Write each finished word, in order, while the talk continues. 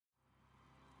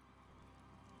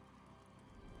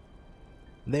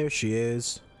There she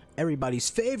is. Everybody's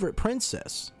favorite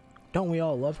princess. Don't we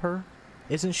all love her?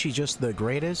 Isn't she just the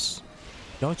greatest?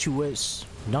 Don't you wish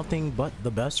nothing but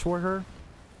the best for her?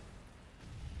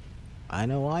 I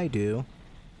know I do.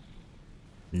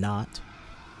 Not.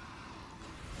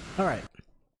 Alright.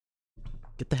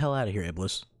 Get the hell out of here,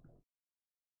 Iblis.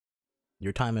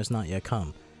 Your time has not yet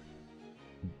come.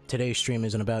 Today's stream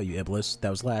isn't about you, Iblis. That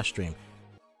was last stream.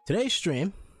 Today's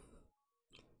stream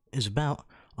is about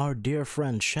our dear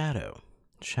friend Shadow.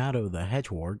 Shadow the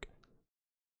Hedgehog.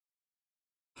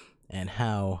 And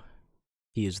how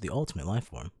he is the ultimate life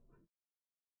form.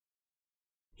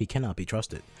 He cannot be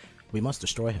trusted. We must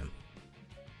destroy him.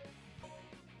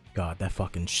 God, that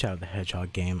fucking Shadow the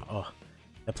Hedgehog game. Oh,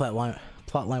 that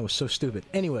plot line was so stupid.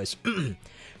 Anyways,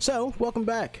 so welcome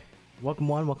back. Welcome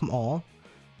one, welcome all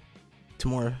to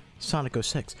more Sonic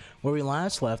 06. Where we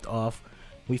last left off,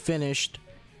 we finished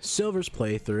Silver's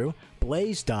playthrough.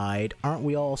 Blaze died. Aren't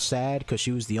we all sad because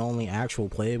she was the only actual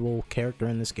playable character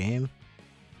in this game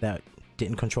that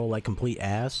didn't control like complete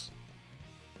ass?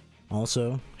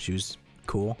 Also, she was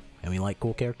cool, and we like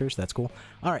cool characters. That's cool.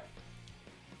 Alright.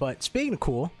 But speaking of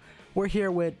cool, we're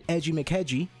here with Edgy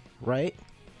McHedgy, right?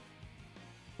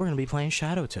 We're gonna be playing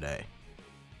Shadow today.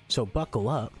 So buckle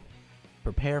up.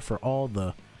 Prepare for all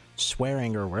the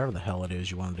swearing or whatever the hell it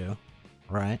is you want to do.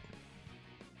 Right?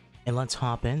 And let's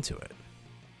hop into it.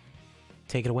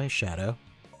 Take it away, Shadow.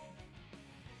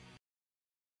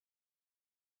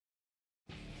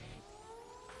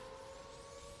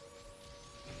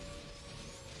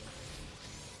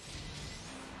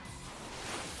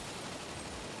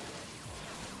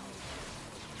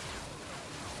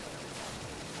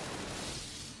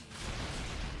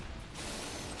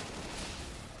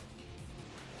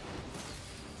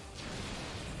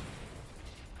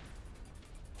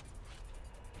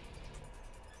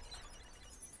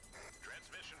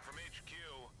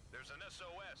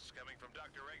 SOS coming from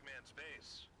Dr. Eggman's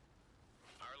base.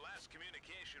 Our last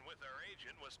communication with our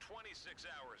agent was 26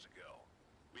 hours ago.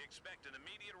 We expect an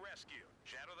immediate rescue.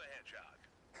 Shadow the Hedgehog.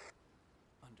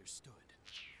 Understood.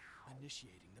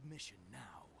 Initiating the mission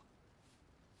now.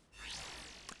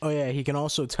 Oh yeah, he can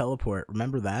also teleport.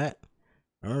 Remember that?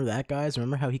 Remember that, guys?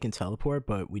 Remember how he can teleport,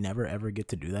 but we never ever get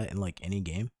to do that in like any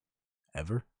game?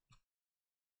 Ever?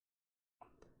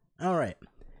 Alright.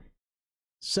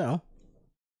 So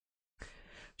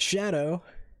Shadow,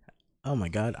 oh my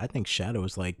god, I think Shadow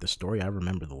is like the story I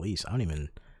remember the least. I don't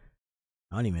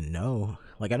even know.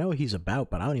 Like, I know what he's about,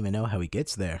 but I don't even know how he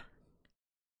gets there.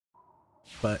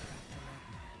 But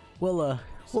we'll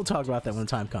talk about that when the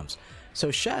time comes.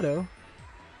 So Shadow,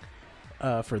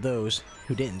 for those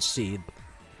who didn't see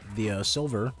the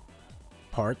Silver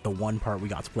part, the one part we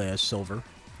got to play as Silver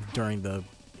during the,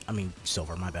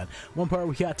 Silver, my bad. One part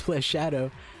we got to play as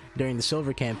Shadow during the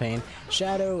Silver campaign.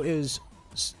 Shadow is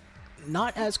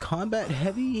not as combat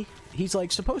heavy. He's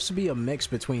like supposed to be a mix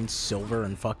between Silver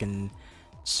and fucking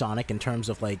Sonic in terms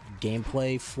of like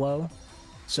gameplay flow.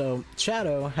 So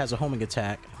Shadow has a homing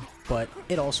attack, but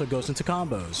it also goes into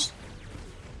combos.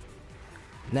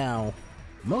 Now,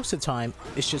 most of the time,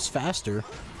 it's just faster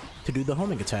to do the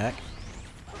homing attack,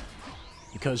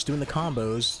 because doing the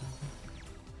combos,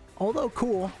 although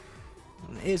cool,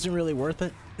 isn't really worth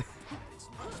it.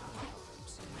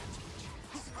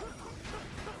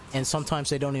 And sometimes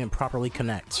they don't even properly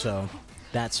connect, so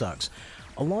that sucks.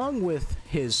 Along with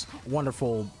his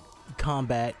wonderful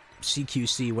combat,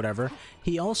 CQC, whatever,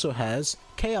 he also has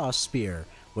Chaos Spear.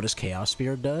 What does Chaos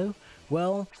Spear do?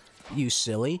 Well, you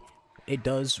silly, it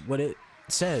does what it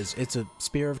says. It's a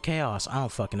Spear of Chaos. I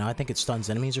don't fucking know. I think it stuns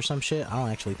enemies or some shit. I don't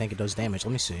actually think it does damage.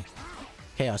 Let me see.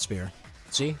 Chaos Spear.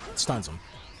 See? It stuns them.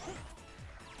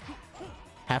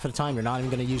 Half of the time, you're not even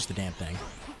going to use the damn thing.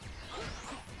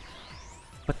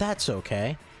 But that's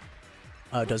okay.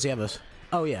 Does he have a...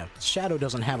 Oh yeah, Shadow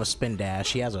doesn't have a spin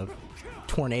dash. He has a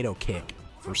tornado kick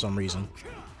for some reason,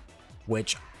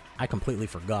 which I completely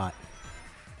forgot.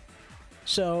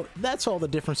 So that's all the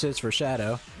differences for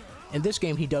Shadow. In this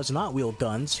game, he does not wield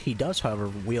guns. He does, however,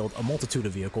 wield a multitude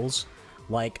of vehicles,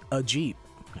 like a Jeep,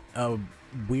 a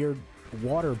weird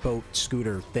water boat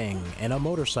scooter thing, and a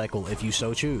motorcycle if you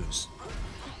so choose.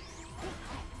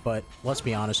 But let's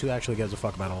be honest, who actually gives a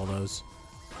fuck about all those?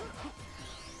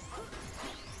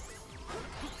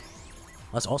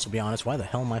 Let's also be honest, why the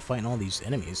hell am I fighting all these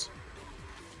enemies?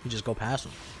 You just go past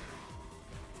them.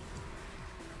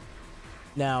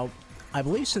 Now, I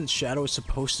believe since Shadow is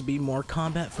supposed to be more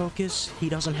combat focused, he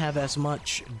doesn't have as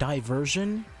much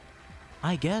diversion,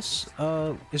 I guess,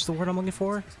 is the word I'm looking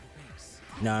for?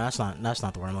 No, that's not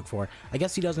the word I'm looking for. I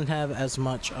guess he doesn't have as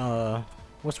much,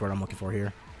 what's the word I'm looking for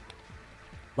here?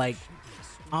 Like,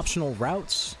 optional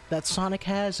routes that Sonic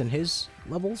has in his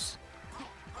levels.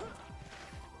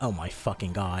 Oh my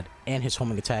fucking god. And his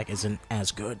homing attack isn't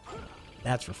as good.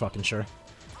 That's for fucking sure.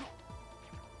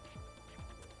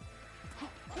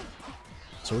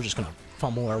 So we're just gonna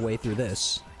fumble our way through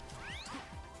this.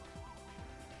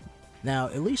 Now,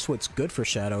 at least what's good for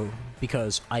Shadow,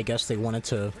 because I guess they wanted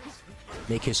to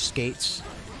make his skates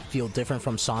feel different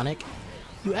from Sonic,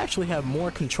 you actually have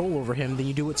more control over him than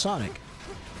you do with Sonic.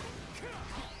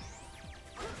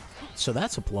 So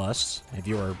that's a plus, if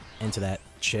you're into that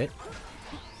shit.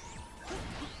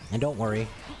 And don't worry,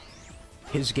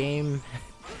 his game,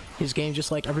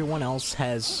 just like everyone else,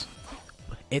 has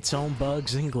its own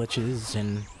bugs and glitches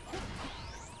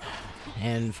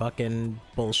and fucking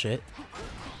bullshit.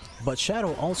 But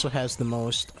Shadow also has the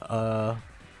most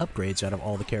upgrades out of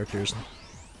all the characters.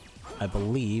 I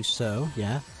believe so,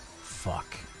 yeah.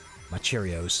 Fuck. My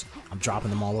Cheerios. I'm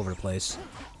dropping them all over the place.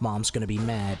 Mom's gonna be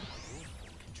mad.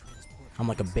 I'm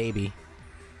like a baby.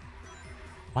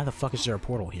 Why the fuck is there a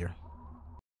portal here?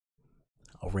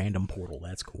 A random portal,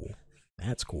 that's cool.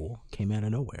 That's cool. Came out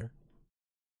of nowhere.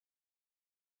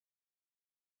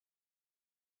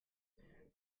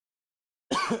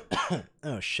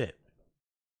 Oh shit.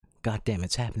 God damn,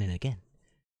 it's happening again.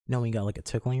 You know when you got like a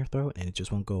tickle in your throat and it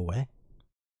just won't go away?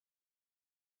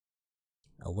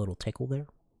 A little tickle there?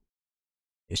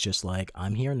 It's just like,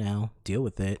 I'm here now, deal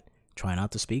with it. Try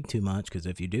not to speak too much, because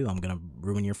if you do, I'm gonna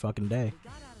ruin your fucking day.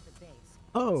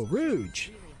 Oh, Rouge!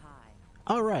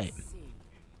 Alright.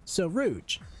 So,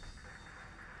 Rouge.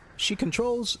 She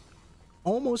controls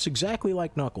almost exactly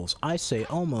like Knuckles. I say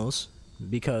almost,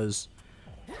 because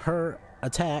her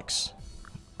attacks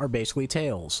are basically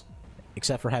tails.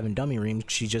 Except for having dummy rings,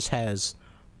 she just has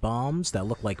bombs that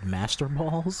look like Master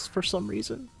Balls for some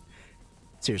reason.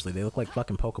 Seriously, they look like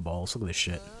fucking Pokeballs. Look at this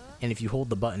shit. And if you hold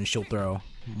the button, she'll throw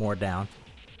more down.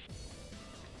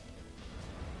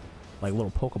 Like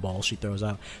little Pokeballs she throws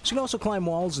out. She can also climb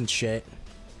walls and shit.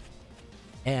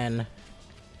 And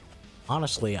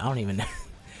honestly, I don't even...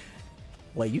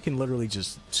 like, you can literally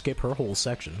just skip her whole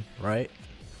section, right?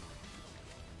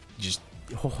 Just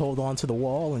hold on to the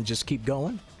wall and just keep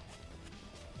going.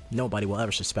 Nobody will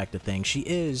ever suspect a thing. She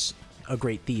is a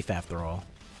great thief after all.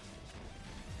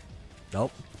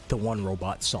 Nope, the one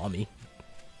robot saw me.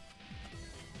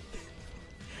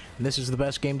 And this is the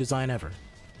best game design ever.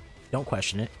 Don't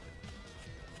question it.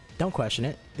 Don't question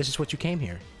it. This is what you came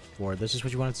here for. This is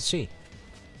what you wanted to see.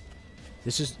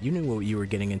 This is... you knew what you were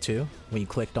getting into when you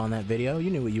clicked on that video. You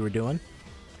knew what you were doing.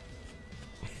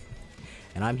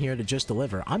 And I'm here to just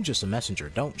deliver. I'm just a messenger.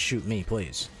 Don't shoot me,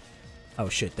 please. Oh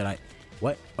shit, did I...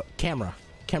 what? Oh, camera.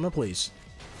 Camera, please.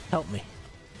 Help me.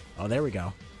 Oh, there we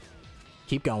go.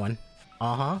 Keep going.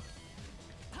 Uh-huh.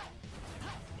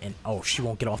 And... oh, she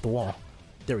won't get off the wall.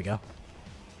 There we go.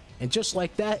 And just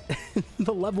like that,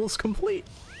 the level's complete.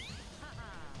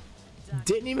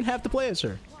 Didn't even have to play as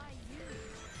her.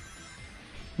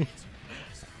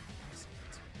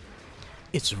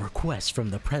 It's a request from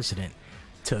the president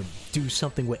to do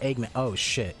something with Eggman. Oh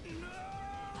shit.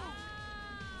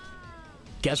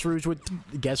 Guess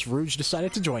Rouge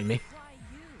decided to join me.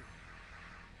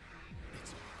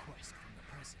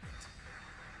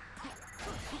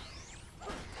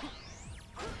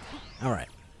 Alright.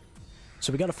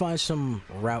 So we gotta find some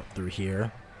route through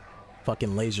here. Fucking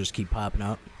lasers keep popping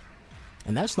up.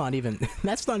 And that's not even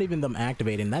that's not even them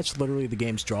activating, that's literally the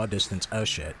game's draw distance. Oh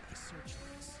shit.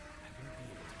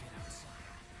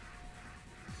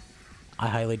 I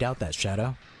highly doubt that,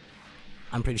 Shadow.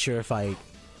 I'm pretty sure if I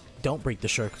don't break the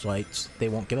searchlights, they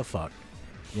won't give a fuck.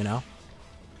 You know?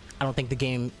 I don't think the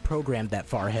game programmed that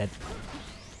far ahead.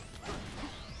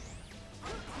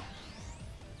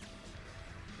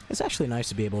 It's actually nice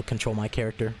to be able to control my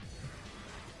character.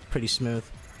 Pretty smooth.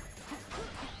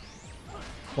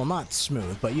 Well, not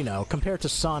smooth, but you know, compared to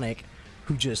Sonic,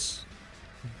 who just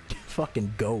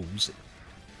fucking goes.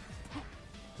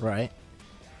 Right?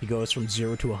 He goes from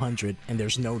 0 to 100, and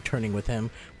there's no turning with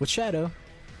him. With Shadow,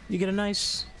 you get a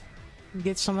nice... you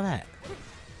get some of that.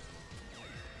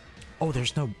 Oh,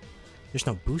 there's no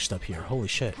boost up here. Holy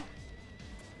shit.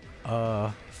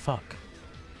 Fuck.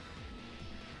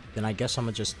 Then I guess I'm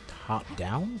gonna just hop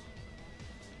down?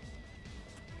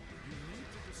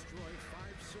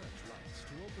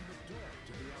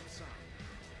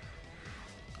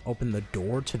 Open the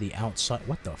door to the outside?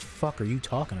 What the fuck are you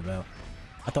talking about?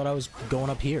 I thought I was going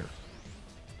up here.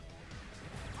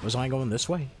 Was I going this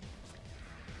way?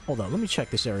 Hold on, let me check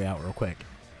this area out real quick.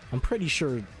 I'm pretty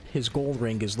sure his gold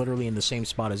ring is literally in the same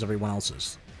spot as everyone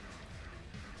else's.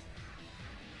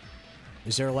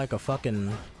 Is there like a fucking...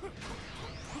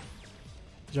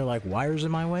 is there like wires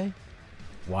in my way?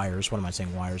 wires. What am I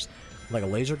saying? Wires. Like a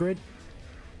laser grid?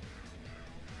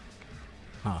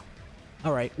 Huh.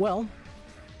 Alright, well,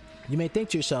 you may think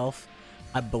to yourself,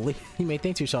 you may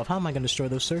think to yourself, how am I going to destroy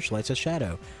those searchlights as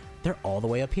Shadow? They're all the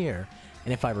way up here.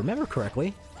 And if I remember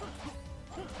correctly,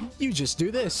 you just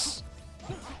do this.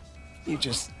 You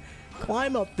just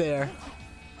climb up there.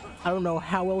 I don't know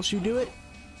how else you do it.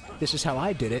 This is how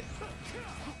I did it.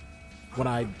 When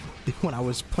I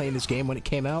was playing this game when it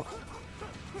came out.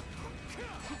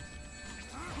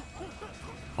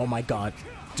 Oh my god.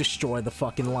 Destroy the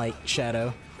fucking light,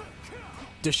 Shadow.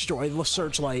 Destroy the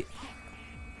searchlight.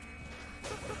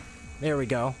 There we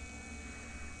go.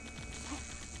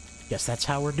 Guess that's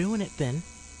how we're doing it then.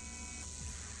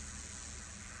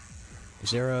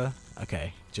 Is there a...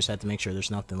 Okay, just had to make sure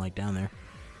there's nothing like down there.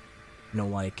 No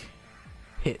like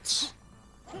hits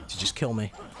to just kill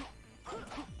me.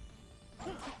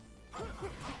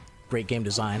 Great game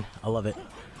design. I love it.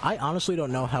 I honestly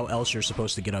don't know how else you're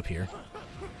supposed to get up here.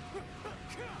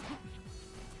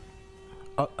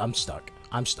 Oh, I'm stuck.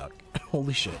 I'm stuck.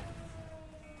 Holy shit.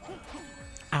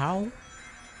 Ow.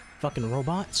 Fucking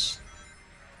robots.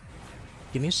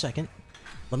 Give me a second.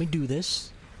 Let me do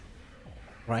this.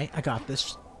 Right, I got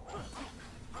this.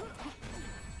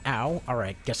 Ow.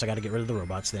 Alright, guess I gotta get rid of the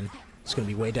robots then. It's gonna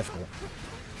be way difficult.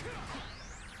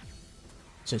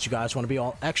 Since you guys want to be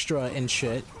all extra and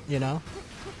shit, you know?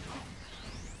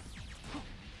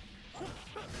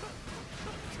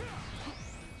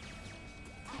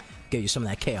 Get you some of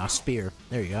that chaos spear.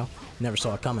 There you go. Never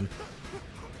saw it coming.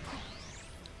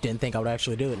 Didn't think I would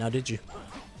actually do it, now did you?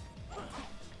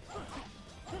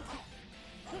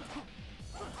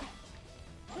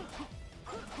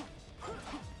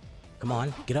 Come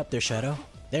on, get up there, Shadow.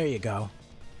 There you go.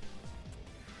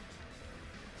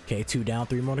 Okay, 2 down,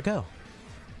 3 more to go.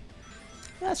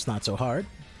 That's not so hard.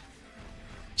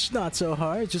 It's not so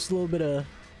hard, just a little bit of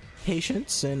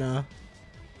patience and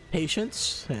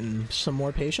some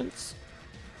more patience.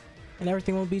 And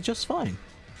everything will be just fine.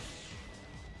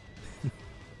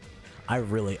 I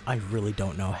really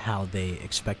don't know how they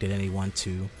expected anyone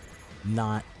to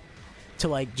not... to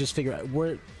like just figure out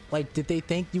where... Like, did they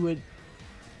think you would...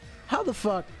 How the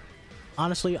fuck?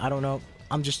 Honestly, I don't know.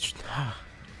 I'm just...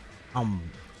 I'm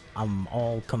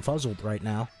all confuzzled right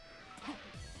now.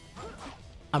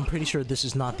 I'm pretty sure this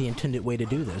is not the intended way to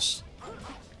do this.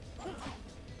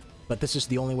 But this is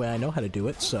the only way I know how to do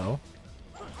it, so...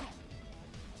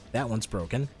 That one's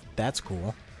broken. That's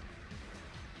cool.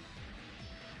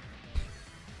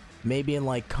 Maybe in,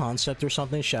 like, concept or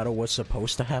something, Shadow was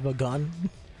supposed to have a gun.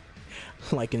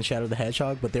 Like in Shadow the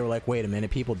Hedgehog, but they were like, wait a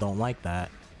minute, people don't like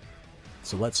that.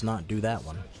 So let's not do that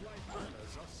one.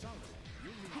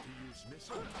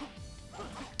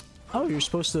 Oh, you're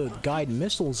supposed to guide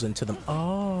missiles into them.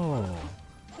 Oh.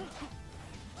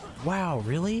 Wow,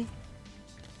 really?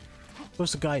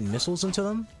 Supposed to guide missiles into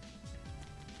them?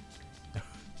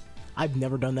 I've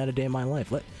never done that a day in my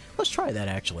life. Let's try that,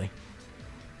 actually.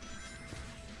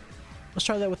 Let's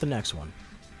try that with the next one.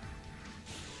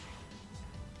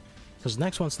 Because the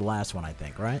next one's the last one, I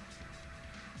think, right?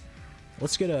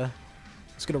 Let's get a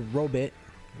robot,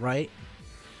 right?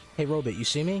 Hey, robot, you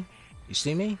see me? You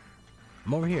see me?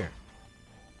 I'm over here.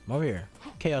 I'm over here.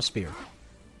 Chaos Spear.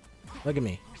 Look at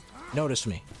me. Notice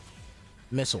me.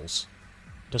 Missiles.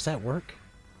 Does that work?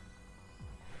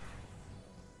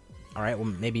 Alright, well,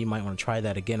 maybe you might want to try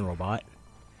that again, robot.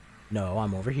 No,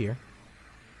 I'm over here.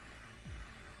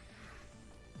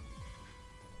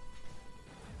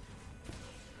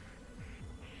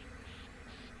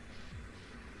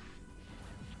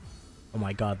 Oh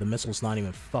my god, the missile's not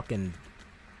even fucking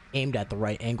aimed at the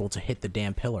right angle to hit the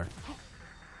damn pillar.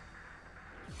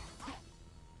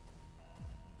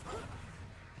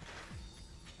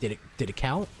 Did it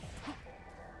count?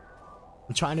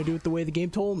 I'm trying to do it the way the game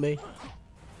told me.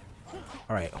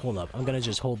 Alright, hold up. I'm gonna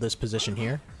just hold this position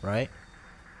here, right?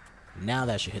 Now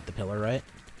that should hit the pillar, right?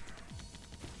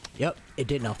 Yep, it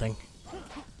did nothing.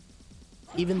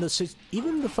 Even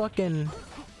the fucking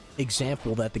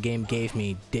example that the game gave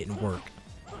me didn't work.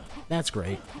 That's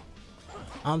great.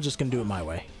 I'm just gonna do it my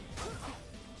way.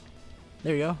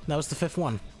 There you go. That was the 5th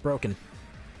one. Broken.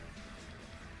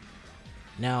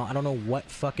 Now, I don't know what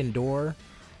fucking door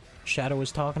Shadow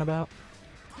was talking about.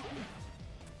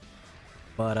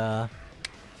 But,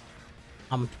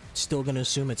 I'm still gonna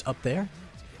assume it's up there.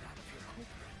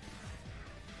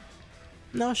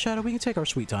 No, Shadow, we can take our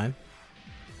sweet time.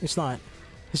 It's not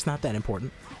that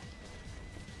important.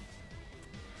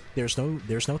 There's no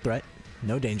threat,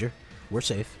 no danger. We're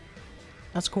safe.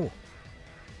 That's cool.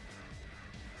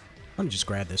 Let me just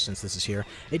grab this since this is here.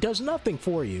 It does nothing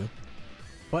for you,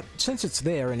 but since it's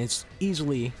there and it's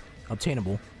easily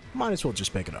obtainable, might as well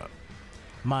just pick it up.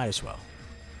 Might as well.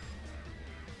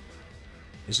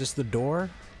 Is this the door?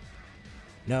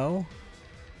 No?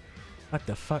 What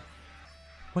the fuck?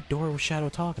 What door was Shadow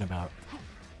talking about?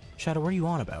 Shadow, what are you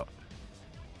on about?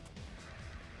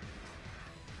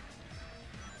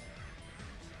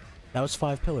 That was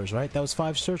 5 pillars, right? That was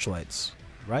 5 searchlights,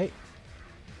 right?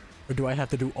 Or do I have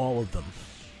to do all of them?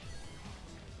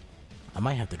 I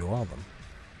might have to do all of them.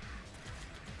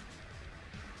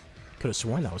 Could have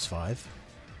sworn that was 5.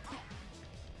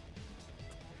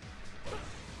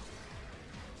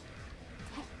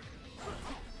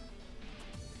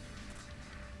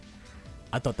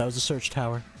 I thought that was a search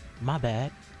tower. My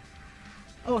bad.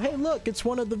 Oh, hey, look, it's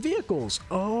one of the vehicles.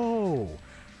 Oh,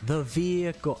 the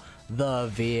vehicle. The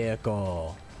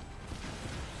vehicle.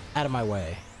 Out of my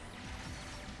way.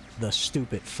 The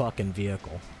stupid fucking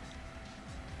vehicle.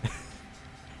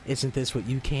 Isn't this what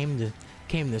you came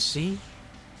to see?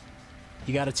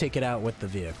 You gotta take it out with the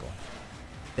vehicle.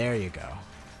 There you go.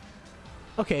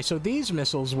 Okay, so these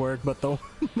missiles work, but the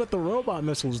but the robot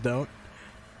missiles don't.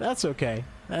 That's okay.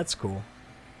 That's cool.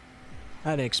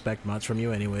 I didn't expect much from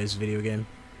you anyways, video game.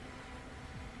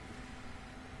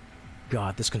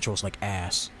 God, this controls like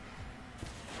ass.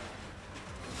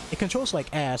 It controls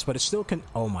like ass, but it still can—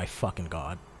 oh my fucking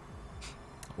god.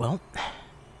 Well,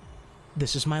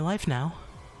 this is my life now.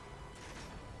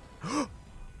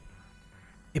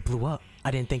 It blew up.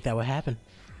 I didn't think that would happen.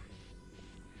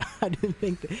 I didn't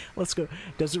think that— let's go.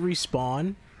 Does it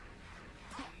respawn?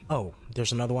 Oh,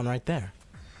 there's another one right there.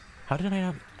 How did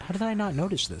I not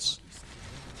notice this?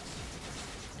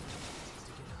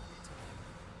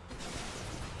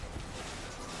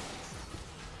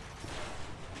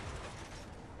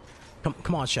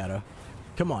 Come on, Shadow.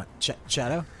 Come on,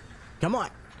 Shadow. Come on,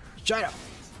 Shadow.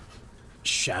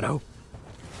 Shadow.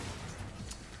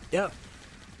 Yep,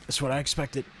 that's what I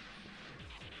expected.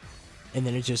 And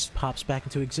then it just pops back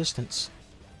into existence.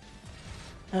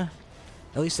 At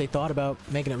least they thought about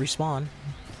making it respawn.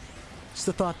 It's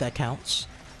the thought that counts.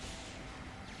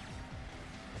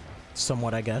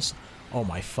 Somewhat, I guess. Oh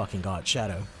my fucking god,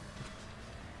 Shadow.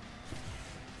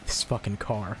 This fucking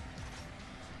car.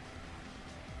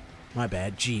 My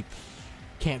bad, Jeep.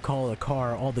 Can't call it a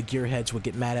car, all the gearheads would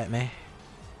get mad at me.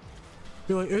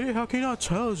 You're like, hey, how can you not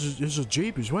tell? It's a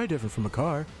Jeep, it's way different from a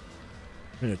car.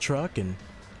 And a truck and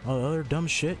all the other dumb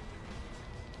shit.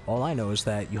 All I know is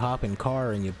that you hop in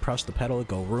car and you press the pedal, it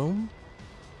go room.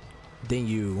 Then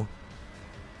you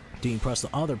press the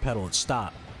other pedal, it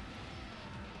stop.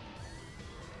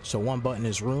 So one button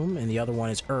is room and the other one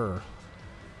is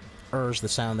Is the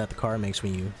sound that the car makes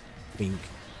when you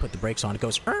put the brakes on. It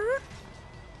goes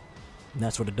and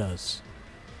that's what it does.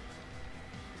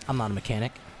 I'm not a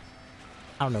mechanic.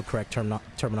 I don't know correct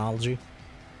terminology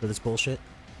for this bullshit.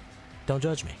 Don't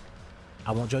judge me.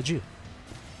 I won't judge you.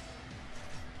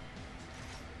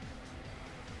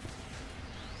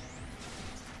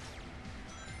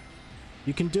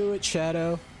 You can do it,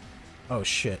 Shadow. Oh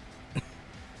shit.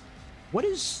 What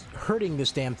is hurting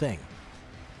this damn thing?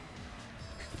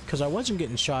 Because I wasn't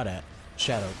getting shot at.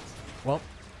 Shadow. Well,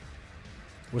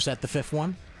 was that the 5th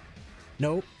one?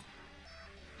 Nope.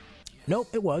 Nope,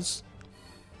 it was.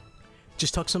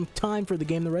 Just took some time for the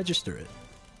game to register it.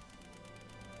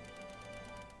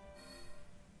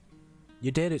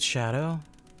 You did it, Shadow.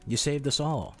 You saved us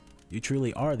all. You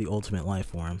truly are the ultimate life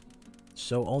form.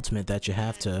 So ultimate that you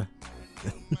have to...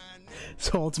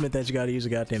 so ultimate that you gotta use a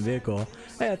goddamn vehicle.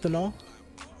 Hey, Ethanol.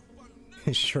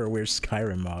 Sure, we're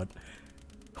Skyrim mod.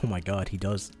 Oh my god, he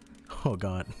does. Oh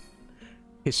god.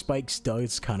 His spikes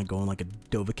does kind of going like a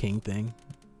Dovahking thing.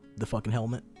 The fucking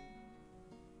helmet.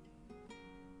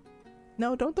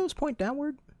 No, don't those point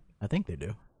downward? I think they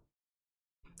do.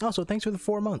 Also, thanks for the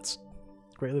 4 months.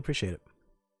 Greatly appreciate it.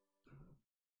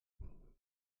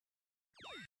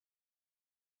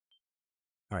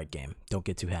 Alright, game. Don't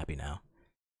get too happy now.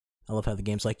 I love how the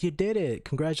game's like, you did it!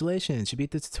 Congratulations! You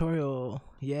beat the tutorial!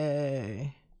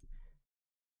 Yay!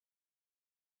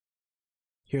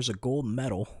 Here's a gold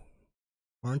medal.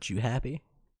 Aren't you happy?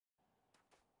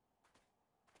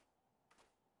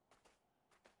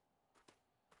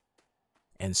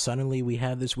 And suddenly we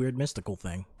have this weird mystical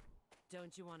thing.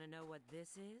 Don't you want to know what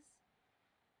this is?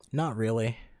 Not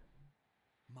really.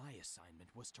 My assignment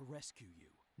was to rescue you,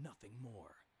 nothing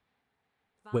more.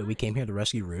 Wait, we came Fine. here to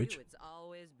rescue For Rouge? you, it's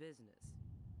always business.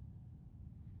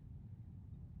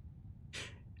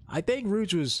 I think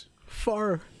Rouge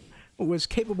was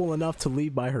capable enough to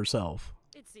leave by herself.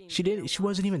 It seems She there wasn't even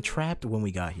wants to be- trapped when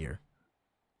we got here.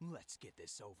 Let's get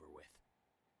this over with.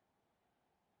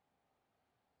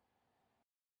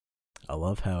 I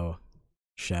love how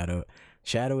Shadow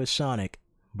is Sonic,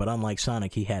 but unlike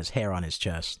Sonic, he has hair on his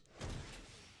chest.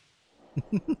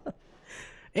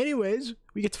 Anyways,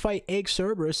 we get to fight Egg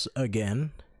Cerberus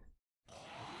again.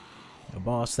 A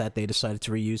boss that they decided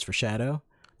to reuse for Shadow.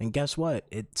 And guess what?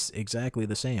 It's exactly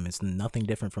the same. It's nothing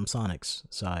different from Sonic's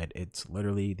side. It's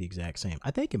literally the exact same.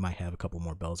 I think it might have a couple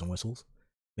more bells and whistles.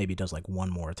 Maybe it does like one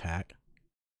more attack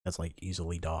that's like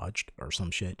easily dodged or some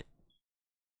shit.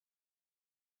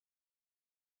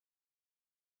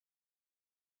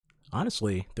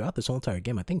 Honestly, throughout this whole entire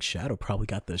game, I think Shadow probably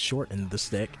got the short end of the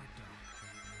stick.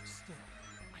 Still,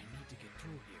 I need to get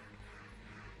through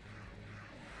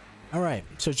here. Alright,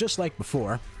 so just like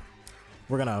before,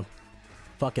 we're gonna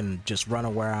fucking just run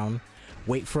around,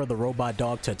 wait for the robot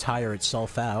dog to tire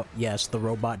itself out. Yes, the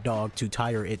robot dog to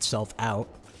tire itself out.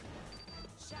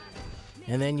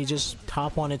 And then you just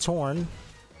hop on its horn,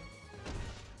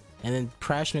 and then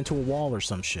crash into a wall or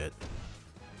some shit.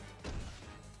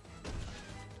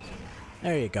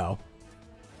 There you go.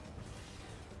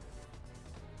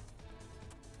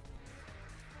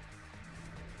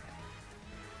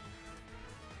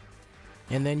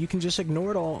 And then you can just ignore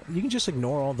it all. You can just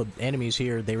ignore all the enemies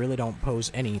here. They really don't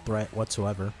pose any threat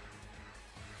whatsoever.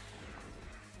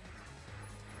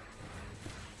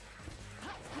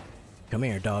 Come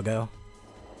here, doggo.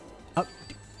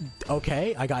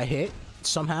 Okay, I got hit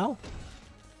somehow.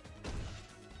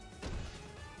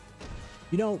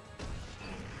 You know,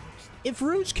 if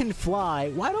Rouge can fly,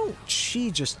 why don't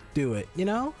she just do it, you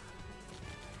know?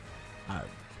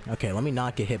 Okay, let me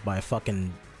not get hit by a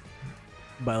fucking...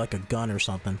 by like a gun or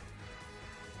something.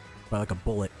 By like a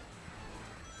bullet.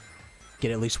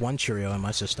 Get at least one Cheerio in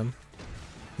my system.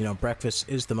 You know, breakfast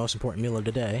is the most important meal of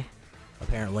the day.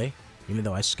 Apparently. Even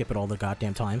though I skip it all the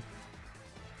goddamn time.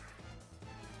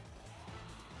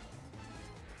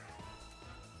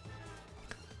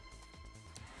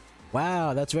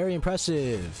 Wow, that's very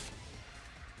impressive.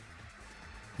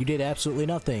 You did absolutely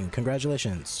nothing.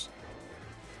 Congratulations.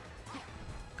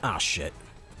 Ah, shit.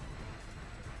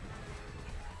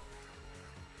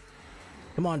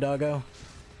 Come on, doggo.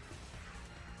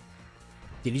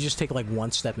 Did he just take like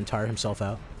one step and tire himself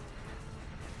out?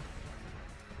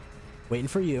 Waiting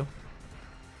for you.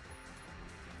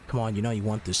 Come on, you know you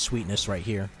want this sweetness right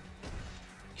here.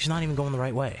 He's not even going the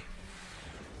right way.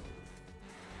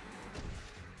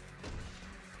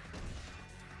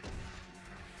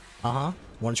 Uh-huh.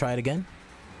 Want to try it again?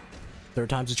 Third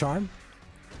time's a charm?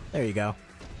 There you go.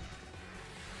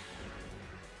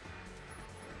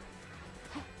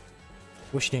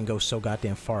 Wish you didn't go so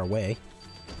goddamn far away,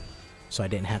 so I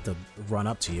didn't have to run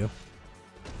up to you.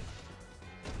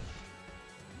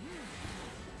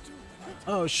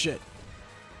 Oh shit.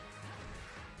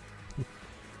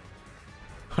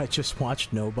 I just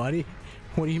watched nobody?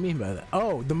 What do you mean by that?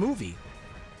 Oh, the movie!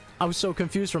 I was so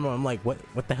confused from him. I'm like, what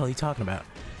the hell are you talking about?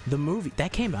 The movie,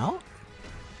 that came out?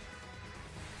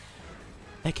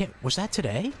 That came, was that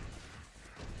today?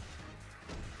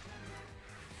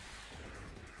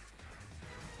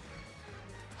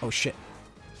 Oh shit.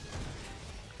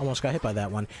 Almost got hit by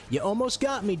that one. You almost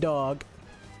got me, dog!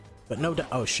 But no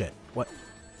oh shit. What?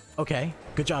 Okay,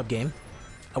 good job, game.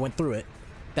 I went through it.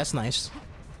 That's nice.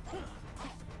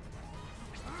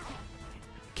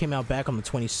 Came out back on the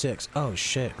 26th. Oh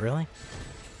shit, really?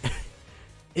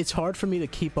 It's hard for me to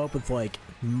keep up with like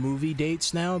movie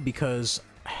dates now because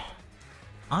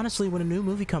honestly when a new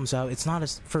movie comes out, it's not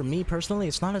as, for me personally,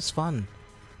 it's not as fun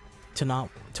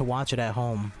to watch it at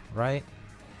home, right?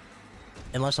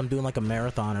 Unless I'm doing like a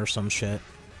marathon or some shit.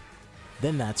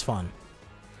 Then that's fun.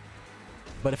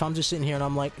 But if I'm just sitting here and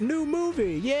I'm like, new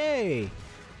movie, yay!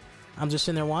 I'm just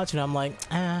sitting there watching it, I'm like,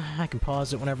 I can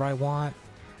pause it whenever I want.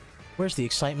 Where's the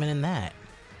excitement in that?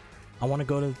 I want to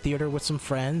go to the theater with some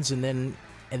friends and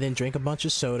then drink a bunch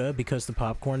of soda because the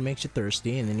popcorn makes you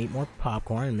thirsty, and then eat more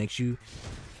popcorn and makes you,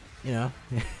 you know,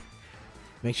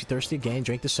 makes you thirsty again.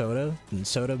 Drink the soda, and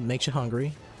soda makes you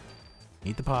hungry.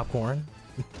 Eat the popcorn.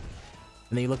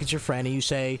 And then you look at your friend and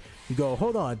you go,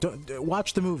 hold on,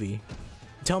 watch the movie.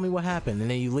 Tell me what happened.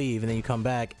 And then you leave, and then you come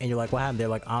back, and you're like, what happened? They're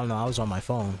like, I don't know, I was on my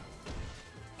phone.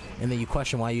 And then you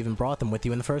question why you even brought them with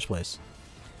you in the first place.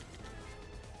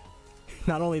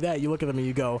 Not only that, you look at them and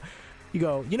you go,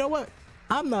 you know what?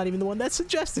 I'm not even the one that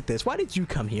suggested this. Why did you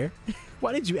come here?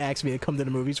 Why did you ask me to come to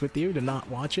the movies with you to not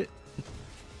watch it?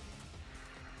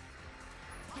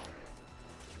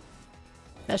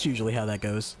 That's usually how that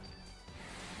goes.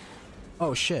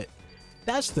 Oh shit.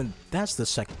 That's the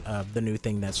new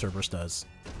thing that Cerberus does.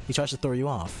 He tries to throw you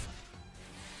off.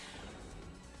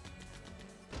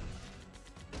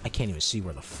 I can't even see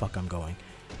where the fuck I'm going.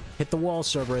 Hit the wall,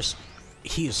 Cerberus.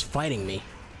 He is fighting me.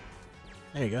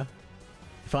 There you go.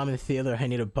 If I'm in the theater, I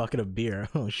need a bucket of beer.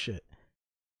 Oh shit.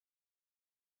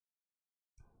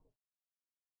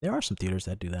 There are some theaters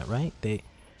that do that, right?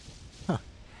 Huh.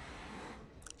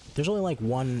 There's only like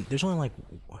one,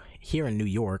 here in New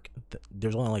York,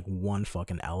 there's only like one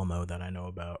fucking Alamo that I know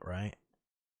about, right?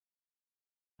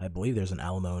 I believe there's an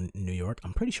Alamo in New York.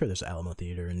 I'm pretty sure there's an Alamo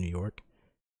Theater in New York.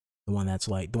 The one that's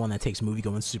like, the one that takes movie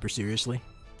going super seriously.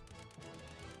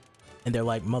 And they're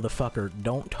like, motherfucker,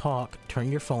 don't talk,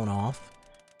 turn your phone off,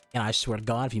 and I swear to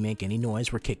God, if you make any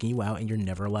noise, we're kicking you out and you're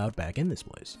never allowed back in this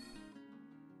place.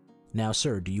 Now,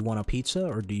 sir, do you want a pizza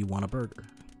or do you want a burger?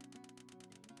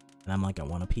 And I'm like, I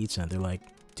want a pizza. And they're like,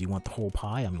 do you want the whole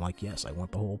pie? I'm like, yes, I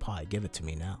want the whole pie. Give it to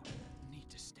me now. Need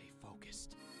to stay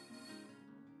focused.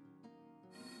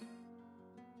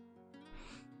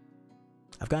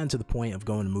 I've gotten to the point of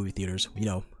going to movie theaters, you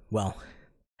know, well,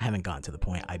 I haven't gotten to the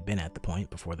point. I've been at the point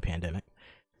before the pandemic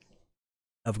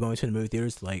of going to the movie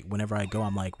theaters. Like, whenever I go,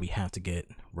 I'm like, we have to get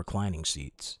reclining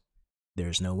seats.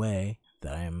 There's no way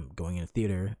that I am going in a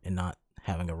theater and not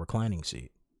having a reclining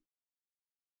seat.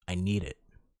 I need it.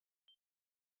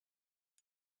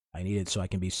 I need it so I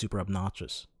can be super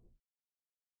obnoxious.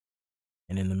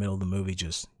 And in the middle of the movie,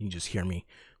 you just hear me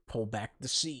pull back the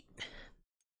seat.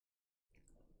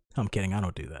 I'm kidding, I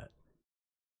don't do that.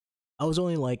 I was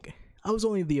only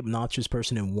the obnoxious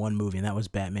person in one movie, and that was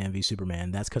Batman v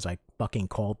Superman. That's because I fucking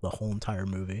called the whole entire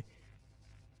movie.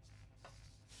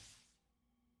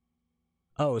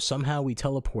 Oh, somehow we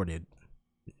teleported.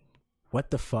 What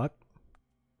the fuck?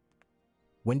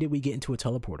 When did we get into a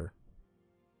teleporter?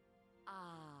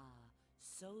 Ah,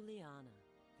 Soleanna,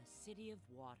 the city of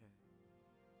water.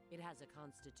 It has a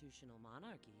constitutional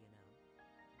monarchy, you know.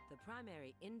 The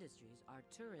primary industries are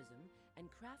tourism and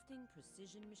crafting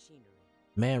precision machinery.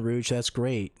 Man, Rouge, that's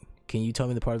great. Can you tell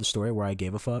me the part of the story where I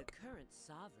gave a fuck? The current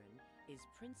sovereign is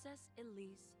Princess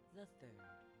Elise III.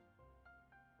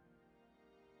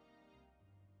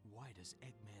 Why does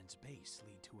Eggman's base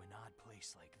lead to an odd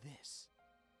place like this?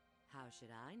 How should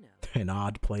I know? An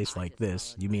odd place like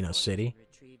this? You mean a city?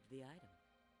 Retrieved the item.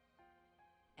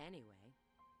 Anyway,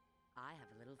 I have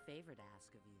a little favor to ask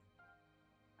of you.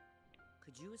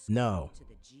 Could you escort No. me to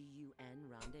the G.U.N.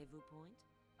 rendezvous point?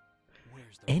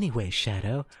 Where's the Anyway,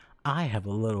 Shadow, I have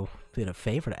a little bit of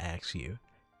favor to ask you.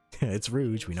 It's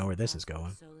Rouge, we know where this is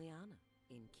going. Soleanna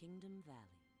in Kingdom Valley.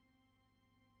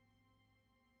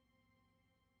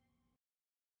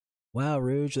 Wow,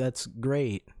 Rouge, that's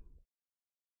great.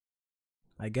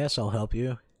 I guess I'll help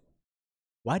you.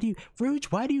 Rouge,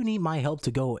 why do you need my help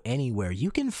to go anywhere?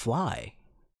 You can fly.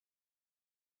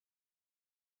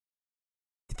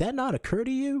 Did that not occur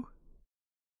to you?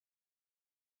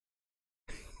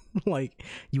 Like,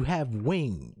 you have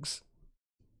wings.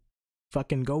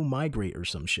 Fucking go migrate or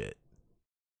some shit.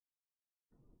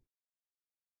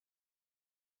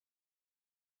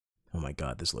 Oh my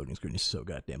god, this loading screen is so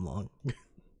goddamn long.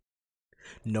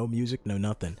 No music, no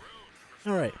nothing.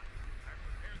 Alright.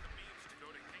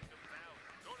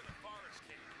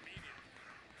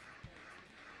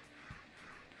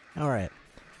 Alright.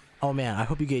 Oh man, I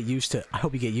hope you get used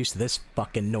to this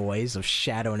fucking noise of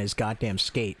Shadow and his goddamn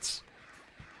skates.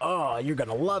 Oh, you're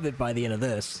gonna love it by the end of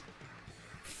this.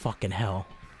 Fucking hell.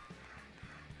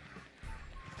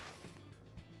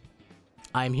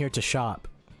 I'm here to shop.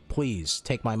 Please,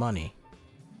 take my money.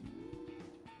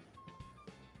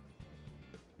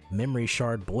 Memory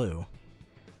Shard Blue.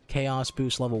 Chaos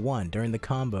Boost level 1. During the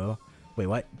combo... Wait,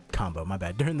 what? Combo, my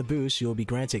bad. During the boost, you will be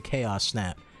granted Chaos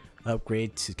Snap.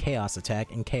 Upgrade to Chaos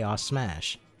Attack and Chaos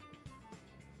Smash.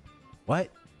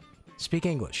 What? Speak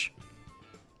English.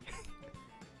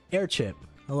 Air Chip.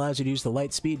 Allows you to use the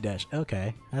light speed dash.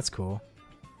 Okay, that's cool.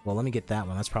 Well, let me get that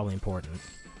one. That's probably important.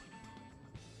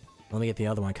 Let me get the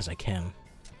other one because I can.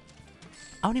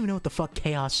 I don't even know what the fuck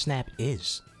Chaos Snap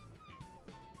is.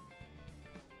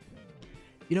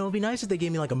 You know, it'd be nice if they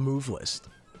gave me like a move list.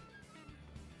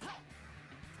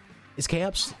 Is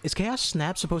Chaos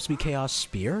Snap supposed to be Chaos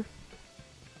Spear?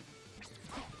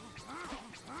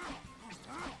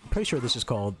 Pretty sure this is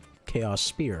called Chaos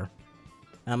Spear.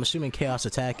 And I'm assuming Chaos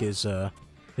Attack is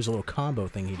his little combo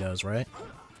thing he does, right?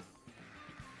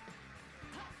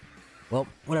 Well,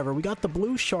 whatever. We got the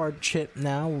blue shard chip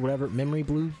now. Whatever. Memory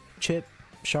blue chip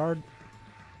shard?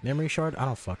 Memory shard? I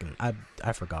don't fucking...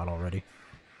 I forgot already.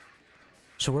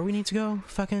 So where we need to go?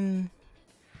 Fucking...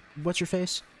 What's your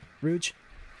face? Rouge?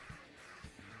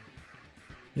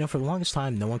 You know, for the longest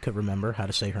time, no one could remember how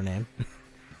to say her name.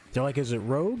 They're like, is it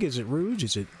Rogue? Is it Rouge?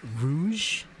 Is it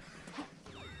Rouge?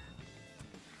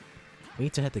 We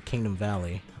need to head to Kingdom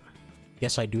Valley.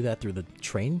 Guess I do that through the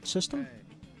train system?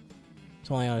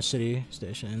 Soleanna City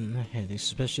Station. Anything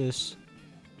suspicious?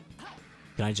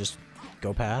 Can I just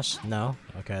go past? No?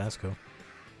 Okay, that's cool.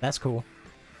 That's cool.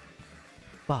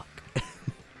 Fuck.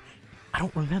 I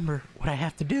don't remember what I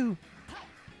have to do.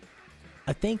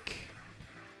 I think...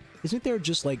 Isn't there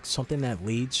just, like, something that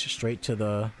leads straight to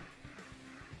the...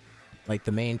 like,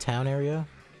 the main town area?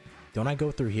 Don't I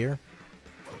go through here?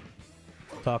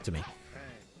 Talk to me.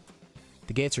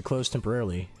 The gates are closed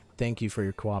temporarily. Thank you for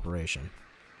your cooperation.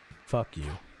 Fuck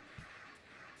you.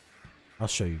 I'll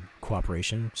show you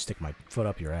cooperation. Stick my foot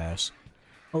up your ass.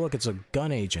 Oh look, it's a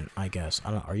gun agent, I guess.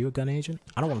 I don't know, are you a gun agent?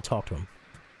 I don't want to talk to him.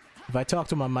 If I talk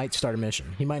to him, I might start a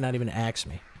mission. He might not even ask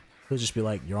me. He'll just be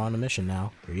like, you're on a mission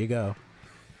now. Here you go.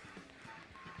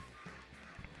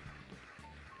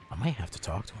 I might have to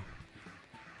talk to him.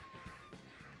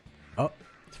 Oh,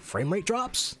 frame rate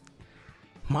drops?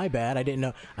 My bad, I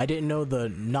didn't know the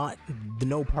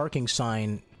no parking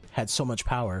sign had so much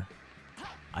power.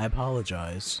 I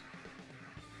apologize.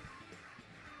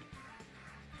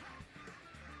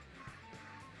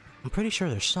 I'm pretty sure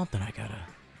there's something I gotta...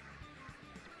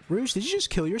 Rouge, did you just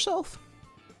kill yourself?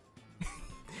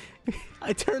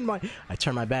 I turned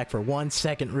my back for 1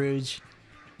 second, Rouge.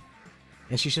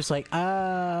 And she's just like,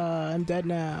 I'm dead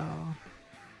now.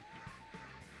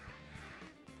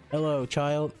 Hello,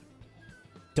 child.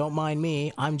 Don't mind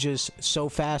me, I'm just so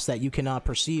fast that you cannot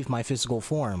perceive my physical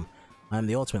form. I'm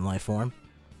the ultimate life form.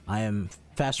 I am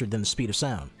faster than the speed of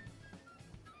sound.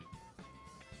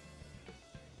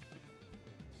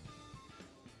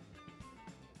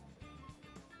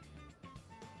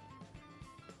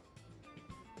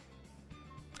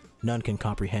 None can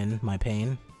comprehend my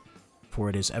pain, for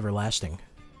it is everlasting.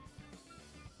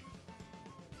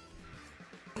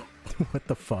 What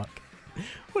the fuck?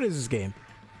 What is this game?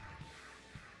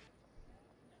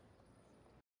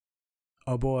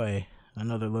 Oh boy,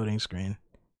 another loading screen.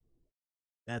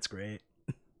 That's great.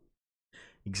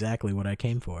 Exactly what I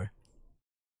came for.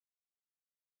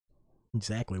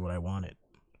 Exactly what I wanted.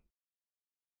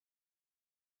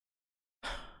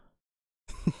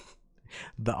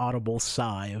 The audible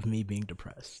sigh of me being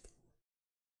depressed.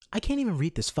 I can't even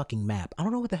read this fucking map. I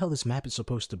don't know what the hell this map is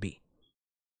supposed to be.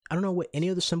 I don't know what any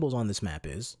of the symbols on this map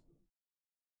is.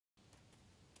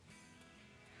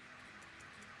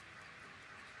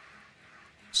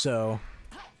 So,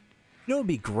 you know what would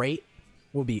be great?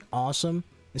 Would be awesome?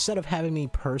 Instead of having me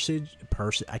purchase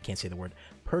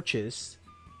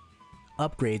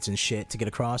upgrades and shit to get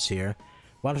across here,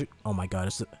 why don't you... Oh my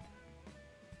god,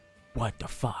 what the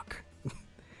fuck?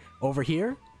 Over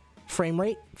here, frame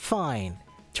rate, fine.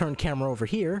 Turn camera over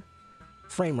here,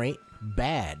 frame rate,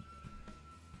 bad.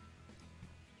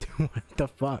 What the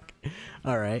fuck?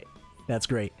 Alright, that's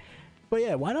great. But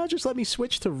yeah, why not just let me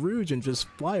switch to Rouge and just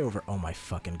fly over? Oh my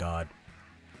fucking god.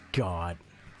 God.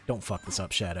 Don't fuck this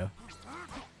up, Shadow.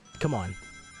 Come on.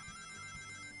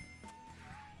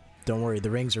 Don't worry, the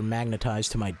rings are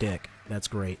magnetized to my dick. That's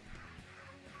great.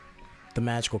 The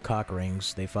magical cock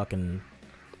rings,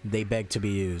 they beg to be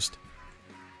used.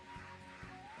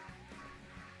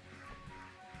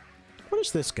 Where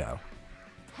does this go?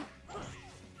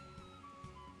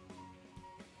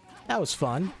 That was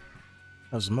fun.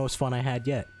 That was the most fun I had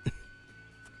yet.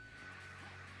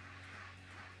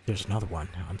 There's another one.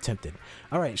 I'm tempted.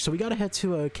 Alright, so we gotta head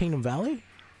to Kingdom Valley?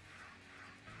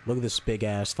 Look at this big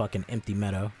ass fucking empty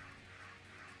meadow.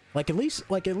 Like at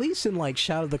least in like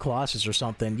Shadow of the Colossus or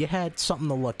something, you had something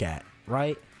to look at,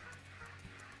 right?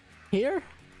 Here?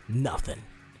 Nothing.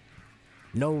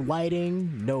 No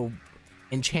lighting, no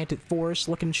enchanted forest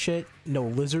looking shit, no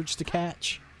lizards to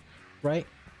catch, right?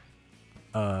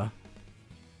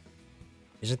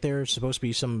 Isn't there supposed to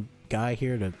be some guy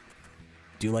here to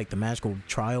do like the magical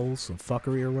trials of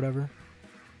fuckery or whatever?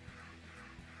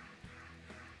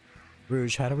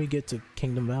 Rouge, how do we get to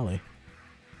Kingdom Valley?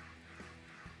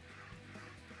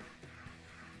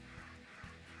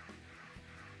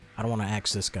 I don't want to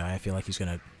ask this guy. I feel like he's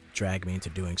gonna drag me into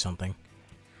doing something.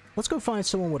 Let's go find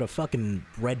someone with a fucking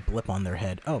red blip on their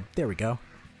head. Oh, there we go.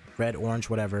 Red, orange,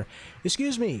 whatever.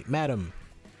 Excuse me, madam.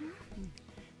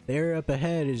 There up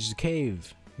ahead is a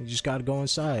cave. You just gotta go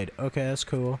inside. Okay, that's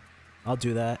cool. I'll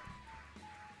do that.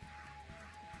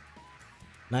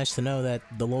 Nice to know that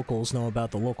the locals know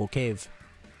about the local cave.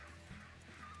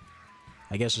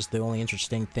 I guess it's the only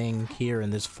interesting thing here in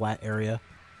this flat area.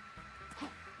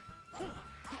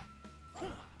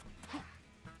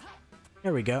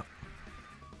 There we go.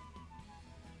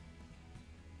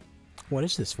 What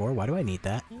is this for? Why do I need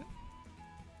that?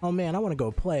 Oh man, I want to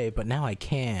go play, but now I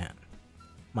can't.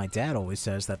 My dad always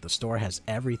says that the store has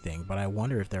everything, but I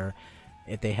wonder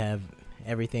if they have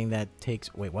everything that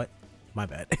takes... Wait, what? My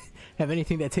bad. Have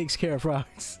anything that takes care of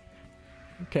rocks.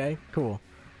 Okay, cool.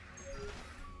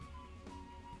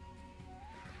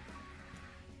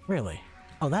 Really?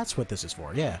 Oh, that's what this is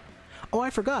for, yeah. Oh, I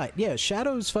forgot. Yeah,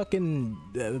 Shadow's fucking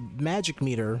magic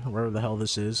meter, wherever the hell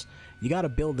this is, you gotta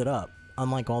build it up,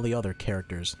 unlike all the other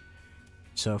characters.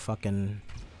 So fucking...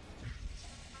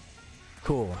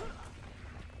 cool.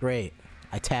 Great.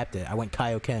 I tapped it. I went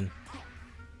Kaioken.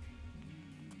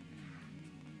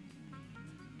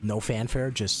 No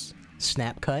fanfare, just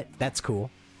snap cut. That's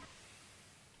cool.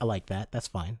 I like that. That's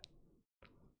fine.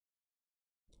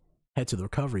 Head to the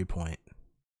recovery point,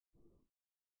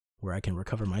 where I can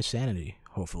recover my sanity,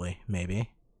 hopefully, maybe.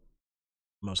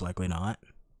 Most likely not.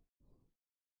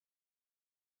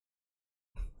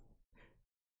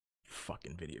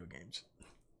 Fucking video games.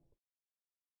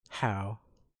 How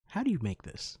do you make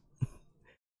this?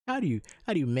 How do you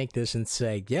make this and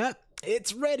say, yep,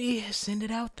 it's ready, send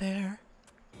it out there?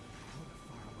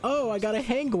 Oh, I got a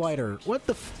hang glider. What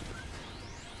the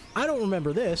I don't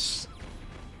remember this.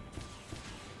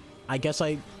 I guess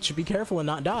I should be careful and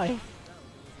not die.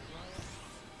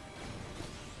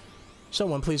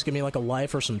 Someone please give me like a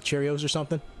life or some Cheerios or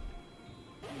something.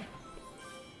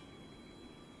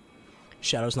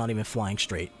 Shadow's not even flying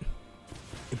straight.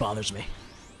 It bothers me.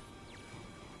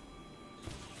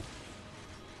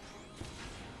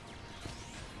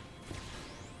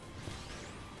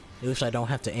 At least I don't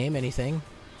have to aim anything.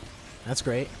 That's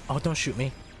great. Oh, don't shoot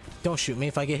me. Don't shoot me.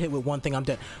 If I get hit with one thing, I'm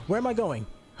dead. Where am I going?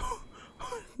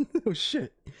 Oh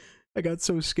shit. I got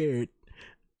so scared.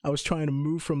 I was trying to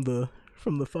move from the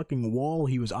fucking wall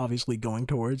he was obviously going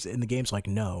towards, and the game's like,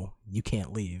 no, you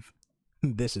can't leave.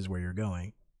 This is where you're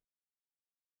going.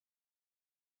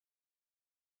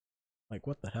 Like,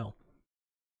 what the hell?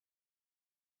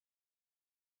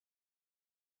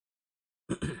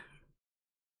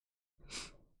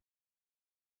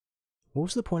 What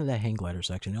was the point of that hang glider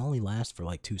section? It only lasts for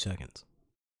like 2 seconds.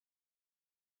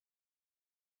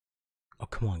 Oh,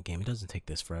 come on, game. It doesn't take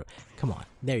this forever. Come on.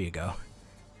 There you go.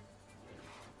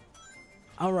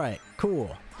 Alright,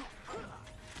 cool.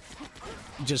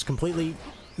 Just completely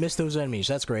missed those enemies.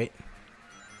 That's great.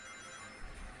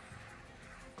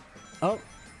 Oh,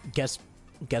 guess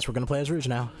we're gonna play as Rouge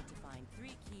now.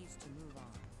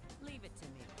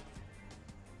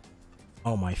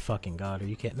 Oh my fucking god, are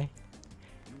you kidding me?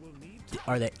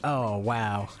 Are they? Oh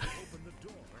wow.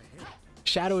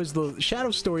 Shadow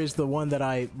story is the one that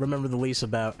I remember the least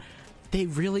about. They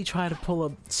really try to pull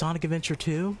a Sonic Adventure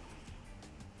 2?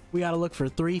 We gotta look for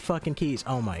 3 fucking keys.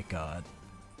 Oh my god.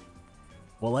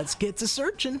 Well, let's get to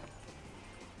searching.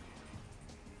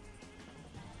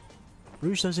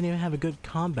 Rouge doesn't even have a good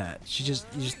combat. You just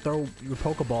throw your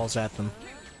Pokeballs at them.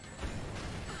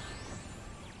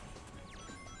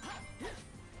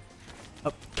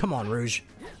 Oh, come on, Rouge.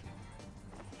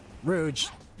 Rouge.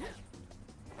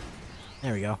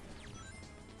 There we go.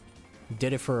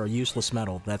 Did it for a useless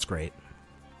medal. That's great.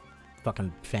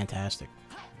 Fucking fantastic.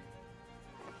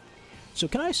 So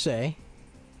can I say,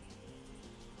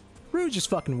 Rouge is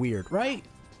fucking weird, right?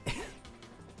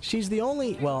 She's the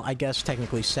only, well, I guess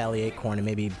technically Sally Acorn and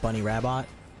maybe Bunny Rabbit,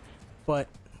 but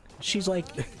she's like,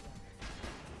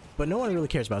 but no one really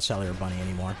cares about Sally or Bunny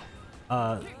anymore.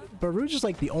 But Rouge is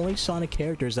like the only Sonic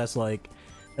characters that's like,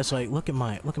 look at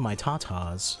my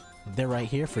tatas. They're right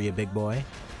here for you, big boy.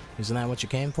 Isn't that what you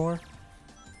came for?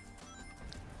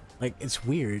 Like, it's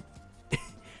weird.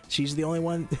 She's the only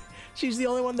one. She's the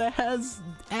only one that has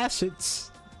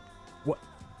assets. What?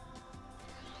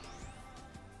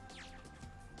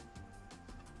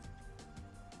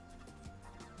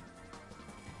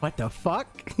 What the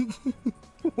fuck?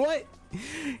 What?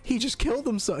 He just killed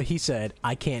himself. He said,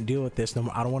 "I can't deal with this no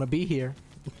more. I don't want to be here."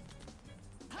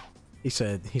 He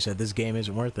said, "This game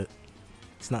isn't worth it.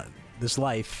 It's not, this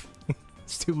life.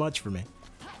 It's too much for me.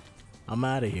 I'm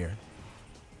out of here."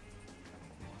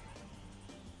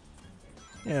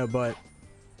 Yeah, but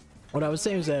what I was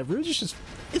saying is that Rouge is just,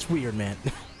 it's weird, man.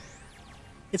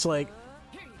 It's like,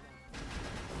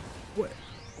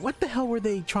 what the hell were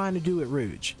they trying to do at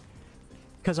Rouge?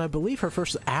 Because I believe her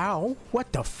first, ow,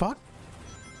 what the fuck?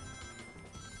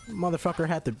 Motherfucker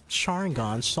had the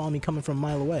Sharingan, saw me coming from a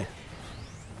mile away.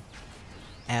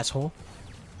 Asshole.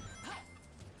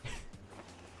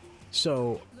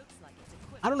 So,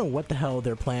 I don't know what the hell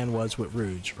their plan was with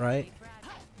Rouge, right?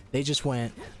 They just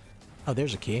went, oh,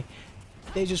 there's a key.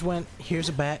 They just went, here's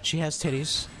a bat, she has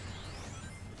titties.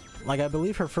 Like, I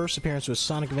believe her first appearance was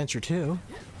Sonic Adventure 2,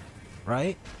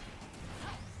 right?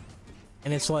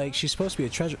 And it's like, she's supposed to be a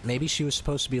treasure. Maybe she was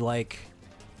supposed to be like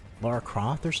Lara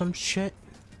Croft or some shit?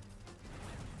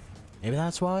 Maybe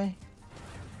that's why?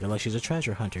 They're like, she's a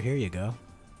treasure hunter, here you go.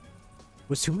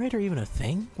 Was Tomb Raider even a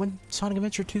thing when Sonic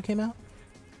Adventure 2 came out?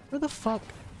 Where the fuck?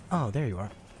 Oh, there you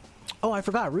are. Oh, I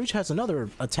forgot. Rouge has another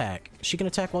attack. She can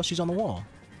attack while she's on the wall.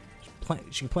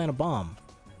 She can plant a bomb.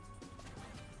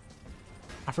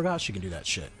 I forgot she can do that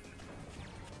shit.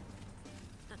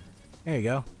 There you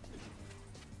go.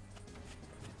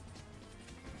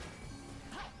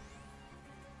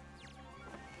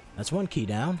 That's one key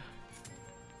down.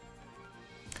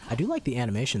 I do like the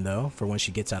animation, though, for when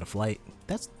she gets out of flight.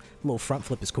 That's a little front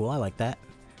flip is cool. I like that.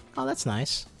 Oh, that's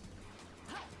nice.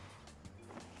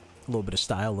 A little bit of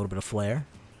style, a little bit of flair.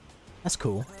 That's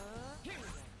cool.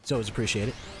 It's always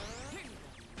appreciated.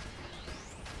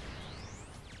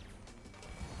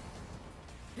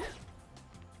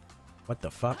 What the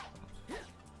fuck?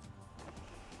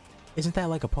 Isn't that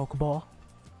like a Pokeball?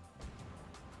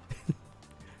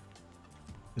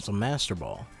 It's a Master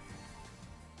Ball.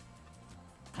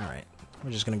 Alright,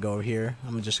 we're just gonna go over here.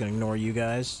 I'm just gonna ignore you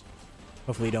guys.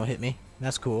 Hopefully you don't hit me.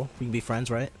 That's cool. We can be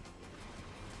friends, right?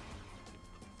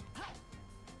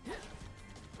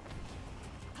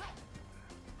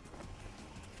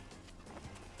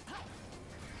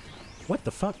 What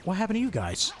the fuck? What happened to you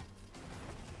guys?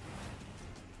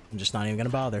 I'm just not even gonna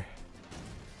bother.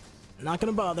 Not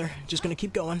gonna bother. Just gonna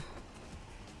keep going.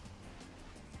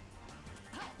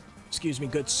 Excuse me,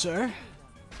 good sir.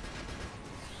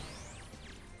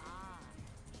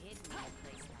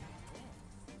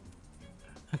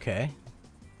 Okay.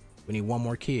 We need one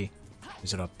more key.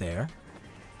 Is it up there?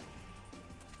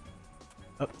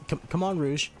 Oh, come on,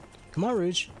 Rouge. Come on,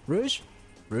 Rouge. Rouge?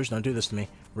 Rouge, don't do this to me.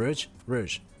 Rouge?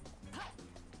 Rouge.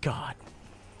 God.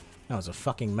 That was a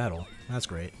fucking medal. That's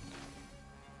great.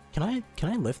 Can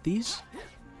I lift these?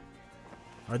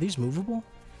 Are these movable?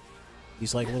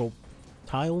 These like little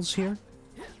tiles here?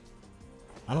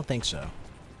 I don't think so. I'm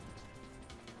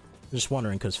just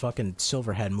wondering because fucking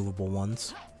Silver had movable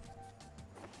ones.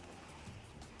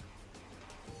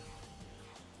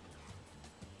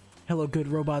 Hello, good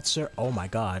robot, sir. Oh my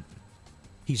god.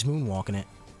 He's moonwalking it.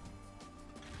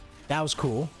 That was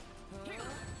cool.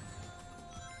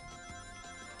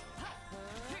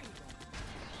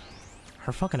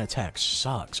 Her fucking attack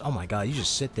sucks. Oh my god, you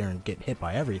just sit there and get hit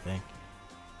by everything.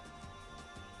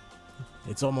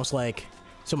 It's almost like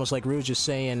Rouge is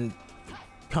saying,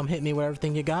 come hit me with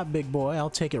everything you got, big boy.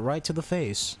 I'll take it right to the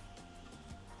face.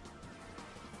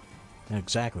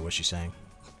 Exactly what she's saying.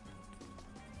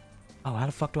 Oh, how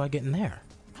the fuck do I get in there?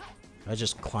 Do I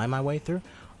just climb my way through?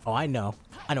 Oh, I know.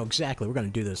 I know exactly. We're gonna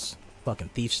do this fucking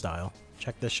thief style.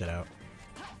 Check this shit out.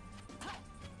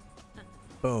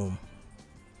 Boom.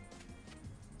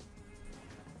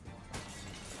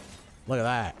 Look at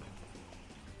that.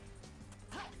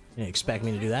 You didn't expect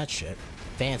me to do that shit.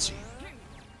 Fancy.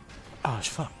 Oh,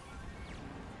 fuck.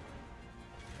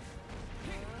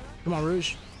 Come on,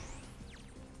 Rouge.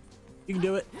 You can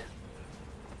do it.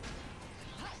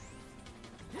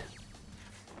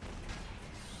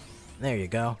 There you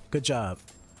go. Good job.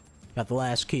 Got the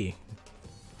last key.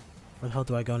 Where the hell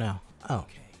do I go now? Oh.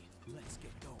 Okay, let's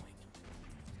get going.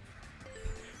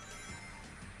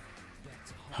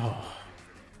 Oh.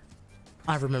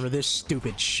 I remember this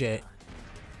stupid shit.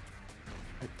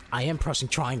 I am pressing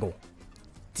triangle.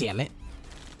 Damn it.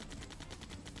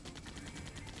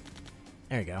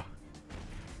 There you go.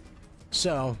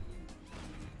 So,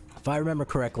 if I remember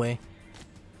correctly,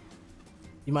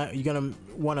 you're gonna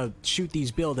want to shoot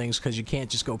these buildings because you can't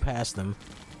just go past them.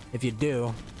 If you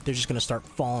do, they're just gonna start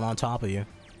falling on top of you.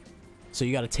 So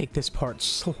you gotta take this part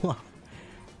slow.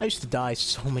 I used to die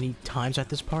so many times at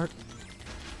this part.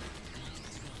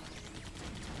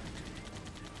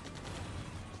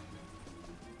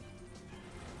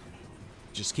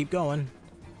 Just keep going.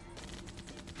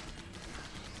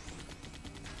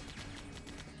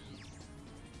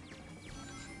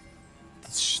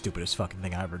 Stupidest fucking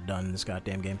thing I ever done in this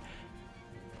goddamn game.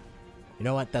 You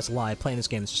know what? That's a lie. Playing this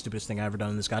game is the stupidest thing I ever done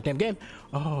in this goddamn game.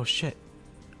 Oh shit.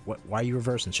 What? Why are you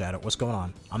reversing, Shadow? What's going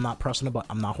on? I'm not pressing a button.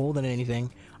 I'm not holding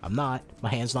anything. I'm not. My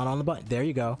hand's not on the button. There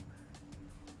you go.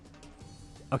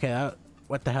 Okay,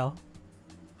 what the hell?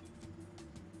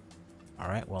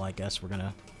 Alright, well I guess we're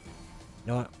gonna...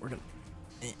 You know what? We're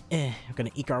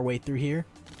gonna eke our way through here.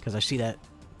 Because I see that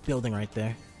building right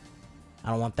there. I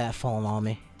don't want that falling on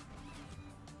me.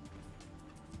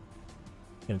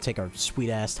 Gonna take our sweet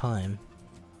ass time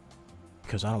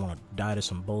because I don't want to die to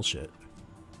some bullshit.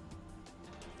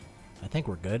 I think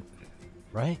we're good,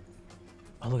 right?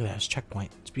 Oh, look at that, it's checkpoint.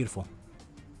 It's beautiful.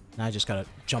 Now I just gotta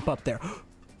jump up there.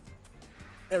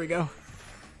 There we go.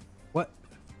 What?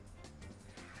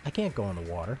 I can't go in the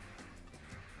water.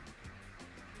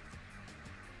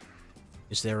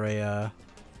 Is there a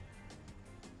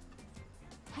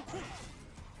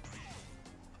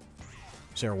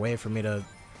is there a way for me to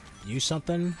use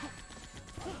something?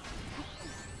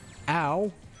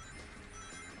 Ow.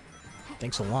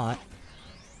 Thanks a lot.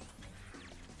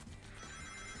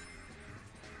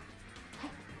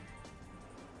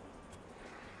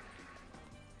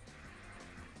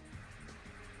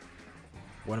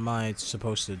 What am I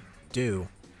supposed to do?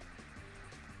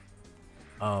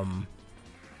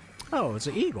 Oh, it's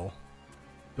an eagle.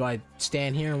 Do I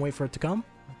stand here and wait for it to come?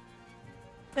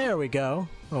 There we go.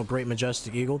 Oh, great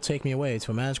majestic eagle, take me away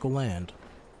to a magical land.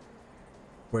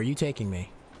 Where are you taking me?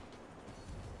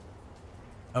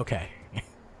 Okay.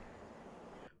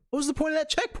 What was the point of that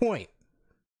checkpoint?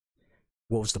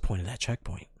 What was the point of that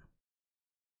checkpoint?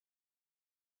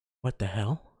 What the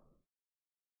hell?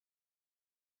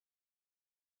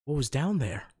 What was down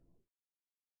there?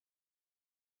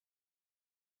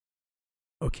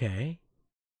 Okay.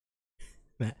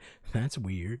 That's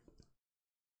weird.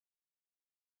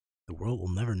 The world will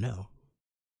never know.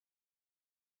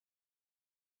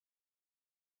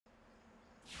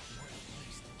 What a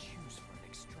place to choose for an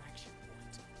extraction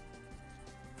point.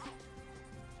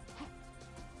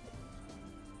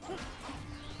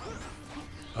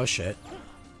 Oh shit.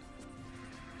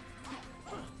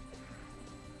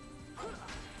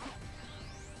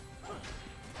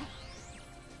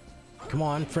 Come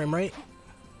on, frame rate.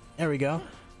 There we go.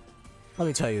 Let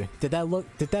me tell you, did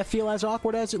that feel as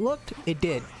awkward as it looked? It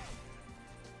did.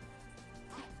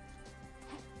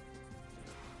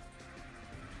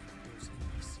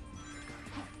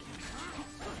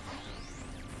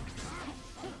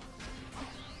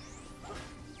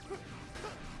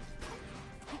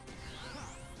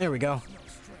 There we go.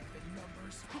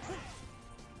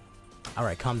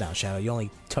 Alright, calm down, Shadow. You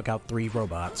only took out 3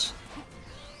 robots.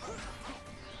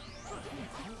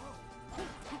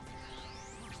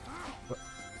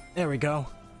 There we go.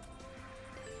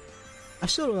 I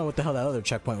still don't know what the hell that other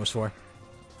checkpoint was for.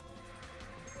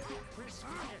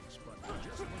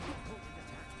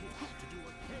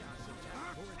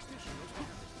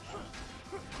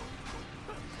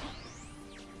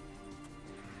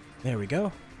 There we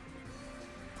go.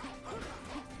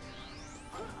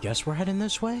 Guess we're heading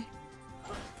this way?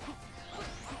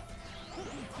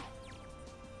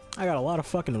 I got a lot of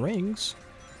fucking rings.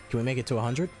 Can we make it to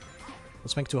 100?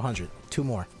 Let's make it to 100. 2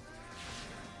 more.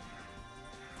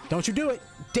 Don't you do it!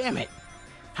 Damn it!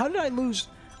 How did I lose?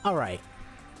 Alright.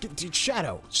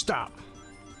 Shadow, stop.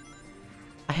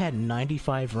 I had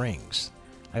 95 rings.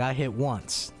 I got hit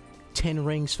once. 10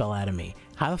 rings fell out of me.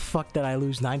 How the fuck did I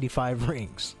lose 95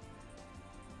 rings?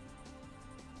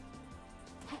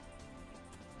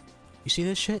 You see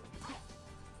this shit?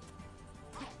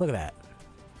 Look at that.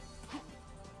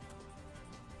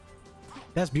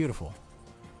 That's beautiful.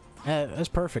 That's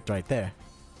perfect right there.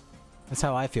 That's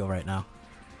how I feel right now.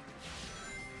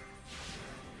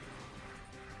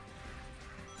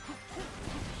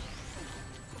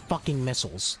 Fucking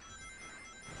missiles.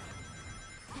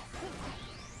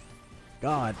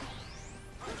 God.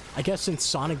 I guess since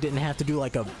Sonic didn't have to do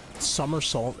like a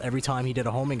somersault every time he did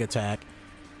a homing attack,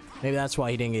 maybe that's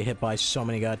why he didn't get hit by so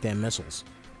many goddamn missiles.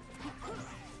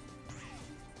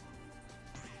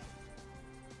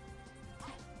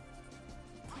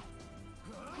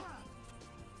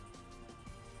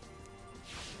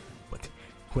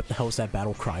 What the hell was that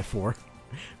battle cry for?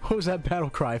 What was that battle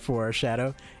cry for,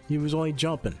 Shadow? He was only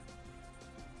jumping.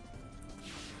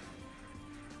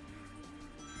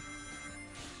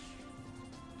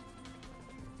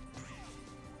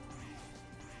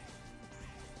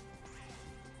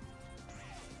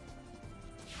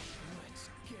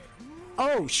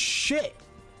 Oh shit!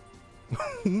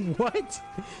 What?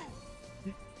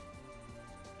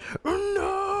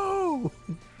 No!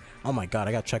 Oh my god,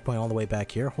 I got checkpoint all the way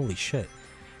back here? Holy shit.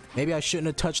 Maybe I shouldn't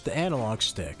have touched the analog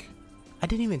stick. I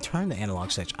didn't even turn the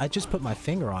analog stick. I just put my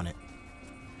finger on it.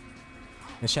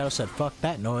 And Shadow said, fuck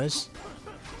that noise.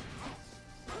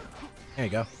 There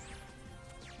you go.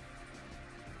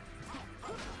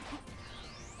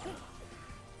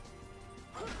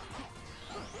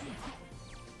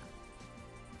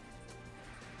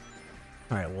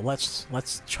 Alright, well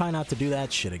let's try not to do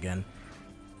that shit again.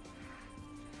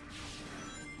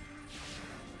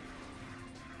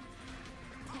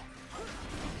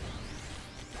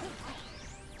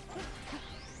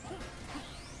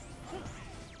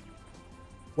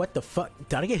 What the fuck?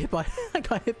 Did I get hit by I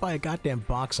got hit by a goddamn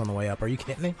box on the way up. Are you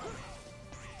kidding me?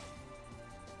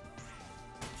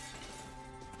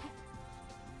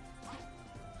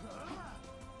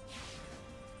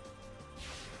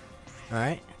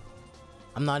 Alright.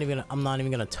 I'm not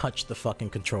even gonna touch the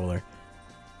fucking controller.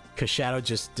 Cause Shadow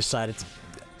just decided to,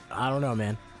 I don't know,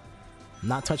 man. I'm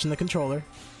not touching the controller.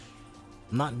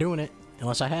 I'm not doing it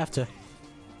unless I have to.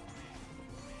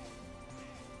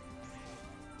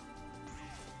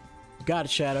 Got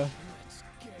it, Shadow.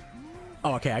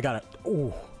 Oh, okay, I got it.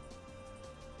 Ooh.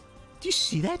 Do you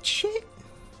see that shit?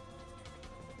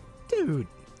 Dude.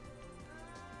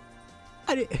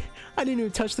 I didn't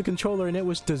even touch the controller and it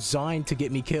was designed to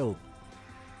get me killed.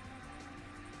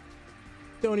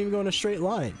 Don't even go in a straight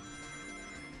line.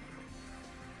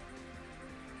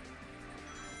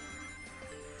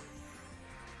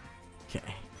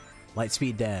 Okay. Light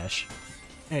speed dash.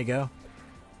 There you go.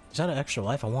 Is that an extra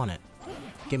life? I want it.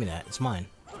 Give me that. It's mine.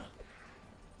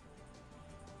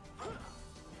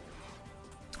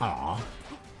 Aww.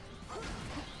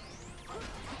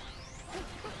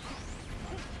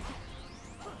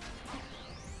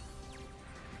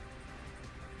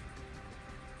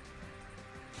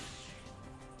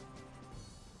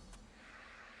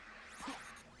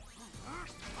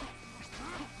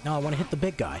 No, I want to hit the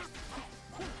big guy.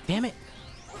 Damn it.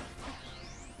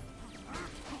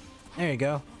 There you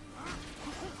go.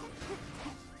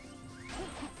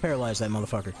 Paralyze that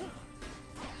motherfucker.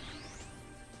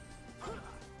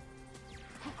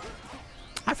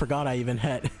 I forgot I even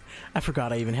had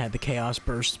the chaos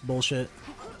burst bullshit.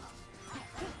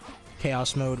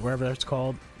 Chaos mode, wherever that's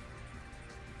called.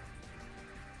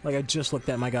 Like I just looked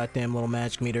at my goddamn little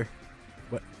magic meter.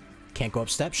 What? Can't go up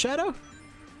steps, Shadow?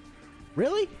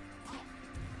 Really?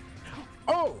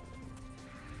 Oh!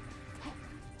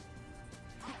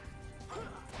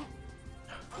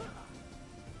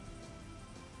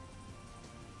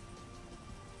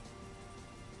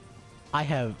 I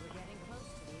have...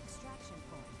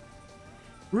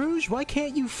 Rouge, why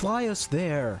can't you fly us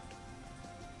there?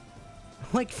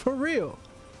 Like, for real.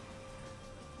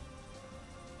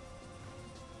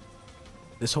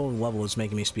 This whole level is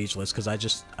making me speechless, because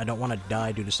I don't want to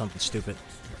die due to something stupid.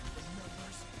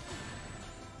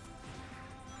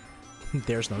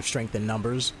 There's no strength in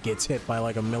numbers. Gets hit by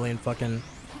like a million fucking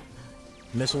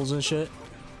missiles and shit.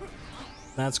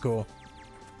 That's cool.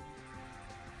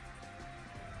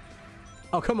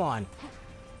 Oh, come on.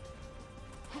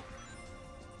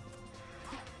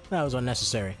 That was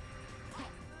unnecessary.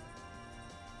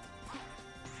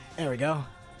 There we go.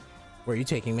 Where are you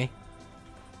taking me?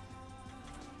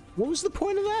 What was the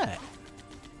point of that?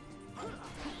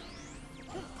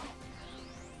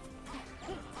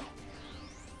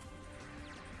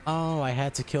 Oh, I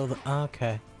had to kill the...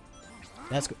 Okay.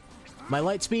 That's good. My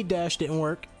light speed dash didn't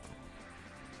work.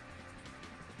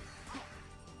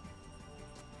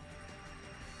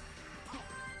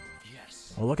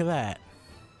 Yes. Well, look at that.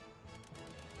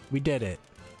 We did it.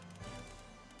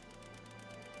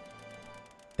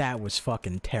 That was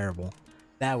fucking terrible.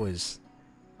 That was...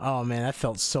 Oh man, that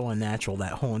felt so unnatural,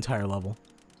 that whole entire level.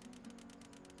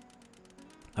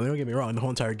 I mean, don't get me wrong, the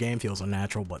whole entire game feels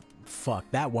unnatural, but fuck,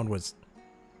 that one was...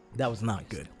 That was not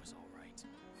good. That was all right.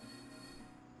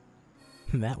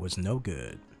 That was no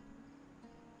good.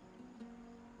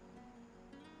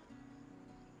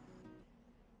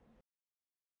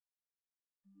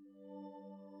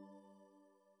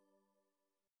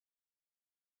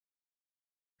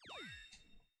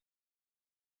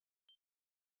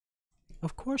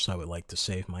 Of course I would like to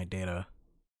save my data.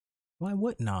 Why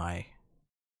wouldn't I?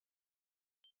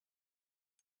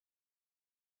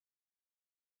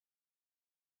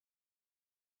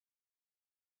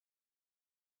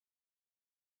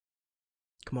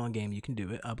 Come on, game, you can do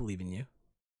it. I believe in you.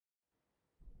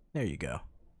 There you go.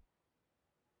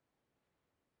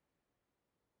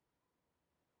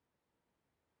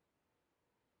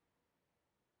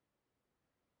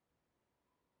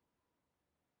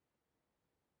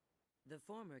 The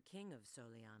former king of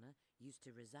Soleanna used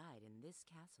to reside in this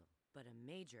castle, but a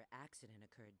major accident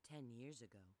occurred 10 years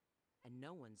ago, and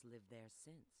no one's lived there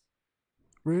since.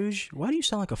 Rouge, why do you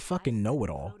sound like a fucking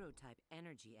know-it-all? The prototype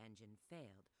energy engine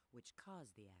failed, which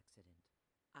caused the accident.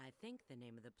 I think the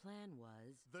name of the plan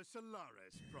was... The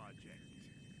Solaris Project.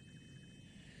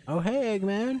 Oh, hey,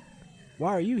 Eggman.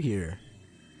 Why are you here?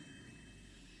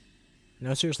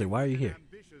 No, seriously, why are you here? An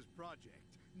ambitious project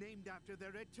named after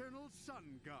their eternal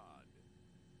sun god.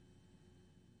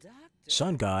 Doctor...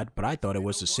 Sun God, but I thought it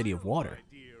was the city of water.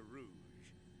 My dear Rouge.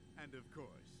 And of course,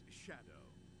 Shadow.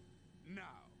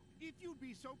 Now, if you'd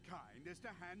be so kind as to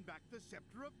hand back the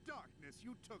Scepter of Darkness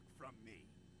you took from me.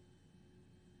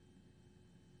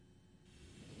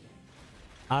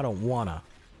 I don't wanna.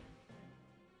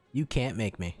 You can't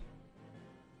make me.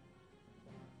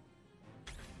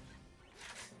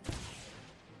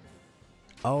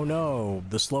 Oh no,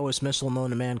 the slowest missile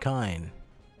known to mankind.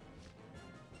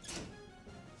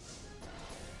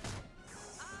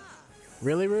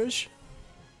 Really, Rouge?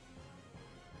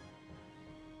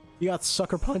 You got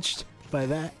sucker punched by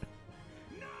that?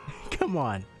 Come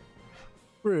on.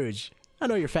 Rouge, I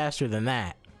know you're faster than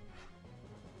that.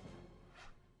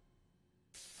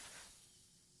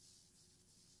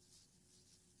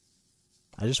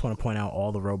 I just want to point out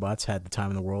all the robots had the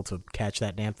time in the world to catch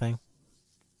that damn thing.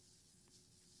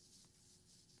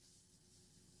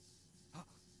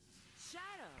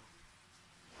 Shadow.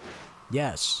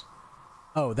 Yes.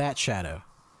 Oh, that Shadow.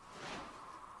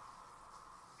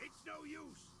 It's no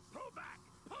use. Pull back.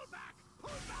 Pull back.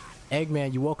 Pull back.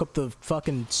 Eggman, you woke up the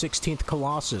fucking 16th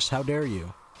Colossus. How dare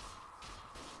you?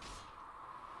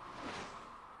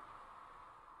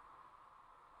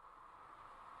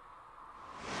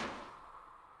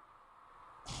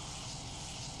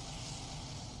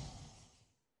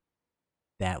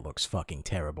 That looks fucking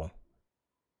terrible.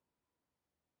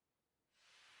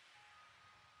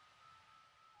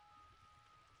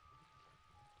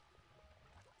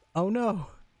 Oh no!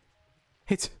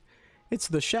 It's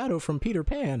the Shadow from Peter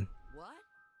Pan. What?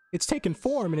 It's taken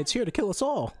form and it's here to kill us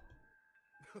all.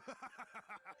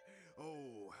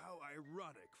 Oh, how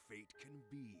ironic fate can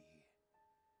be.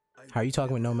 How are you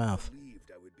talking with no mouth? I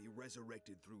believed I would be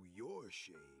resurrected through your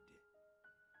shade.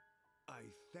 I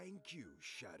thank you,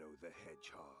 Shadow the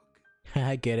Hedgehog.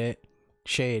 I get it.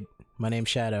 Shade. My name's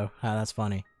Shadow. Ah, that's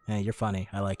funny. Hey, you're funny.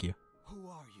 I like you. Who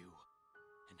are you?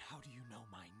 And how do you know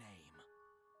my name?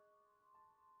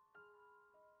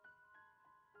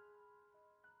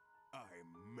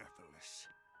 I'm Mephiles.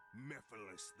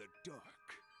 Mephiles the Dark.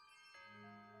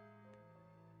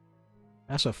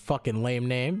 That's a fucking lame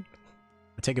name.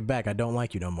 I take it back. I don't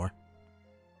like you no more.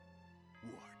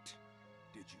 What?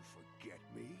 Did you forget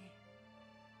me?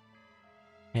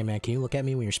 Hey man, can you look at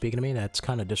me when you're speaking to me? That's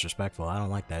kind of disrespectful. I don't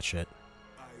like that shit.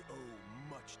 I owe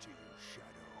much to you, Shadow.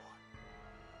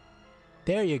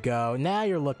 There you go. Now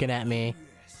you're looking at me.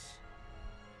 Yes.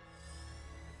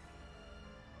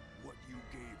 What you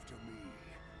gave to me,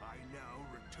 I now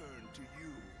return to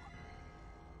you.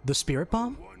 The Spirit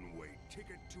Bomb? One-way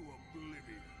ticket to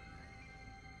oblivion.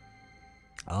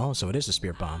 Oh, so it is the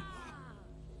Spirit Bomb.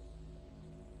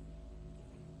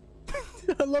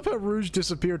 I love how Rouge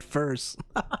disappeared first.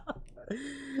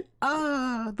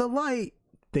 Ah, the light!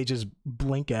 They just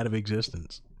blink out of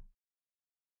existence.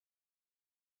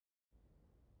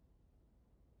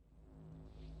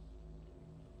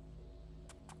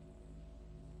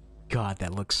 God,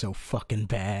 that looks so fucking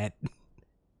bad.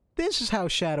 This is how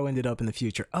Shadow ended up in the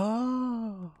future.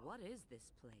 Oh. What is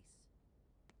this place?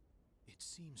 It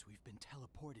seems we've been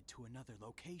teleported to another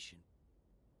location.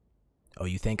 Oh,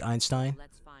 you think Einstein?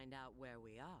 Let's find out where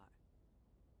we are.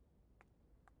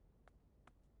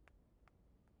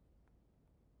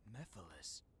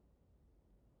 Mephiles.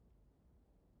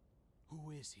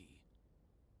 Who is he?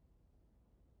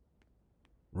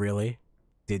 Really?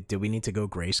 Did we need to go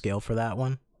grayscale for that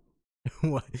one?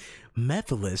 What?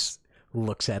 Mephiles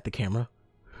looks at the camera.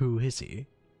 Who is he?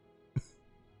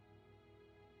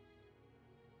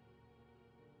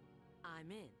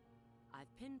 I'm in. I've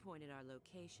pinpointed our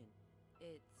location.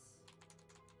 It's...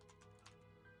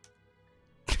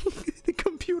 The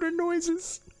computer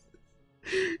noises.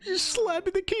 You're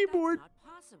slapping the keyboard. That's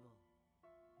not possible.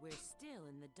 We're still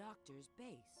in the doctor's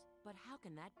base. But how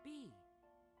can that be?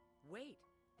 Wait,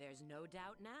 there's no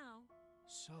doubt now.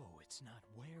 So it's not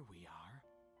where we are.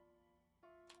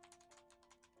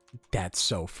 That's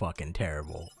so fucking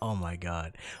terrible. Oh my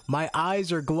god. My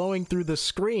eyes are glowing through the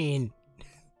screen.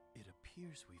 It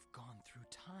appears we've gone through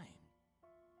time,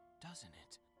 doesn't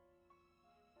it?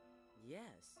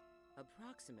 Yes,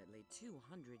 approximately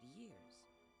 200 years.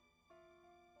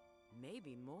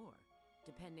 Maybe more,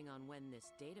 depending on when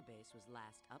this database was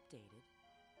last updated.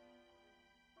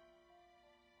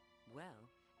 Well,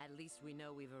 at least we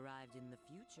know we've arrived in the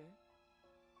future.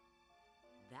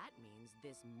 That means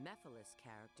this Mephiles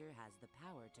character has the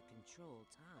power to control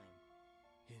time.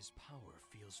 His power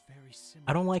feels very similar.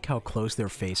 I don't like how to the close their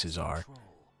way we faces are. control.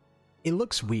 It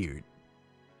looks weird.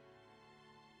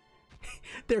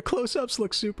 Their close-ups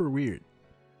look super weird.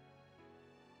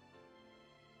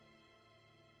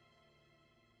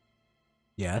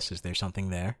 Yes, is there something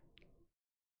there?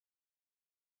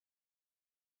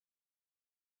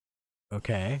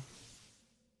 Okay.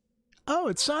 Oh,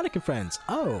 it's Sonic and Friends.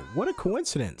 Oh, what a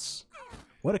coincidence.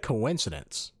 What a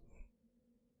coincidence.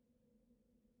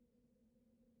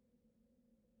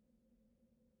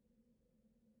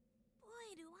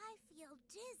 Boy, do I feel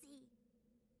dizzy.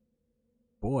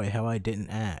 Boy, how I didn't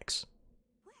axe.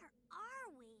 Where are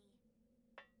we?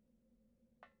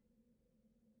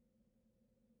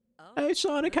 Oh, Hey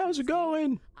Sonic, how's it Rouge here.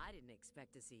 going? I didn't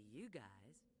expect to see you guys.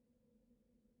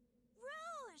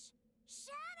 Rouge!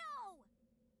 Shadow!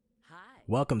 Hi.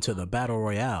 Welcome to the Battle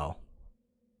Royale.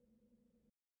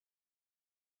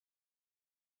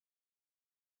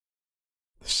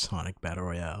 Sonic Battle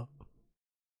Royale.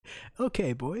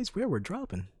 Okay, boys, where we're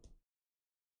dropping.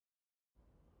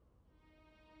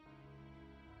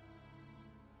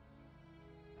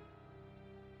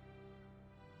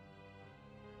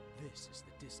 This is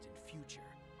the distant future,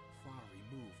 far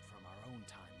removed from our own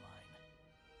timeline.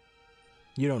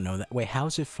 You don't know that. Wait,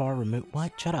 how's it far removed?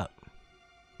 What? Shut up.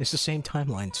 It's the same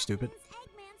timeline, stupid.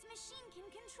 Eggman's machine can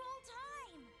control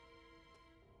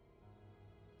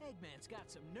time. Eggman's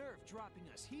got some nerve dropping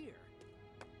us here.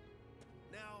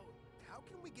 Now, how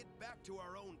can we get back to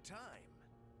our own time?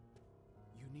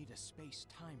 You need a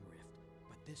space-time rift,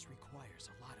 but this requires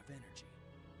a lot of energy.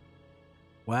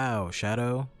 Wow,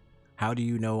 Shadow. How do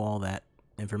you know all that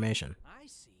information? I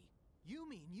see. You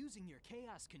mean using your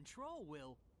chaos control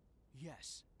will...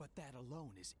 Yes, but that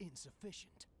alone is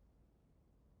insufficient.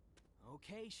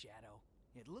 Okay, Shadow.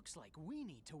 It looks like we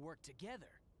need to work together.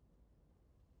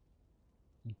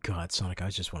 God, Sonic, I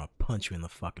just want to punch you in the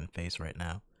fucking face right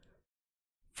now.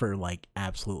 For, like,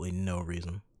 absolutely no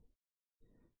reason.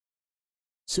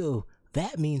 So,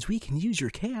 that means we can use your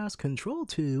chaos control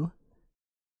to...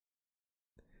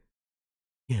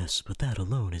 Yes, but that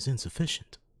alone is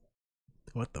insufficient.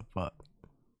 What the fuck?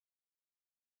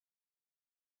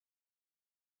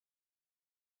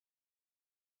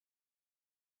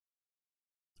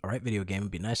 Alright, video game,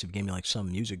 it'd be nice if you gave me like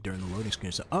some music during the loading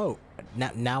screen. So, oh,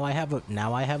 now I have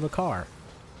a car.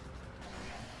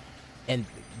 And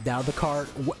now the car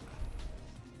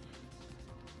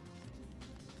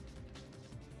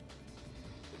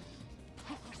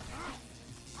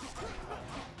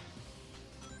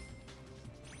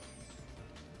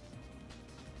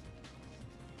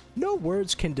no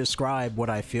words can describe what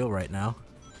I feel right now.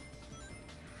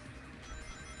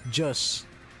 Just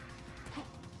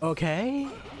okay.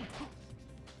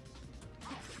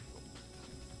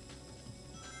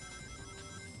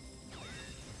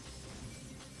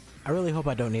 I really hope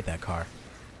I don't need that car.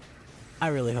 I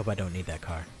really hope I don't need that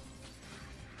car.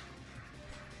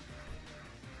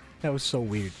 That was so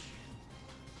weird.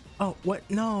 Oh, what?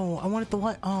 No, I wanted the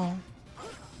light. Oh.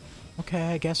 Okay,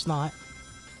 I guess not.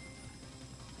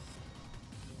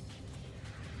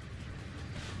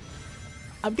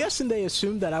 I'm guessing they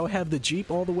assumed that I would have the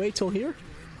Jeep all the way till here.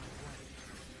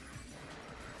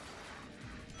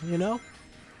 You know?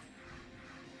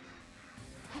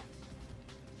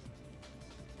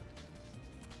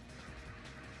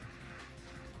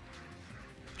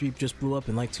 Jeep just blew up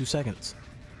in like 2 seconds.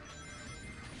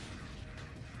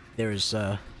 There is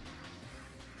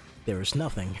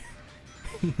nothing.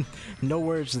 No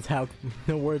words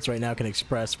right now can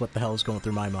express what the hell is going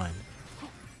through my mind.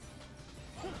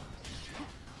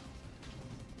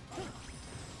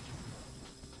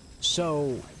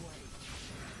 So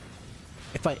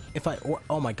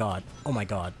oh my god.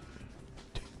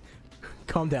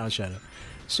 Calm down, Shadow.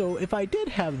 So if I did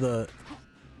have the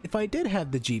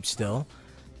Jeep still,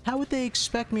 how would they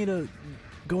expect me to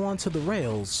go onto the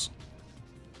rails?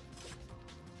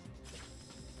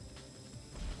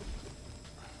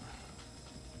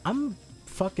 I'm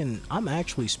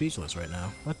actually speechless right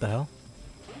now. What the hell?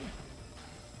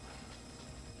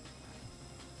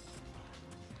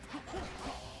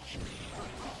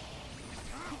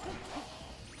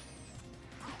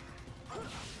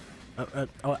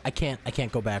 Oh, I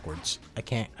can't go backwards. I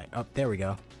can't. Oh, there we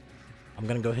go. I'm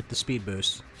gonna go hit the speed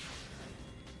boost.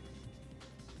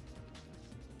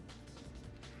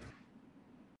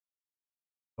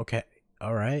 Okay.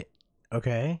 Alright.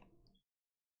 Okay.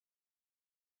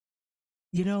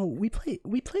 You know, we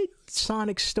played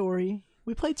Sonic's story.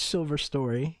 We played Silver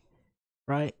story.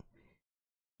 Right?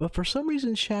 But for some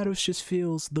reason Shadows just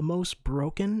feels the most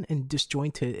broken and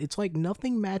disjointed. It's like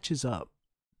nothing matches up.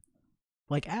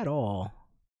 Like at all.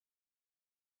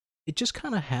 It just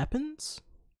kind of happens.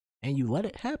 And you let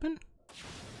it happen.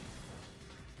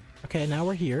 Okay, now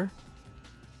we're here.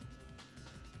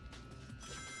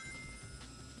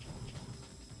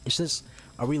 Is this...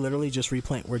 Are we literally just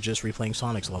replaying... We're just replaying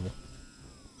Sonic's level.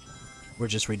 We're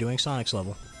just redoing Sonic's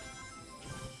level.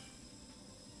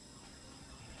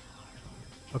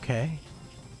 Okay.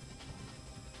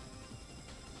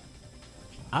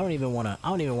 I don't even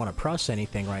wanna press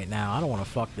anything right now. I don't wanna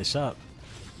fuck this up.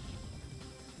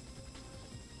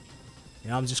 You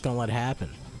know, I'm just gonna let it happen.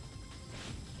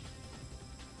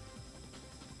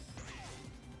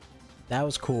 That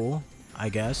was cool, I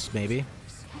guess, maybe.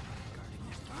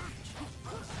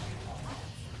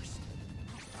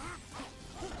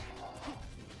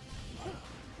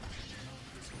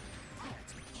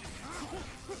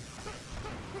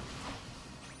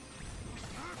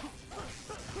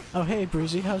 Oh, hey,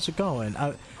 Bruzy, how's it going?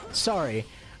 Sorry.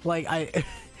 Like,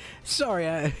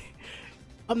 sorry,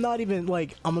 I'm not even,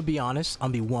 like, I'm gonna be honest.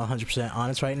 I'm gonna be 100%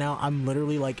 honest right now. I'm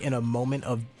literally, like, in a moment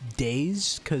of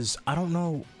daze, because I don't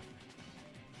know.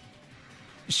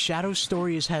 Shadow's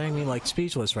story is having me, like,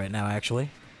 speechless right now, actually.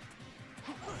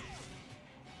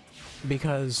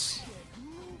 because,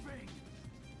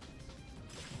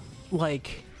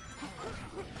 like,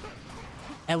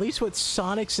 at least with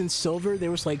Sonic's and Silver,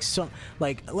 there was like some,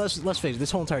 like, let's face it,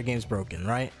 this whole entire game's broken,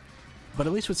 right? But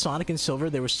at least with Sonic and Silver,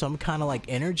 there was some kind of like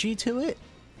energy to it.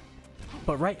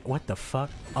 But right, what the fuck?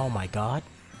 Oh my god.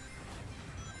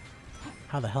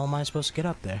 How the hell am I supposed to get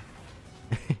up there?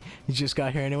 You just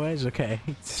got here anyways? Okay,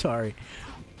 sorry.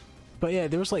 But yeah,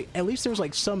 there was like, at least there was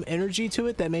like some energy to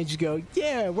it that made you go,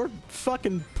 yeah, we're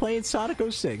fucking playing Sonic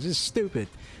 06. This is stupid.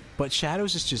 But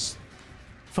Shadows is just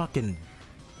fucking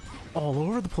all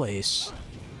over the place.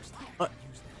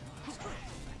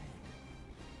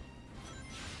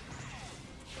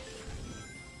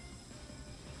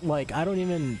 Like, I don't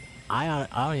even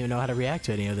know how to react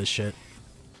to any of this shit.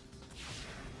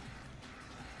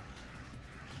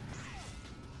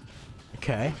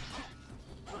 Okay.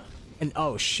 And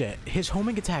oh shit, his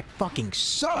homing attack fucking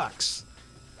sucks!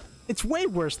 It's way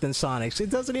worse than Sonic's. It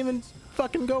doesn't even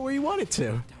fucking go where you want it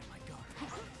to.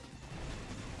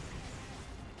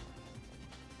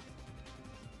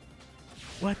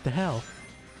 What the hell?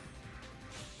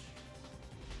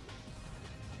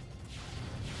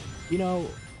 You know,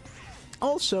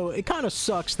 also, it kind of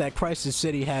sucks that Crisis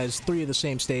City has 3 of the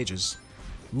same stages.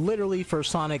 Literally for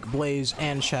Sonic, Blaze,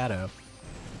 and Shadow.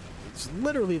 It's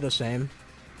literally the same.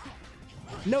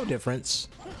 No difference.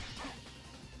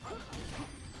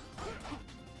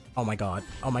 Oh my god.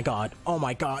 Oh my god. Oh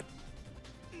my god.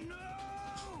 No!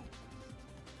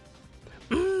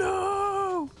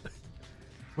 No!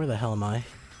 Where the hell am I?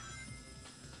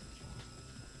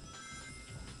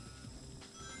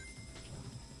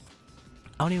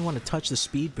 I don't even want to touch the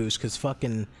speed boost because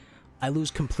fucking I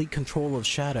lose complete control of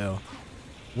Shadow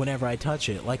whenever I touch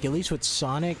it. Like, at least with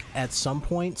Sonic, at some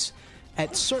points,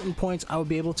 at certain points, I would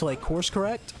be able to, like, course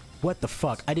correct. What the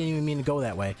fuck? I didn't even mean to go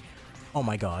that way. Oh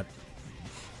my god.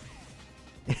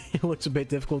 It looks a bit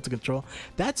difficult to control.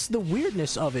 That's the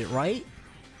weirdness of it, right?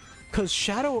 Because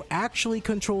Shadow actually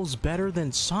controls better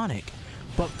than Sonic.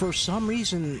 But for some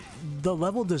reason, the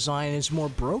level design is more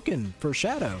broken for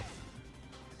Shadow.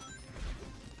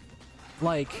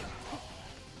 Like,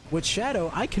 with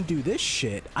Shadow, I can do this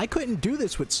shit. I couldn't do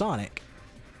this with Sonic.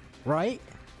 Right?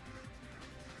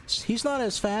 He's not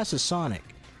as fast as Sonic.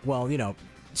 Well, you know,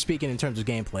 speaking in terms of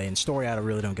gameplay and story, I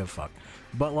really don't give a fuck.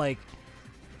 But, like,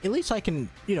 at least I can,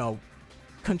 you know,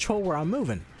 control where I'm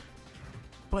moving.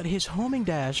 But his homing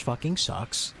dash fucking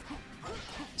sucks.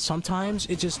 Sometimes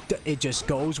it just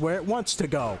goes where it wants to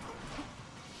go.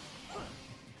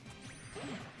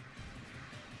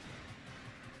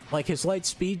 Like, his light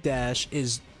speed dash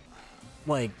is,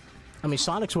 like, I mean,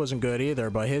 Sonic's wasn't good either,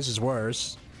 but his is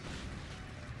worse.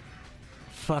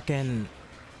 Fucking...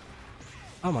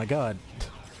 Oh my god.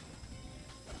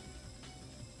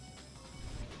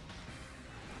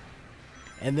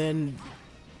 And then,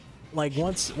 like,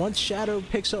 once Shadow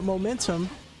picks up momentum,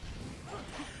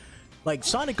 like,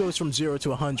 Sonic goes from 0 to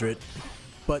 100,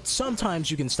 but sometimes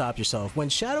you can stop yourself. When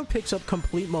Shadow picks up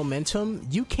complete momentum,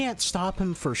 you can't stop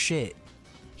him for shit.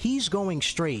 He's going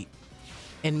straight.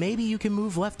 And maybe you can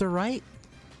move left or right,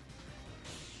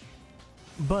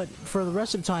 but for the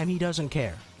rest of the time, he doesn't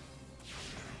care.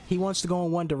 He wants to go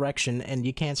in one direction, and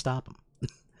you can't stop him.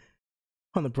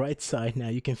 On the bright side, now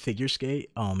you can figure skate.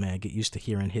 Oh man, get used to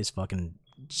hearing his fucking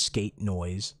skate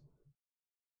noise.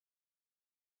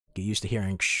 Get used to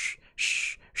hearing shh,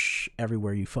 shh, shh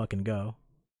everywhere you fucking go.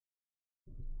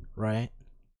 Right?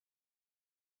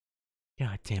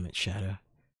 God damn it, Shadow.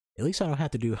 At least I don't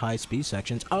have to do high speed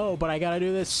sections. Oh, but I gotta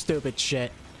do this stupid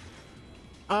shit.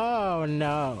 Oh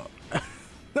no.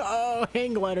 Oh,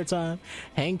 hang glider time.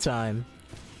 Hang time.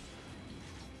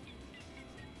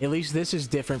 At least this is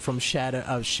different from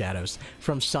Shadows.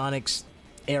 From Sonic's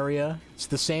area. It's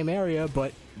the same area,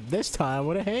 but this time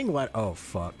with a hang glider. Oh,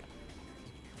 fuck.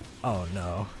 Oh,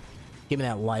 no. Give me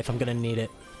that life. I'm gonna need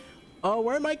it. Oh,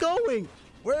 where am I going?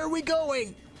 Where are we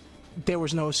going? There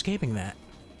was no escaping that.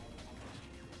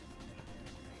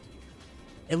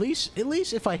 At least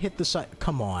if I hit the side...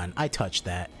 Come on, I touched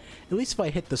that. At least if I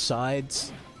hit the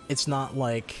sides, it's not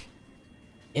like...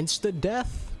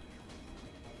 insta-death?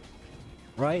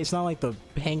 Right? It's not like the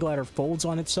hang glider folds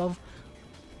on itself.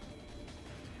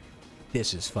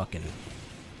 This is fucking...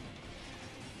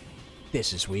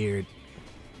 This is weird.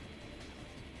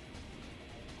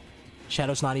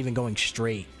 Shadow's not even going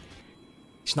straight.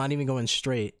 He's not even going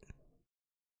straight.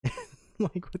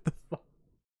 Like, what the fuck?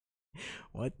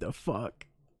 What the fuck?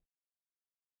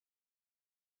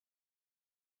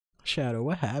 Shadow,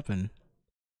 what happened?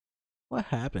 What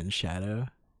happened, Shadow?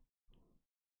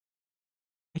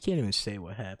 I can't even say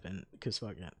what happened, because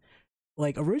fucking...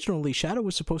 like, originally, Shadow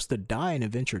was supposed to die in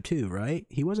Adventure 2, right?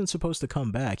 He wasn't supposed to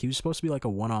come back. He was supposed to be like a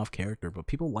one-off character, but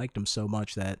people liked him so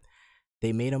much that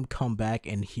they made him come back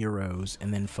in Heroes,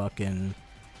 and then fucking...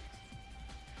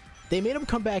 They made him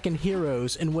come back in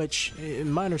Heroes, in which,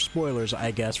 minor spoilers,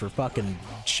 I guess, for fucking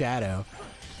Shadow.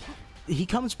 He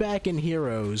comes back in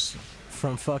Heroes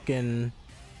from fucking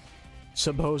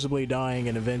supposedly dying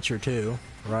in Adventure 2,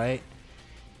 right?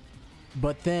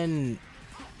 But then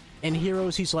in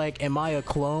Heroes, he's like, am I a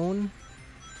clone?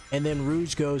 And then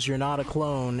Rouge goes, you're not a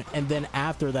clone. And then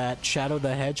after that, Shadow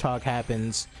the Hedgehog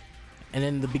happens. And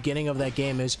then the beginning of that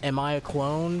game is, am I a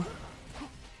clone?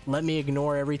 Let me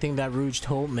ignore everything that Rouge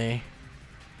told me.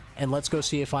 And let's go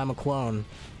see if I'm a clone.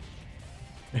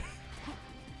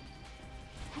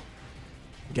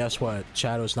 Guess what?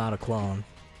 Shadow's not a clone.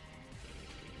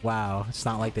 Wow, it's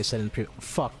not like they said in the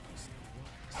fuck.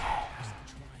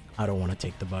 I don't want to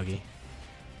take the buggy.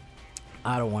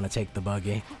 I don't want to take the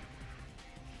buggy.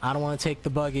 I don't want to take the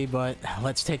buggy, but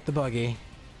let's take the buggy.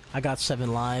 I got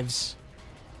 7 lives.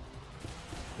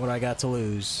 What do I got to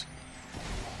lose?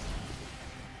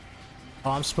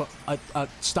 Oh, I'm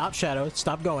stop, Shadow.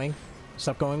 Stop going.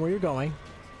 Stop going where you're going.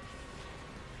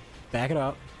 Back it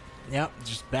up. Yep,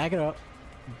 just back it up.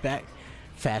 Back.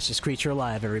 Fastest creature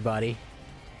alive, everybody.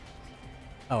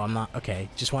 Oh, I'm not. Okay,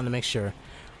 just wanted to make sure.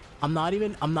 I'm not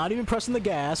even pressing the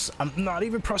gas. I'm not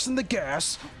even pressing the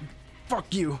gas.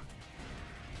 Fuck you.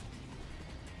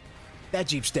 That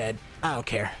Jeep's dead. I don't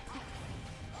care.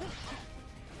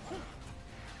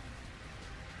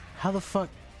 How the fuck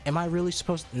am I really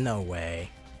supposed to? No way.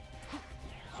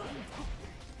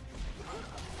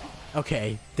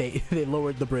 Okay, they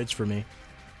lowered the bridge for me.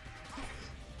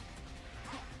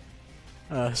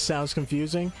 Sounds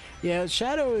confusing. Yeah,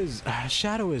 Shadow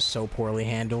is so poorly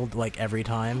handled, like, every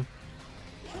time.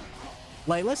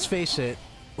 Like, let's face it,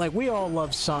 like, we all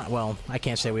love Sonic. Well, I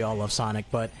can't say we all love Sonic,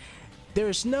 but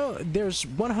there's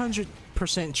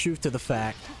 100% truth to the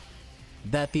fact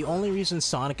that the only reason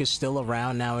Sonic is still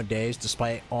around nowadays,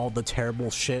 despite all the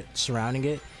terrible shit surrounding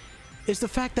it, is the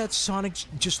fact that Sonic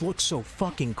just looks so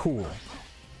fucking cool.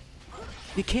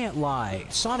 You can't lie.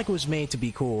 Sonic was made to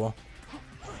be cool.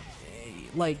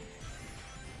 Like,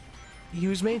 he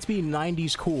was made to be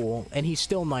 90s cool, and he's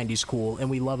still 90s cool, and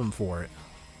we love him for it.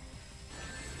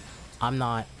 I'm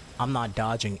not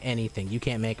dodging anything. You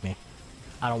can't make me.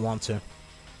 I don't want to.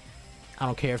 I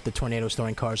don't care if the tornado's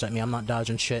throwing cars at me. I'm not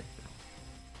dodging shit.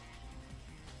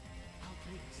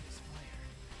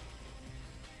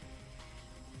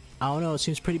 I don't know. It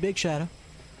seems pretty big, Shadow.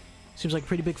 Seems like a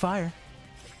pretty big fire.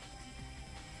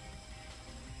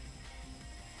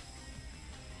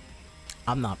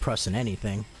 I'm not pressing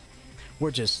anything. We're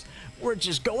just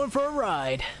going for a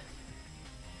ride.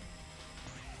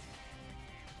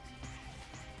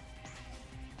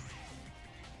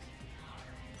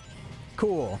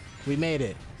 Cool. We made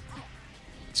it.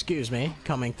 Excuse me,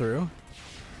 coming through.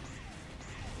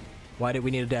 Why did we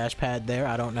need a dash pad there?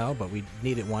 I don't know, but we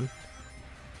needed one.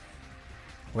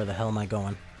 Where the hell am I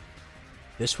going?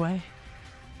 This way?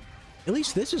 At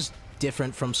least this is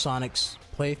different from Sonic's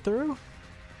playthrough.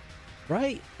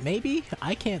 Right? Maybe?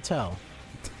 I can't tell.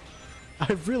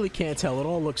 I really can't tell. It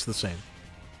all looks the same.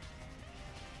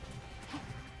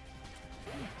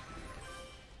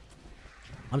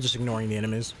 I'm just ignoring the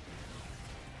enemies.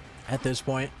 At this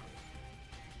point.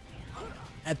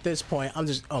 At this point, I'm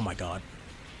just... Oh my god.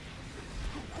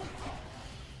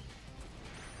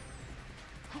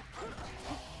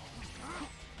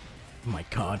 Oh my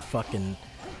god, fucking...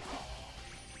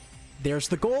 There's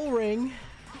the goal ring!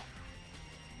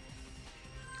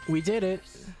 We did it!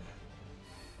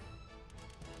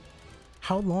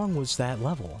 How long was that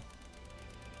level?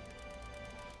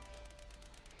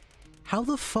 How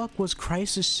the fuck was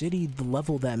Crisis City the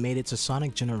level that made it to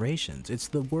Sonic Generations? It's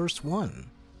the worst one.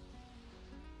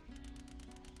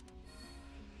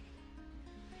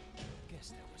 Guess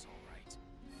that was all right.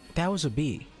 That was a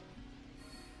B.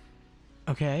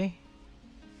 Okay.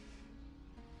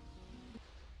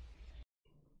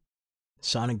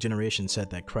 Sonic Generation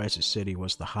said that Crisis City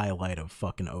was the highlight of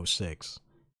fucking 06.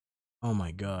 Oh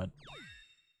my god.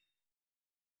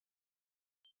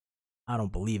 I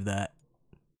don't believe that.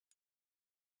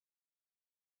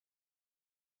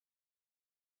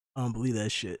 I don't believe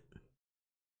that shit.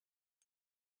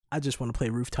 I just want to play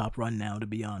Rooftop Run now, to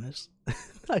be honest.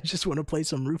 I just want to play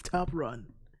some Rooftop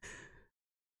Run.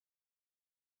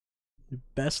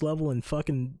 Best level in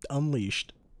fucking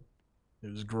Unleashed.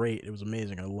 It was great. It was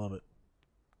amazing. I love it.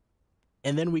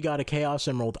 And then we got a Chaos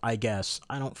Emerald, I guess.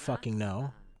 I don't fucking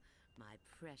know. My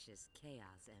precious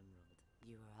Chaos Emerald.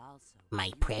 You are also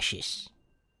My precious.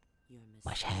 Your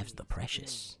Must have the mysterious precious.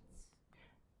 brilliance.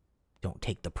 Don't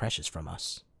take the precious from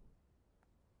us.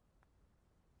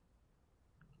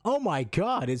 Oh my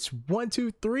god, it's 1,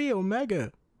 2, 3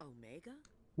 Omega. Omega?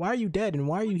 Why are you dead and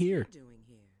why are you here? Doing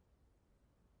here?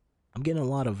 I'm getting a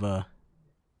lot of, You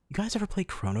guys ever play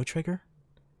Chrono Trigger?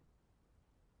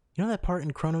 You know that part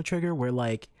in Chrono Trigger where,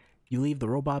 like, you leave the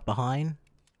robot behind,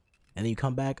 and then you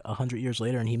come back 100 years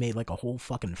later and he made, like, a whole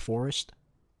fucking forest?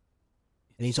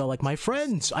 And he's all like, my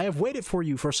friends, I have waited for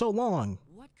you for so long.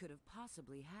 What could have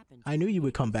possibly happened? I knew you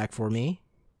would come back for me.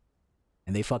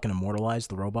 And they fucking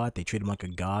immortalized the robot. They treat him like a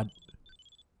god.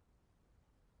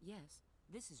 Yes,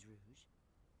 this is Rouge.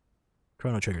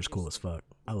 Chrono Trigger's cool as fuck.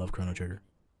 I love Chrono Trigger.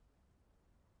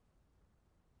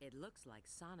 It looks like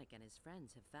Sonic and his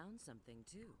friends have found something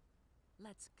too.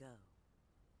 Let's go.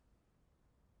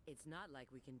 It's not like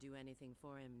we can do anything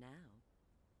for him now.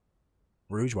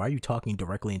 Rouge, why are you talking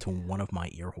directly into one of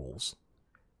my ear holes?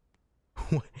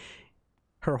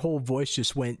 Her whole voice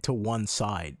just went to one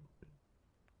side.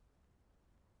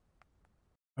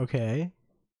 Okay.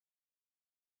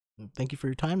 Thank you for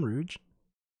your time, Rouge.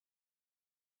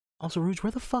 Also, Rouge,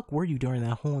 where the fuck were you during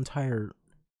that whole entire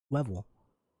level?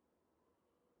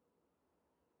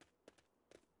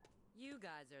 You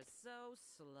guys are so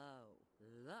slow.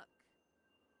 Look.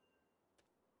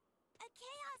 A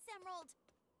Chaos Emerald!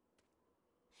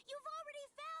 You've already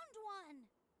found one!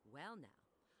 Well now.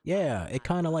 Yeah, it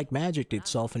kind of like magicked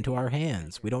itself into our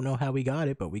hands. We don't know how we got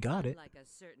it, but we got it. Like a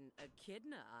certain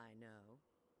echidna I know.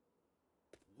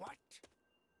 What?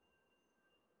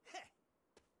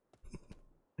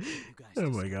 You guys Oh my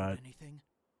discovered god. anything?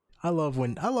 I love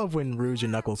when Rouge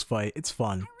and Knuckles fight. It's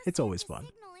fun. It's always fun.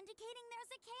 Signal indicating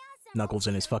there's a Chaos Emerald Knuckles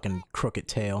and his fucking crooked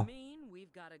tail. Mean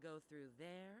we've got to go through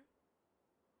there?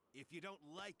 If you don't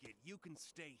like it, you can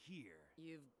stay here.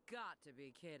 You've got to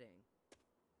be kidding.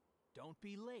 Don't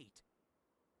be late.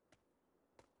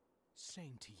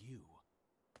 Same to you.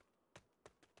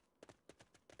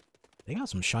 They got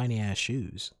some shiny ass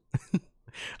shoes.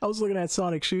 I was looking at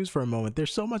Sonic's shoes for a moment.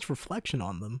 There's so much reflection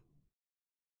on them.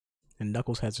 And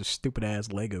Knuckles has his stupid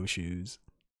ass Lego shoes.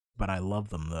 But I love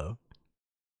them though.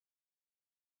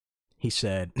 He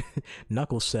said,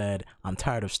 Knuckles said, I'm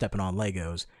tired of stepping on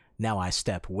Legos. Now I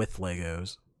step with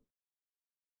Legos.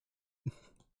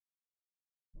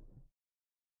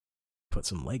 Put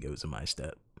some Legos in my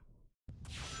step.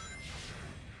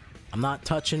 I'm not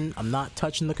touching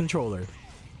the controller.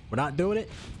 We're not doing it?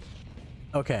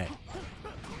 Okay.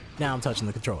 Now I'm touching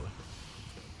the controller.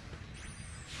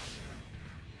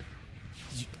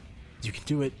 You can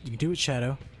do it. You can do it,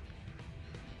 Shadow.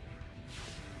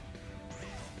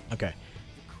 Okay.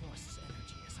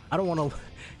 I don't want to...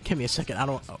 Give me a second. I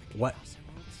don't... what?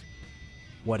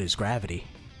 What is gravity?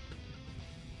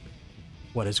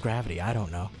 What is gravity? I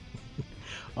don't know.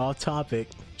 Off topic.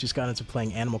 Just got into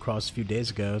playing Animal Cross a few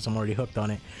days ago, so I'm already hooked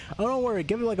on it. Oh, don't worry.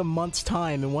 Give it like a month's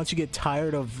time, and once you get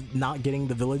tired of not getting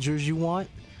the villagers you want,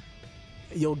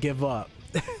 you'll give up.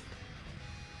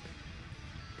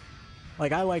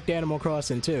 Like, I liked Animal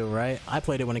Crossing too, right? I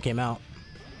played it when it came out.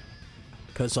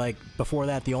 Because, like, before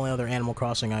that, the only other Animal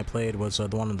Crossing I played was the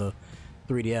one on the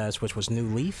 3DS, which was New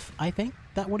Leaf, I think?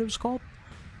 That what it was called?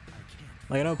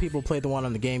 Like, I know people played the one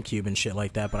on the GameCube and shit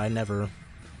like that, but I never...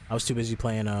 I was too busy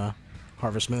playing,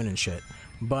 Harvest Moon and shit.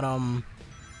 But,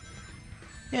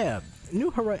 yeah,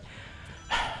 New Horizons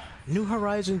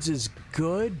is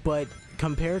good, but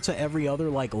compared to every other,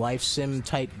 like, life sim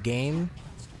type game,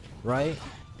 right?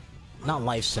 Not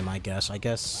life sim, I guess,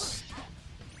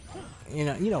 you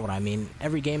know what I mean.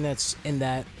 Every game that's in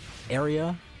that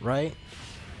area, right?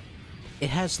 It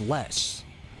has less.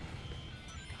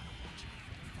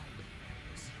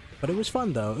 But it was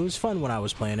fun, though. It was fun when I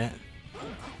was playing it.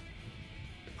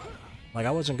 Like,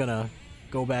 I wasn't gonna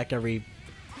go back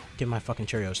give my fucking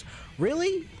Cheerios.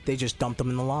 Really? They just dumped them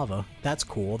in the lava. That's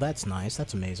cool. That's nice.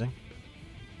 That's amazing.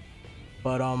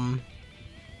 But,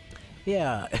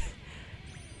 yeah.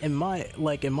 In my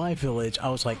village, I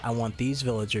was like, I want these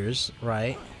villagers,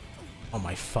 right? Oh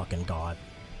my fucking god.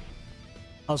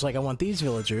 I was like, I want these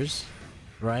villagers,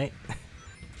 right?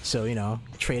 So, you know,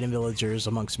 trading villagers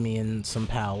amongst me and some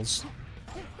pals.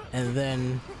 And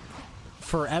then...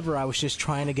 forever I was just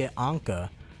trying to get Anka,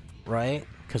 right?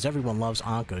 Because everyone loves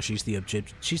Anka. She's the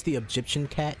Egyptian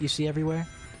cat you see everywhere.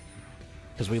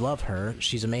 Because we love her.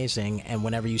 She's amazing. And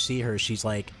whenever you see her, she's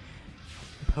like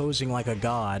posing like a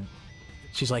god.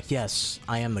 She's like, yes,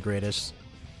 I am the greatest.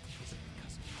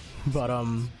 But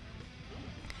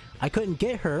I couldn't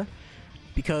get her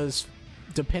because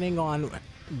depending on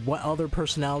what other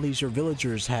personalities your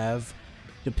villagers have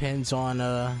depends on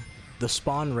the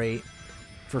spawn rate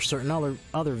for certain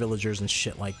other villagers and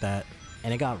shit like that,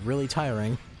 and it got really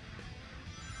tiring.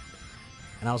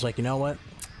 And I was like, you know what?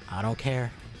 I don't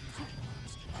care.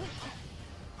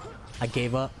 I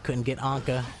gave up, couldn't get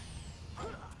Anka.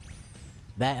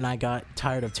 That and I got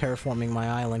tired of terraforming my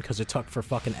island because it took for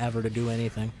fucking ever to do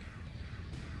anything.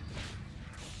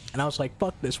 And I was like,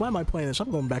 fuck this, why am I playing this?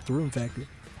 I'm going back to Rune Factory.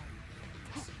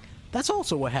 That's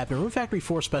also what happened. Rune Factory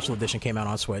 4 Special Edition came out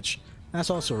on Switch. That's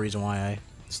also a reason why I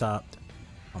stopped.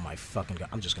 Oh my fucking god.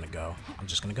 I'm just gonna go. I'm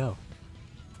just gonna go.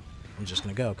 I'm just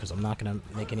gonna go, because I'm not gonna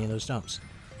make any of those jumps.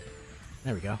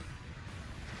 There we go.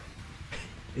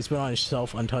 It's been on its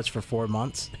shelf untouched for 4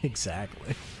 months.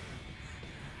 Exactly.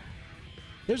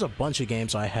 There's a bunch of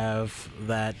games I have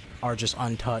that are just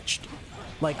untouched.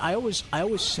 Like, I always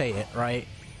say it, right?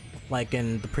 Like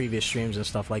in the previous streams and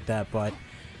stuff like that, but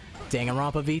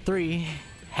Danganronpa V3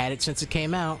 had it since it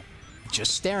came out.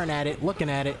 Just staring at it, looking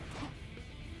at it.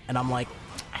 And I'm like,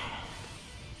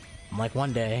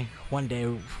 one day.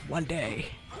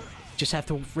 Just have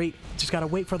to wait, just gotta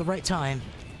wait for the right time.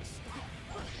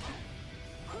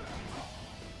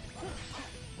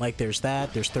 Like, there's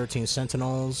that, there's 13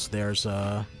 Sentinels, there's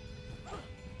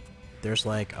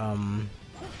like,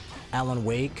 Alan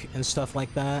Wake and stuff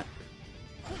like that.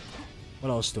 What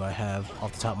else do I have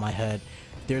off the top of my head?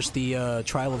 There's the,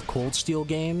 Trial of Cold Steel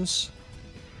games,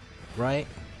 right?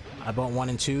 I bought 1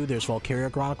 and 2, there's Valkyria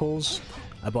Chronicles,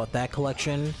 I bought that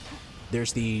collection.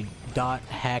 There's the Dot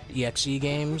Hacked EXE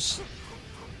games,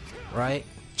 right?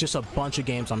 Just a bunch of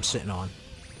games I'm sitting on.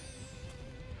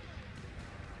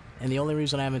 And the only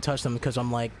reason I haven't touched them is because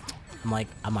I'm like,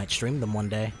 I might stream them one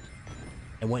day.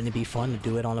 And wouldn't it be fun to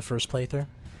do it on the first playthrough?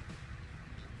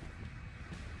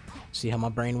 See how my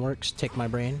brain works? Take my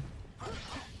brain.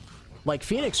 Like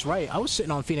Phoenix Wright, I was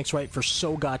sitting on Phoenix Wright for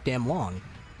so goddamn long.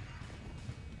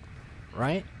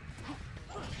 Right?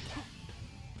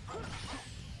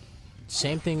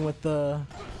 Same thing with the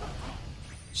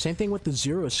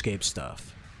Zero Escape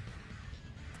stuff.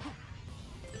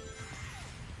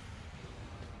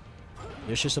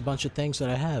 There's just a bunch of things that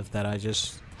I have that I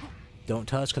just don't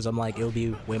touch because I'm like, it'll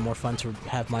be way more fun to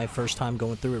have my first time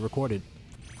going through it recorded.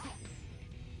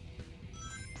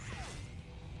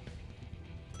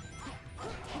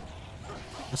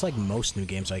 That's like most new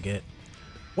games I get.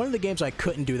 One of the games I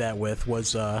couldn't do that with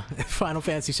was Final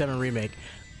Fantasy VII Remake.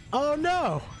 Oh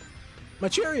no! My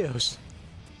Cheerios!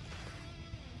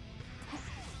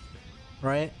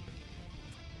 Right?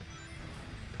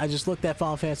 I just looked at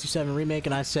Final Fantasy VII Remake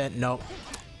and I said, nope,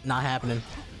 not happening.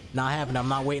 Not happening, I'm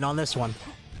not waiting on this one.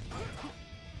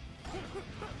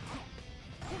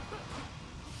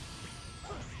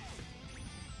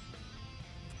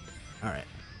 Alright.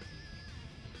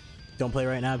 Don't play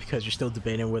right now because you're still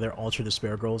debating whether Ultra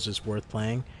Despair Girls is worth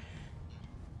playing.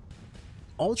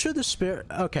 Ultra Despair...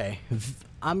 Okay,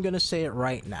 I'm gonna say it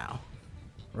right now.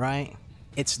 Right?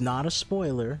 It's not a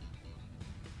spoiler.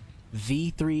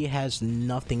 V3 has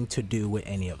nothing to do with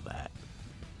any of that.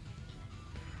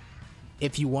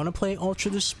 If you want to play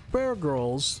Ultra Despair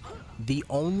Girls, the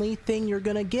only thing you're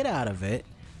gonna get out of it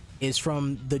is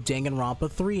from the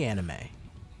Danganronpa 3 anime.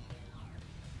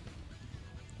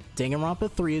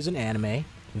 Danganronpa 3 is an anime.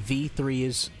 V3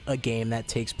 is a game that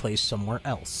takes place somewhere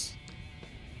else.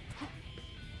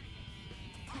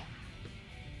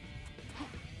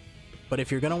 But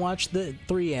if you're gonna watch the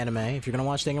 3 anime, if you're gonna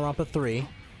watch Danganronpa 3,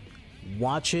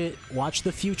 watch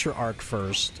the Future arc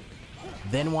first,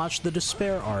 then watch the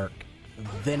Despair arc,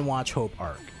 then watch Hope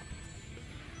arc.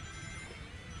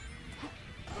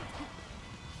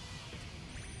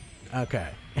 Okay.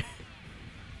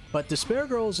 But Despair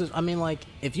Girls is, I mean, like,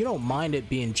 if you don't mind it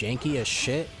being janky as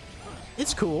shit,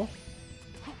 it's cool.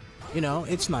 You know,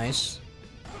 it's nice.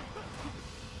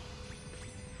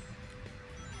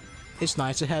 It's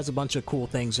nice, it has a bunch of cool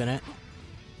things in it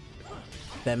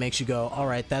that makes you go,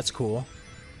 alright, that's cool.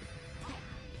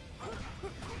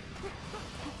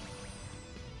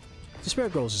 Despair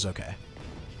Girls is okay.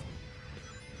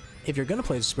 If you're gonna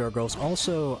play Despair Girls,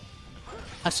 also,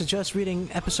 I suggest reading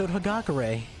episode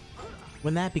Hagakure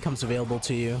when that becomes available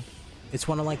to you. It's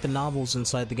one of, like, the novels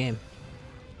inside the game.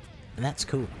 And that's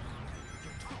cool.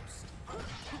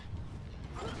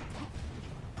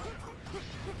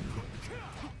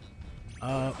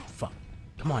 Fuck.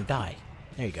 Come on, die.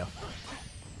 There you go.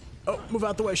 Oh, move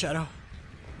out the way, Shadow.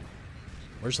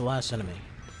 Where's the last enemy?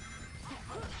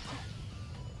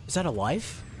 Is that a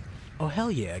life? Oh,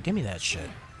 hell yeah. Give me that shit.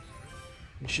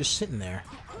 It's just sitting there.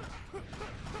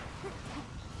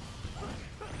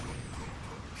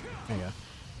 There you go.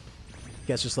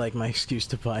 Guess it's like my excuse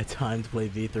to buy time to play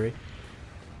V3.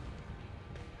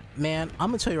 Man, I'm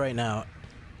gonna tell you right now,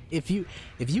 if you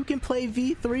can play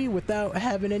V3 without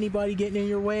having anybody getting in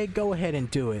your way, go ahead and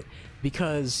do it.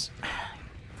 Because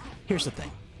here's the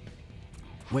thing.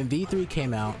 When V3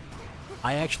 came out,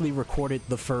 I actually recorded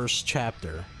the first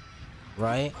chapter,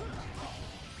 right?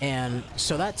 And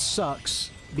so that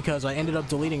sucks because I ended up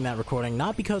deleting that recording,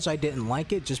 not because I didn't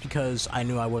like it, just because I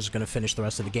knew I wasn't going to finish the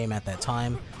rest of the game at that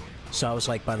time. So I was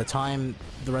like, by the time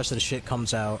the rest of the shit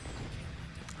comes out,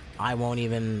 I won't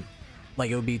even,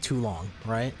 like, it would be too long,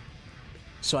 right?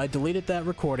 So I deleted that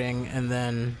recording, and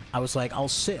then I was like, I'll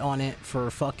sit on it for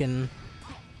fucking...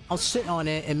 I'll sit on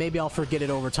it, and maybe I'll forget it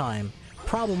over time.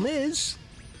 Problem is,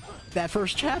 that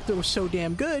first chapter was so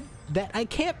damn good that I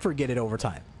can't forget it over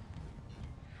time.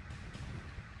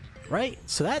 Right?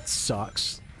 So that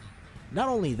sucks. Not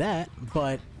only that,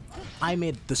 but I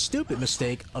made the stupid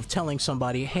mistake of telling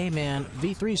somebody, hey man,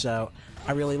 V3's out,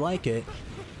 I really like it.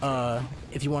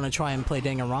 If you want to try and play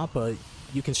Danganronpa,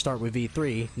 you can start with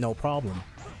V3, no problem.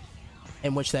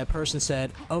 In which that person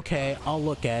said, okay, I'll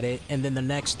look at it, and then the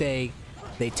next day,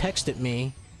 they texted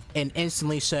me and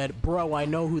instantly said, bro, I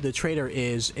know who the traitor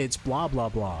is, it's blah blah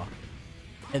blah.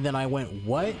 And then I went,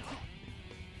 what?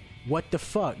 What the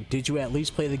fuck? Did you at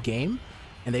least play the game?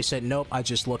 And they said, nope, I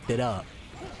just looked it up.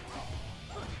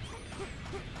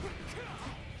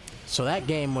 So that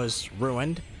game was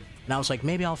ruined, and I was like,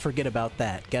 maybe I'll forget about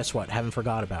that. Guess what? Haven't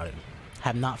forgot about it.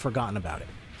 Have not forgotten about it.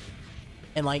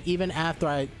 And like, even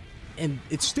after and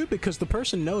it's stupid because the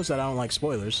person knows that I don't like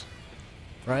spoilers,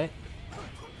 right?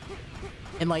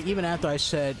 And like, even after I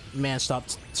said, man, stop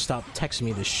texting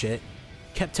me this shit,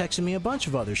 kept texting me a bunch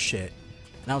of other shit.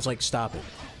 And I was like, stop it.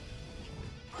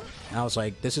 And I was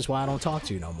like, this is why I don't talk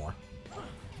to you no more.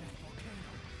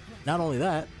 Not only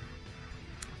that,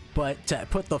 but to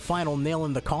put the final nail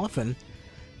in the coffin,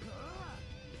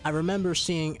 I remember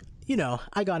seeing, you know,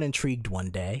 I got intrigued one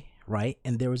day, right?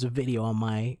 And there was a video on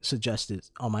my suggested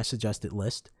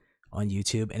list on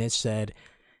YouTube, and it said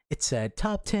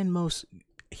top 10 most.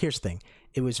 Here's the thing.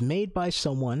 It was made by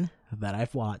someone that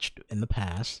I've watched in the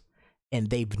past, and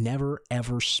they've never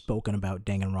ever spoken about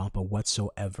Danganronpa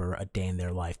whatsoever a day in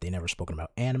their life. They never spoken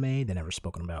about anime, they never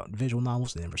spoken about visual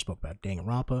novels, they never spoke about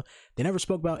Danganronpa, they never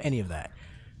spoke about any of that.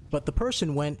 But the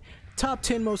person went, top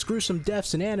 10 most gruesome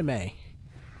deaths in anime.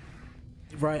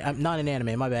 Right, I'm not in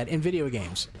anime, my bad, in video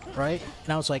games, right?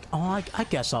 And I was like, oh, I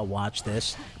guess I'll watch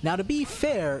this. Now, to be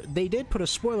fair, they did put a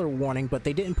spoiler warning, but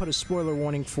they didn't put a spoiler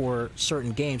warning for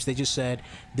certain games. They just said,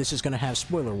 this is gonna have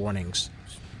spoiler warnings,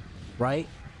 right?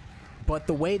 But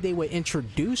the way they would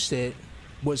introduce it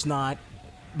was not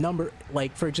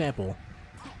like, for example,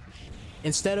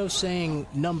 instead of saying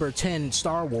number 10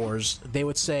 Star Wars, they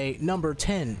would say number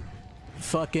 10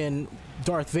 fucking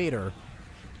Darth Vader,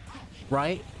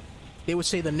 right? They would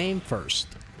say the name first.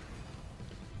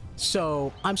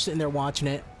 So I'm sitting there watching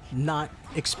it, not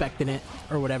expecting it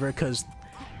or whatever, because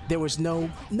there was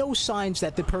no signs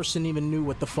that the person even knew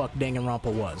what the fuck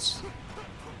Danganronpa was,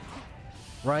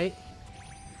 right?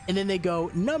 And then they go,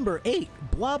 number 8,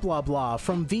 blah blah blah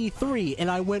from V3, and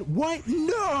I went, what?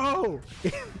 No!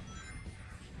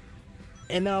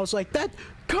 And I was like, that,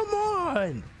 come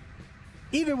on!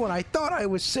 Even when I thought I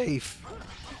was safe.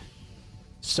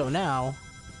 So now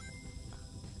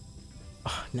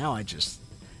I just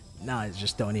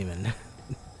don't even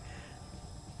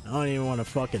I don't even want to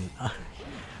fucking I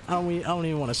don't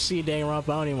even want to see Danganronpa.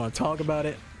 I don't even want to talk about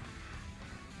it,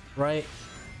 right?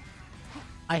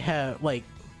 I have, like,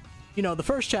 you know, the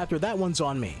first chapter, that one's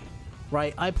on me,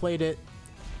 right? I played it,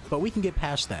 but we can get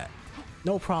past that,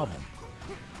 no problem.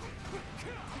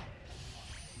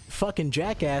 Fucking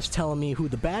jackass telling me who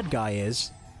the bad guy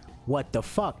is, what the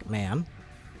fuck, man,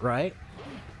 right?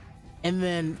 And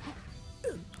then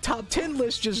top 10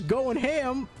 list just going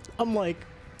ham. I'm like,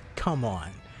 come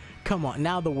on,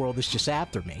 now the world is just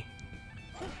after me.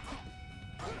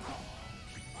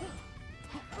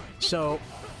 So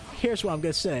here's what I'm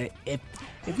gonna say. If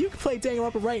you can play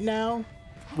Danganronpa right now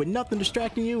with nothing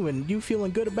distracting you and you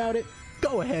feeling good about it,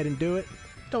 go ahead and do it.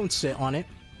 Don't sit on it.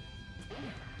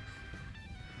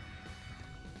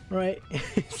 Right?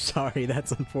 Sorry,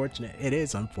 that's unfortunate. It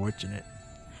is unfortunate.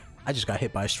 I just got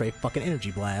hit by a straight fucking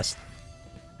energy blast.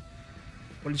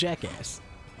 What a jackass.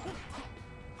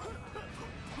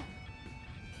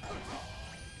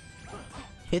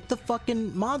 Hit the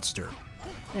fucking monster.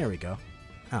 There we go.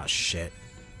 Oh shit.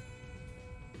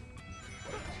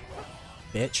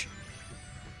 Bitch.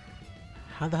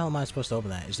 How the hell am I supposed to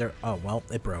open that? Is there... Oh, well,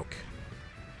 it broke.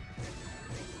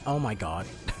 Oh my god.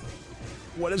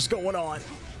 What is going on?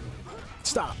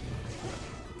 Stop.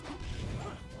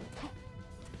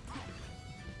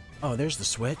 Oh, there's the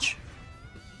switch.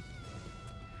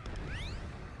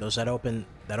 Those that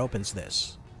opens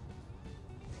this.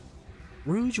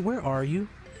 Rouge, where are you?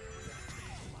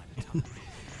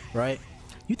 Right?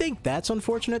 You think that's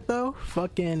unfortunate though?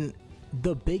 Fucking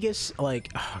the biggest, like,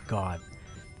 oh god.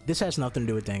 This has nothing to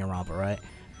do with Danganronpa, right?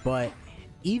 But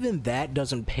even that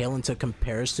doesn't pale into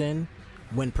comparison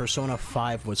when Persona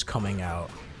 5 was coming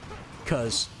out.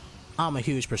 Cause I'm a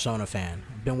huge Persona fan.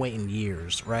 Been waiting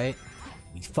years, right?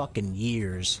 Fucking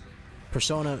years.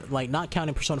 Persona, like, not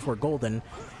counting Persona 4 Golden,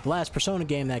 the last Persona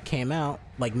game that came out,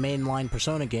 like mainline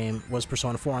Persona game, was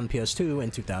Persona 4 on PS2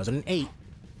 in 2008.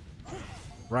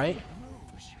 Right?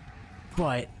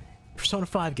 But Persona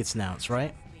 5 gets announced,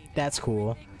 right? That's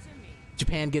cool.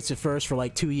 Japan gets it first for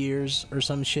like 2 years or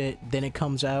some shit, then it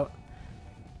comes out.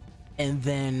 And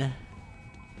then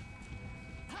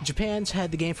Japan's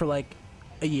had the game for like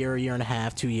a year and a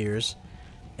half, 2 years.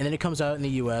 And then it comes out in the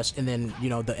US, and then, you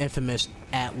know, the infamous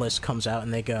Atlas comes out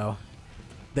and they go,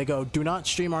 do not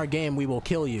stream our game, we will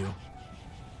kill you.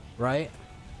 Right?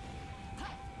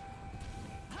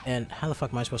 And how the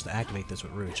fuck am I supposed to activate this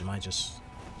with Rouge? Do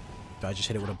I just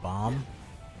hit it with a bomb?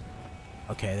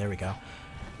 Okay, there we go.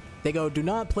 They go, do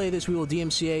not play this, we will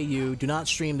DMCA you, do not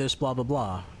stream this, blah blah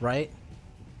blah, right?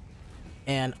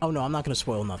 And, oh no, I'm not gonna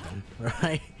spoil nothing,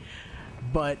 right?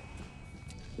 But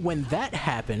when that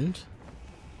happened,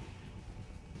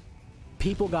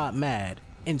 people got mad,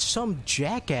 and some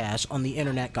jackass on the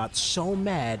internet got so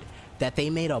mad that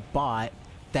they made a bot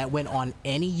that went on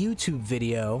any YouTube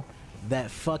video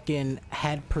that fucking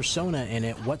had Persona in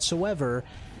it whatsoever,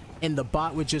 and the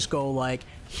bot would just go like,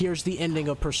 here's the ending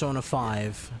of Persona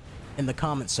 5 in the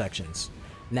comment sections.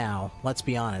 Now, let's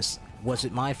be honest, was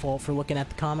it my fault for looking at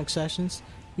the comment sections?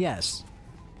 Yes.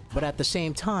 But at the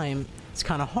same time, it's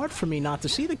kind of hard for me not to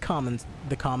see the comment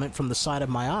from the side of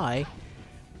my eye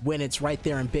when it's right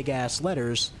there in big ass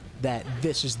letters that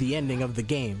this is the ending of the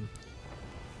game.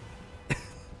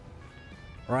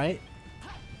 Right?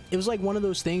 It was like one of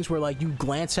those things where like you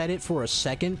glance at it for a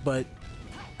second, but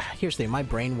here's the thing, my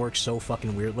brain works so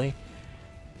fucking weirdly.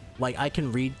 Like, I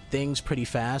can read things pretty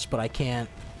fast, but I can't,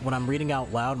 when I'm reading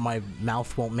out loud, my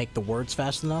mouth won't make the words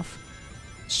fast enough.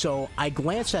 So I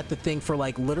glanced at the thing for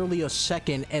like literally a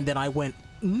second, and then I went,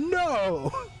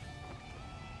 no!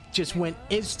 Just went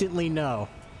instantly no.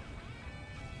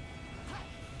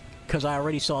 Because I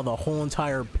already saw the whole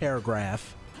entire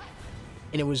paragraph,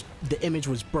 and it was, the image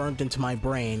was burned into my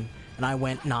brain, and I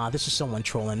went, nah, this is someone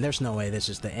trolling, there's no way this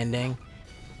is the ending.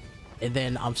 And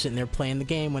then I'm sitting there playing the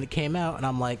game when it came out, and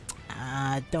I'm like,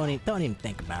 don't even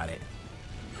think about it.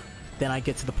 Then I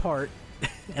get to the part,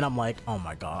 and I'm like, oh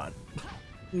my god.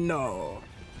 No.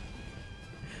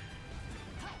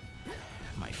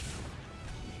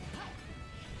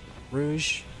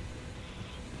 Rouge.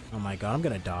 Oh my god, I'm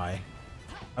gonna die.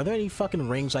 Are there any fucking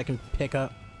rings I can pick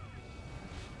up?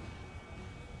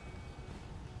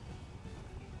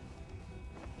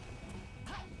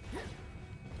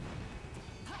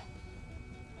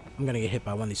 I'm gonna get hit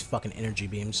by one of these fucking energy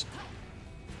beams.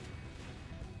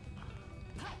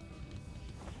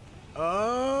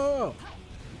 Oh!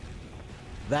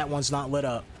 That one's not lit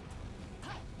up.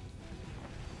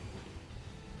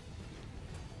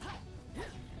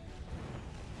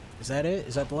 Is that it?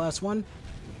 Is that the last one?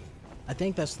 I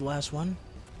think that's the last one.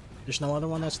 There's no other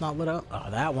one that's not lit up?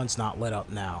 Oh, that one's not lit up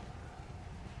now.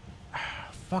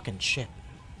 Fucking shit.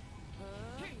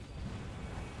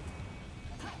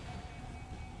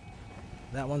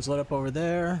 That one's lit up over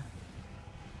there.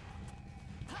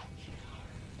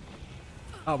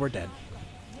 Oh, we're dead.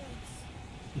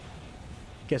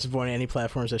 Guess avoiding any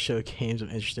platforms that show games I'm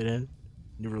interested in.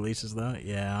 New releases though?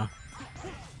 Yeah.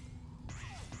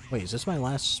 Wait, is this my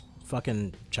last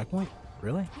fucking checkpoint?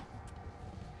 Really?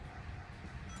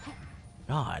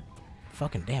 God.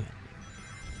 Fucking damn it.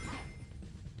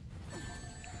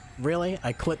 Really?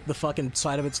 I clipped the fucking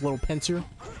side of its little pincer?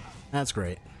 That's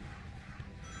great.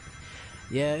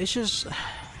 Yeah, it's just...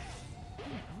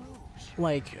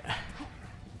 like...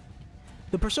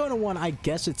 the Persona 1, I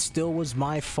guess it still was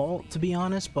my fault, to be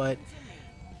honest, but...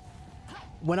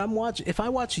 when I'm if I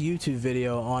watch a YouTube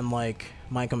video on, like,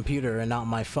 my computer and not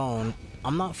my phone,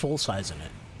 I'm not full-sizing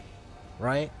it.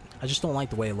 Right? I just don't like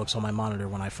the way it looks on my monitor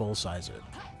when I full-size it.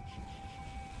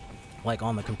 Like,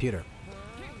 on the computer.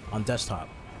 On desktop.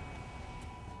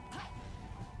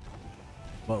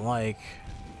 But, like...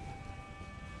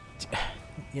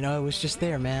 you know, it was just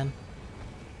there, man.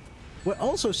 What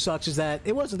also sucks is that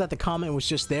it wasn't that the comment was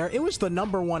just there, it was the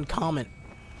 #1 comment.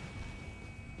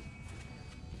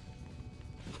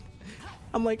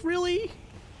 I'm like, really?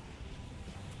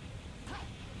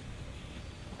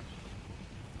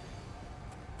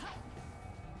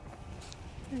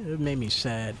 It made me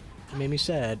sad. It made me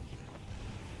sad.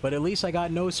 But at least I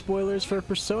got no spoilers for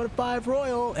Persona 5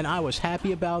 Royal, and I was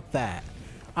happy about that.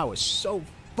 I was so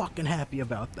fucking happy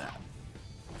about that.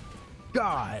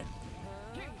 God.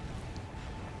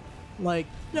 Like,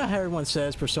 you know how everyone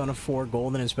says Persona 4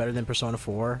 Golden is better than Persona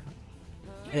 4?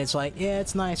 And it's like, yeah,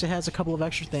 it's nice, it has a couple of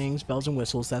extra things, bells and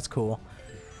whistles, that's cool.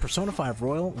 Persona 5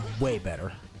 Royal, way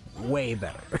better. Way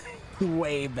better.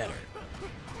 Way better.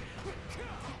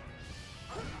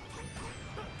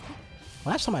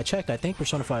 Last time I checked, I think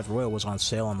Persona 5 Royal was on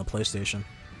sale on the PlayStation.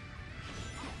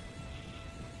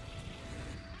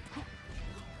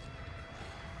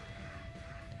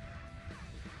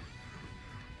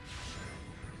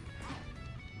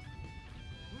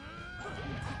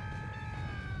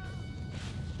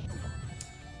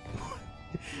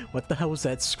 What the hell was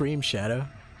that scream, Shadow?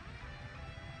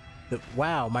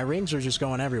 Wow, my rings are just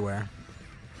going everywhere.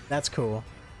 That's cool.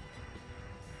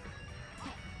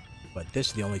 But this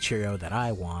is the only Cheerio that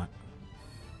I want.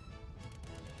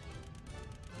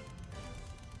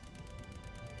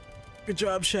 Good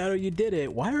job, Shadow, you did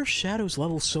it. Why are Shadow's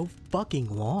levels so fucking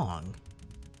long?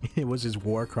 It was his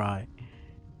war cry.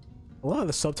 A lot of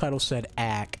the subtitles said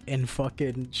 "ack" and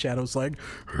fucking Shadow's like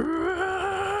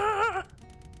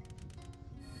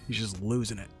he's just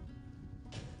losing it.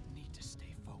 Need to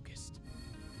stay focused.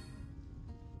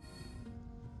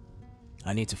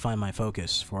 I need to find my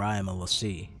focus, for I am a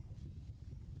lassie.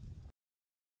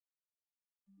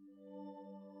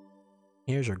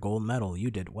 Here's your gold medal, you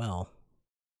did well.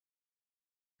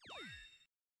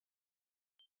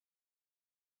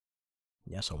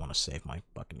 Yes, I want to save my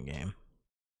fucking game.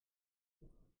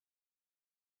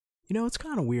 You know, it's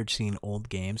kind of weird seeing old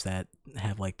games that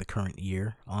have like the current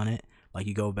year on it. Like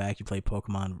you go back, you play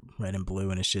Pokemon Red and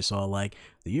Blue, and it's just all like,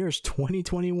 the year is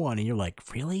 2021, and you're like,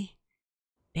 really?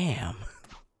 Damn.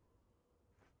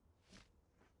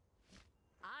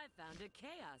 I found a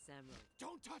Chaos Emerald.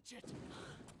 Don't touch it!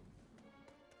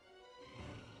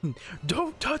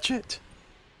 Don't touch it!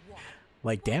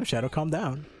 Like, damn, Shadow, calm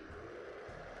down.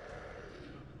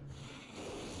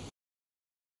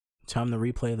 Time to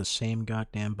replay the same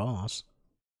goddamn boss.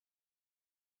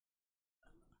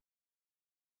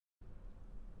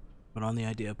 But on the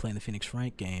idea of playing the Phoenix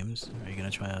Wright games, are you gonna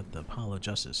try out the Apollo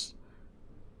Justice?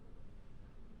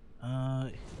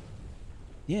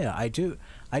 Yeah, I do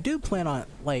plan on,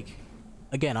 like,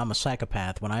 again, I'm a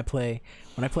psychopath. When I play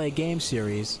a game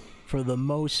series, for the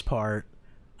most part,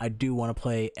 I do want to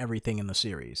play everything in the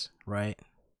series, right?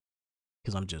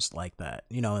 Because I'm just like that,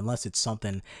 you know. Unless it's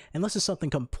something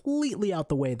completely out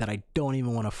the way that I don't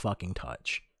even want to fucking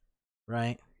touch,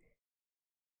 right?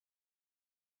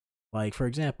 Like, for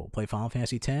example, play Final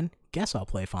Fantasy X. Guess I'll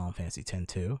play Final Fantasy X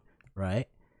too, right?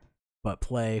 But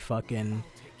play Pokemon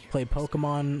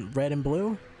Red and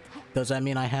Blue? Does that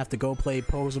mean I have to go play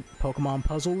Pokemon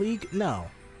Puzzle League? No,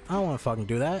 I don't want to fucking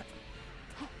do that.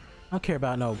 I don't care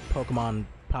about no Pokemon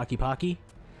Pocky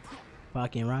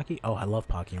and Rocky. Oh, I love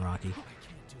Pocky and Rocky.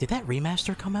 Did that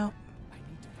remaster come out?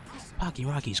 Pocky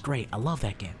and Rocky's great. I love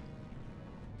that game.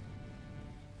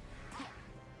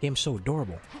 Game's so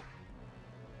adorable.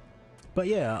 But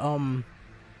yeah,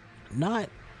 not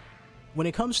when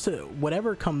it comes to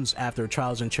whatever comes after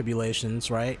Trials and Tribulations,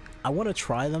 right? I want to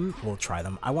try them. Well, try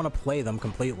them. I want to play them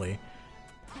completely.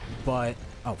 But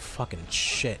oh, fucking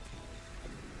shit.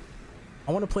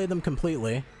 I want to play them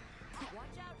completely.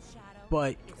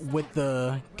 But with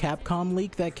the Capcom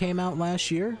leak that came out last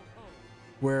year,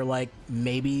 where like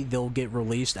maybe they'll get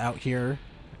released out here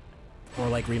or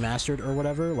like remastered or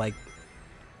whatever, like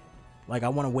I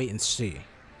want to wait and see.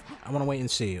 I want to wait and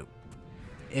see.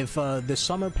 If the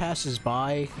summer passes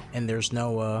by and there's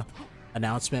no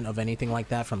announcement of anything like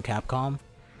that from Capcom,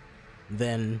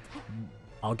 then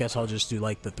I guess I'll just do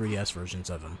like the 3DS versions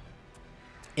of them.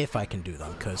 If I can do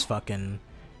them, because fucking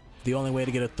the only way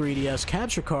to get a 3DS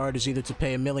capture card is either to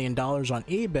pay $1 million on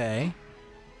eBay,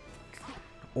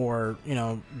 or, you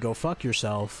know, go fuck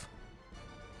yourself,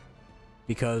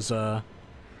 because the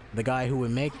guy who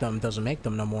would make them doesn't make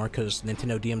them no more because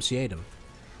Nintendo DMCA'd him.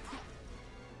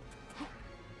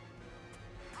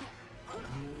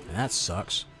 And that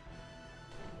sucks.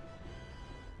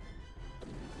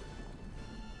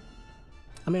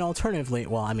 I mean, alternatively,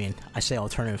 well, I mean, I say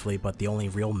alternatively, but the only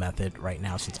real method right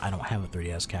now, since I don't have a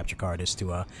 3DS capture card, is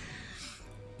to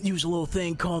use a little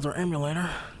thing called our emulator.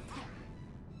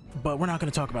 But we're not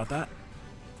going to talk about that.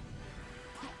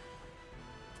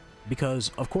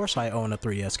 Because, of course, I own a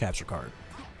 3DS capture card.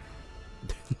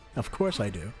 Of course I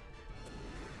do.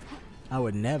 I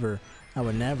would never,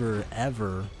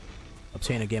 ever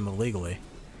obtain a game illegally.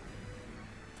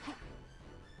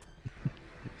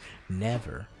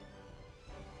 Never.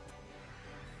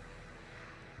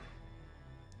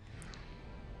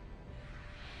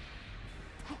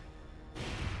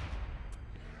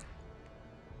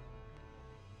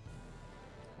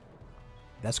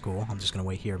 that's cool. I'm just gonna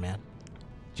wait here, man.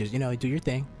 Just, you know, do your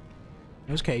thing.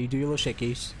 It's okay, you do your little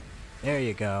shakies. There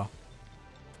you go.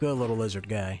 Good little lizard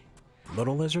guy.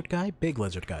 Little lizard guy? Big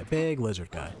lizard guy. Big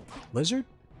lizard guy. Lizard?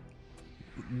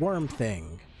 Worm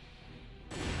thing.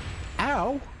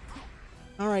 Ow!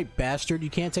 Alright, bastard. You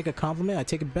can't take a compliment? I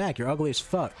take it back. You're ugly as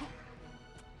fuck.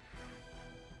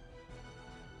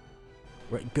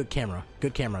 Right, good camera.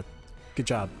 Good camera. Good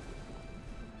job.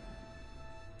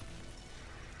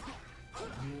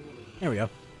 There we go.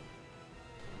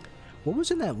 What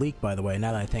was in that leak, by the way,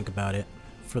 now that I think about it,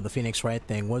 for the Phoenix Wright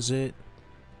thing? Was it...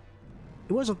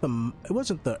 It wasn't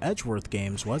the Edgeworth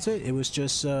games, was it? It was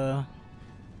just,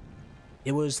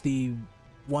 it was the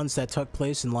ones that took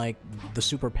place in, like, the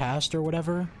Super Past or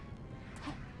whatever?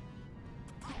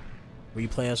 Where you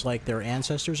play as, like, their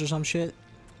ancestors or some shit?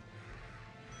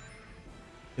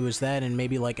 It was that and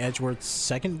maybe, like, Edgeworth's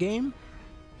second game?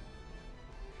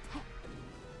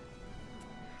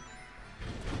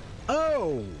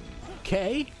 Oh!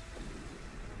 Okay.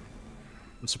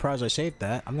 I'm surprised I saved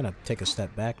that. I'm gonna take a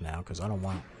step back now because I don't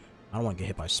want to get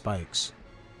hit by spikes.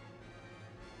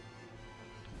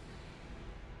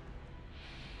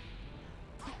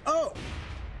 Oh!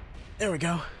 There we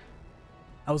go.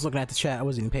 I was looking at the chat. I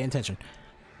wasn't even paying attention.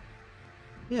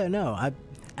 Yeah, no.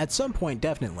 At some point,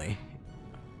 definitely.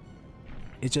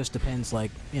 It just depends,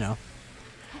 like, you know,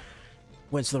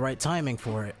 when's the right timing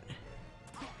for it.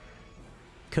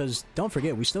 Because don't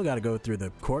forget, we still got to go through the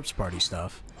corpse party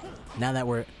stuff. Now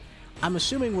that I'm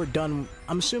assuming we're done.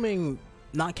 I'm assuming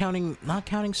not counting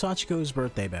Sachiko's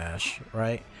birthday bash,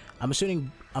 right? I'm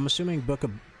assuming Book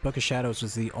of Shadows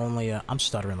was the only. I'm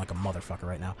stuttering like a motherfucker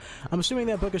right now. I'm assuming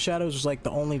that Book of Shadows was like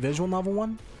the only visual novel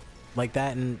one, like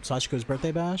that and Sachiko's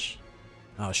birthday bash.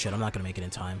 Oh shit! I'm not gonna make it in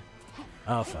time.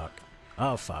 Oh fuck!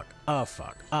 Oh fuck! Oh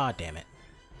fuck! Ah, damn it!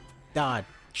 Ah,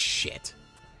 shit!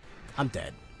 I'm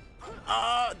dead.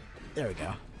 There we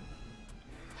go.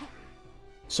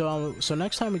 So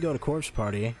next time we go to Corpse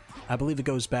Party, I believe it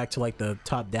goes back to like the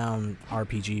top-down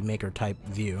RPG maker type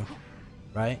view,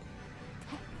 right?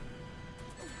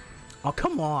 Oh,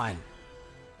 come on!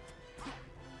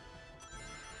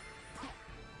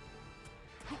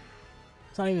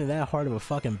 It's not even that hard of a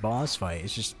fucking boss fight,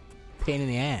 it's just pain in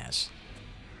the ass.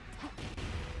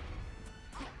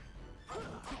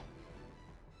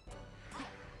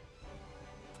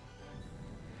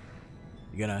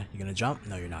 You gonna jump?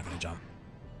 No, you're not gonna jump.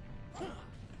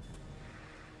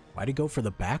 Why'd he go for the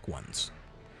back ones?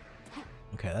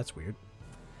 Okay, that's weird.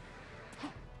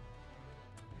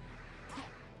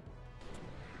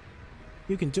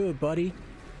 You can do it, buddy.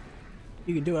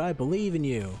 You can do it. I believe in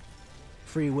you.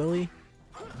 Free Willy.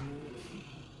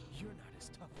 You're not as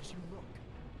tough as you look.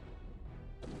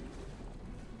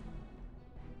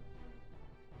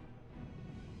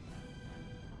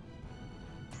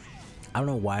 I don't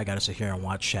know why I gotta sit here and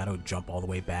watch Shadow jump all the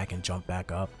way back and jump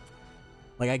back up.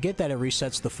 Like, I get that it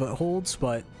resets the footholds,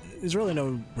 but there's really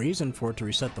no reason for it to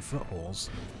reset the footholds.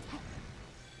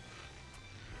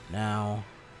 Now,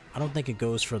 I don't think it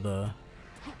goes for the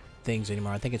things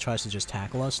anymore. I think it tries to just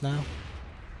tackle us now.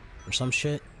 Or some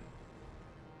shit.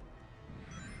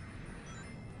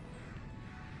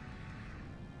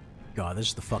 God, this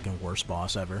is the fucking worst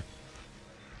boss ever.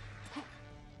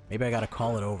 Maybe I gotta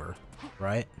call it over,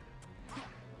 right?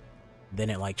 Then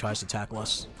it, like, tries to tackle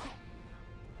us.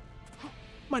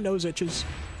 My nose itches.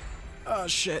 Oh,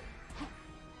 shit.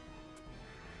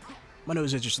 My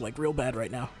nose itches, like, real bad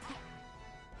right now.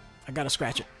 I gotta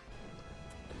scratch it.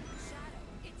 Shadow,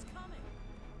 it's coming.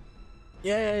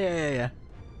 Yeah.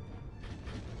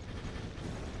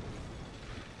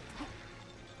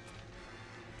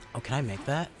 Oh, can I make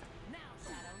that? Now,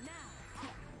 Shadow,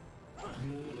 now.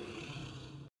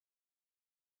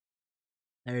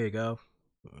 There you go.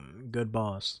 Good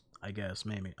boss, I guess,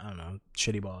 maybe. I don't know.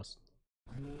 Shitty boss.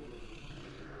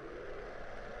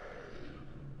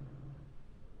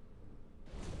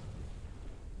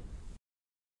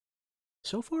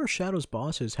 So far, Shadow's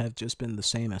bosses have just been the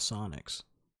same as Sonic's.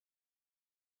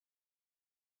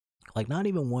 Like, not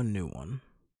even one new one.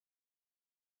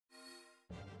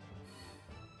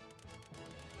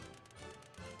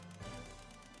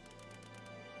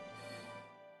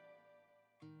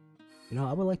 You know,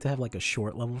 I would like to have like a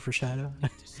short level for Shadow,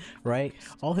 right?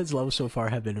 All his levels so far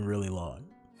have been really long.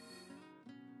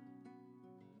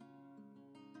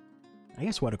 I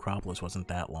guess White Acropolis wasn't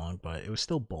that long, but it was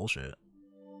still bullshit.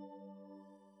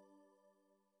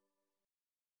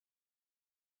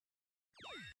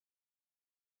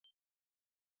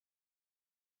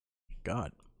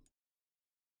 God.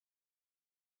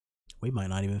 We might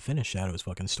not even finish Shadow's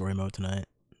fucking story mode tonight.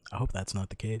 I hope that's not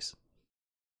the case.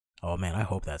 Oh man, I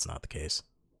hope that's not the case.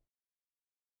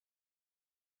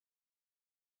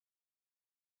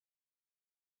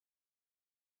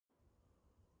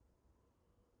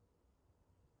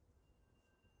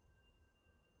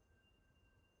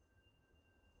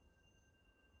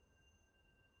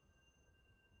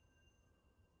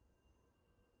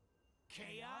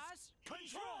 Chaos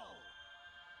Control!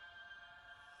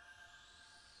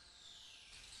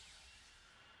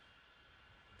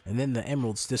 And then the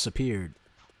emeralds disappeared.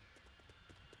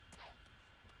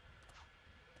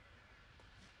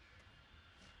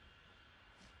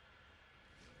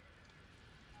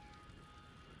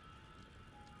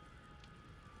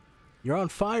 You're on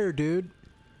fire, dude.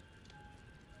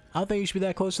 I don't think you should be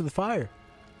that close to the fire.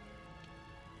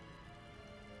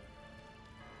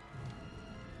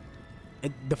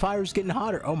 The fire's getting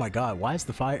hotter. Oh my god, why is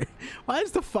the fire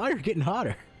getting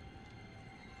hotter?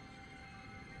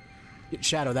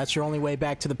 Shadow, that's your only way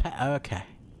back to the okay.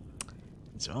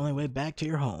 It's the only way back to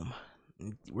your home.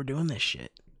 We're doing this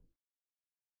shit.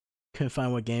 Couldn't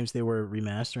find what games they were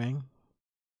remastering.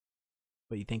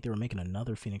 But you think they were making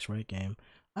another Phoenix Wright game?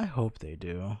 I hope they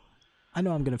do. I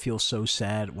know I'm gonna feel so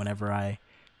sad whenever I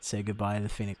say goodbye to the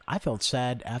Phoenix. I felt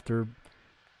sad after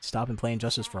stopping playing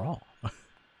Justice for All.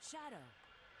 Shadow.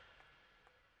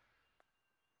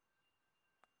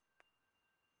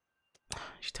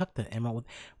 She took the emerald.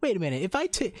 Wait a minute. If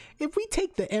we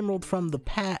take the emerald from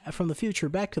the future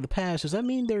back to the past, does that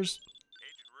mean there's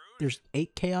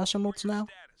 8 Chaos Emeralds now?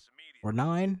 Or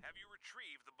 9? Have you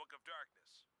retrieved the Book of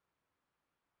Darkness?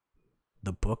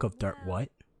 The Book of Dark what?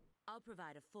 I'll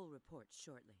provide a full report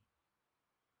shortly.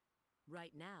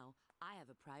 Right now, I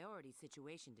have a priority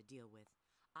situation to deal with.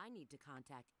 I need to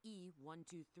contact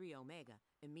E123 Omega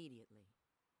immediately.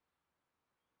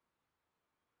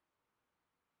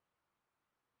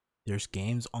 There's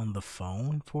games on the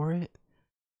phone for it?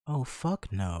 Oh,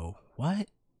 fuck no. What?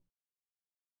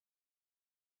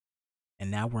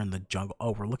 And now we're in the jungle. Oh,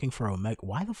 we're looking for Omega.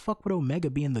 Why the fuck would Omega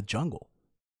be in the jungle?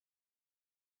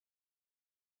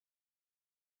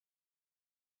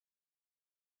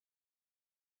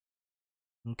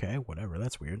 Okay, whatever.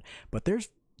 That's weird. But there's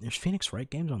Phoenix Wright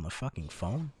games on the fucking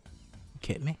phone? You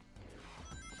kidding me?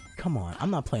 Come on.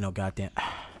 I'm not playing no goddamn...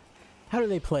 How do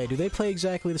they play? Do they play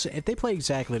exactly the same? If they play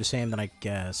exactly the same, then I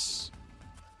guess...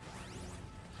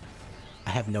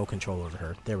 I have no control over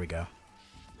her. There we go.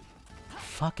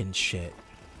 Fucking shit.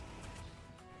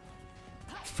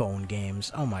 Phone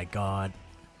games. Oh my god.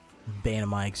 Bane of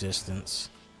my existence.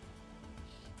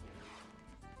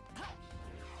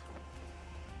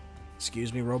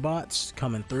 Excuse me, robots.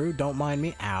 Coming through. Don't mind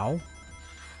me. Ow.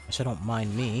 I said don't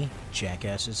mind me,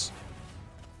 jackasses.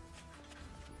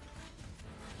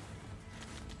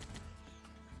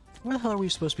 Where the hell are we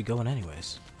supposed to be going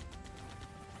anyways?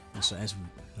 That's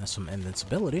some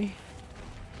invincibility.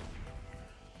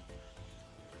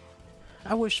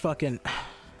 I wish game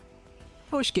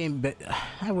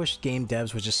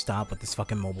devs would just stop with this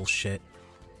fucking mobile shit.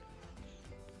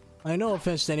 I no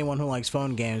offense to anyone who likes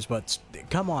phone games, but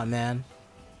come on, man.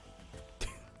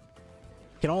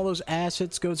 Can all those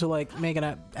assets go to like making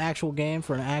an actual game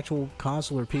for an actual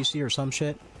console or PC or some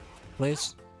shit?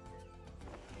 Please?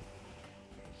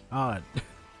 Odd.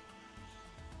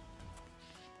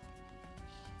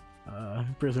 I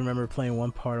remember playing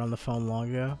one part on the phone long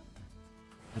ago.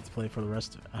 Had to play for the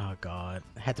rest of it. Oh god.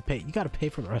 Had to pay. You gotta pay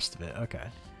for the rest of it. Okay.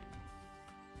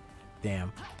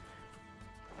 Damn.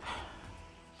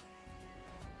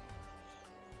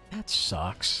 That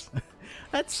sucks.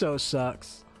 That so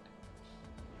sucks.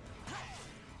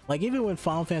 Like, even when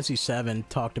Final Fantasy VII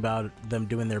talked about them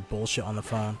doing their bullshit on the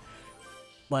phone,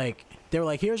 like, they were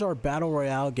like, here's our Battle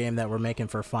Royale game that we're making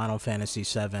for Final Fantasy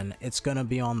VII. It's gonna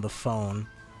be on the phone.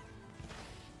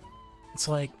 It's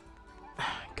like,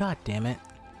 god damn it.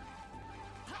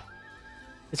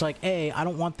 It's like, A, I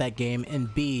don't want that game,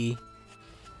 and B,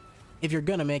 if you're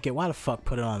gonna make it, why the fuck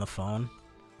put it on the phone?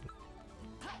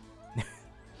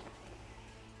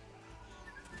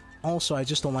 Also, I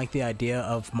just don't like the idea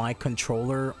of my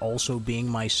controller also being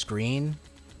my screen.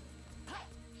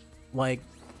 Like,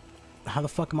 how the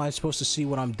fuck am I supposed to see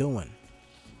what I'm doing?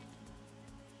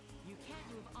 You can't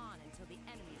move on until the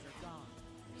enemies are gone.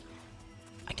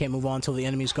 I can't move on until the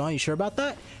enemy's gone? You sure about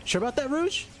that? Sure about that,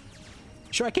 Rouge?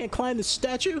 Sure I can't climb the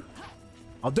statue?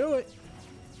 I'll do it.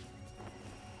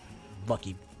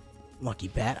 Lucky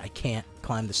bat, I can't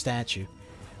climb the statue.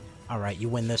 Alright, you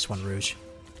win this one, Rouge.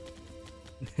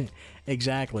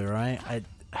 Exactly, right? I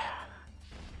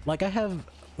have,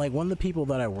 like, one of the people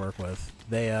that I work with,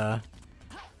 they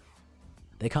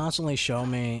constantly show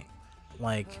me,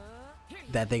 like,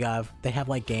 that they have,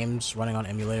 like, games running on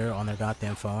emulator on their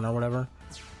goddamn phone or whatever.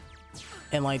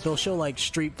 And, like, they'll show, like,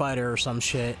 Street Fighter or some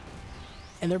shit,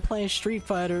 and they're playing Street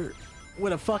Fighter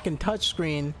with a fucking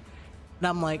touchscreen, and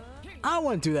I'm like, I don't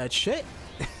want to do that shit.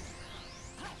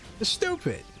 It's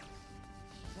stupid.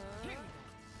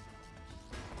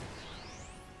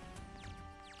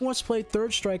 Who wants to play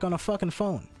Third Strike on a fucking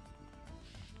phone?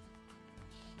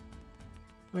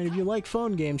 I mean, if you like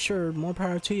phone games, sure, more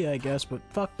power to you, I guess, but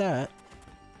fuck that.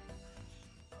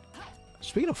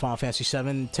 Speaking of Final Fantasy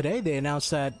VII, today they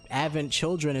announced that Advent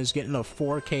Children is getting a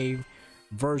 4K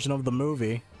version of the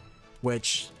movie,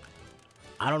 which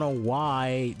I don't know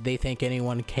why they think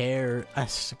anyone care.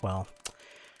 Well,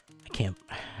 I can't.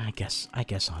 I guess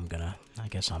I'm gonna.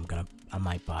 I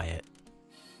might buy it.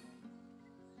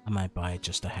 I might buy it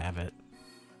just to have it.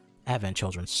 Advent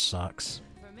Children sucks.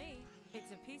 For me,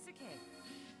 it's a piece of cake.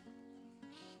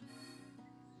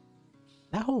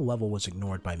 That whole level was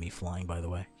ignored by me flying, by the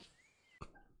way.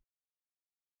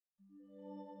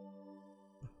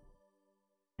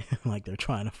 Like they're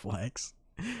trying to flex.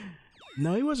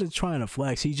 No, he wasn't trying to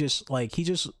flex. He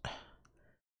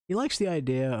likes the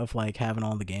idea of like having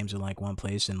all the games in like one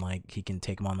place and like he can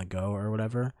take them on the go or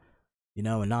whatever. You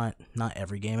know, and not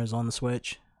every game is on the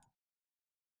Switch.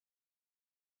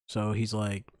 So he's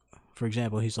like, for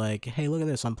example, he's like, "Hey, look at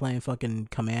this. I'm playing fucking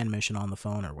Command Mission on the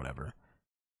phone or whatever."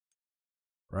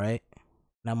 Right?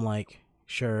 And I'm like,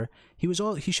 "Sure." He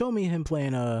showed me him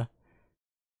playing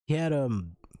he had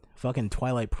fucking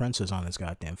Twilight Princess on his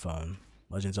goddamn phone.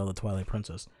 Legend of Zelda Twilight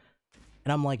Princess.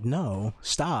 And I'm like, "No,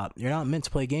 stop. You're not meant to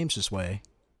play games this way.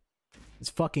 It's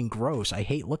fucking gross. I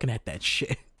hate looking at that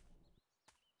shit."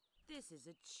 This is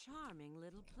a charming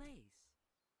little place.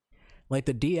 Like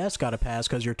the DS got a pass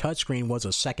because your touchscreen was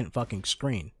a second fucking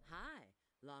screen. Hi,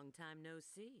 long time no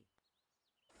see.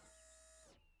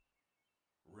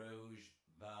 Rouge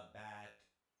the Bat.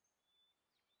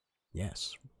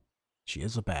 Yes, she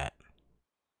is a bat.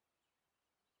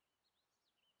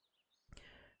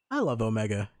 I love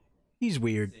Omega. He's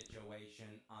weird.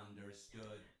 Situation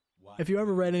understood. If you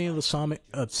ever read any of the Sonic,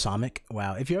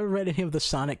 if you ever read any of the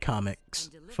Sonic comics,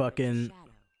 fucking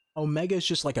Omega is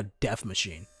just like a death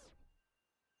machine.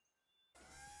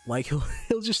 Like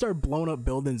he'll just start blowing up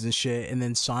buildings and shit, and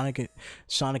then Sonic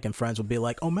and friends will be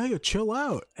like, "Omega, chill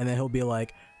out," and then he'll be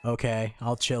like, "Okay,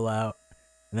 I'll chill out,"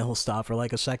 and then he'll stop for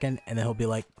like a second, and then he'll be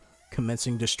like,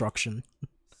 "Commencing destruction,"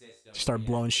 start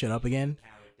blowing shit up again.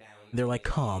 They're like,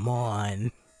 "Come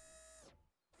on."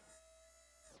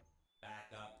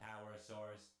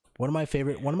 One of my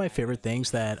favorite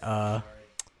things that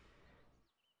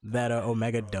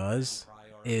Omega does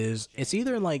is it's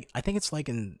either in like I think it's like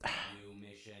in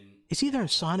it's either in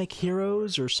Sonic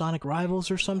Heroes or Sonic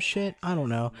Rivals or some shit. I don't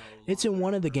know. It's in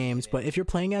one of the games, but if you're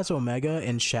playing as Omega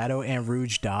and Shadow and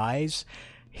Rouge dies,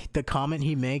 the comment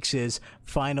he makes is,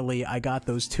 "Finally, I got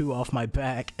those two off my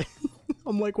back."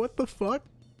 I'm like, what the fuck?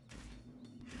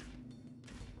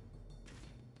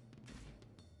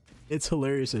 It's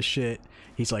hilarious as shit.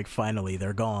 He's like, "Finally,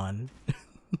 they're gone."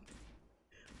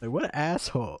 Like, what an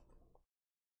asshole.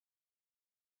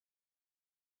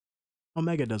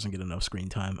 Omega doesn't get enough screen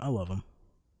time. I love him.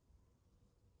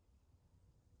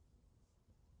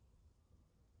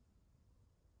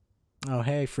 Oh,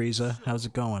 hey, Frieza. How's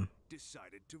it going?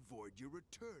 Decided to void your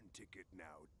return ticket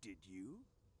now, did you?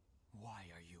 Why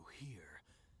are you here?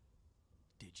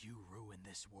 Did you ruin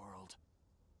this world?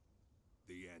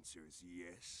 The answer is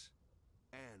yes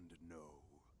and no.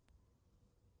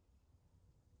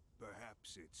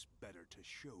 Perhaps it's better to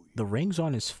show you. The rings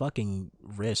on his fucking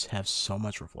wrist have so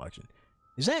much reflection.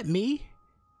 Is that me?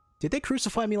 Did they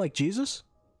crucify me like Jesus?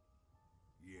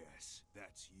 Yes,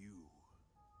 that's you.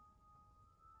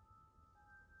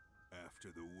 After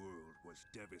the world was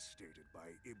devastated by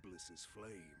Iblis's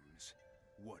flames,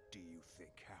 what do you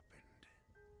think happened?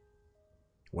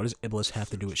 What does Iblis have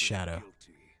to do with Shadow?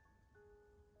 Guilty.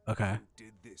 Okay. Who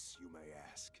did this, you may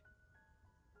ask?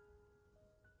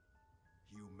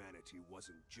 Humanity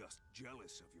wasn't just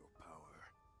jealous of your power.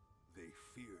 They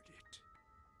feared it.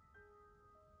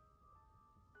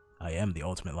 I am the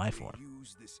ultimate life form. They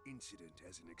used this incident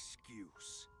as an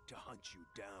excuse to hunt you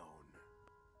down.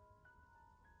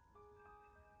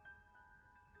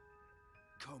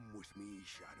 Come with me,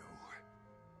 Shadow.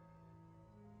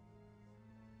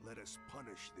 Let us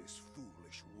punish this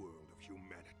foolish world of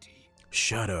humanity.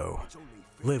 Shadow,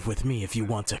 live with me if you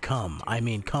want to come. I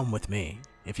mean, come with me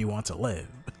if you want to live.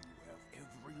 You have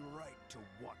every right to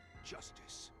want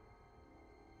justice.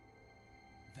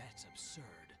 That's absurd.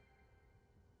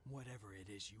 Whatever it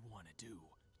is you want to do,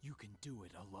 you can do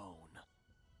it alone.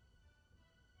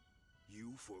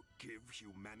 You forgive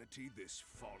humanity this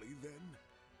folly, then?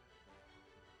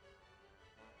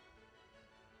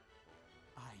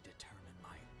 I determine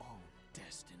my own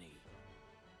destiny.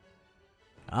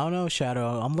 I don't know,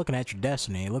 Shadow. I'm looking at your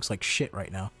destiny. It looks like shit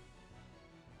right now.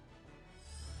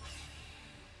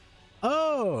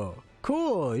 Oh,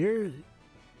 cool.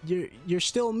 You're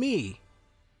still me,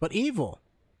 but evil.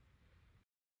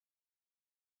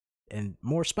 And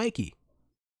more spiky.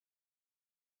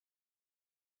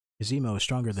 His emo is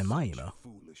stronger than my emo.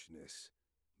 Foolishness.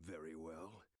 Very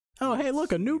well. Oh, hey,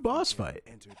 look, a See new if you boss can fight.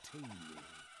 Entertain me.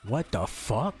 What the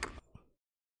fuck?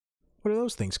 Where do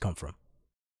those things come from?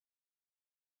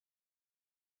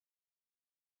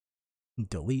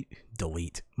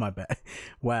 Delete. My bad.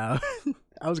 Wow.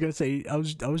 I was gonna say I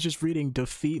was just reading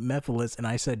defeat Mephiles and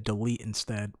I said delete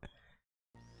instead.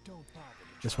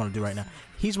 Just want to do right now.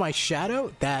 He's my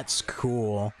shadow? That's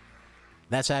cool.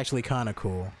 That's actually kind of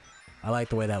cool. I like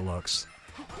the way that looks.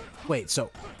 Wait,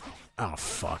 so... Oh,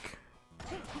 fuck.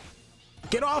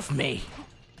 Get off me!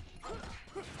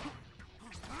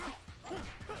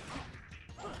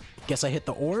 Guess I hit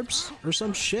the orbs or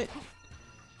some shit.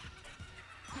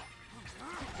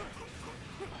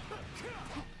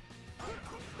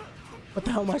 What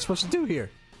the hell am I supposed to do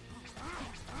here?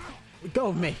 Let go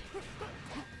of me.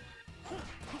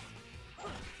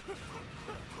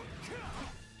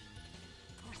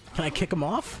 Can I kick him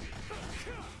off?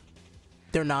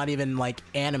 They're not even, like,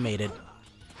 animated.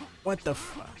 What the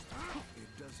fuck? It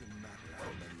doesn't matter how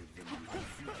many of them you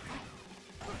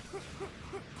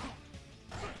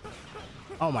defeat.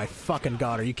 Oh my fucking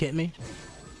god, are you kidding me?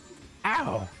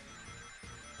 Ow!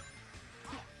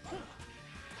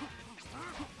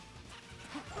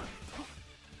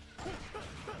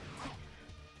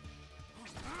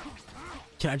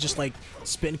 Can I just, like,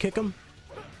 spin kick him?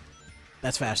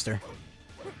 That's faster.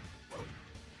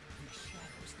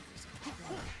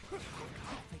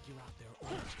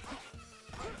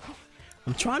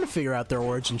 I'm trying to figure out their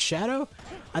origin. Shadow?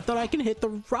 I thought I can hit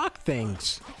the rock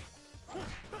things.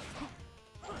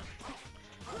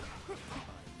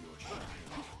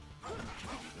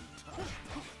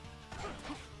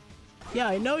 Yeah,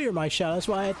 I know you're my shadow. That's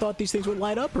why I thought these things would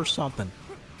light up or something.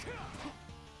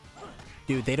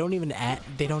 Dude, they don't even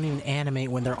animate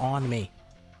when they're on me.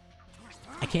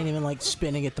 I can't even like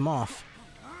spin and get them off.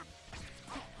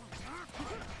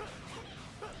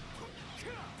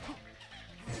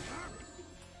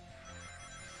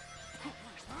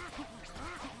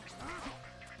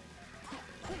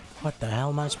 What the hell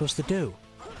am I supposed to do?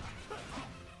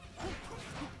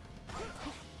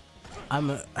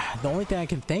 The only thing I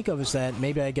can think of is that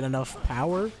maybe I get enough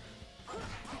power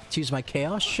to use my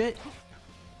chaos shit.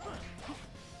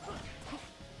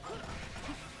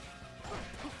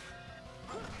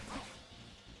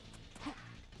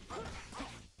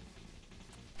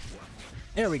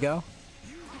 There we go.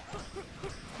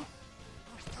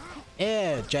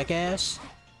 Yeah, jackass.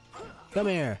 Come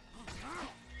here.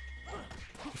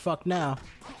 You fucked now.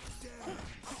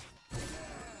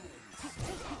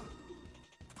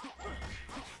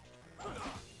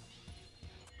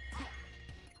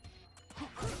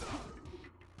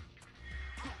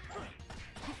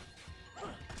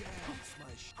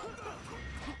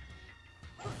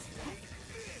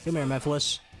 Come here,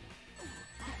 Mephiles.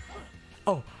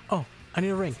 Oh, I need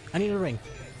a ring. I need a ring.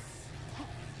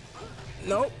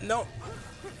 Nope, nope.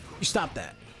 You stop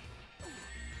that.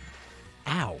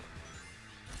 Ow.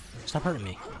 Stop hurting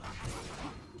me.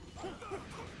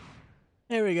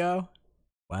 There we go.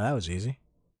 Wow, that was easy.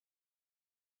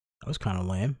 That was kind of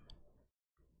lame.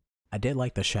 I did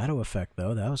like the shadow effect,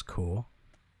 though. That was cool.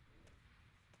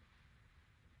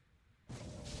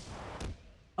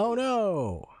 Oh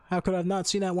no! How could I have not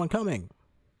seen that one coming?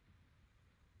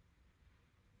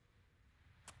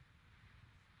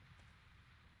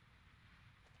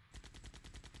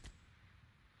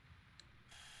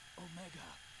 Omega.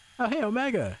 Oh, hey,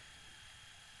 Omega!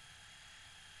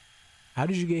 How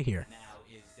did you get here? Now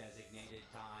is designated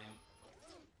time.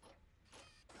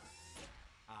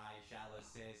 I shall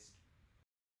assist.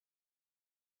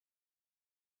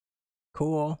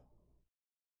 Cool.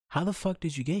 How the fuck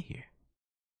did you get here?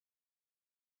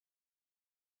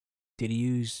 Did he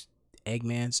use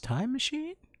Eggman's time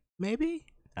machine? Maybe?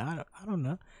 I don't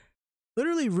know.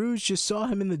 Literally, Rouge just saw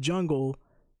him in the jungle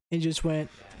and just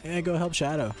went, "Yeah, go help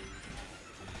Shadow."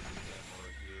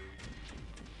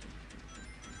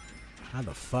 How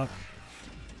the fuck?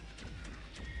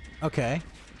 Okay.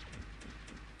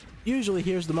 Usually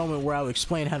here's the moment where I'll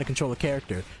explain how to control a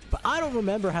character, but I don't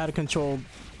remember how to control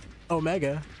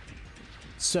Omega.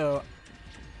 So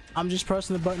I'm just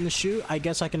pressing the button to shoot. I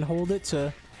guess I can hold it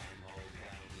to...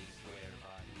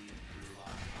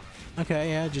 Okay,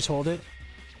 yeah, just hold it.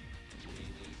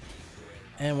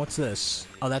 And what's this?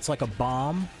 Oh, that's like a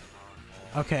bomb?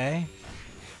 Okay.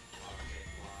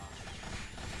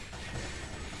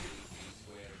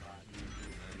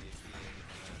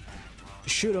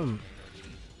 Shoot him.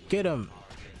 Get him.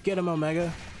 Get him,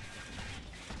 Omega.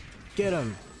 Get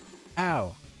him.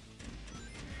 Ow.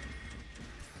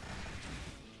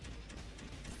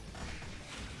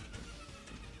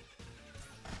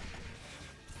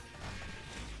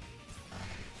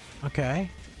 Okay.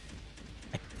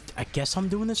 I guess I'm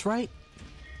doing this right?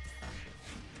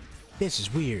 This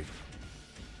is weird.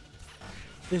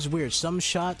 This is weird. Some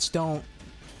shots don't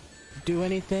do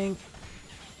anything.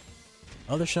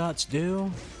 Other shots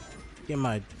do. Get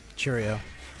my Cheerio.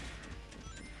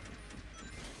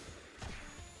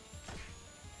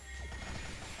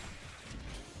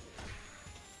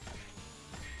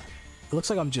 It looks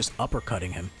like I'm just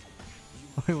uppercutting him.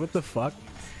 Wait, what the fuck?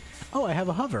 Oh, I have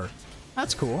a hover.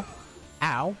 That's cool.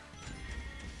 Ow.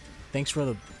 Thanks for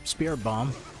the spirit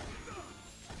bomb.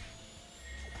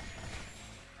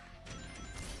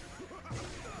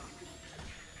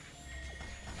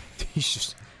 He's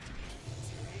just...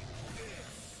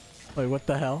 Wait, what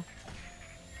the hell?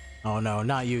 Oh no,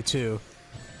 not you too.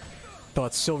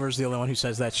 Thought Silver's the only one who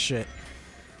says that shit.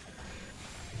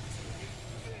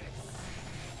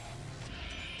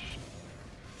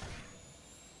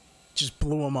 Just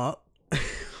blew him up.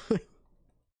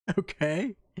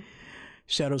 Okay.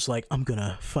 Shadow's like, I'm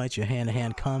gonna fight you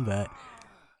hand-to-hand combat.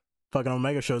 Fucking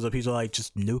Omega shows up, he's like,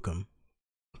 just nuke him.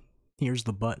 Here's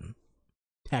the button.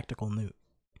 Tactical nuke.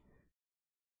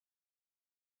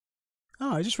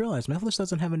 Oh, I just realized Mephiles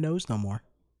doesn't have a nose no more.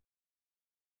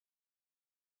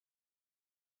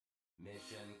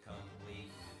 Mission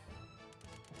complete.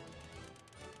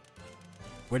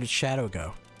 Where did Shadow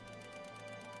go?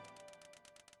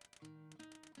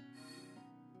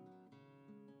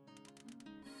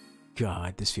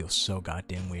 God, this feels so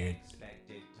goddamn weird.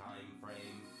 Expected time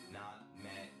frame not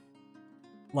met.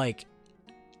 Like,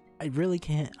 I really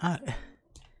can't...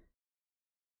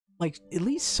 like, at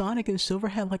least Sonic and Silver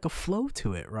had like a flow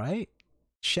to it, right?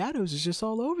 Shadows is just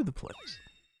all over the place.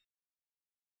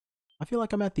 I feel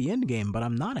like I'm at the end game, but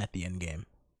I'm not at the end game.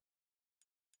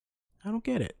 I don't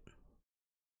get it.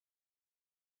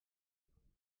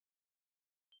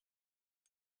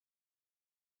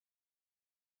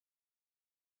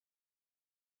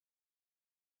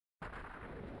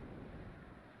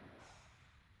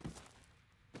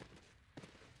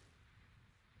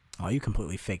 Oh, you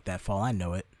completely faked that fall, I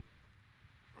know it.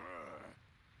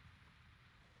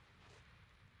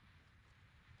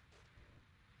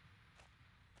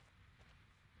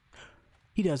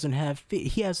 He doesn't have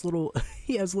feet. He has little,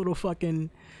 he has little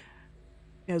fucking,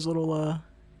 he has little,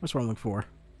 what's what I'm looking for?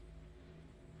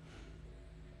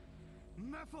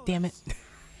 Mephiles. Damn it.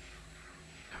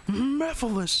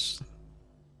 Mephiles!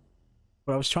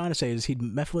 What I was trying to say is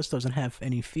Mephiles doesn't have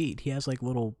any feet. He has like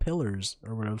little pillars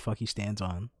or whatever the fuck he stands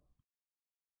on.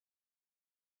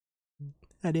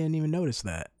 I didn't even notice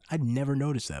that. I'd never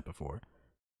noticed that before.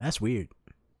 That's weird.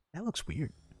 That looks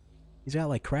weird. He's got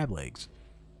like crab legs.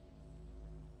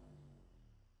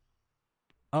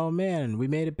 Oh man, we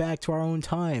made it back to our own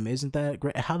time. Isn't that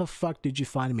great? How the fuck did you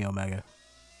find me, Omega?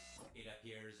 It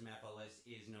appears Mephiles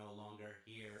is no longer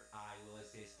here. I will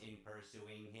assist in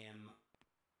pursuing him.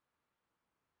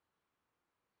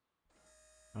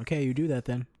 Okay, you do that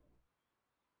then.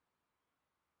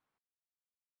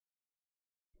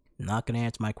 Not gonna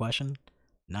answer my question?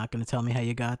 Not gonna tell me how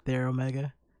you got there,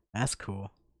 Omega? That's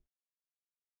cool.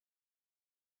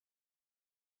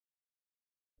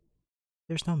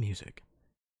 There's no music.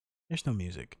 There's no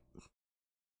music.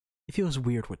 It feels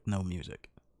weird with no music.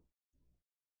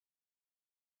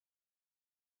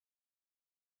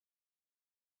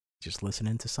 Just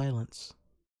listening to silence.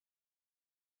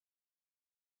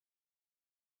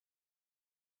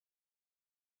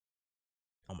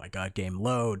 Oh my god, game,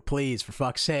 load, please, for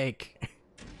fuck's sake.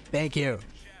 Thank you.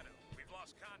 Shadow, we've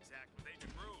lost contact with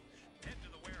Agent Rouge. Head to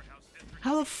the warehouse district.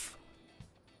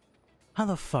 How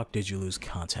the fuck did you lose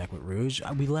contact with Rouge?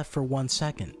 We left for 1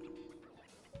 second.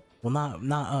 Well,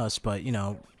 not us, but, you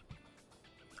know,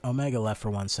 Omega left for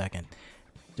 1 second.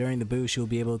 During the boost, you'll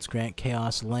be able to grant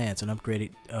Chaos Lance and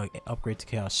upgrade to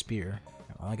Chaos Spear.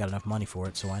 Well, I got enough money for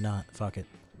it, so why not? Fuck it.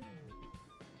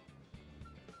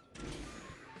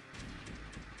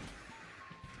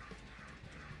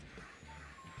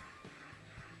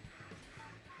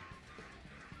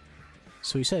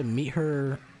 So he said meet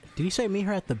her... Did he say meet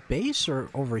her at the base or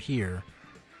over here?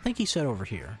 I think he said over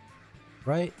here.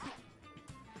 Right?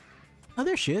 Oh,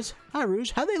 there she is. Hi,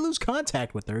 Rouge. How'd they lose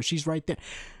contact with her? She's right there.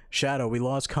 Shadow, we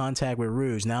lost contact with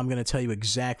Rouge. Now I'm gonna tell you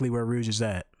exactly where Rouge is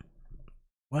at.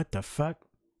 What the fuck?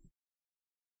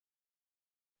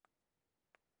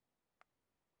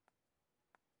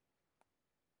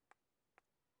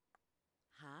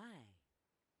 Hi.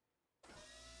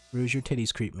 Rouge, your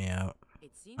titties creep me out.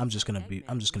 It seems I'm just like gonna be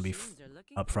Eggman's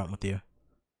upfront machines with you.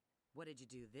 What did you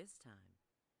do this time?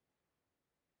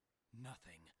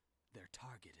 Nothing. Their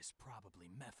target is probably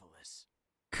Mephiles.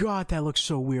 God, that looks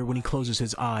so weird when he closes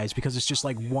his eyes because it's just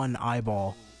like one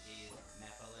eyeball. Who is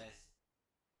Mephiles?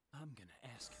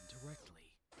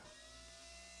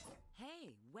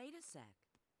 sec.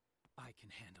 I can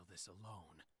handle this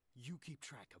alone. You keep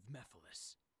track of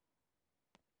Mephiles.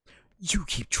 You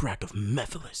keep track of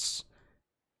Mephiles.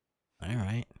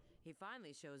 Alright. He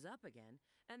finally shows up again,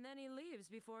 and then he leaves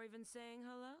before even saying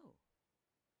hello.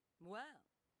 Well,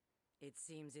 it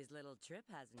seems his little trip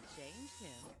hasn't changed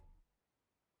him.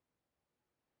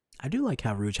 I do like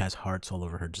how Rouge has hearts all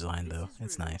over her design, though.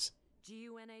 It's nice.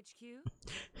 G.U.N. HQ?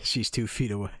 She's 2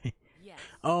 feet away. Yes.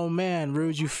 Oh man,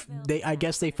 Rouge, I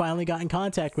guess they finally got in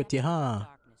contact with you, huh?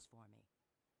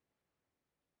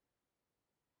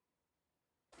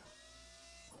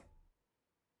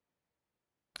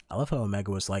 I love how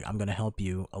Omega was like, I'm gonna help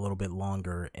you a little bit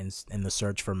longer in the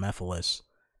search for Mephiles.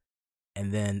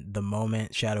 And then the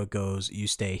moment Shadow goes, you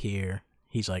stay here,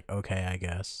 he's like, okay, I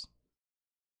guess.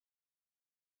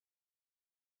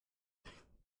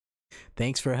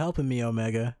 Thanks for helping me,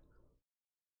 Omega.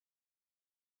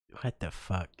 What the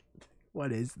fuck?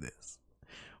 What is this?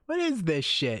 What is this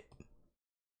shit?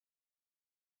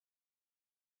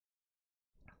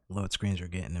 Load screens are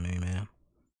getting to me, man.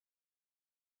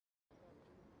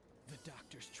 The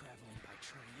doctor's traveling by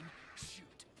train?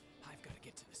 Shoot, I've got to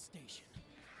get to the station.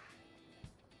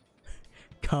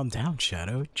 Calm down,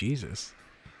 Shadow. Jesus.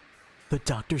 The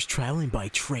doctor's traveling by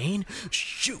train?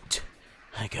 Shoot!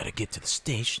 I gotta get to the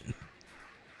station.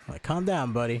 Like, calm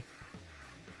down, buddy.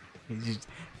 Just,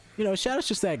 you know, Shadow's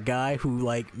just that guy who,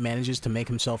 like, manages to make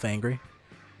himself angry.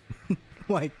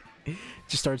 Like,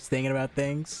 just starts thinking about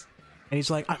things. And he's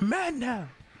like, I'm mad now!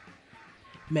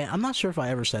 Man, I'm not sure if I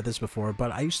ever said this before,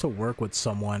 but I used to work with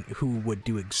someone who would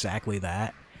do exactly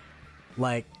that.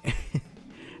 Like,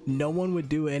 no one would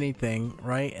do anything,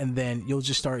 right? And then you'll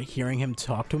just start hearing him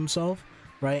talk to himself,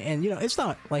 right? And, you know, it's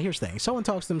not, like, here's the thing. Someone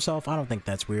talks to himself, I don't think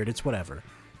that's weird. It's whatever.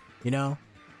 You know?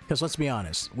 Because let's be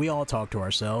honest, we all talk to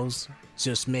ourselves,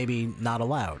 just maybe not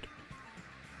aloud.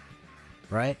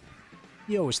 Right?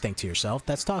 You always think to yourself,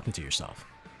 that's talking to yourself.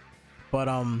 But,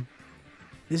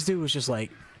 this dude was just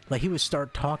like he would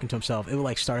start talking to himself. It would,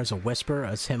 like, start as a whisper,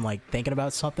 as him, like, thinking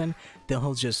about something. Then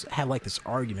he'll just have, like, this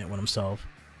argument with himself.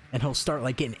 And he'll start,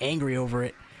 like, getting angry over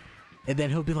it. And then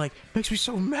he'll be like, makes me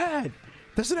so mad!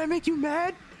 Doesn't that make you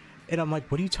mad? And I'm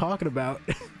like, what are you talking about?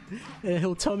 And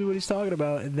he'll tell me what he's talking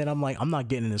about, and then I'm like, I'm not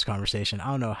getting in this conversation.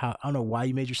 I don't know why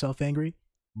you made yourself angry,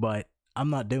 but I'm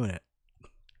not doing it.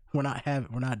 We're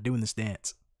not doing this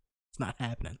dance. It's not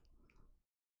happening.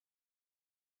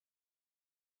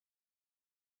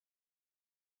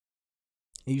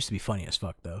 It used to be funny as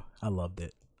fuck, though. I loved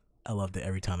it. I loved it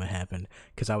every time it happened,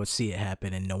 because I would see it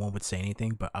happen and no one would say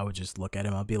anything, but I would just look at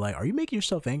him. I'd be like, are you making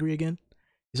yourself angry again?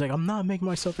 He's like, I'm not making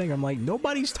myself angry. I'm like,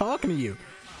 nobody's talking to you.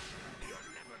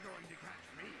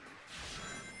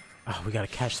 Oh, we gotta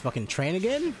catch the fucking train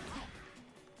again?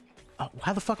 Oh,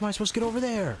 how the fuck am I supposed to get over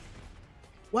there?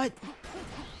 What?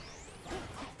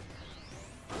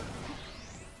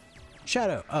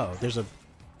 Shadow. Oh, there's a...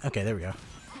 Okay, there we go. Out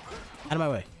of my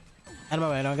way. Out of my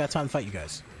way. I don't got time to fight you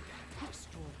guys.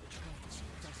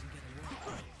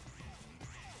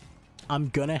 I'm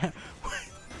gonna have...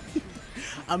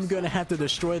 I'm gonna have to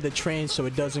destroy the train so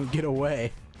it doesn't get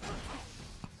away.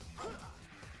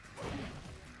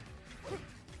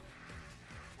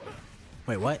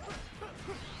 Wait, what?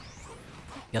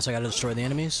 Guess I gotta destroy the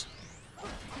enemies?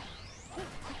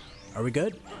 Are we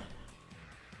good?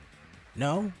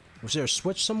 No? Was there a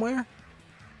switch somewhere?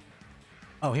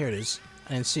 Oh, here it is.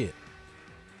 I didn't see it.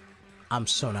 I'm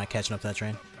so not catching up to that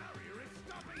train.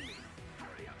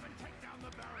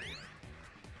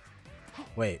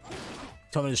 Wait.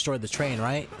 Told me to destroy the train,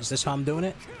 right? Is this how I'm doing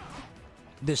it?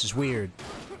 This is weird.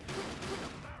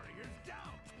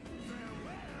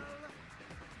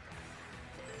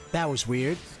 That was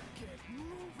weird.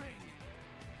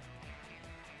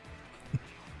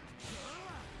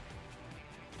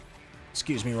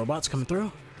 Excuse me, robots coming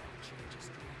through.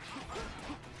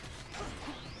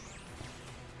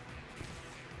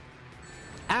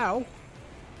 Ow!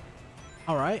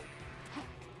 Alright.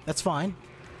 That's fine.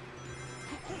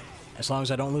 As long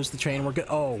as I don't lose the train, we're good.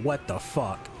 Oh, what the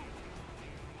fuck?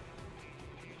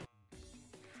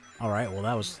 Alright, well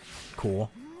that was cool.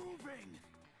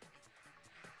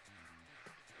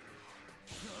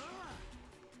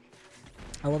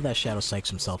 I love that Shadow psychs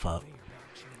himself up.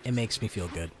 It makes me feel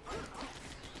good.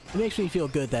 It makes me feel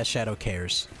good that Shadow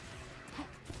cares.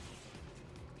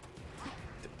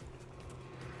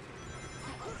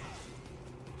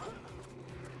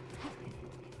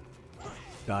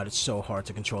 God, it's so hard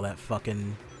to control that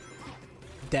fucking...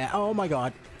 Oh my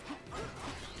god.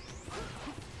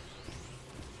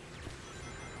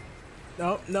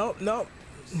 Nope, nope, nope.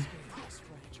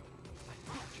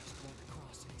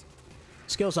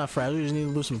 Skill's not fragile, you just need to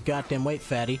lose some goddamn weight,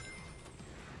 fatty.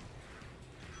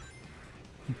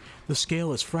 The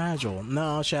scale is fragile.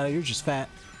 No, Shadow, you're just fat.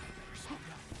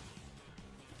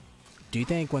 Do you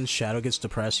think when Shadow gets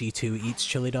depressed, he too eats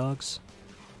chili dogs?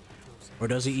 Or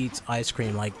does he eat ice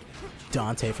cream like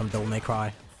Dante from Devil May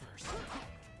Cry?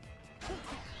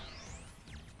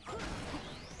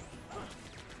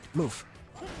 Move.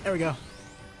 There we go.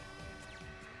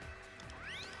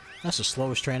 That's the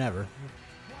slowest train ever.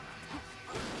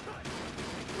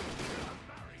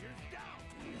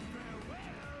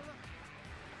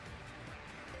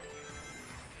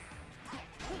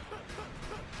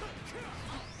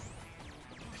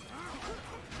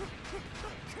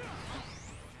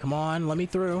 Come on, let me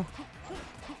through.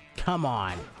 Come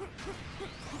on.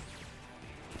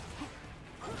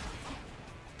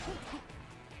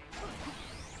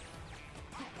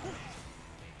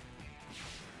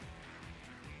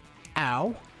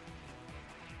 Ow.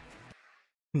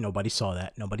 Nobody saw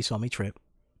that. Nobody saw me trip.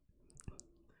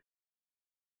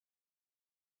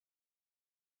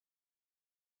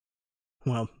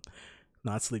 Well,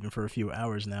 not sleeping for a few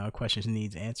hours now. Questions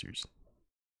needs answers.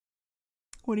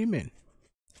 What do you mean?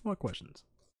 What questions?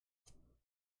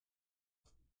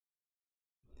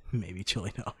 Maybe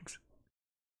chili dogs.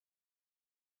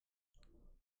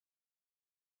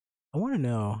 I want to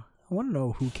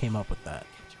know who came up with that.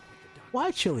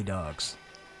 Why chili dogs?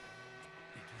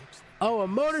 Oh, a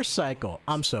motorcycle.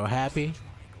 I'm so happy.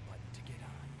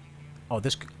 Oh,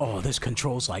 this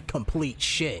controls like complete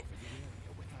shit.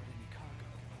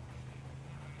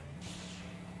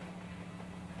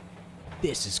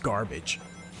 This is garbage.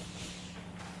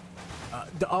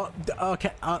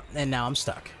 Okay, and now I'm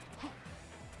stuck.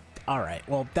 Alright,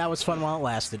 well, that was fun while it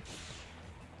lasted.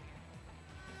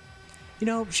 You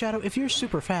know, Shadow, if you're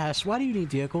super fast, why do you need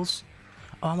vehicles?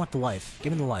 Oh, I want the life.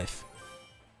 Give me the life.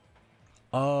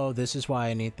 Oh, this is why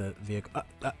I need the vehicle.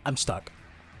 I'm stuck.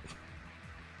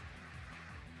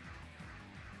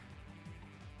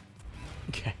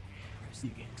 Okay.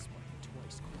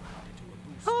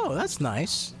 Oh, that's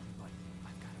nice.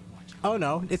 Oh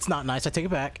no, it's not nice. I take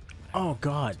it back. Oh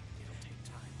god.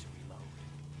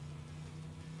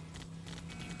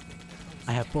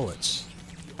 I have bullets.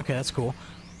 Okay, that's cool.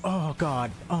 Oh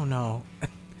god. Oh no.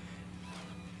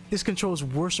 This controls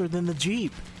worse than the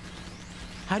Jeep.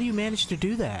 How do you manage to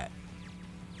do that?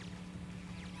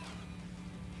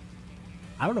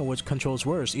 I don't know which controls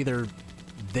worse. Either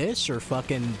this or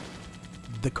fucking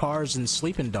the cars and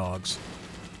Sleeping Dogs.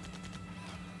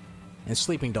 And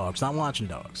Sleeping Dogs, not Watching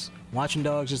Dogs. Watching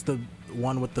Dogs is the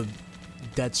one with the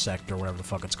dead sector, whatever the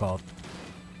fuck it's called.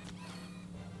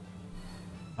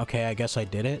 Okay, I guess I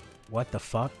did it. What the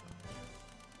fuck?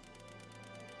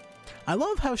 I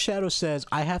love how Shadow says,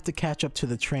 I have to catch up to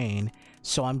the train,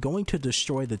 so I'm going to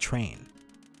destroy the train.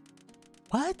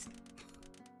 What?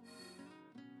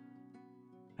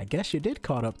 I guess you did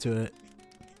caught up to it.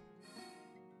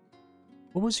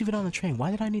 What was even on the train?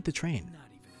 Why did I need the train? Not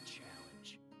even a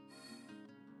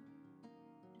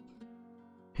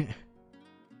challenge.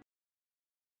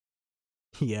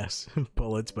 Yes,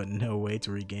 bullets, but no way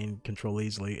to regain control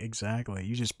easily. Exactly.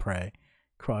 You just pray.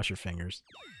 Cross your fingers.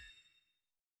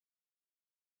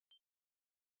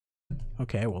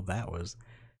 Okay, well that was...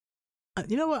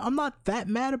 you know what? I'm not that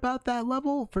mad about that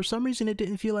level. For some reason, it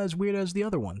didn't feel as weird as the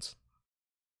other ones.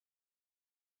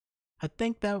 I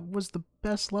think that was the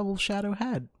best level Shadow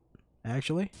had,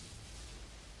 actually.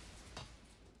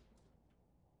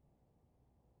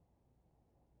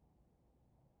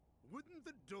 Wouldn't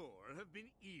the door have been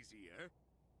easier?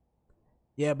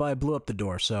 Yeah, but I blew up the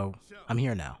door, so I'm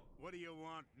here now. What do you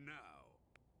want now?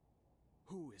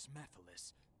 Who is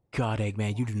Mephiles? God,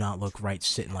 Eggman, you do not look right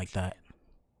sitting like that.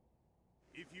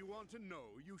 If you want to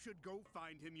know, you should go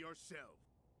find him yourself.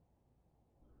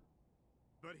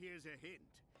 But here's a hint.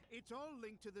 It's all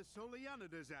linked to the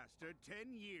Soleanna disaster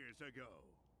 10 years ago.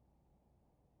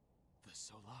 The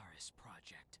Solaris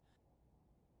Project.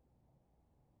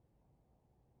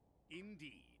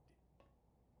 Indeed.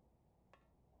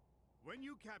 When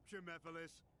you capture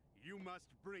Mephiles, you must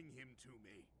bring him to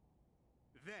me.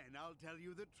 Then I'll tell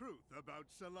you the truth about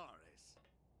Solaris.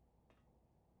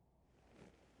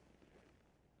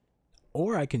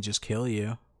 Or I can just kill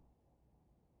you.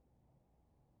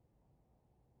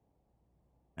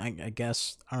 I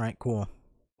guess. Alright, cool.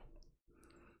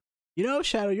 You know,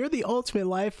 Shadow, you're the ultimate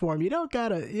life form. You ain't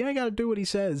gotta do what he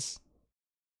says.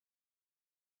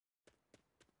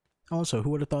 Also,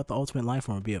 who would have thought the ultimate life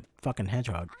form would be a fucking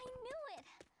hedgehog? I knew it!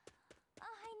 I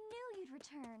knew you'd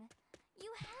return. You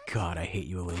had God, I hate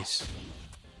you, Elise.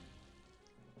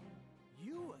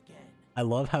 You again. I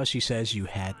love how she says you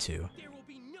had to. There will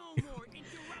be no more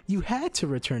interruptions. You had to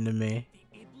return to me.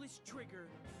 The Iblis trigger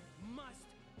must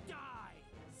die.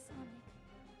 Sonic,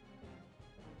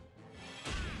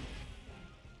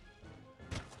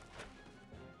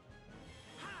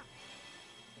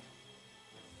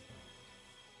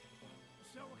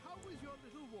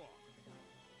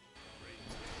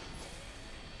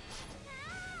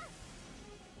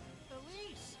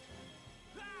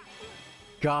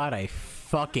 god, I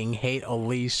fucking hate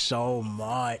Elise so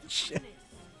much.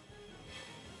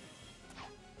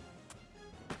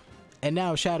 And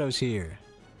now Shadow's here.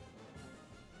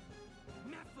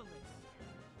 Mephiles!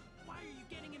 Why are you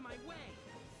getting in my way?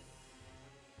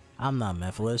 I'm not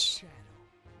Mephiles.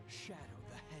 Shadow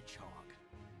the Hedgehog.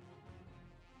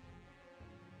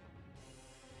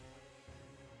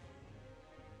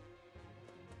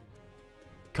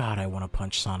 God, I want to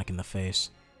punch Sonic in the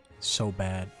face. So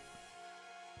bad.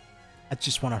 I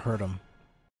just want to hurt him.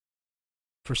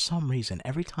 For some reason,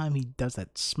 every time he does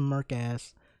that smirk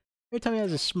ass, every time he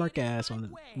has a smirk ass on the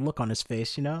look on his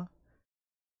face, you know?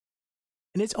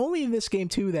 And it's only in this game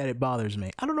too that it bothers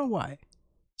me. I don't know why.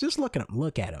 Just look at him.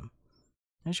 Look at him.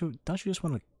 Don't you just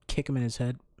want to kick him in his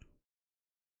head?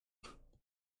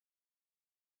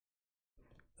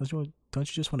 Don't you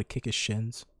just want to kick his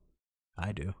shins?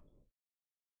 I do.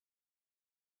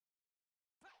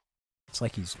 It's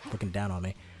like he's looking down on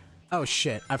me. Oh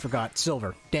shit, I forgot.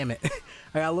 Silver. Damn it.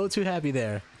 I got a little too happy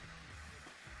there.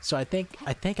 So I think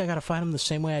I gotta fight him the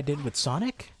same way I did with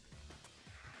Sonic?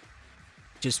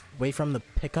 Just wait for him to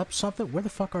pick up something? Where the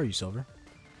fuck are you, Silver?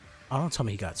 Oh, don't tell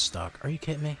me he got stuck. Are you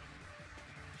kidding me?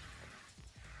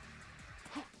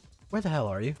 Where the hell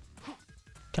are you?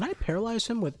 Can I paralyze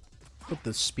him with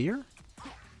the spear?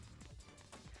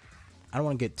 I don't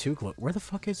want to get too close. Where the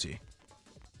fuck is he?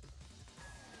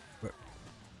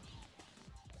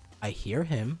 I hear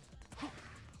him.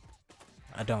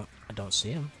 I don't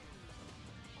see him.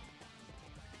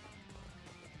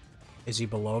 Is he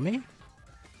below me?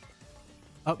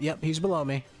 Oh, yep, he's below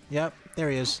me. Yep,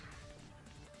 there he is.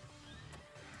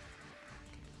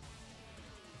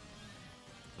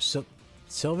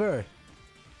 Silver.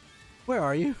 Where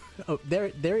are you? Oh, there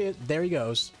he is. There he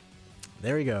goes.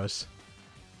 There he goes.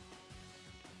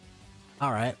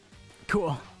 All right.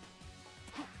 Cool.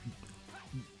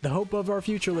 The hope of our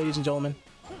future, ladies and gentlemen.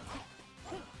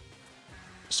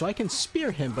 So I can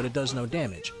spear him, but it does no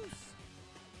damage.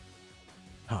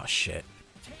 Oh, shit.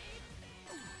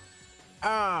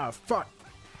 Ah, fuck.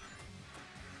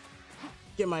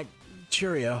 Get my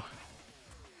Cheerio.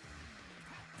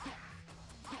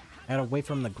 I gotta wait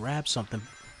for him to grab something.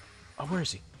 Oh, where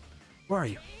is he? Where are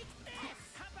you?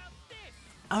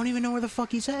 I don't even know where the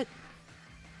fuck he's at.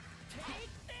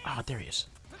 Ah, there he is.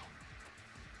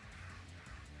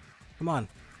 Come on,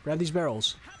 grab these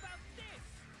barrels.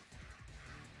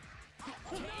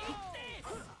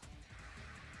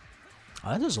 Oh,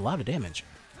 that does a lot of damage.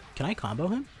 Can I combo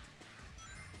him?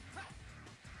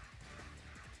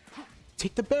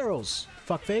 Take the barrels,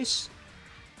 fuckface.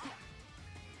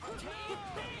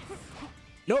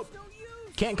 Nope.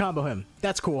 Can't combo him.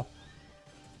 That's cool.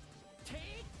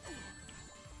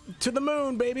 To the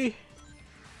moon, baby.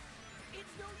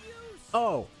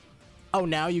 Oh. Oh,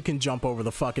 now you can jump over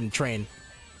the fucking train.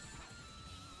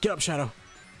 Get up, Shadow.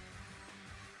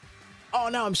 Oh,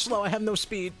 now I'm slow. I have no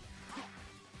speed.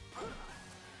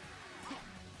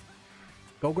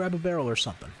 Go grab a barrel or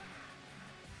something.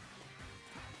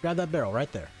 Grab that barrel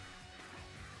right there.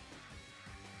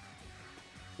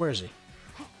 Where is he?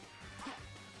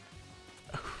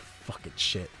 Oh, fucking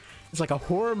shit. It's like a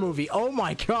horror movie. Oh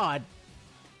my god.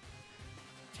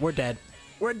 We're dead.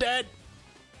 We're dead.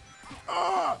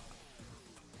 Oh!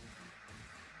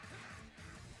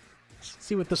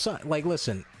 See, with the Sonic, like,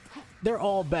 listen, they're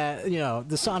all bad, you know,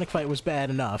 the Sonic fight was bad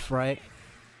enough, right?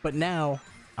 But now,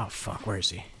 oh fuck, where is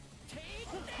he?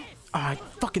 Oh, I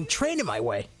fucking train in my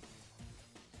way.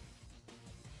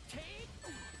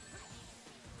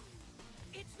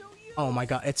 Oh my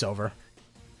god, it's over.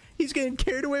 He's getting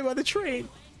carried away by the train.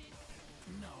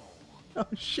 Oh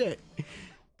shit.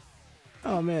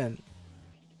 Oh man.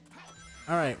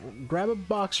 Alright, grab a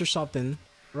box or something,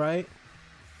 right?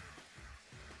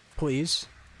 Please.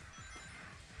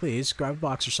 Please, grab a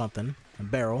box or something. A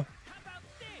barrel.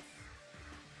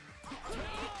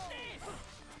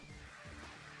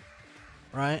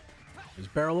 Right? There's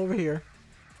a barrel over here.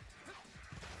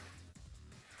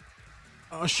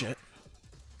 Oh shit.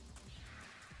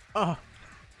 Oh.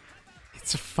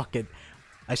 It's a fucking...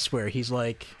 I swear, he's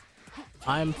like...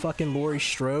 I'm fucking Laurie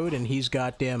Strode and he's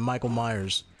goddamn Michael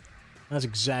Myers. That's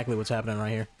exactly what's happening right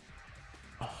here.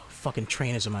 Oh, fucking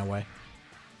train is in my way.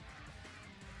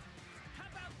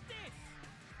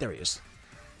 There he is.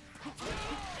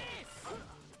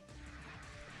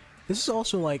 This is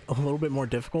also like a little bit more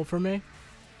difficult for me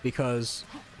because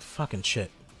fucking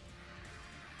shit.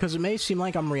 Because it may seem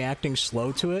like I'm reacting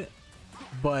slow to it,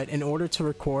 but in order to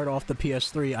record off the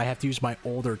PS3, I have to use my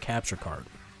older capture card.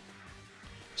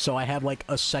 So I have like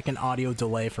a second audio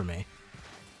delay for me.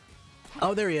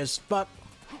 Oh, there he is. Fuck.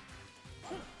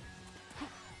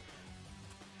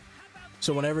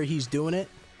 So whenever he's doing it,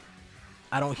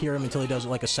 I don't hear him until he does it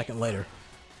like a second later.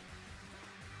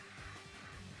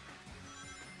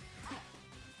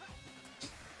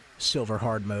 Silver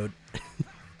hard mode.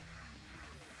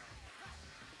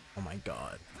 Oh my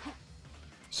god.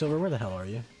 Silver, where the hell are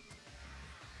you?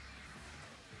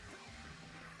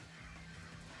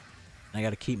 I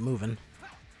gotta keep moving.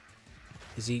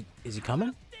 Is he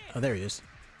coming? Oh, there he is.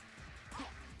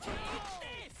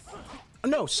 Oh,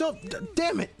 no,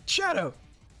 damn it, Shadow!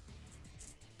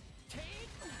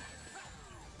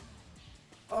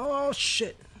 Oh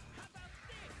shit.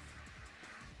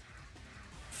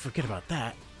 Forget about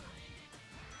that.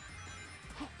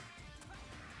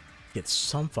 Get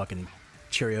some fucking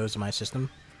Cheerios in my system.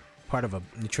 Part of a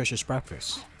nutritious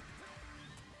breakfast.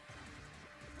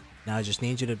 Now I just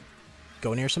need you to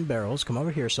go near some barrels. Come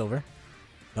over here, Silver.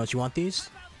 Don't you want these?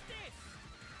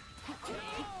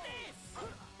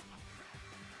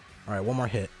 Alright, one more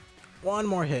hit. One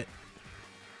more hit.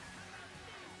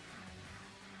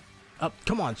 Up,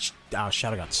 come on. Oh,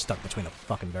 Shadow got stuck between the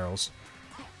fucking barrels.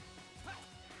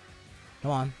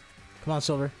 Come on. Come on,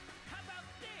 Silver.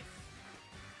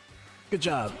 Good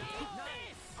job.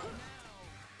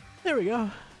 There we go.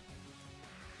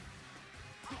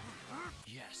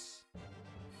 Yes.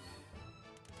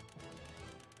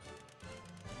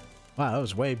 Wow, that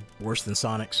was way worse than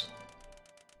Sonic's.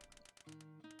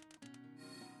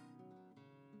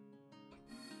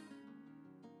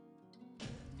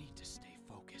 Need to stay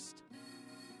focused.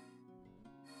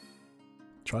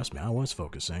 Trust me, I was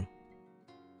focusing.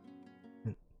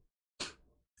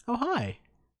 Oh, hi.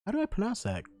 How do I pronounce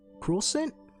that?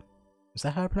 Cruelcent? Is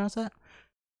that how I pronounce that?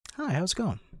 Hi, how's it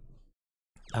going?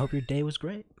 I hope your day was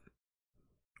great.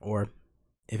 Or,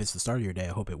 if it's the start of your day,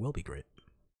 I hope it will be great.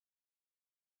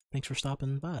 Thanks for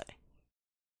stopping by.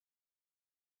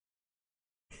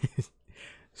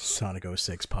 Sonic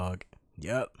 06 Pog.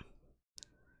 Yep.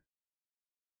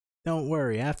 Don't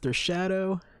worry, after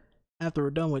we're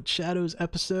done with Shadow's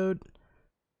episode,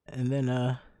 and then,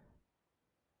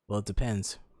 well, it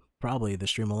depends. Probably the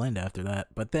stream will end after that.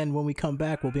 But then when we come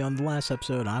back, we'll be on the last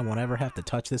episode, and I won't ever have to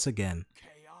touch this again.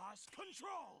 Chaos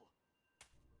control.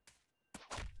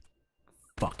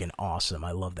 Fucking awesome.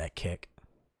 I love that kick.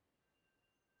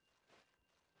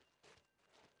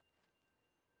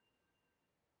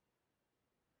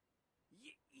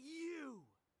 You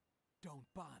don't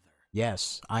bother.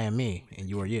 Yes, I am me, and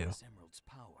you are you.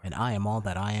 And I am all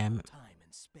that I am. Time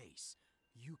and space.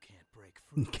 You can't break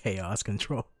free. Chaos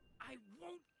control. I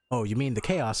won't. Oh, you mean the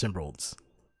Chaos Emeralds?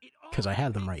 Because I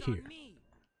have them right here. Me.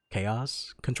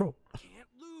 Chaos control. Can't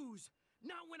lose.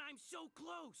 Not when I'm so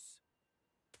close.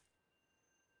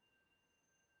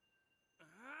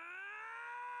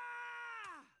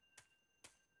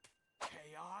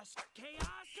 Chaos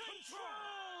control.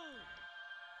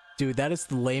 Dude, that is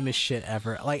the lamest shit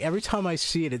ever. Like, every time I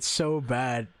see it, it's so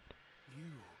bad.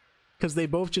 Because they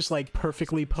both just, like,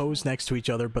 perfectly pose next to each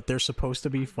other, but they're supposed to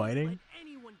be fighting. Let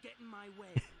anyone get in my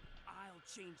way. I'll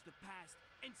change the past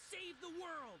and save the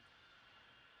world.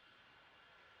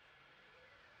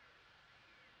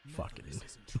 Fucking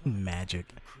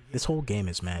magic. This whole game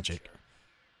is magic.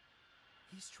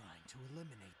 He's trying to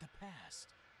eliminate the past.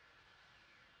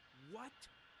 What?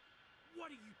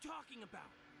 What are you talking about?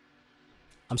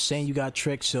 I'm saying you got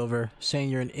tricked, Silver. Saying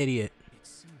you're an idiot. It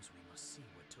seems we must see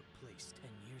what took place 10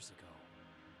 years ago.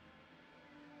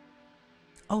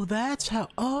 Oh, that's how...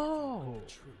 Oh!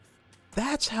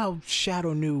 That's how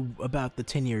Shadow knew about the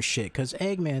 10-year shit, because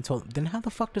Eggman told him. Then how the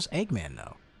fuck does Eggman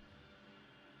know?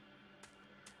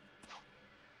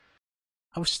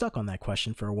 I was stuck on that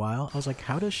question for a while. I was like,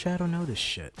 how does Shadow know this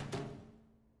shit?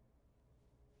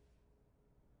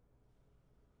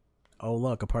 Oh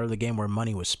look, a part of the game where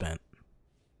money was spent.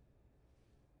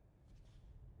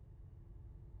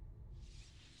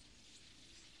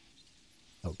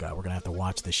 Oh god, we're gonna have to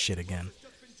watch this shit again.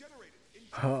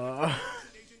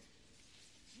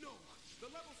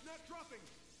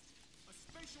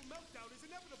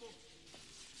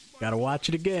 Gotta watch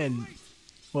it again.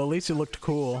 Well, at least it looked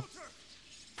cool.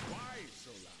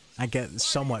 I get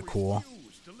somewhat cool.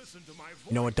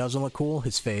 You know what doesn't look cool?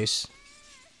 His face.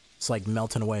 It's like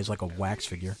melting away as like a wax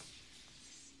figure.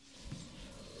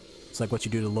 It's like what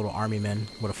you do to little army men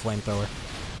with a flamethrower.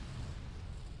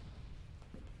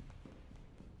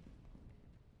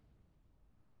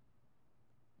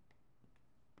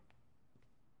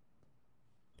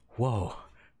 Whoa.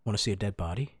 Want to see a dead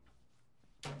body?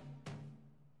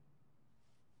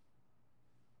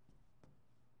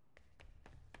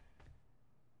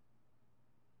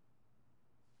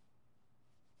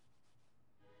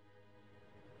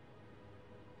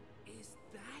 Is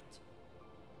that?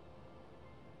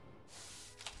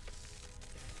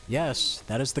 Yes,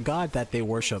 that is the god that they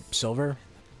worship, Silver.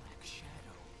 Black Shadow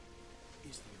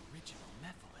is the original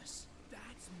Mephiles.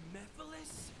 That's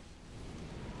Mephiles?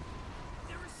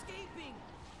 They're escaping!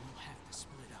 We'll have to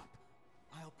split up.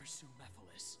 I'll pursue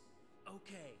Mephiles.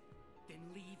 Okay, then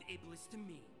leave Iblis to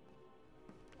me.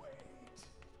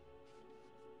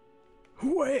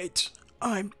 Wait,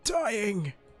 I'm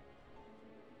dying.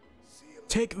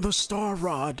 Take the star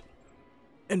rod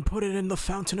and put it in the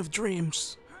fountain of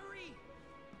dreams. Hurry!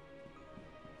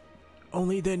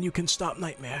 Only then you can stop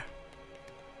Nightmare.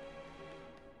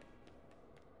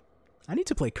 I need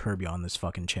to play Kirby on this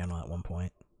fucking channel at one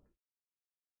point.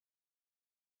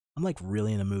 I'm like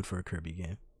really in the mood for a Kirby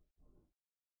game.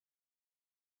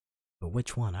 But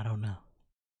which one? I don't know.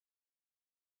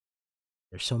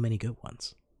 There's so many good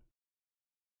ones.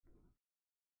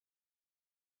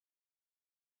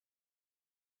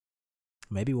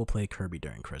 Maybe we'll play Kirby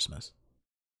during Christmas.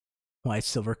 Why is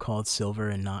Silver called Silver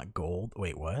and not Gold?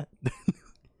 Wait, what? I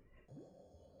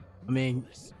mean,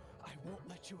 I won't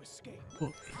let you escape.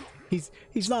 well,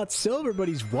 he's not silver, but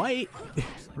he's white,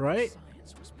 right?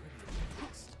 Science was pretty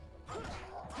advanced.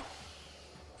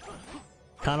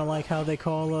 Kind of like how they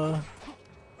call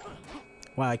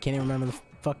wow, I can't even remember the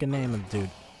fucking name of the dude.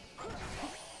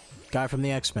 Guy from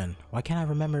the X-Men. Why can't I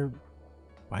remember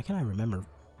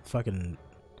fucking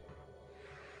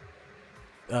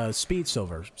Speed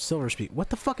Silver. Silver Speed. What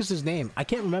the fuck is his name? I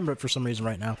can't remember it for some reason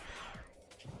right now.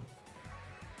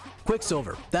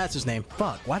 Quicksilver. That's his name.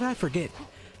 Fuck. Why did I forget?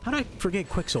 How did I forget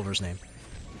Quicksilver's name?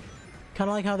 Kind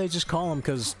of like how they just call him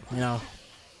because, you know,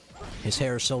 his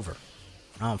hair is silver.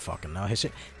 I don't fucking know. His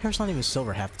hair's not even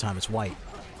silver half the time. It's white.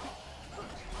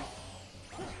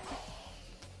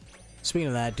 Speaking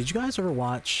of that, did you guys ever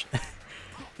watch...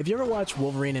 if you ever watch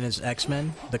Wolverine and his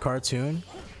X-Men, the cartoon,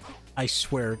 I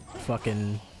swear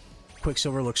fucking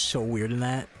Quicksilver looks so weird in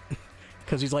that.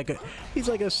 Cause he's like a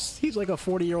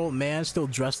 40-year-old man still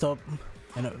dressed up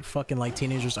in a fucking like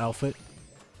teenager's outfit.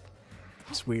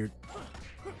 It's weird.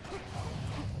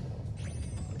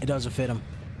 It doesn't fit him.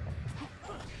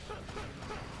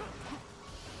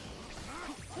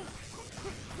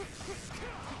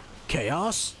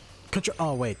 Chaos control.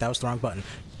 Oh wait, that was the wrong button.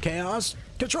 Chaos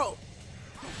control.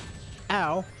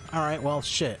 Ow. All right. Well,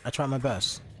 shit. I tried my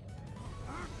best.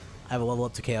 I have a level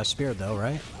up to Chaos Spirit though,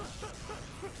 right?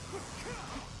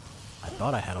 I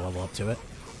thought I had a level up to it.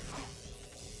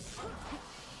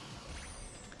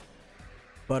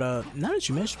 But now that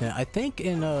you mention it, I think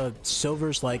in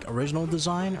Silver's like original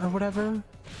design or whatever,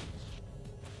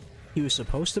 he was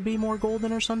supposed to be more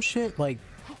golden or some shit. Like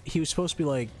he was supposed to be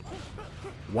like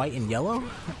white and yellow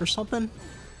or something.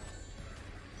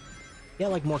 Yeah,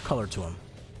 like more color to him.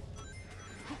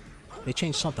 They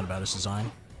changed something about his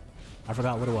design. I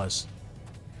forgot what it was.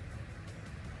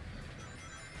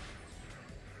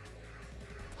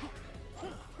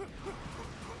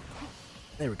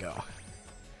 There we go.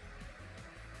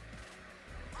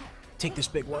 Take this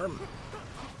big worm.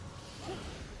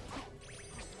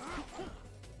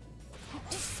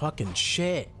 Fucking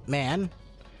shit, man.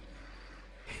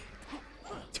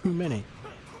 Too many.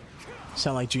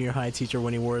 Sound like junior high teacher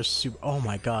when he wore a super... Oh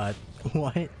my god.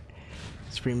 What?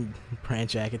 Supreme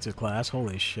brand jacket to class?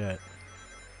 Holy shit.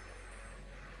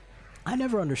 I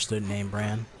never understood name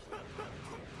brand.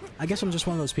 I guess I'm just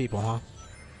one of those people, huh?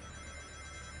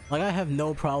 Like, I have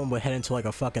no problem with heading to like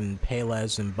a fucking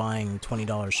Payless and buying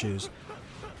 $20 shoes.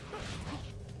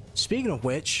 Speaking of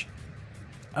which,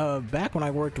 back when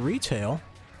I worked retail,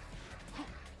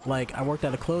 like, I worked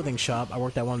at a clothing shop, I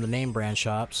worked at one of the name brand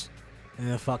shops, and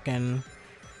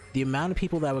the amount of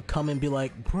people that would come and be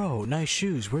like, bro, nice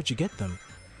shoes, where'd you get them?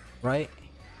 Right?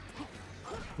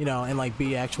 You know, and like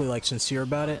be actually like sincere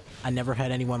about it. I never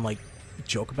had anyone like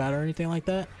joke about it or anything like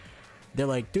that. They're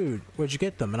like, dude, where'd you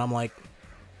get them? And I'm like,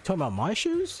 talking about my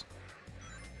shoes?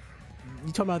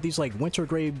 You talking about these like winter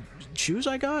gray shoes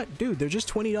I got? Dude, they're just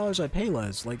 $20 at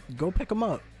Payless. Like, go pick them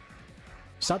up.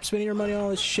 Stop spending your money on all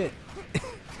this shit.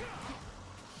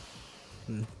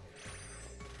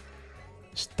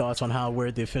 Just thoughts on how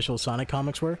weird the official Sonic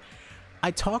comics were? I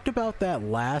talked about that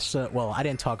last, well, I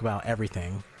didn't talk about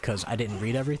everything, because I didn't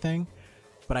read everything,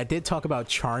 but I did talk about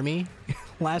Charmy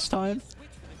last time,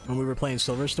 when we were playing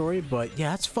Silver Story, but yeah,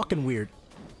 that's fucking weird.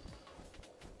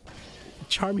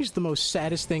 Charmy's the most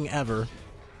saddest thing ever,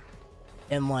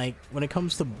 and like, when it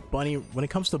comes to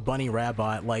Bunny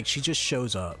Rabbit, like, she just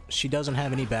shows up. She doesn't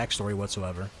have any backstory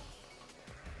whatsoever.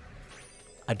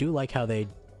 I do like how they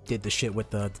did the shit with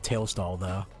the tail stall,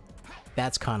 though.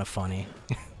 That's kind of funny.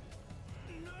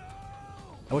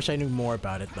 I wish I knew more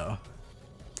about it, though.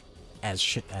 As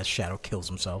Shadow kills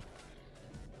himself.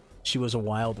 She was a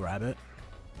wild rabbit.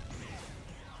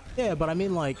 Yeah, but I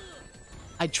mean, like,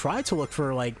 I tried to look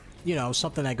for, like, you know,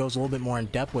 something that goes a little bit more in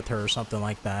depth with her or something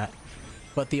like that.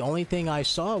 But the only thing I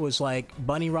saw was, like,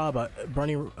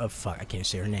 fuck, I can't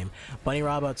say her name. Bunny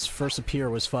Robot's first appear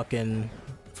was fucking...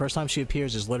 First time she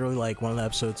appears is literally, like, one of the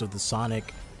episodes of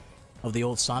the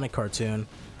old Sonic cartoon.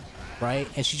 Right?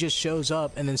 And she just shows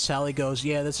up, and then Sally goes,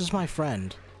 yeah, this is my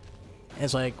friend. And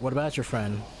it's like, what about your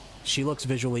friend? She looks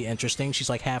visually interesting. She's,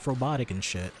 like, half robotic and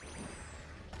shit.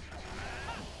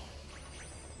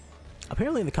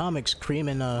 Apparently in the comics, Cream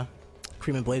and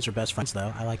Blaze are best friends,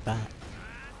 though. I like that.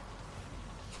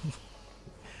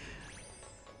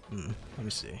 Let me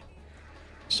see.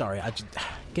 Sorry,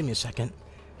 give me a second.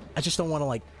 I just don't want to,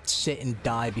 like, sit and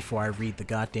die before I read the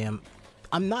goddamn...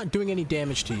 I'm not doing any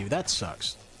damage to you. That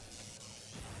sucks.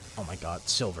 Oh my god.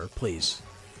 Silver, please.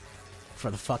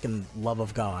 For the fucking love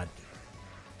of God.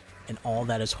 And all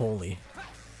that is holy.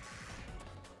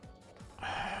 Oh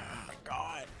my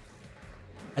god.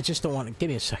 I just don't want to... Give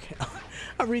me a second.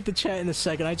 I'll read the chat in a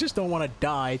second. I just don't want to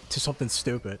die to something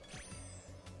stupid.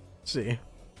 Let's see.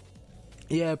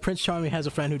 Yeah, Prince Charming has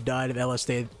a friend who died of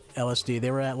LSD.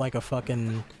 They were at, like, a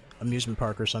fucking amusement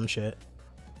park or some shit.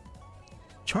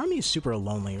 Charmy is super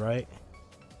lonely, right?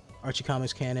 Archie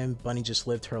Comics canon, Bunny just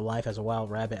lived her life as a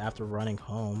wild rabbit after running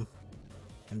home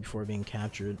and before being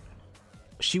captured.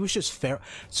 She was just fair.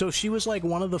 So she was like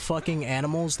one of the fucking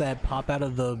animals that pop out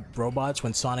of the robots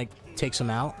when Sonic takes them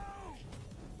out.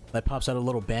 That pops out of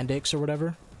little Bandix or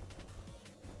whatever.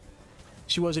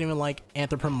 She wasn't even like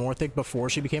anthropomorphic before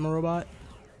she became a robot.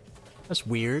 That's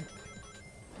weird.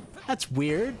 That's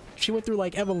weird. She went through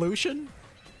like evolution.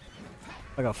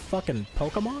 Like a fucking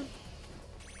Pokemon?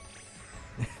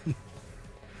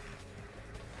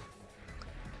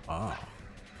 Oh.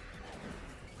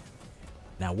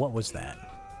 Now what was that?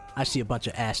 I see a bunch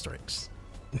of asterisks.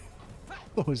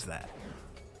 What was that?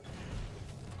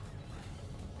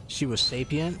 She was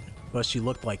sapient, but she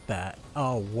looked like that.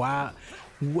 Oh, wow.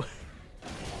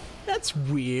 That's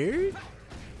weird.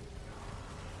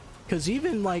 Because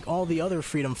even, like, all the other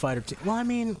Freedom Fighter... Well, I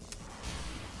mean...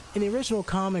 In the original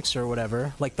comics or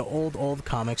whatever, like the old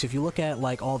comics, if you look at,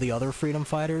 like, all the other Freedom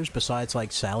Fighters, besides,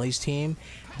 like, Sally's team,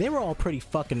 they were all pretty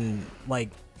fucking, like,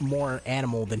 more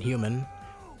animal than human.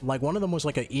 Like, one of them was,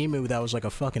 like, an emu that was, like, a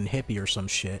fucking hippie or some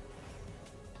shit.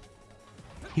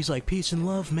 He's like, peace and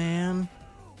love, man.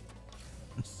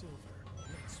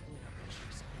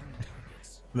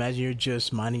 Imagine you're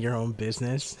just minding your own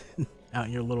business out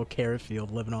in your little carrot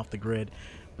field, living off the grid,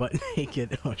 but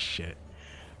naked. Oh, shit.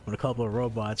 When a couple of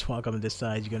robots walk up and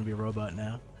decide you're gonna be a robot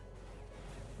now.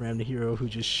 Ram the hero who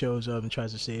just shows up and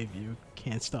tries to save you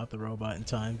can't stop the robot in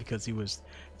time because he was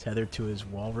tethered to his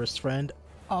walrus friend.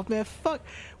 Oh man, fuck.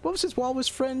 What was his walrus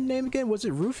friend name again? Was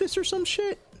it Rufus or some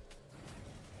shit?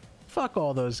 Fuck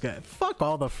all those guys. Fuck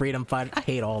all the Freedom Fighters. I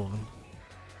hate all of them.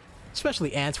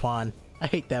 Especially Antoine. I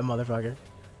hate that motherfucker.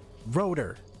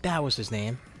 Rotor. That was his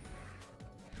name.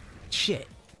 Shit.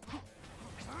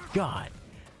 God.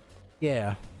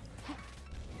 Yeah.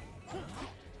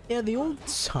 Yeah, the old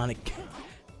Sonic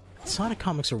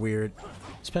comics are weird.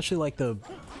 Especially like the...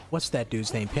 What's that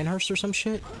dude's name? Pinhurst or some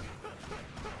shit?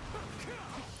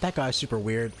 That guy's super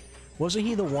weird. Wasn't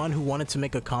he the one who wanted to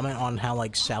make a comment on how,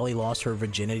 like, Sally lost her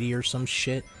virginity or some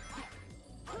shit?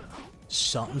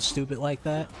 Something stupid like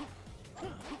that?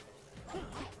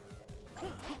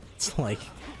 It's like,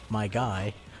 my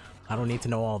guy. I don't need to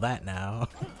know all that now.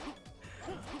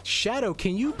 Shadow,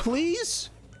 can you please?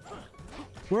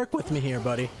 Work with me here,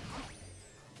 buddy.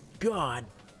 God.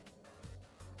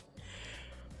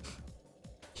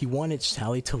 He wanted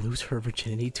Sally to lose her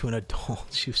virginity to an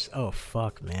adult. She was... Oh,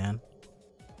 fuck, man.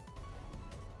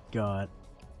 God.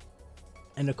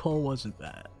 And Nicole wasn't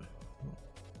that.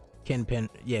 Ken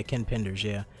Penders,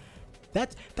 yeah.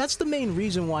 That's the main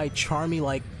reason why Charmy,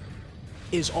 like,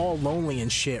 is all lonely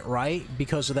and shit, right?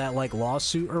 Because of that, like,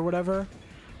 lawsuit or whatever.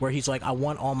 Where he's like, I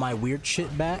want all my weird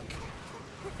shit back.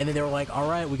 And then they were like,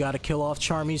 alright, we gotta kill off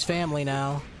Charmy's family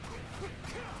now.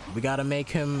 We gotta make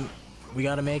him,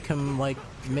 like,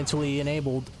 mentally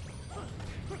enabled.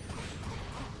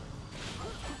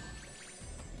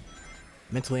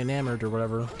 Mentally enamored or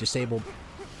whatever. Disabled.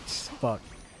 Fuck.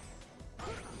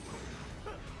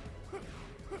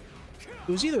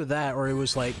 It was either that, or it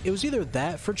was like, it was either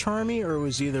that for Charmy, or it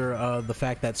was either the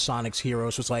fact that Sonic's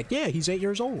Heroes was like, yeah, he's 8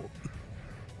 years old.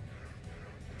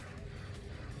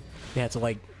 They had to,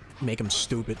 like, make him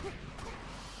stupid.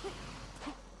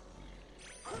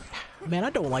 Man, I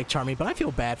don't like Charmy, but I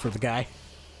feel bad for the guy.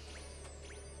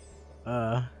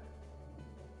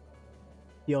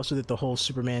 He also did the whole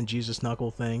Superman Jesus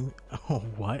Knuckle thing. Oh,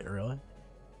 what? Really?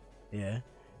 Yeah.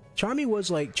 Charmy was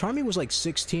like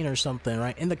 16 or something,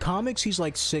 right? In the comics, he's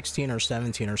like 16 or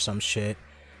 17 or some shit.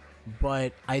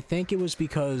 But I think it was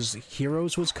because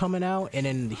Heroes was coming out, and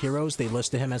in Heroes they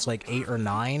listed him as like 8 or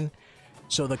 9.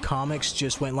 So the comics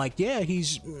just went like, yeah,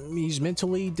 he's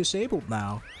mentally disabled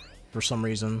now, for some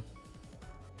reason.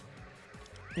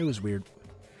 It was weird.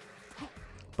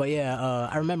 But yeah,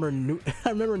 I remember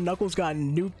Knuckles got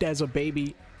nuked as a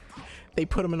baby. They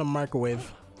put him in a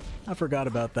microwave. I forgot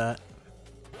about that.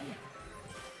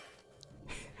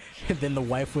 And then the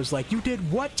wife was like, "You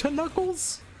did what to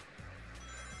Knuckles?"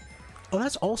 Oh,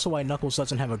 that's also why Knuckles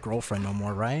doesn't have a girlfriend no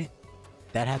more, right?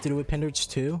 That had to do with Penders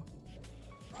too?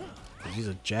 'Cause he's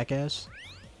a jackass?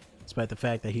 Despite the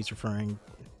fact that he's referring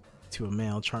to a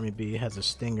male, Charmy Bee has a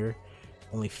stinger.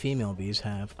 Only female bees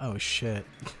have. Oh shit.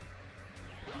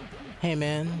 Hey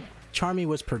man, Charmy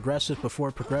was progressive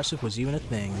before progressive was even a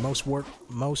thing. Most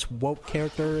woke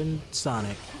character in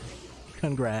Sonic.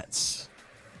 Congrats.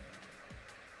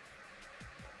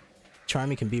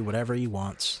 Charmy can be whatever he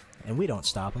wants, and we don't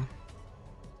stop him.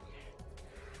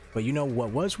 But you know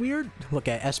what was weird? Look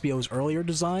at SBO's earlier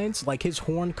designs, like his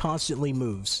horn constantly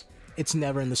moves. It's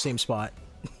never in the same spot.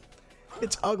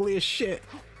 It's ugly as shit.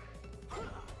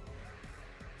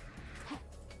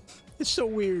 It's so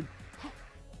weird.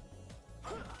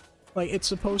 Like, it's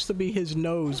supposed to be his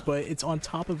nose, but it's on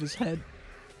top of his head.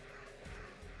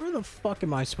 Where the fuck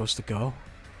am I supposed to go?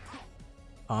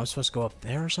 Oh, I'm supposed to go up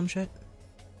there or some shit?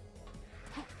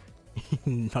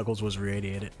 Knuckles was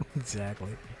radiated.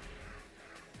 Exactly.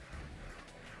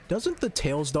 Doesn't the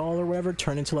Tails doll or whatever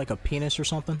turn into like a penis or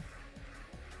something?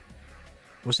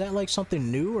 Was that like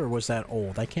something new or was that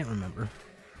old? I can't remember.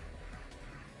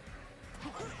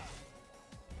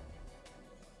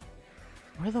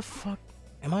 Where the fuck?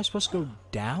 Am I supposed to go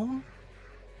down?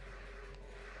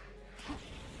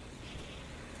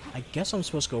 I guess I'm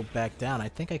supposed to go back down. I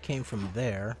think I came from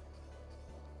there.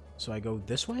 So I go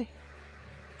this way?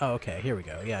 Oh, okay. Here we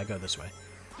go. Yeah, I go this way.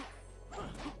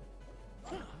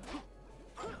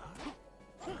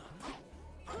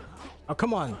 Oh,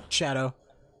 come on, Shadow.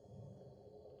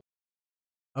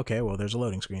 Okay, well, there's a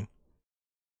loading screen.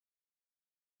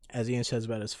 As Ian says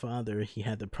about his father, he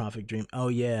had the prophet dream. Oh,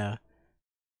 yeah.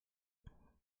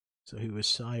 So he was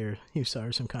sire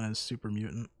some kind of super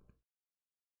mutant.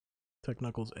 Took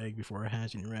Knuckles' egg before it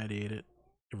hatched and irradiated it.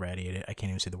 Irradiated. I can't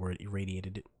even say the word.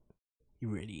 Irradiated it.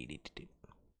 Irradiated it.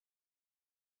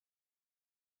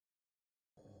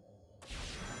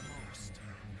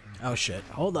 Oh shit.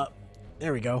 Hold up.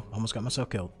 There we go. Almost got myself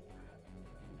killed.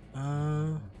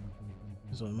 So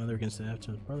my mother against the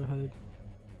after Brotherhood.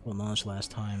 Well, launched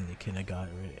last time the kid got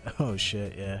ready. Oh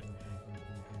shit, yeah.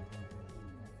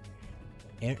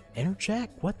 Enerjack?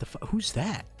 What the fuck? Who's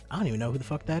that? I don't even know who the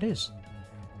fuck that is.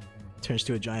 Turns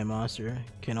to a giant monster.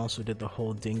 Ken also did the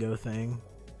whole dingo thing.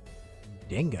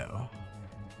 Dingo?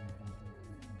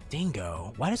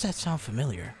 Dingo? Why does that sound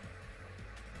familiar?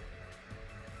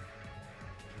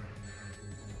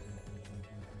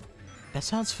 That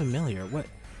sounds familiar. What?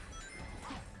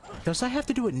 Does that have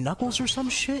to do with Knuckles or some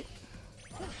shit?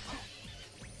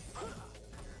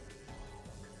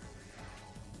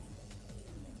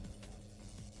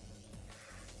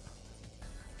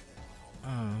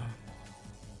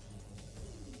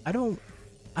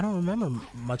 I don't remember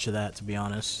much of that, to be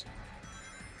honest.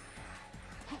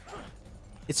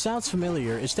 It sounds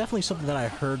familiar. It's definitely something that I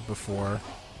heard before.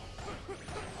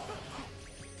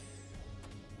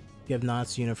 Give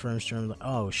Nazi uniforms terms.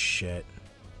 Oh shit.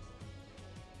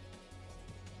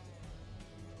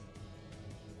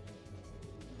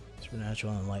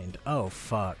 Supernatural and enlightened. Oh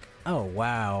fuck. Oh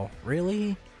wow.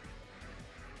 Really?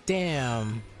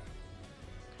 Damn.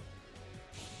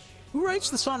 Who writes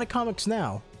the Sonic comics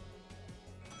now?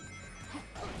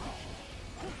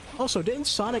 Also, didn't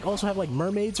Sonic also have like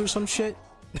mermaids or some shit?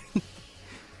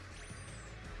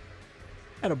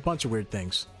 Had a bunch of weird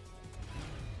things.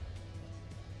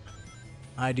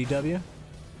 IDW?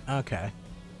 Okay.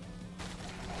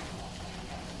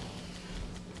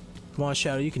 Come on,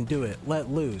 Shadow, you can do it. Let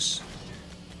loose.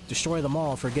 Destroy them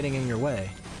all for getting in your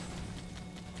way.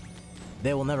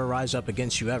 They will never rise up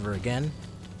against you ever again.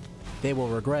 They will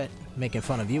regret making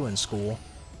fun of you in school.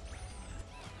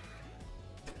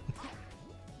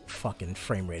 Fucking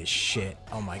frame rate is shit.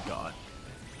 Oh my god.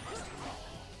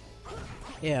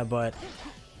 Yeah, but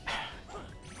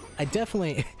I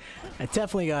definitely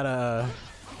gotta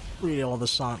read all the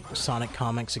Sonic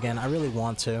comics again. I really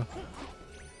want to,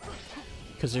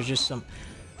 because there's just some.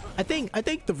 I think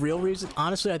the real reason,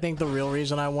 honestly, I think the real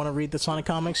reason I want to read the Sonic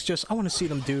comics, just I want to see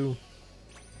them do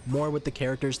more with the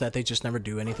characters that they just never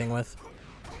do anything with.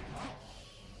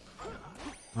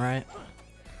 All right.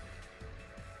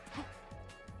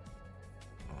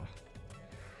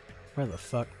 Where the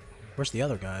fuck? Where's the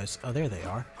other guys? Oh, there they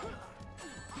are.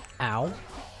 Ow.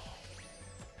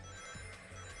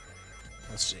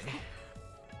 Let's see.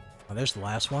 Oh, there's the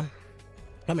last one.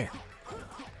 Come here.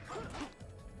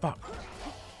 Fuck.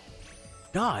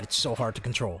 God, it's so hard to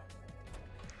control.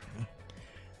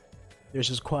 There's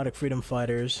his aquatic freedom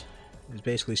fighters. It's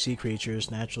basically sea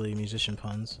creatures, naturally musician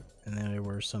puns. And then there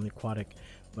were some aquatic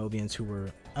Mobians who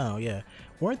were... Oh, yeah.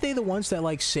 Weren't they the ones that,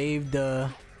 like, saved,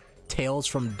 Tails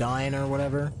from dying or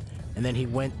whatever? And then he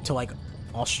went to, like,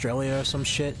 Australia or some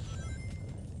shit?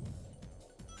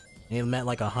 And he met,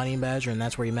 like, a honey badger, and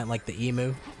that's where he met, like, the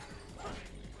emu?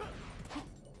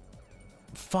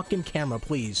 Fucking camera,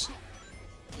 please.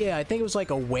 Yeah, I think it was,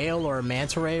 like, a whale or a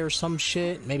manta ray or some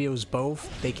shit. Maybe it was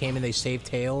both. They came and they saved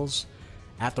Tails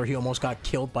after he almost got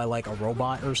killed by, like, a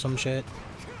robot or some shit.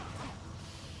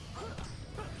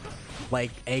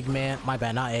 Like, Eggman, my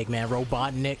bad, not Eggman,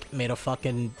 Robotnik made a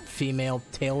fucking female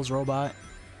Tails robot.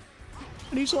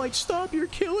 And he's like, stop, you're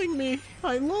killing me.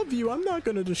 I love you, I'm not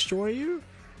gonna destroy you.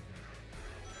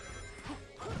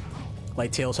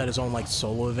 Like, Tails had his own, like,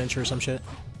 solo adventure or some shit.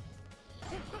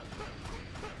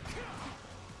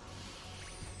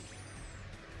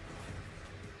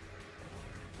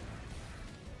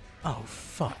 Oh,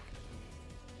 fuck.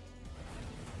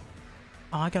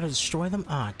 Oh, I gotta destroy them?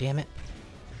 Ah, damn it.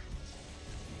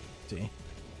 See.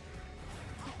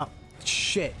 Oh,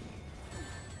 shit.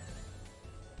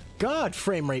 God,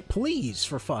 frame rate, please,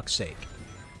 for fuck's sake.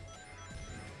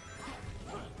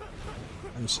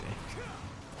 Let me see.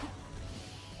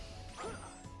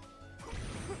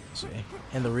 Let's see.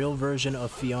 And the real version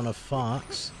of Fiona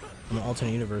Fox from the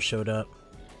alternate universe showed up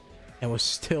and was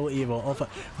still evil. Oh,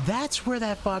 that's where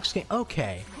that Fox came.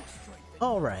 Okay.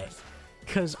 Alright.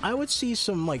 Because I would see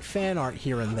some, like, fan art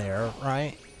here and there,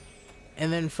 right?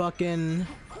 And then fucking...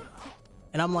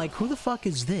 And I'm like, who the fuck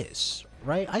is this?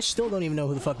 Right? I still don't even know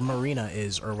who the fuck Marina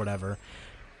is or whatever.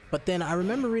 But then I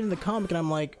remember reading the comic and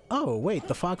I'm like, oh, wait,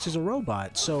 the Fox is a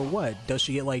robot. So what? Does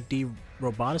she get, like,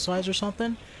 de-roboticized or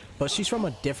something? But she's from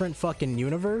a different fucking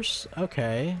universe?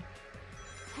 Okay.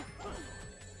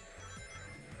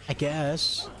 I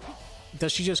guess.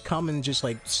 Does she just come and just,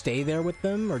 like, stay there with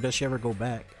them? Or does she ever go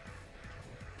back?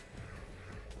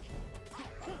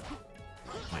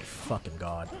 My fucking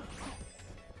god.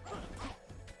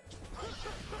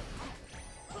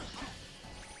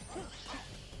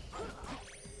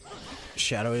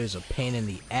 Shadow is a pain in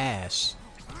the ass.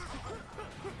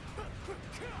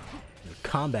 The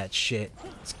combat shit,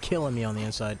 it's killing me on the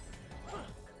inside.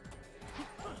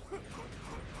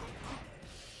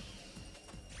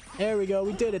 There we go,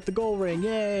 we did it, the gold ring,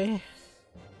 yay!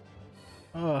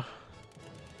 Ugh.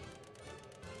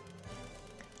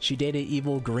 She dated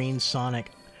evil green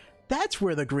Sonic. That's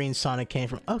where the green Sonic came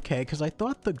from. Okay, because I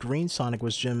thought the green Sonic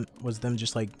was them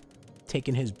just like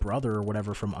taking his brother or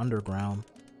whatever from underground.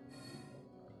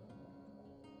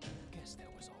 Guess that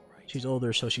was all right. She's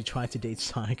older, so she tried to date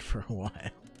Sonic for a while.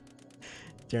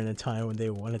 During the time when they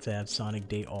wanted to have Sonic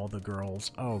date all the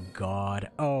girls. Oh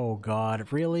god. Oh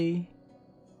god. Really?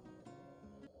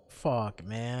 Fuck,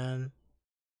 man.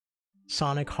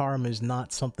 Sonic harm is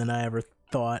not something I ever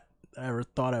thought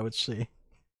I would see.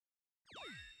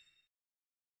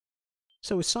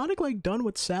 So is Sonic, like, done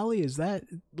with Sally? Is that,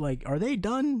 like, are they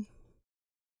done?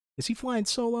 Is he flying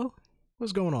solo?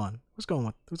 What's going on? What's going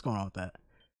on with that?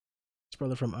 His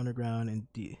brother from Underground,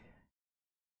 indeed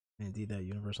that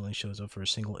universe only shows up for a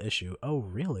single issue. Oh,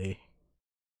 really?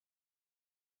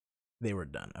 They were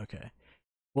done, okay.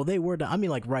 Well, they were done. I mean,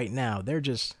 like, right now. They're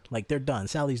just, like, they're done.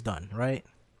 Sally's done, right?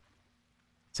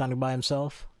 Sonic by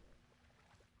himself?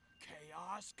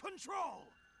 Chaos control!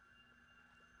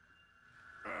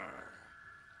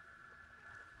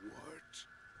 What?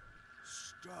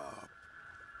 Stop.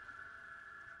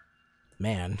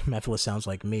 Man, Mephiles sounds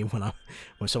like me when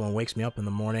someone wakes me up in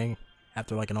the morning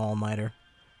after, like, an all-nighter.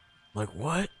 Like,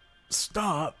 what?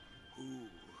 Stop! Who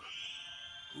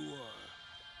are you?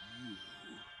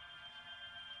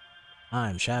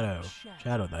 I'm Shadow.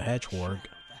 Shadow the Hedgehog. Shadow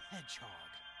the Hedgehog.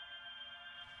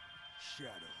 Shadow.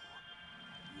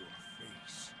 Your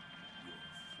face. Your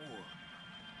form. I will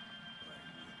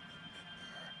remember.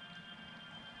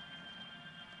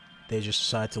 They just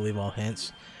decide to leave all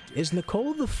hints. Is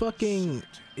Nicole the fucking...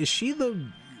 Is she the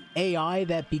AI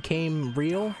that became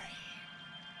real?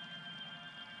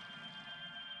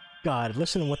 God,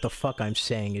 listen to what the fuck I'm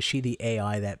saying. Is she the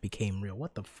AI that became real?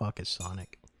 What the fuck is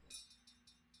Sonic?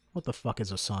 What the fuck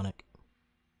is a Sonic?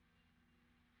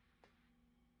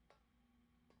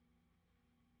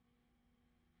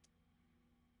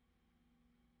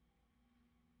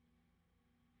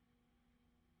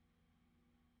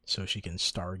 so she can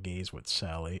stargaze with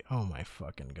Sally. Oh my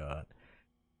fucking god.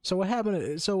 So what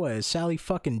happened? So what, is Sally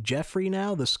fucking Jeffrey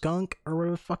now? The skunk? Or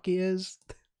whatever the fuck he is?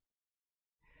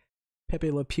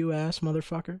 Pepe Le Pew ass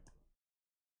motherfucker?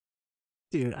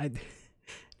 Dude, I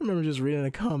remember just reading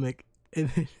a comic and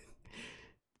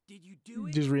Did you do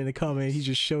it? just reading the comic, he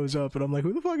just shows up and I'm like,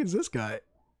 who the fuck is this guy?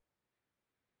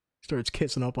 Starts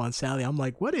kissing up on Sally. I'm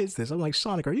like, what is this? I'm like,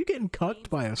 Sonic, are you getting cucked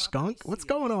by a skunk? What's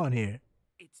going on here?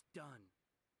 It's done.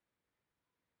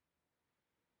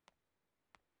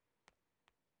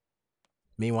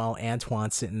 Meanwhile,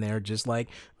 Antoine's sitting there just like,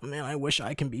 man, I wish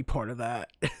I can be part of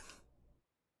that.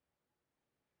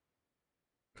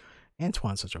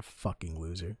 Antoine's such a fucking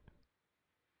loser.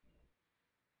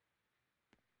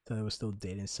 So I was still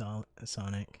dating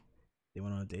Sonic. They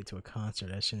went on a date to a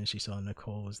concert. As soon as she saw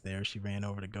Nicole was there, she ran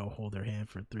over to go hold her hand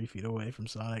for 3 feet away from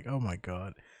Sonic. Oh my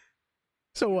god.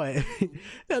 So what?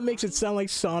 That makes it sound like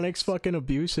Sonic's fucking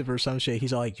abusive or some shit.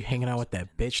 He's all like, you hanging out with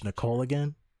that bitch Nicole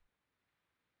again?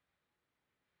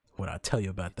 What I'll tell you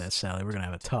about that, Sally. We're gonna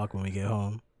have a talk when we get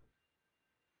home.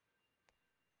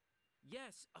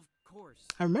 Yes, of course.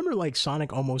 I remember like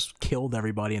Sonic almost killed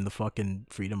everybody in the fucking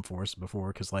Freedom Force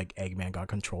before because like Eggman got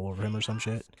control over him or some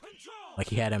shit. Like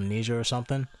he had amnesia or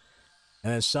something.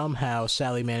 And then somehow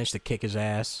Sally managed to kick his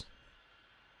ass.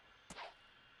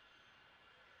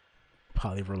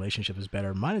 Poly relationship is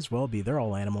better. Might as well be. They're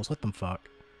all animals. Let them fuck.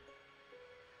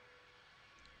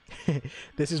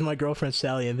 This is my girlfriend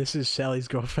Sally and this is Sally's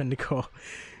girlfriend Nicole.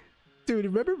 Dude,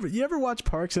 remember, you ever watch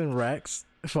Parks and Recs?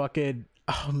 Fucking,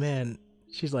 oh man.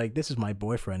 She's like, this is my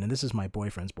boyfriend and this is my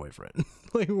boyfriend's boyfriend.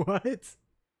 Like, what?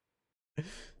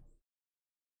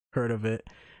 Heard of it.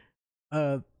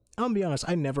 I'm gonna be honest,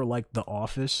 I never liked The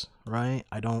Office, right?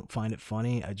 I don't find it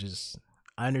funny.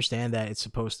 I understand that it's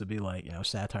supposed to be like, you know,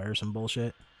 satire or some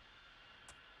bullshit.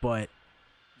 But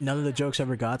none of the jokes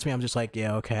ever got to me. I'm just like,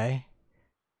 yeah, okay.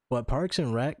 But Parks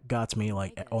and Rec got me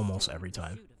like almost every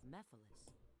time.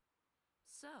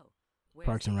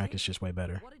 Parks and Rec is just way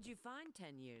better. What did you find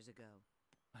 10 years ago?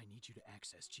 I need you to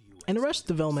access G.U.N. And the rest of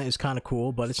the development is kind of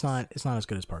cool, but it's not as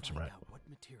good as Parks and Rec. Find out what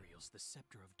materials the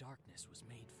Scepter of Darkness was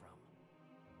made from.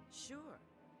 Sure.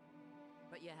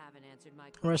 But you haven't answered my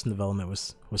question. The rest of the development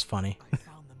was funny. I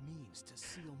found the means to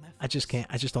seal Mephiles.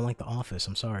 I just don't like The Office.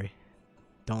 I'm sorry.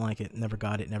 Don't like it. Never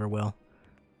got it. Never will.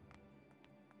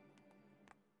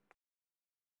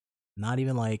 Not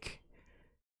even like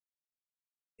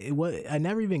I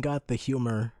never even got the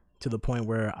humor to the point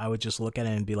where I would just look at it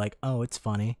and be like, oh, it's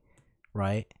funny,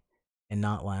 right? And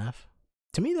not laugh.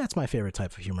 To me, that's my favorite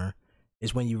type of humor,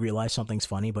 is when you realize something's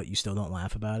funny, but you still don't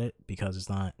laugh about it because it's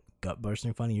not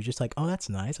gut-bursting funny. You're just like, oh, that's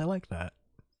nice. I like that.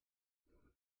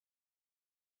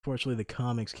 Fortunately, the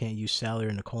comics can't use Sally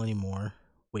or Nicole anymore.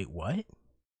 Wait, what?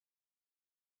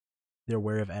 They're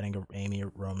wary of adding a Amy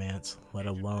romance, let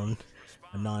alone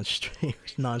a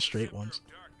non-straight ones.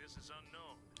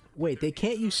 Wait, they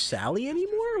can't use Sally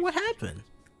anymore? What happened?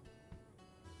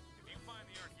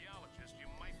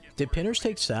 Did Pinners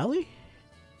take Sally?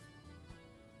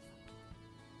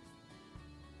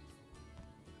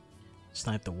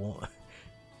 Snipe the wall.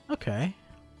 Okay.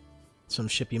 Some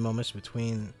shippy moments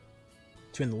between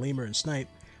the lemur and Snipe.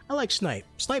 I like Snipe.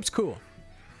 Snipe's cool.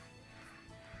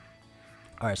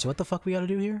 Alright, so what the fuck we gotta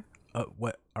do here?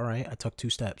 What? Alright, I took 2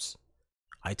 steps.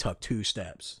 I took 2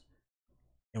 steps.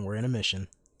 And we're in a mission.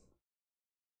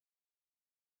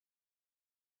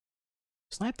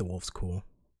 Snipe the Wolf's cool.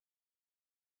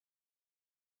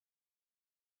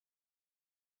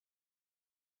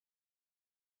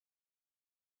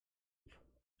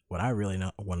 What I really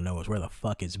want to know is where the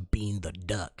fuck is Bean the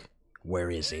Duck? Where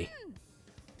is he?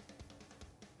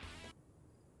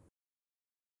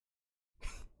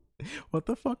 What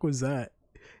the fuck was that?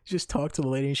 Just talked to the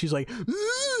lady and she's like,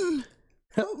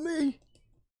 help me.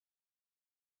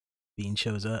 Bean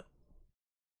shows up.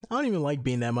 I don't even like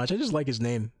Bean that much. I just like his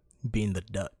name, Bean the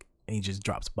Duck. And he just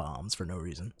drops bombs for no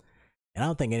reason. And I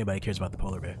don't think anybody cares about the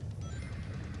polar bear.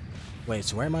 Wait,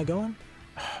 so where am I going?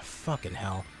 Fucking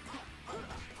hell.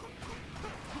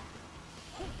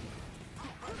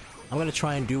 I'm gonna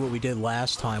try and do what we did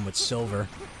last time with Silver.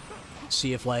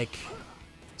 See if I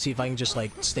can just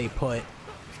like stay put.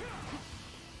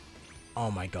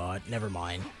 Oh my god, never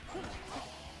mind.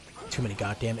 Too many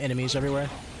goddamn enemies everywhere.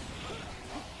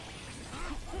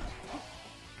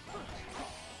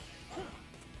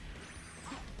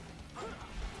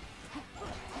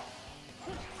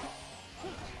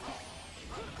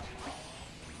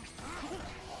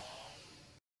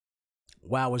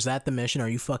 Wow, was that the mission? Are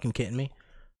you fucking kidding me?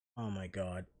 Oh my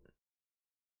god.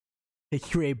 They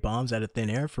create bombs out of thin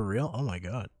air for real? Oh my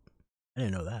god. I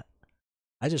didn't know that.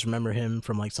 I just remember him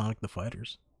from like Sonic the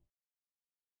Fighters.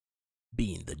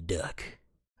 Being the duck.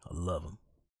 I love him.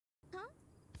 Huh?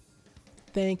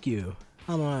 Thank you.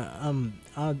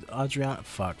 Adriana.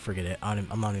 Fuck, forget it. I'm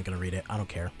not even gonna read it. I don't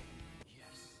care.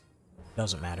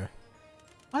 Doesn't matter.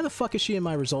 Why the fuck is she in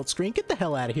my results screen? Get the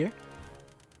hell out of here.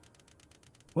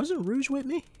 Wasn't Rouge with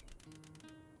me?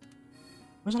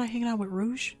 Wasn't I hanging out with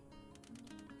Rouge?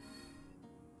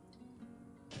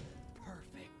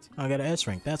 Perfect. I got an S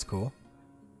rank. That's cool.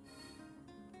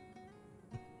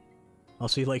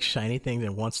 Also, he likes shiny things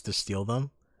and wants to steal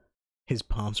them. His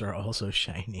palms are also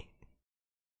shiny.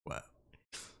 Wow.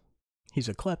 He's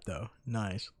a klepto.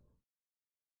 Nice.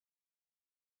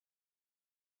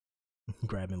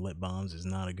 Grabbing lip balms is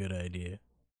not a good idea.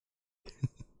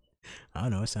 I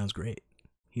don't know, it sounds great.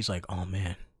 He's like, oh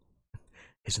man,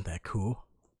 isn't that cool?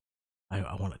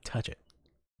 I want to touch it.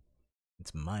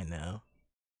 It's mine now.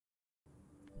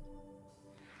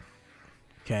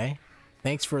 Okay.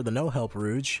 Thanks for the no help,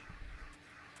 Rouge.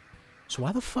 So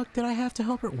why the fuck did I have to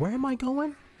help her? Where am I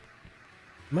going?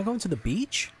 Am I going to the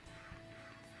beach?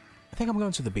 I think I'm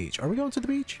going to the beach. Are we going to the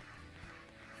beach?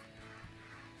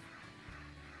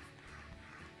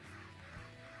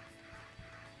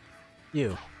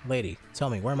 You, lady, tell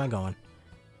me, where am I going?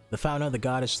 The Fountain of the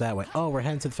Goddess that way. Oh, we're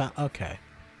heading to the fountain. Okay.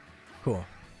 Cool.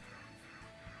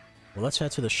 Well, let's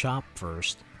head to the shop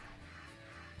first.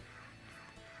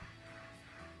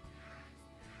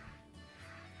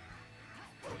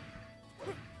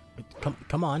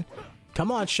 Come on.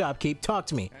 Come on, shopkeep, talk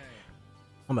to me.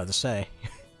 I'm about to say.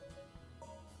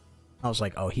 I was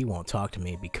like, oh, he won't talk to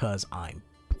me because I'm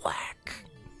black.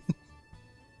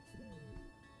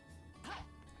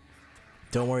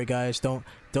 Don't worry, guys. Don't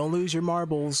lose your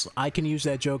marbles. I can use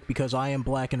that joke because I am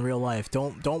black in real life.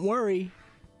 Don't worry.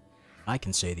 I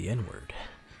can say the N-word.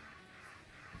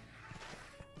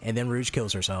 And then Rouge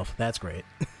kills herself. That's great.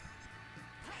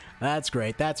 That's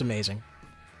great. That's amazing.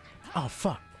 Oh,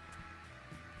 fuck.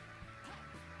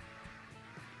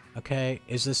 Okay,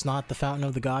 is this not the Fountain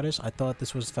of the Goddess? I thought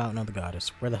this was the Fountain of the Goddess.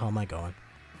 Where the hell am I going?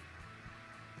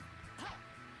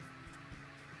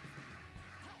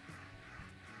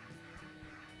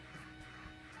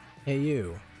 Hey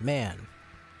you, man.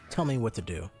 Tell me what to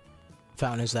do.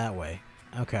 Fountain is that way.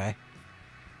 Okay.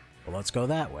 Well, let's go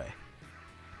that way.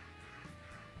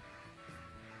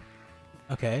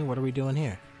 Okay, what are we doing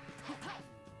here?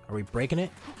 Are we breaking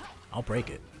it? I'll break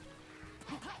it.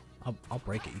 I'll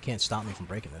break it. You can't stop me from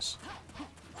breaking this.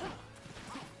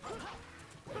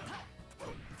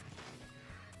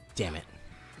 Damn it.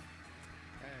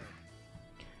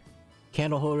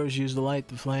 Candle holders used to light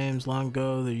the flames long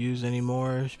ago. They're used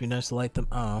anymore. It'd be nice to light them.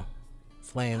 Oh.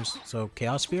 Flames. So,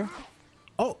 Chaos Spear?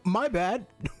 Oh, my bad!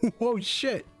 Whoa,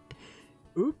 shit!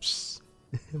 Oops.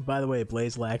 By the way,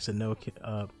 Blaze lacks a no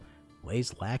kill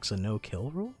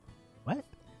rule? What?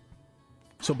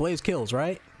 So Blaze kills,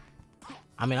 right?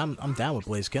 I mean, I'm down with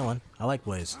Blaze killing. I like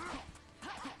Blaze.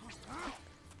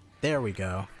 There we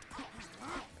go.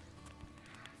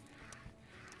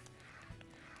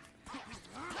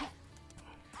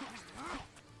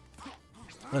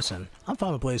 Listen, I'm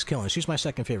fine with Blaze killing. She's my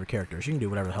second favorite character. She can do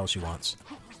whatever the hell she wants.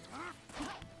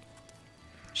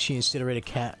 She incinerated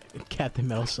Captain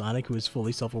Metal Sonic, who is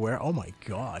fully self-aware. Oh my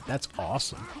god, that's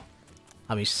awesome.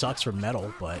 I mean, sucks for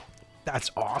Metal, but that's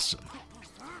awesome.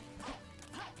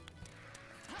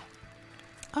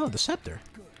 Oh, the Scepter.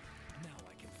 Good. Now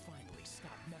I can finally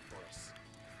stop Mephiles.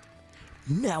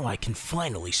 Now I can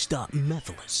finally stop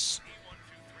Mephiles.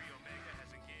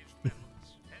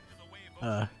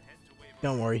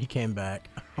 Don't worry, he came back.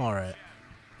 Alright.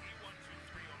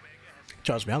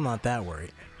 Trust me, I'm not that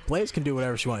worried. Blaze can do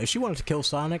whatever she wants. If she wanted to kill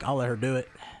Sonic, I'll let her do it.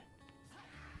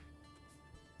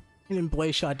 And then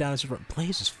Blaze shot down his...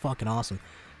 Blaze is fucking awesome.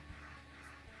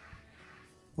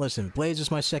 Listen, Blaze is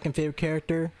my second favorite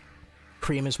character.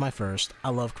 Cream is my first. I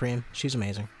love Cream. She's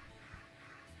amazing.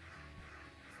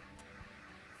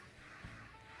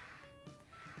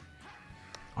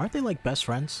 Aren't they like best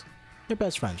friends? They're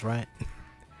best friends, right?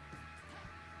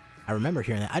 I remember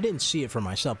hearing that. I didn't see it for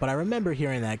myself, but I remember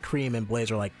hearing that Cream and Blaze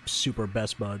are like super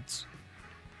best buds.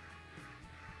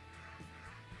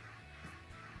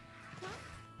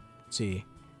 Let's see.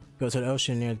 Go to the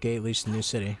ocean near the gate leads to the new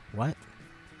city. What?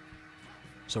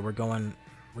 So we're going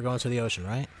to the ocean,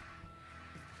 right?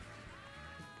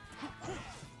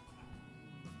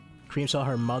 Cream saw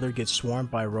her mother get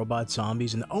swarmed by robot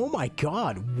zombies and oh my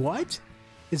god, what?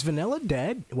 Is Vanilla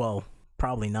dead? Well,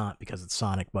 probably not because it's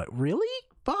Sonic, but really?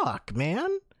 Fuck,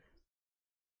 man.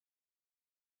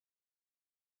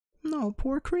 No,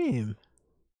 poor Cream.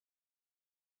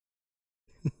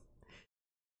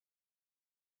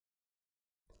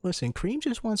 Listen, Cream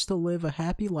just wants to live a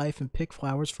happy life and pick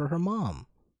flowers for her mom.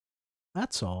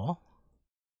 That's all.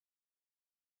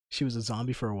 She was a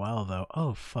zombie for a while, though.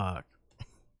 Oh, fuck.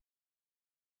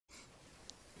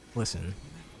 Listen.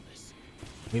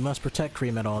 We must protect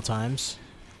Cream at all times.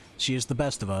 She is the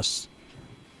best of us.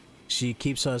 She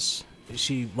keeps us...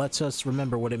 She lets us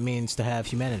remember what it means to have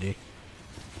humanity.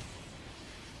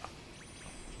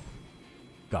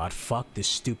 God, fuck this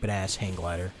stupid-ass hang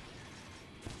glider.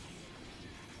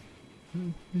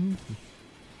 The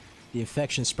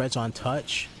infection spreads on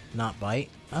touch, not bite.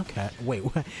 Okay, wait,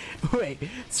 wait.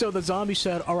 So the zombie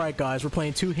said, alright guys, we're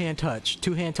playing two-hand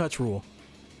touch rule.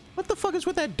 What the fuck is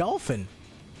with that dolphin?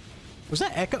 Was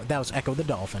that Echo? That was Echo the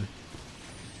dolphin.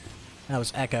 That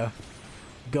was Echo.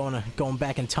 Going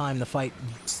back in time to fight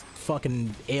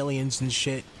fucking aliens and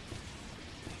shit.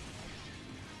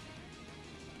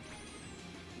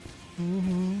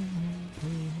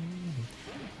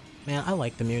 Man, I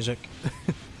like the music.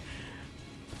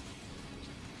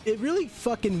 It really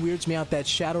fucking weirds me out that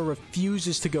Shadow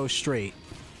refuses to go straight.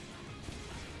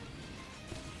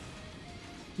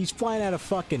 He's flying at a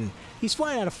fucking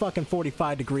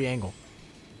 45-degree angle.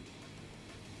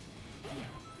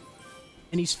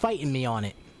 And he's fighting me on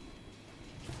it.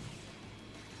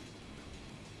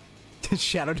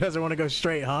 Shadow doesn't want to go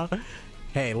straight, huh?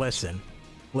 Hey, listen.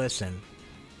 Listen.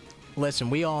 Listen,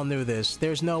 we all knew this.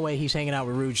 There's no way he's hanging out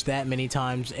with Rouge that many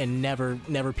times and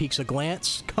never peeks a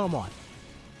glance. Come on.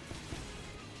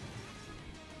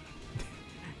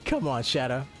 Come on,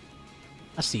 Shadow.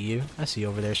 I see you. I see you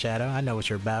over there, Shadow. I know what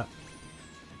you're about.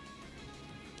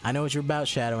 I know what you're about,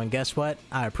 Shadow, and guess what?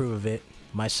 I approve of it.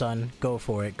 My son, go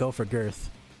for it. Go for girth.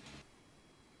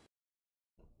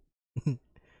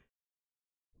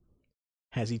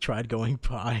 Has he tried going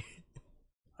bi?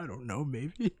 I don't know,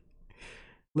 maybe.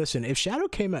 Listen, if Shadow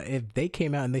came out, if they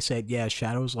came out and they said, yeah,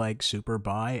 Shadow's like super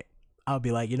bi, I'll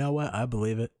be like, you know what? I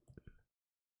believe it.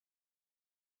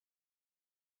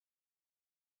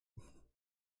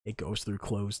 It goes through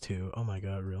clothes too. Oh my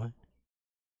god, really?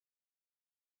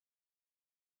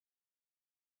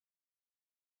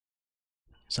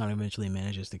 Sonic eventually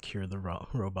manages to cure the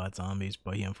robot zombies,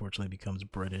 but he unfortunately becomes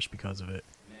British because of it.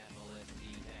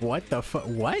 What the fuck?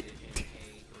 What?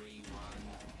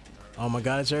 Oh my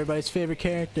god, it's everybody's favorite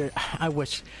character. I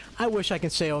wish I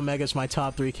could say Omega's my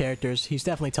top 3 characters. He's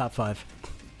definitely top 5.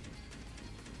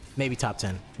 Maybe top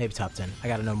 10. Maybe top 10. I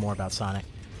gotta know more about Sonic.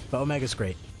 But Omega's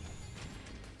great.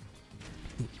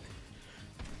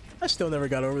 I still never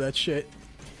got over that shit.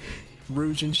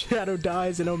 Rouge and Shadow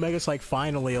dies and Omega's like,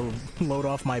 finally a load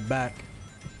off my back.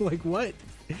 Like, what?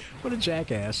 What a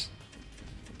jackass.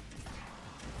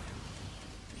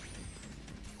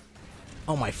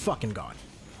 Oh my fucking god.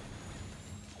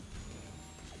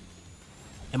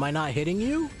 Am I not hitting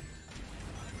you?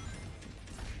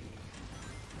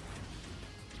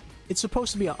 It's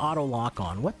supposed to be an auto lock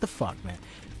on. What the fuck, man?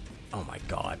 Oh my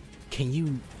god. Can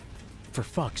you... For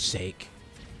fuck's sake.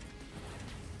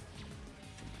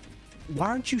 Why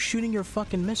aren't you shooting your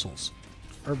fucking missiles?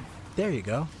 Or, there you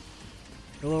go.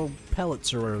 The little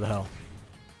pellets or whatever the hell.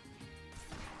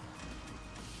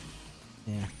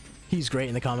 Yeah. He's great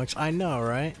in the comics. I know,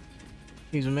 right?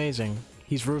 He's amazing.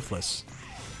 He's ruthless.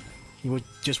 He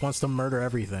just wants to murder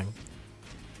everything.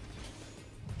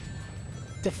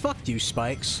 The fuck you,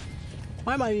 Spikes?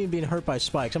 Why am I even being hurt by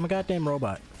Spikes? I'm a goddamn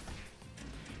robot.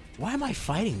 Why am I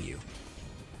fighting you?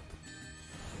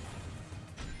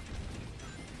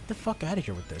 Get the fuck out of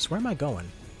here with this. Where am I going?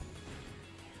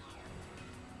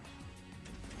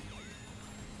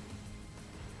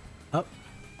 Up.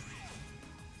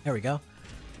 There we go.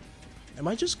 Am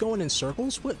I just going in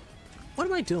circles? What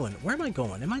am I doing? Where am I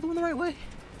going? Am I going the right way?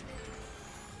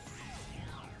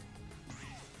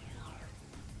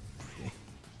 Okay.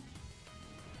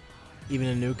 Even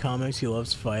in new comics, he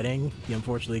loves fighting. He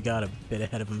unfortunately got a bit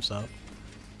ahead of himself.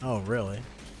 Oh, really?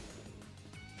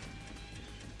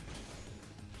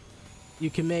 You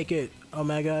can make it,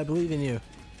 Omega, I believe in you.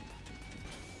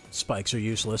 Spikes are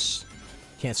useless.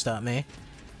 Can't stop me.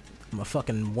 I'm a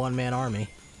fucking one-man army.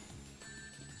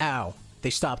 Ow. They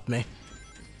stopped me.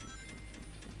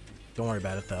 Don't worry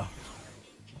about it, though.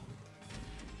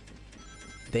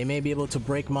 They may be able to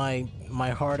break my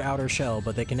hard outer shell,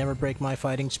 but they can never break my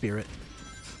fighting spirit.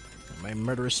 My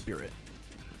murderous spirit.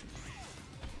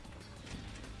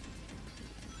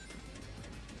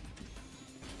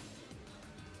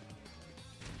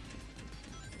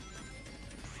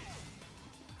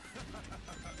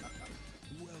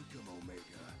 Welcome,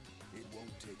 Omega. It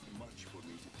won't take much for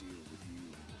me to deal with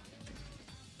you.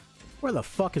 Where the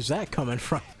fuck is that coming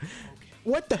from?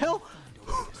 What the hell?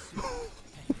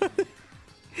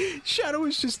 Shadow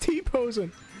is just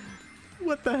T-posing.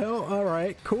 What the hell?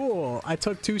 Alright, cool. I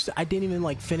took I didn't even,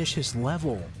 like, finish his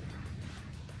level.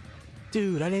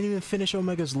 Dude, I didn't even finish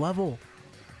Omega's level.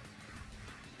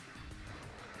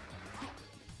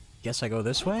 Guess I go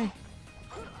this way?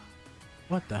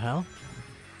 What the hell?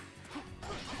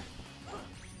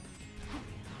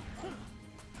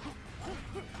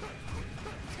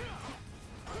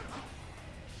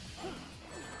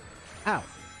 Ow.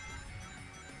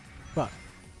 Fuck.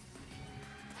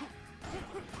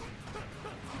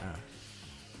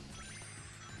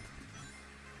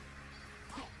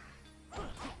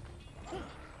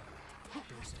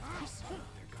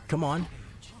 Come on.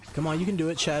 Come on, you can do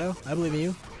it, Shadow. I believe in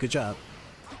you. Good job.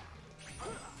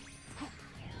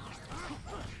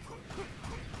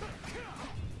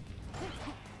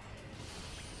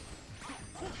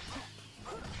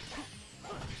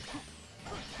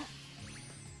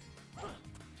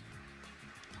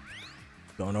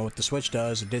 Don't know what the switch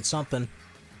does. It did something.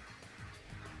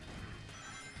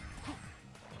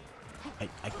 I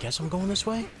guess I'm going this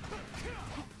way?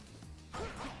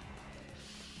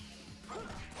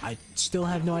 I still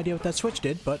have no idea what that switch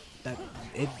did, but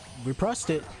we pressed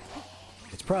it.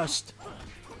 It's pressed.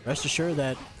 Rest assured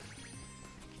that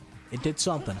it did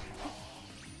something.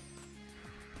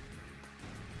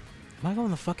 Am I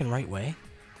going the fucking right way?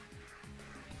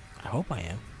 I hope I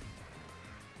am.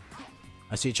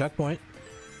 I see a checkpoint.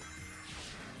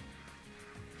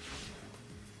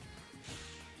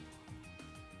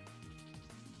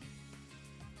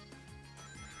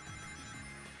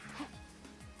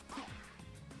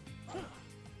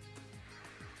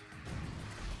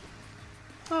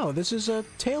 Oh, this is a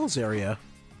Tails area.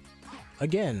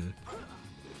 Again.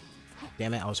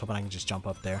 Damn it, I was hoping I could just jump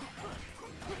up there.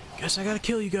 Guess I gotta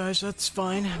kill you guys, that's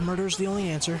fine. Murder's the only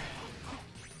answer.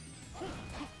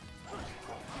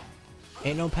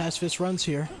 Ain't no pacifist runs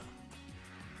here.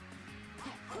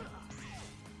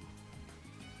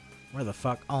 Where the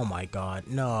fuck? Oh my god,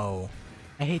 no.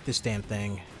 I hate this damn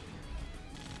thing.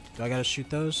 Do I gotta shoot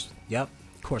those? Yep,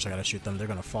 of course I gotta shoot them. They're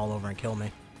gonna fall over and kill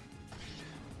me.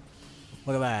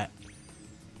 Look at that.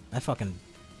 That fucking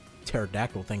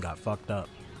pterodactyl thing got fucked up.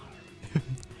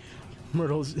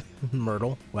 Myrtle?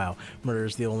 Wow.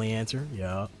 Murder's the only answer?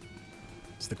 Yeah.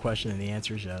 It's the question and the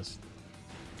answer is yes.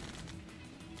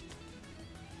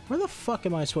 Where the fuck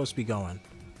am I supposed to be going?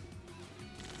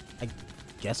 I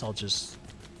guess I'll just...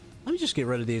 Let me just get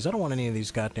rid of these. I don't want any of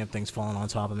these goddamn things falling on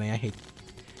top of me. I hate...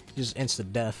 Just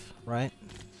instant death, right?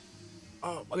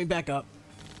 Oh, let me back up.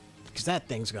 Because that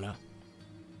thing's gonna...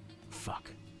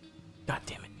 Fuck. God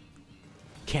damn it.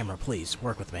 Camera, please,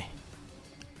 work with me.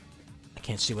 I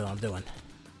can't see what I'm doing.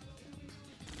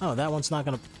 Oh, that one's not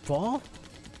gonna fall?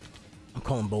 I'm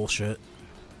calling bullshit.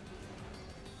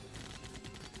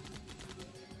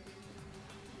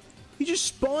 He just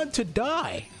spawned to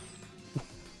die!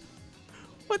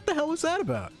 What the hell was that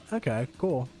about? Okay,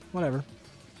 cool. Whatever.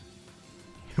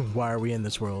 Why are we in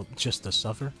this world? Just to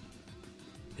suffer?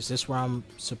 Is this where I'm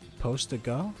supposed to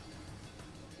go?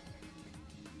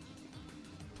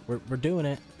 We're doing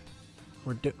it.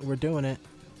 We're doing it.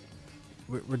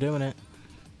 We're doing it.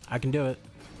 I can do it.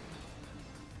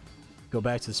 Go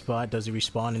back to the spot. Does he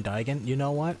respawn and die again? You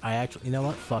know what? You know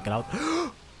what? Fuck it.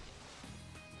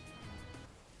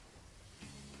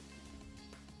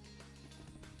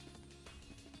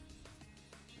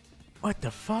 What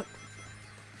the fuck?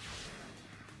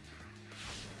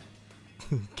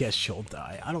 Guess she'll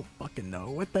die. I don't fucking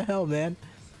know. What the hell, man?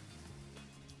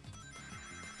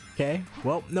 Okay,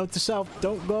 well, note to self,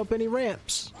 don't go up any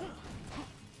ramps.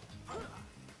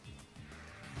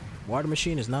 Water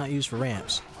machine is not used for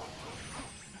ramps.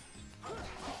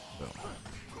 Boom.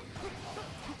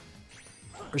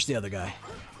 Where's the other guy?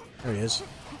 There he is.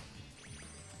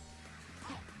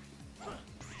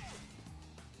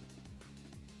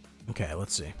 Okay,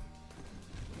 let's see.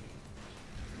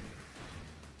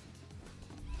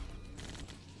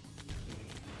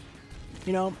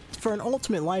 You know, for an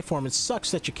ultimate life form, it sucks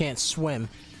that you can't swim.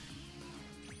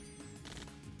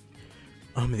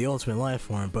 I'm the ultimate life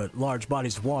form, but large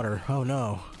bodies of water. Oh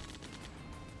no.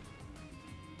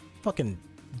 Fucking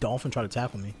dolphin tried to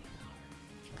tackle me.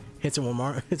 It's a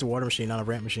water machine, not a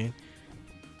ramp machine.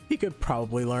 He could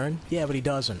probably learn. Yeah, but he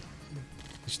doesn't.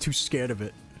 He's too scared of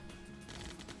it.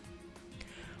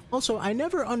 Also, I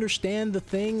never understand the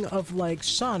thing of, like,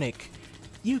 Sonic,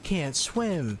 you can't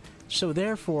swim. So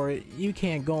therefore, you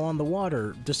can't go on the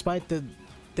water, despite the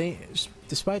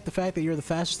fact that you're the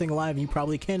fastest thing alive and you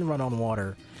probably can run on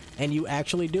water. And you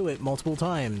actually do it multiple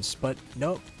times. But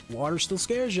nope, water still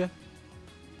scares you.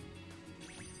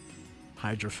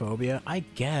 Hydrophobia? I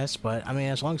guess, but I mean,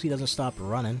 as long as he doesn't stop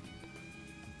running.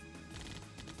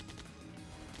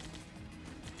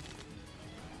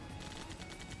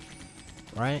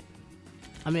 right?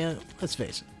 I mean, let's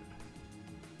face it.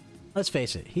 Let's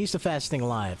face it, he's the fastest thing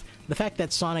alive. The fact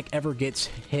that Sonic ever gets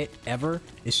hit ever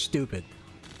is stupid.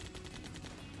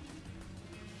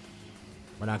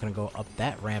 We're not gonna go up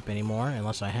that ramp anymore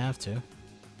unless I have to.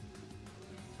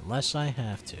 Unless I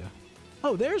have to.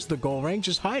 Oh, there's the goal ring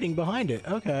just hiding behind it.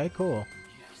 Okay, cool.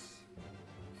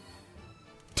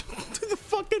 The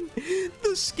fucking...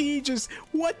 The ski just...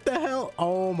 What the hell?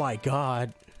 Oh my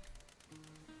god.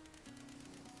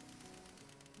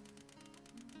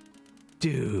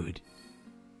 Dude.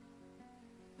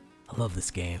 I love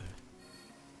this game.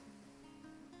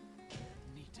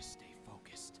 Need to stay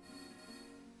focused.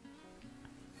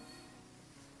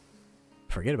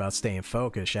 Forget about staying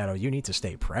focused, Shadow. You need to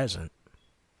stay present.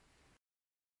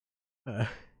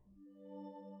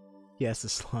 He has to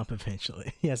stop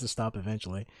eventually. He has to stop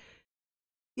eventually.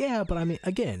 Yeah, but I mean,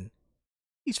 again,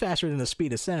 he's faster than the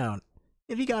speed of sound.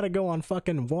 If you gotta go on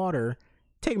fucking water,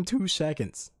 take him 2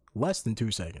 seconds. Less than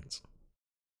 2 seconds.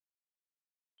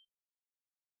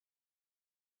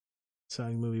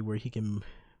 Sonic movie where he can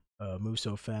move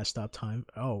so fast, stop time.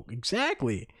 Oh,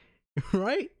 exactly!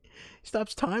 Right?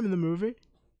 Stops time in the movie.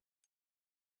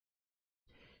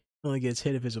 Only gets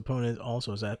hit if his opponent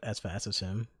also is as fast as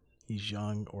him. He's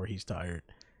young or he's tired.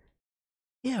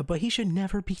 Yeah, but he should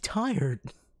never be tired.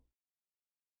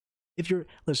 If you're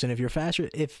listen, if you're faster,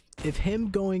 if him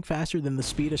going faster than the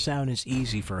speed of sound is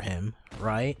easy for him,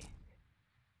 right?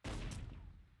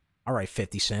 All right,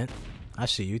 50 Cent. I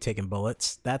see you taking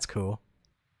bullets. That's cool.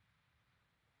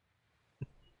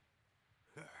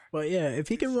 But yeah, if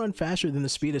he can run faster than the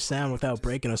speed of sound without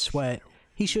breaking a sweat,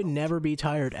 he should never be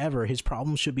tired ever. His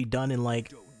problem should be done in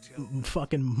like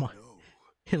fucking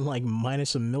in like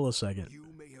minus a millisecond. You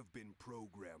may have been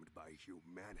programmed by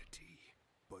humanity,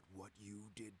 but what you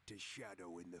did to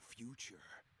Shadow in the future,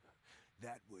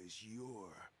 that was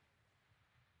your...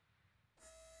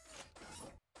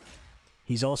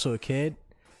 He's also a kid.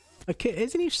 A kid,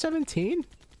 isn't he 17?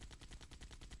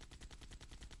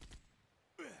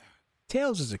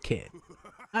 Tails is a kid.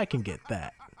 I can get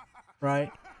that.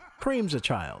 Right? Cream's a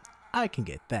child. I can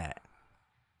get that.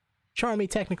 Charmy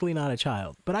technically not a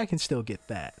child, but I can still get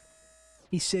that.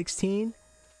 He's 16?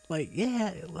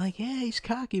 Yeah, he's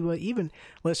cocky, but even...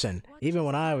 Listen, even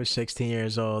when I was 16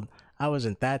 years old, I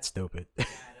wasn't that stupid.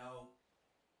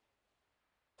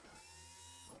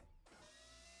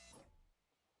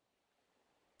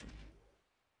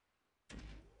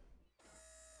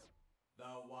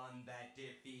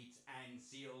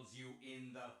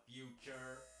 In the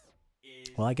future is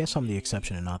Well, I guess I'm the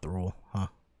exception and not the rule, huh?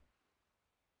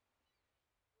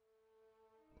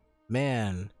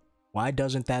 Man, why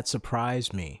doesn't that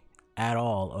surprise me at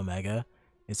all, Omega?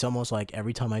 It's almost like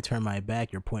every time I turn my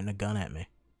back, you're pointing a gun at me.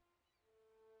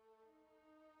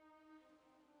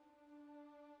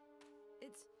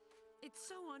 It's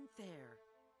so unfair.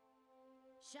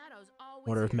 Shadows always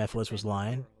Wonder if here to Mephiles was defend the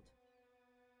lying. world.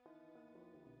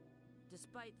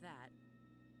 Despite that,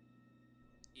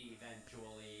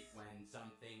 eventually when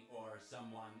something or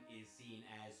someone is seen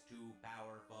as too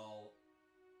powerful.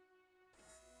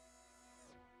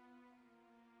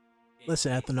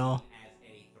 Listen, Ethanol,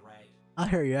 I'll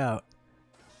hear you out,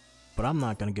 but I'm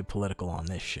not gonna get political on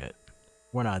this shit.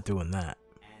 We're not doing that.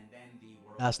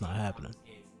 That's not happening.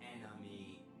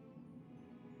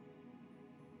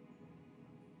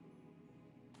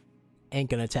 Ain't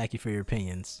gonna attack you for your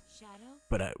opinions,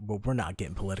 but we're not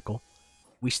getting political.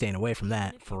 We staying away from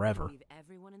that forever.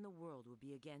 everyone in the world will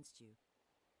be against you.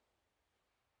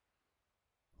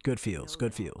 Good feels,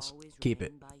 good feels. Keep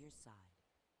it. By your side.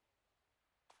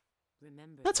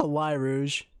 Remember, That's a lie,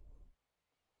 Rouge.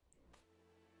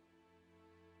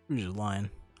 Rouge is lying.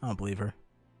 I don't believe her.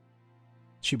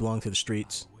 She belonged to the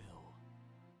streets.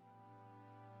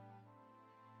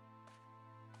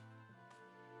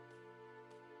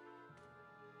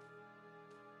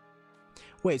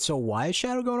 Wait, so why is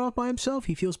Shadow going off by himself?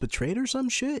 He feels betrayed or some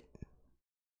shit?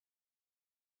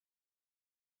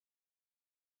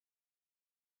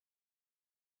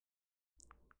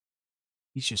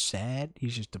 He's just sad?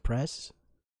 He's just depressed?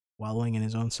 Wallowing in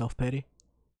his own self-pity?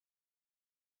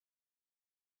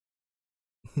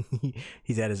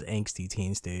 He's at his angsty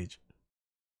teen stage.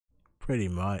 Pretty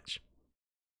much.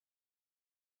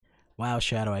 Wow,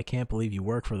 Shadow, I can't believe you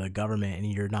work for the government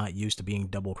and you're not used to being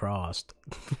double-crossed.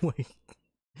 Wait.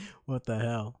 What the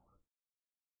hell?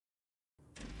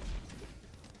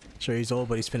 Sure, he's old,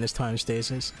 but he spent his time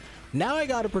stasis. Now I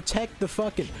gotta protect the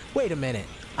fucking... Wait a minute.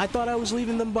 I thought I was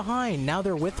leaving them behind. Now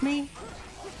they're with me?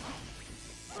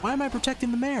 Why am I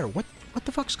protecting the mayor? What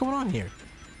the fuck's going on here?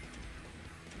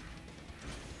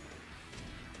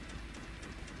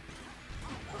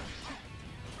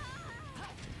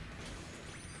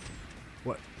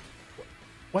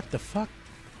 What the fuck?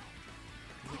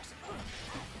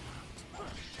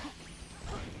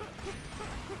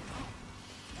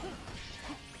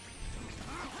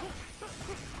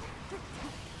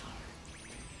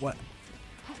 What?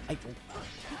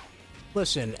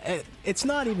 Listen, it's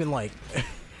not even like...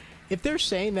 If they're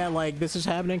saying that, like, this is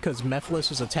happening because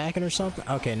Mephiles is attacking or something,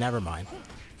 okay, never mind.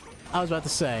 I was about to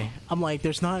say, I'm like,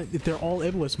 there's not... They're all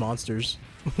Iblis monsters.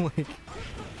 Like,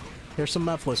 there's some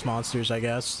Mephiles monsters, I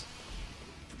guess.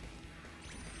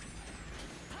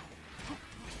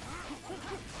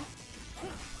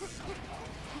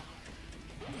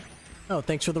 Oh,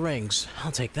 thanks for the rings.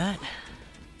 I'll take that.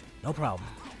 No problem.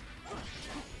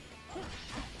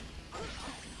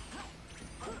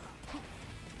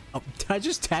 Oh, I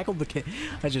just tackled the kid.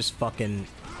 I just fucking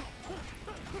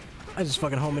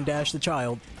home and dashed the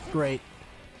child. Great.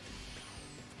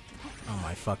 Oh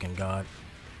my fucking god.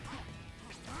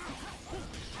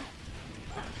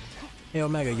 Hey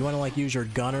Omega, you wanna like use your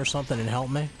gun or something and help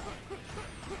me?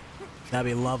 That'd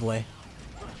be lovely.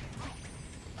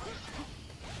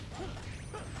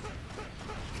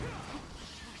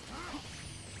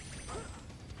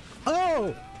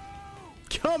 Oh!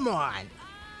 Come on!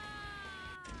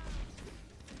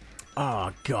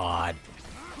 Oh, God.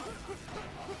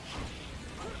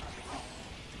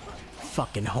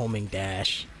 Fucking homing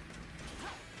dash.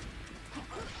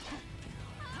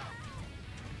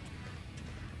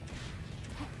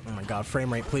 Oh my god,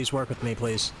 frame rate, please work with me,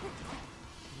 please.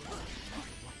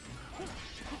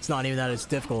 It's not even that it's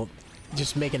difficult.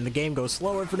 Just making the game go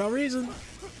slower for no reason.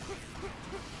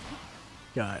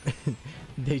 God.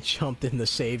 They jumped in to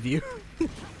save you.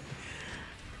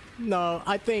 No,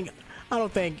 I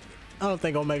don't think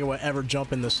Omega would ever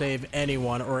jump in to save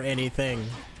anyone or anything.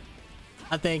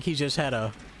 I think he just had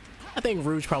a... I think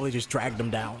Rouge probably just dragged him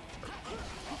down.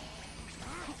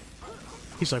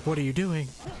 He's like, what are you doing?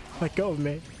 Let go of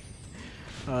me.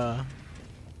 Do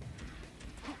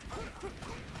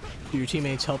your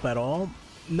teammates help at all?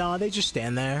 No, they just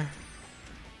stand there.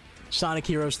 Sonic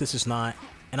Heroes, this is not.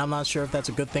 And I'm not sure if that's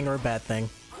a good thing or a bad thing.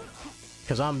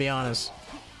 Because I'm gonna be honest,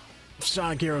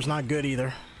 Sonic Heroes not good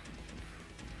either.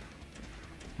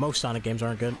 Most Sonic games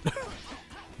aren't good.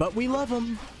 But we love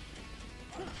them.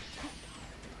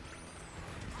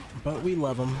 But we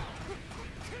love them.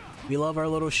 We love our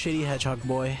little shitty hedgehog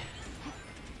boy.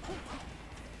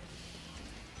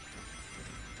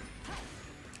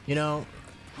 You know,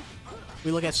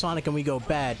 we look at Sonic and we go,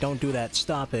 bad, don't do that,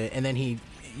 stop it. And then he,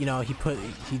 you know,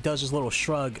 he does his little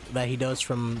shrug that he does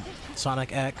from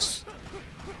Sonic X.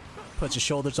 Puts his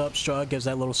shoulders up, shrug, gives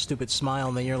that little stupid smile,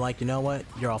 and then you're like, you know what?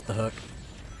 You're off the hook.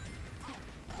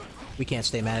 We can't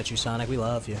stay mad at you, Sonic. We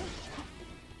love you.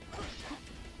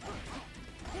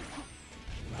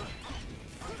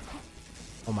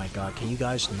 Oh my god, can you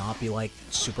guys not be, like,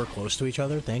 super close to each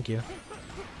other? Thank you.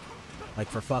 Like,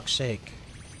 for fuck's sake.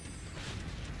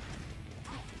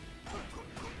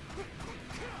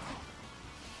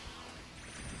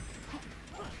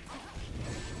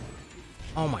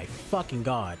 Oh my fucking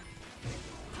god.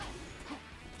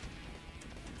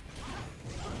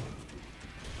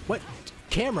 What?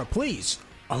 Camera, please!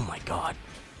 Oh my god.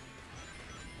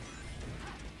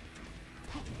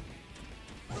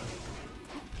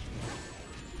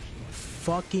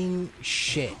 Fucking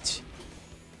shit.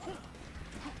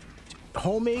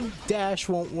 Homing dash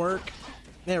won't work.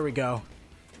 There we go.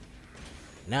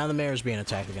 Now the mayor's being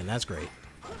attacked again. That's great.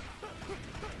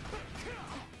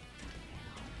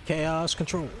 Chaos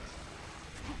control.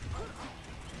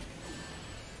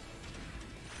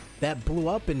 That blew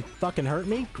up and fucking hurt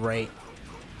me? Great.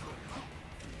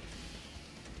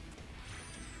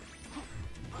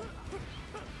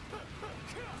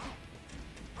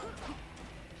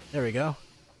 There we go.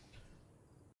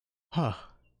 Huh.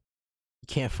 You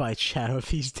can't fight Shadow if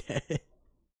he's dead.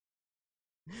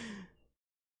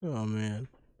 Oh man.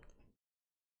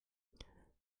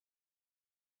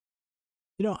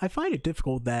 You know, I find it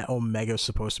difficult that Omega's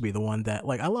supposed to be the one that...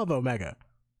 Like, I love Omega,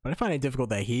 but I find it difficult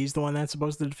that he's the one that's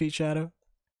supposed to defeat Shadow.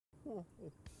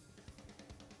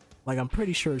 Like, I'm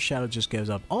pretty sure Shadow just gives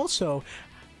up. Also,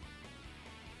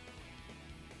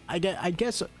 I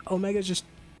guess Omega just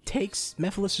takes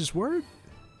Mephiles' word?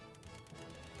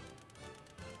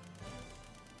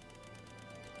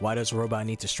 Why does a robot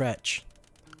need to stretch?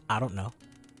 I don't know.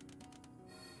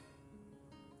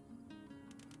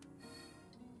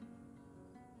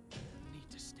 Need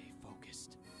to stay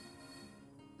focused.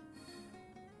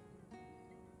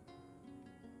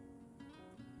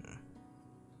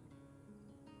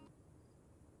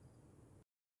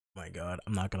 My god,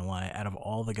 I'm not gonna lie, out of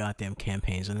all the goddamn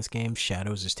campaigns in this game,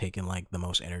 Shadows is taking like the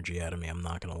most energy out of me, I'm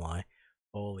not gonna lie.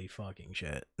 Holy fucking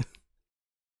shit.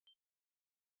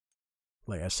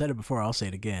 Like I said it before, I'll say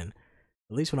it again.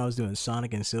 At least when I was doing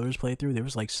Sonic and Silver's playthrough, there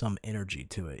was like some energy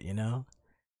to it, you know?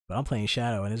 But I'm playing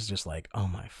Shadow and it's just like, oh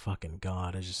my fucking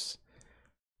god, I just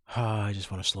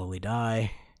want to slowly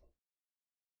die.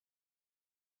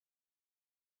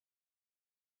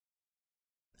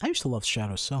 I used to love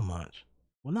Shadow so much.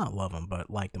 Well, not love him, but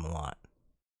liked him a lot.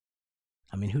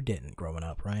 I mean, who didn't growing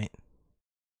up, right?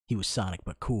 He was Sonic,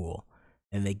 but cool.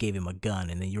 And they gave him a gun,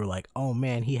 and then you were like, oh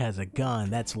man, he has a gun.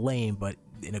 That's lame, but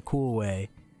in a cool way.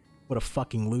 What a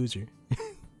fucking loser.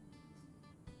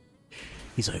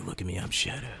 He's like, look at me, I'm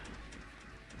Shadow.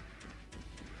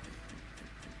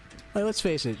 Like, let's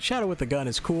face it, Shadow with the gun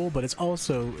is cool, but he's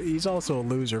also a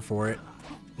loser for it.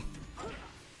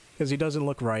 Because he doesn't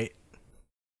look right.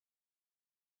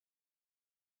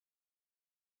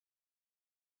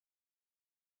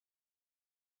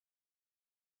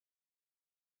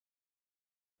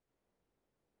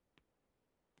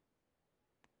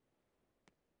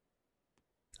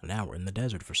 Now we're in the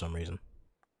desert for some reason.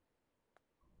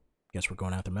 Guess we're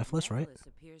going after Mephiles, right? Mephiles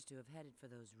appears to have headed for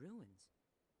those ruins.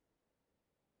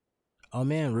 Oh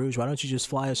man, Rouge, why don't you just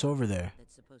fly us over there?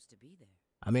 That's supposed to be there.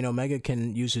 I mean, Omega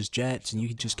can use his jets and you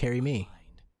can just carry me.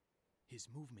 His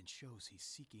movement shows he's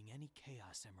seeking any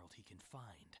Chaos Emerald he can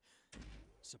find.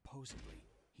 Supposedly,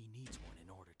 he needs one in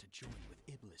order to join with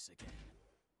Iblis again.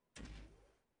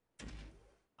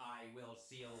 I will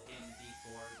seal him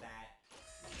before that.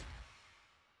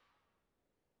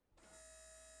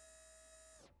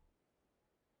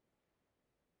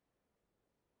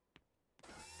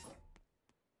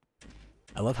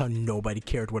 I love how nobody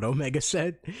cared what Omega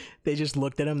said. They just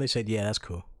looked at him, they said, yeah, that's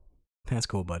cool. That's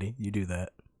cool, buddy. You do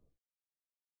that.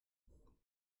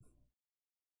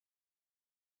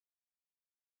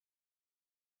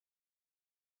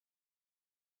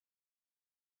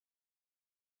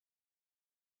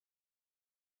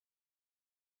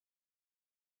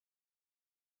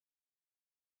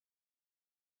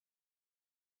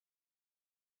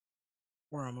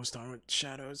 We're almost done with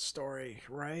Shadow's story,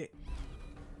 right?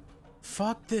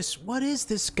 Fuck this. What is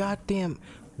this goddamn...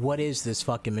 What is this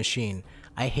fucking machine?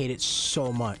 I hate it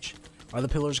so much. Are the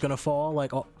pillars gonna fall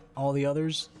like all the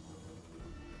others?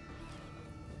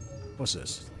 What's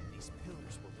this?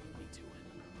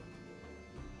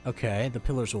 Okay, the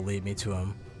pillars will lead me to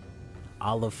him.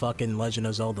 A la fucking Legend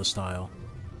of Zelda style.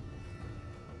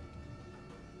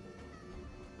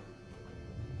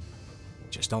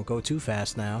 Just don't go too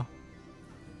fast now.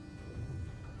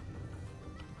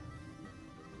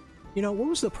 You know, what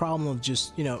was the problem of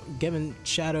just, you know, giving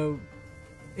Shadow,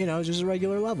 you know, just a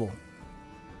regular level?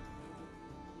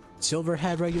 Silver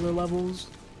had regular levels.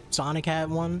 Sonic had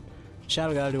one.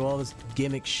 Shadow gotta do all this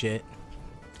gimmick shit.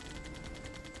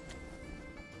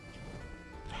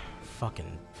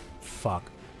 Fucking fuck.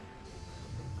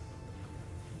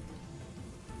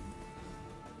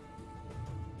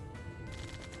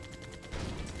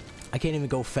 I can't even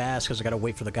go fast because I gotta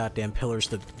wait for the goddamn pillars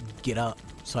to get up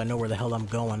so I know where the hell I'm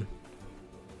going.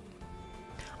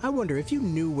 I wonder if you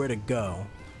knew where to go,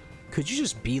 could you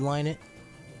just beeline it?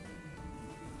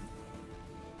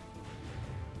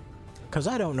 Because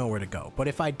I don't know where to go, but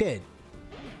if I did,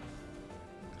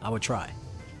 I would try.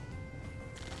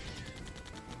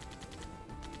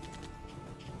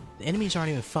 The enemies aren't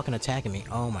even fucking attacking me.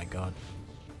 Oh my god.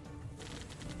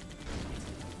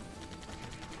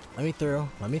 Let me through.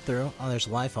 Let me through. Oh, there's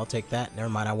life. I'll take that. Never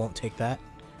mind, I won't take that.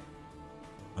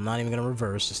 I'm not even gonna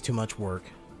reverse. It's too much work.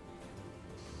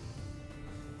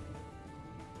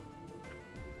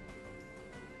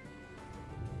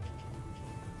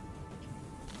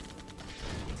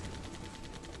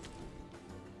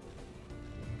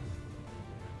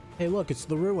 Hey look, it's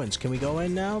the ruins. Can we go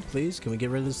in now, please? Can we get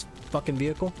rid of this fucking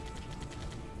vehicle?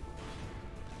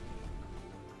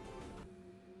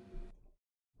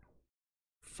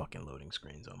 Fucking loading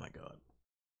screens, oh my god.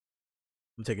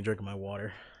 I'm taking a drink of my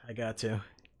water. I got to.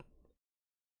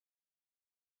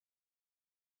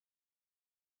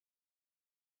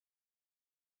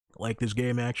 I like this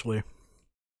game, actually.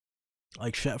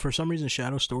 Like, for some reason,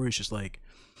 Shadow Story is just, like,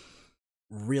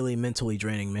 really mentally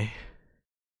draining me.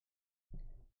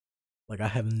 Like, I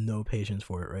have no patience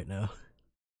for it right now.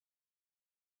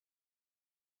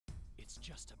 It's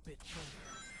just a bit further.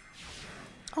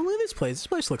 Oh, look at this place. This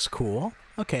place looks cool.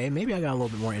 Okay, maybe I got a little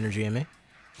bit more energy in me.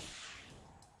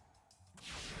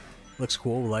 Looks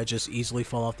cool. Will I just easily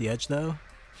fall off the edge, though?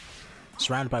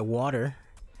 Surrounded by water.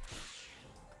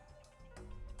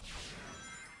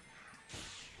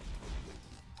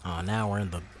 Oh, now we're in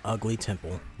the ugly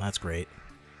temple. That's great.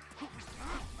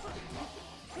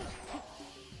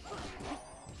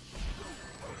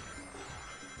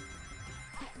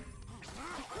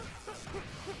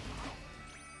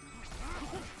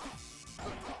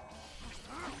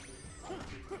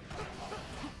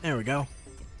 There we go.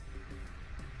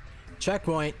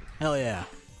 Checkpoint. Hell yeah.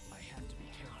 I have to be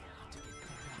careful not to get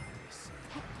caught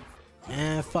out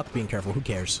in this. Fuck being careful. Who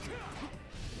cares?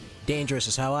 Dangerous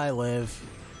is how I live.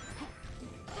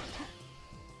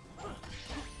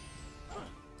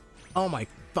 Oh my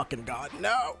fucking god,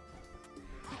 no!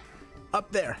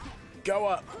 Up there. Go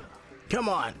up. Come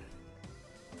on.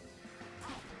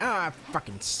 Ah,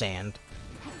 fucking sand.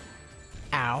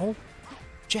 Ow.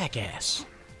 Jackass.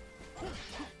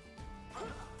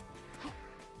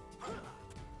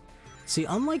 See,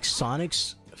 unlike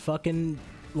Sonic's fucking,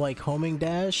 like, homing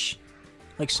dash,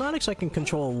 like, Sonic's I can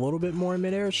control a little bit more in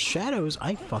midair. Shadow's,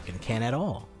 I fucking can't at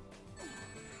all.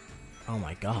 Oh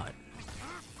my god.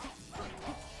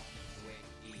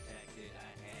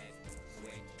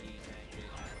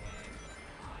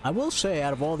 I will say,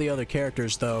 out of all the other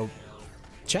characters, though,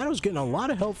 Shadow's getting a lot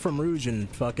of help from Rouge and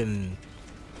fucking...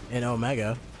 in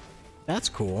Omega. That's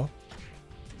cool.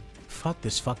 Fuck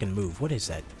this fucking move. What is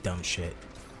that dumb shit?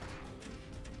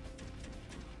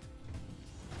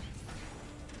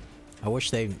 I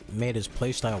wish they made his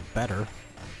playstyle better.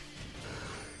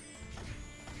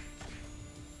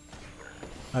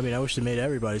 I mean, I wish they made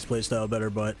everybody's playstyle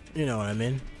better, but you know what I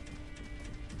mean.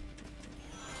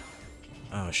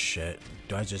 Oh shit.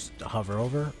 Do I just hover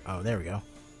over? Oh, there we go.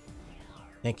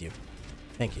 Thank you.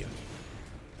 Thank you.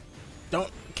 Don't...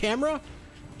 Camera?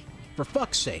 For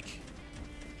fuck's sake.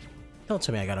 Don't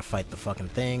tell me I gotta fight the fucking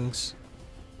things.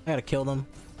 I gotta kill them.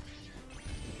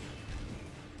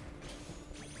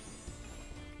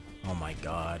 Oh my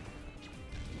god.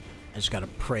 I just gotta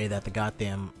pray that the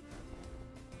goddamn...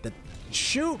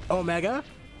 Shoot, Omega!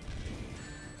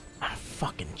 Ah,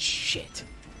 fucking shit.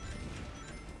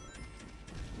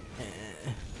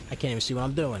 I can't even see what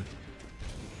I'm doing.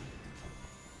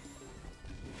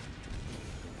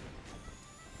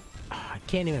 I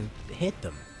can't even hit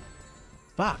them.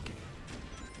 Fuck.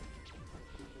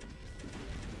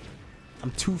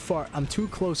 I'm too far. I'm too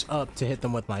close up to hit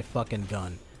them with my fucking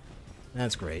gun.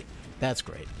 That's great. That's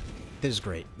great. This is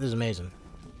great. This is amazing.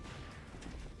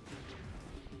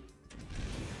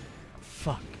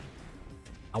 Fuck.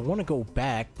 I want to go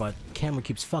back, but the camera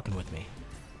keeps fucking with me.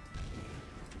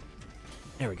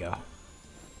 There we go.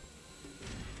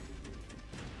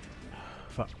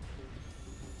 Fuck.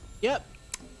 Yep.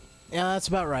 Yeah, that's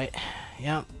about right.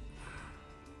 Yep.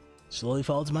 Slowly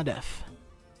fall to my death.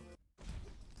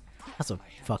 That's a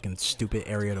fucking stupid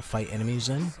area to fight enemies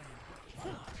in.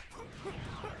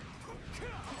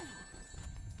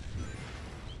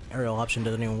 Aerial option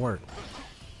doesn't even work.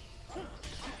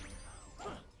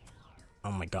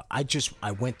 Oh my god.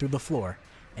 I went through the floor,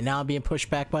 and now I'm being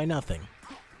pushed back by nothing.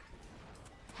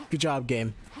 Good job,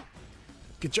 game.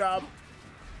 Good job.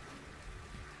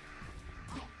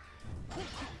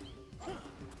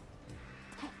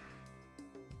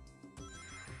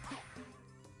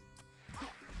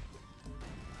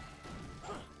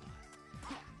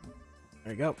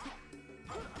 There you go.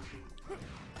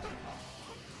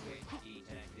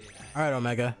 Alright,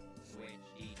 Omega.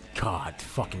 God,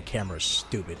 fucking camera's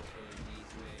stupid.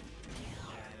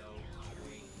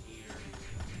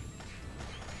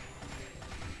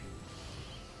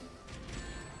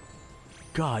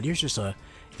 God, you're just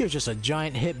a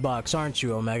giant hitbox, aren't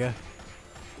you, Omega?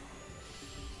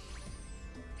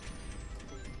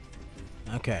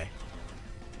 Okay.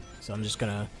 So I'm just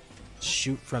gonna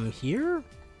shoot from here?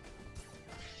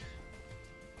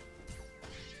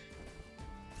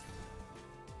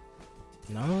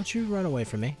 No, don't you run away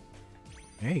from me.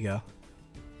 There you go.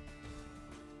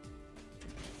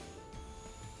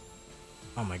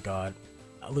 Oh my god.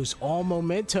 I lose all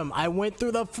momentum. I went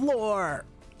through the floor!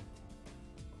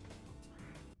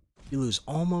 You lose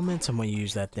all momentum when you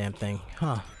use that damn thing,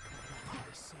 huh?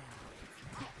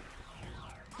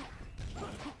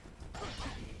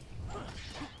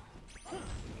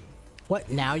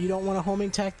 What, now you don't want a homing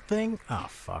tech thing? Oh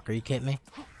fuck, are you kidding me?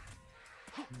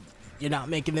 You're not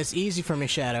making this easy for me,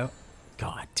 Shadow.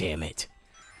 God damn it.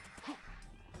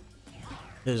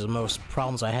 This is the most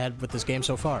problems I had with this game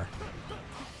so far.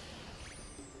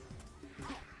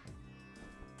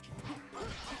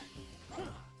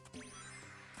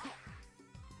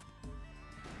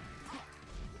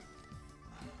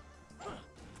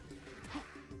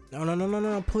 No, no, no, no,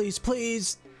 no, please,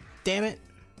 please! Damn it!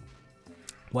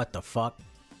 What the fuck?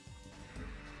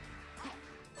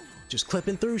 Just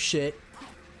clipping through shit.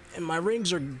 And my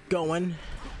rings are going.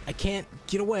 I can't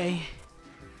get away.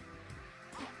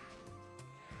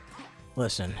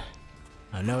 Listen,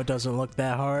 I know it doesn't look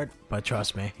that hard, but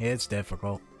trust me, it's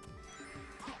difficult.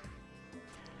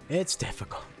 It's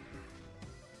difficult.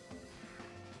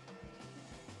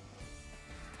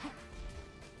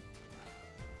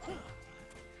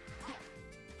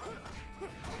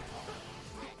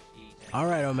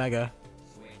 Alright, Omega.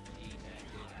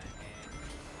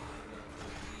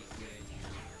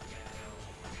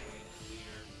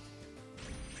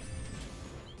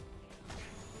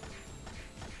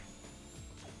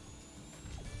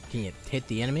 Can you hit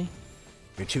the enemy?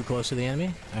 You're too close to the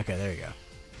enemy? Okay, there you go.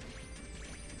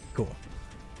 Cool.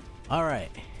 Alright.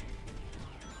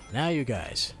 Now you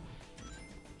guys.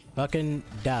 Fucking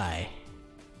die.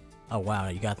 Oh wow,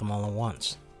 you got them all at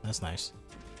once. That's nice.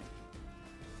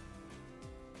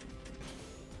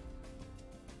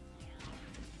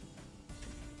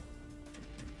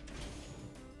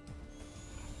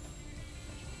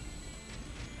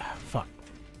 Ah, fuck.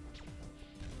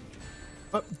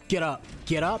 Oh, get up.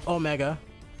 Get up, Omega.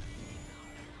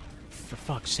 For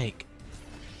fuck's sake.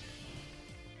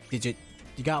 Did you...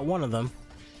 You got one of them.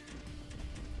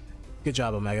 Good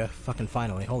job, Omega. Fucking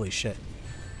finally. Holy shit.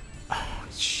 Oh,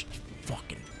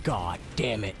 fucking god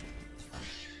damn it.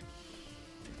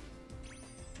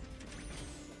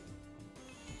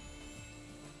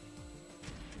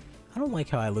 I don't like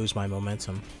how I lose my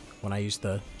momentum when I use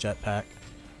the jetpack.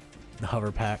 The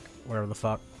hover pack. Whatever the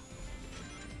fuck.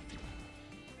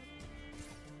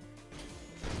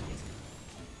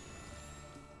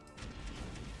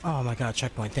 Oh my god,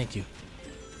 checkpoint, thank you.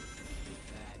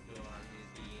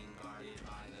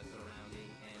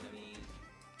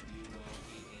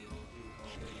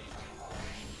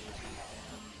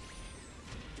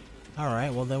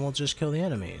 Alright, well then we'll just kill the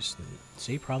enemies.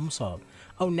 See, problem solved.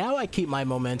 Oh, now I keep my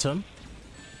momentum.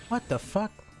 What the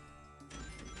fuck?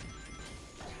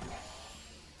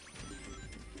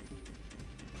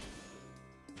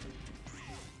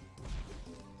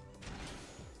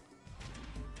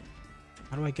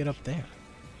 How do I get up there?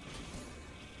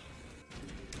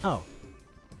 Oh.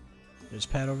 There's a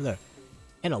pad over there.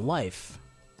 And a life.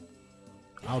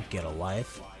 I'll get a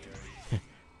life.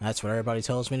 That's what everybody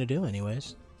tells me to do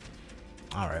anyways.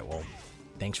 Alright, well,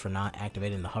 thanks for not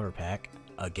activating the hover pack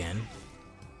again.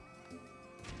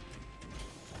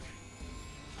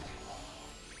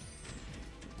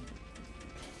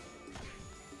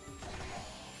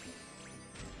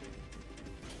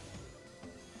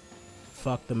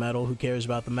 Fuck the metal, who cares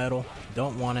about the metal?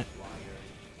 Don't want it.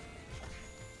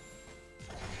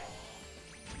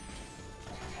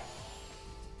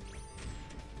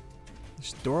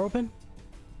 Is the door open?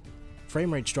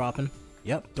 Frame rate's dropping.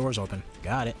 Yep, door's open.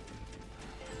 Got it.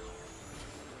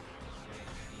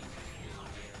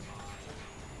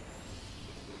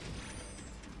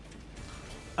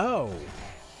 Oh!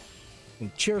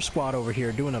 And cheer squad over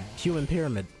here doing a human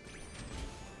pyramid.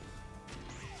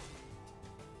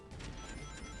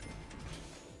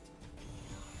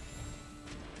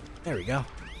 There we go.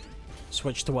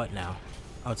 Switch to what now?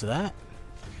 Oh, to that?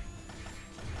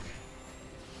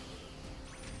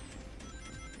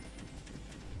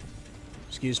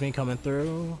 Excuse me, coming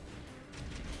through.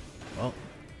 Well.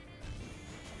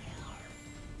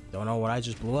 Don't know what I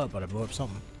just blew up, but I blew up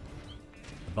something.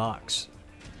 The box.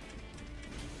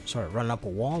 Started running up a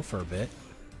wall for a bit.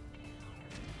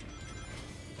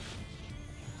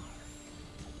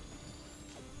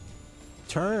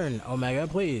 Turn, Omega,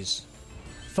 please.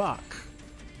 Fuck.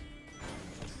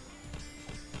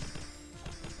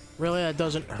 Really, that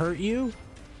doesn't hurt you?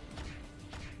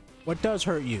 What does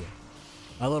hurt you?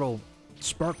 A little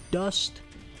spark dust?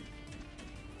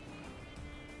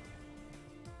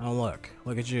 Oh, look.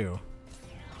 Look at you.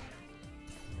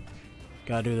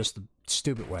 Gotta do this the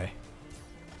stupid way.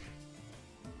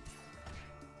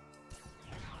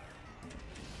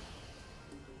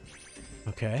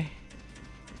 Okay.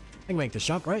 I can make this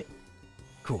jump, right?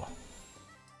 Cool.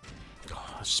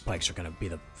 Oh, spikes are gonna be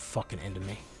the fucking end of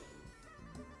me.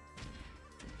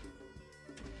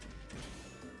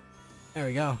 There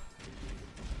we go.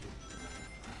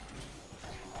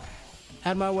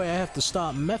 Out of my way, I have to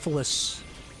stop Mephiles.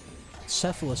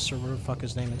 Cephalus, or whatever the fuck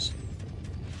his name is.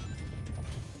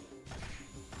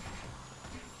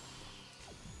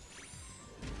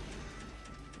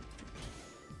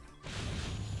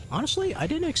 Honestly, I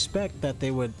didn't expect that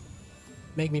they would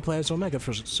make me play as Omega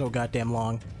for so goddamn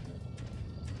long.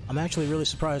 I'm actually really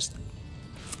surprised.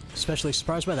 Especially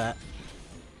surprised by that.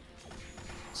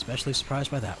 Especially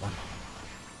surprised by that one.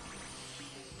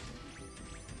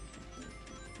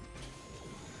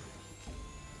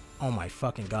 Oh my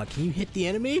fucking god, can you hit the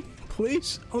enemy?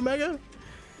 Please, Omega?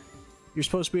 You're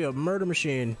supposed to be a murder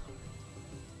machine.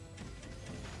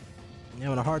 You're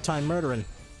having a hard time murdering.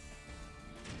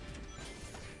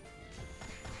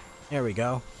 There we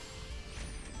go.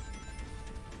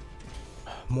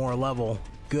 More level.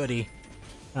 Goody.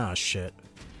 Oh shit.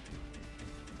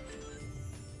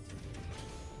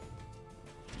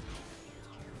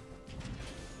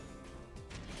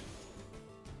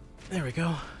 There we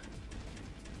go.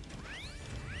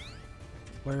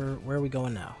 Where are we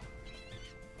going now?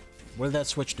 What did that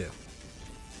switch do?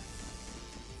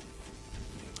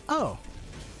 Oh,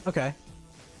 okay.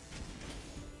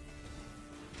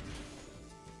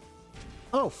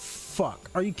 Oh, fuck.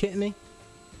 Are you kidding me?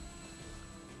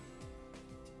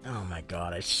 Oh my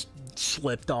god, I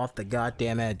slipped off the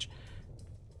goddamn edge.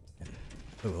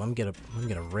 Ooh, let me get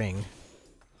a ring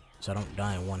so I don't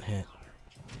die in one hit.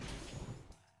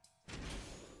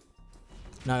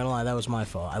 Not gonna lie, that was my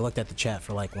fault. I looked at the chat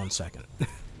for like 1 second.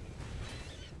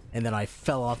 And then I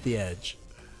fell off the edge.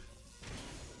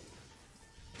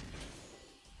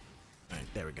 Alright,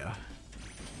 there we go.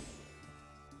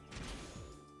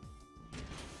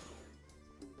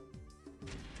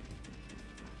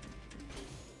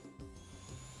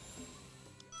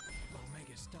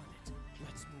 Omega's done it.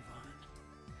 Let's move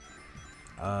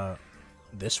on.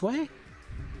 This way?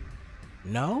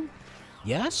 No?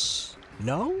 Yes?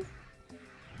 No?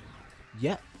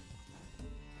 Yeah.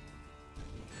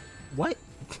 What?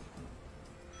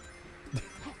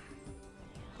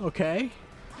 Okay.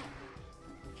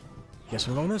 Guess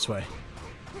I'm going this way.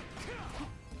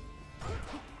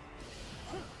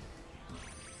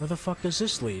 Where the fuck does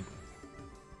this lead?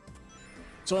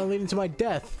 It's only leading to my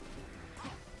death.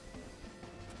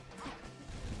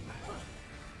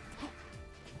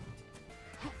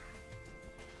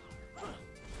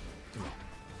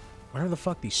 Where the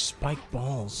fuck these spiked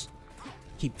balls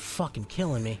keep fucking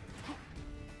killing me?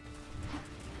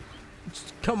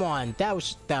 Come on, that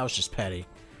was just petty.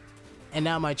 And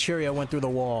now my Cheerio went through the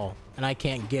wall, and I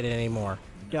can't get it anymore.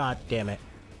 God damn it.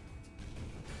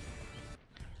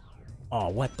 Oh,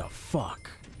 what the fuck?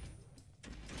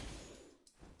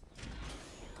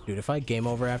 Dude, if I game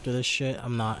over after this shit,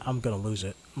 I'm gonna lose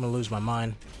it. I'm gonna lose my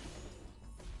mind.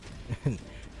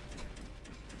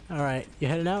 Alright, you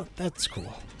heading out? That's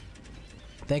cool.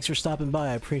 Thanks for stopping by,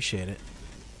 I appreciate it.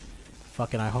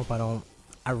 Fucking, I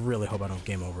really hope I don't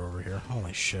game over here.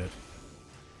 Holy shit.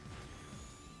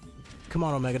 Come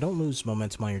on, Omega, don't lose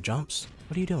momentum on your jumps.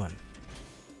 What are you doing?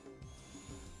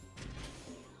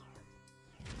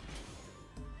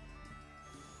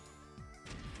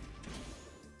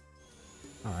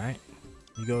 Alright.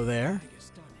 You go there.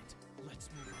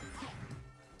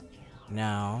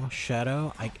 Now,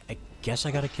 Shadow, I guess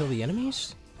I gotta kill the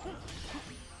enemies?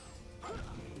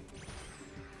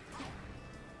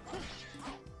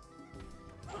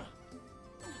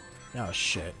 Oh,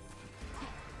 shit.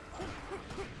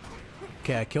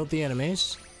 Okay, I killed the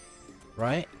enemies.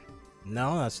 Right?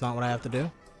 No, that's not what I have to do.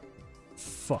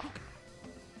 Fuck.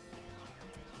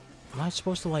 Am I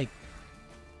supposed to, like...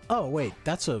 Oh, wait,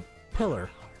 that's a pillar.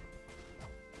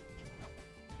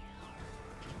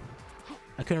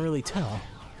 I couldn't really tell.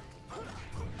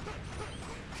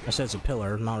 I said it's a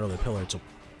pillar, not really a pillar, it's a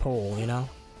pole, you know?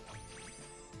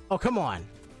 Oh, come on!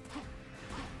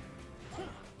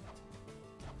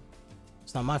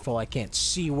 It's not my fault I can't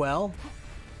see well.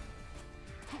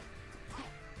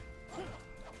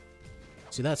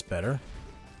 See, that's better.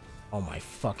 Oh my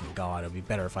fucking god, it'd be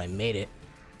better if I made it.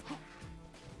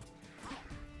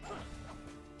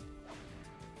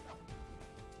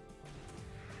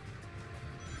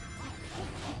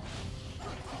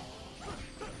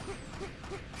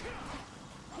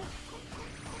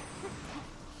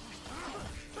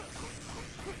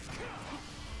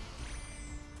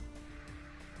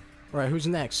 Alright, who's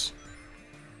next?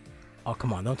 Oh,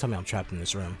 come on, don't tell me I'm trapped in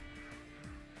this room.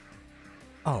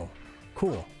 Oh,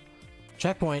 cool.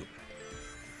 Checkpoint.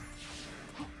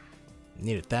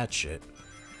 Needed that shit.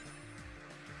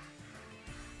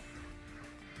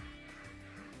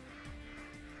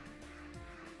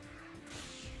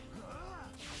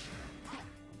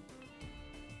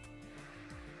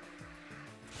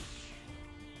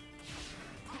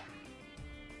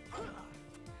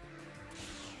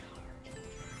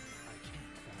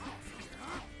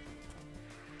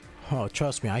 Oh,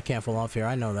 trust me, I can't fall off here.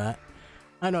 I know that.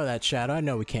 I know that, Shadow. I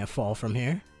know we can't fall from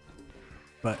here.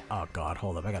 But, oh god,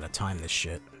 hold up. I gotta time this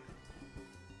shit.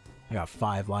 I got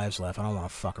 5 lives left. I don't want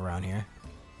to fuck around here.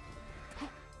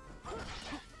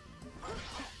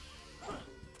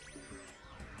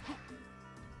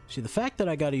 See, the fact that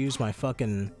I gotta use my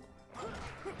fucking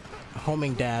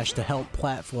homing dash to help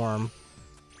platform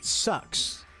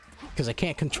sucks. Because I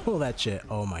can't control that shit.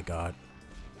 Oh my god.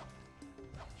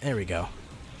 There we go.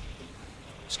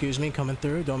 Excuse me, coming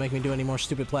through. Don't make me do any more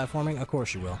stupid platforming. Of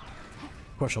course you will.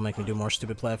 Of course you'll make me do more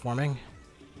stupid platforming.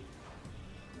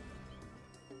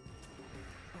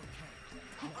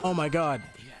 Oh my god.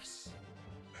 Yes.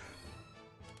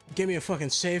 Give me a fucking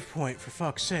save point, for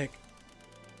fuck's sake.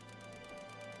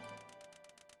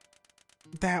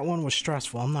 That one was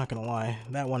stressful, I'm not gonna lie.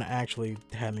 That one actually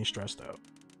had me stressed out.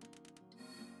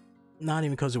 Not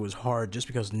even because it was hard, just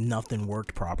because nothing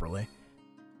worked properly.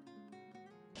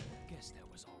 Guess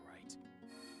that was all right.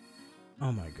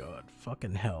 Oh my god,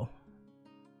 fucking hell.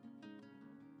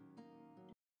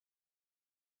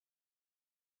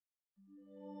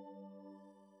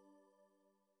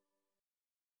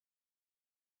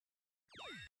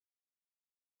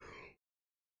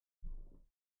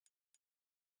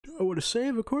 Do I want to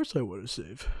save? Of course I want to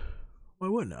save. Why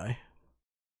wouldn't I?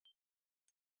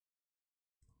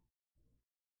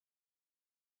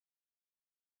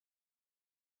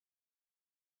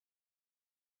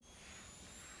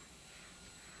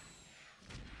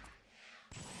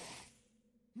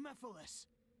 Mephiles!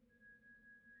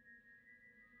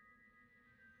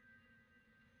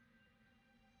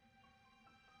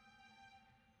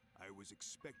 I was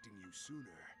expecting you sooner.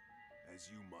 As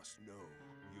you must know,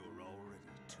 you're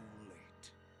already too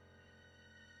late.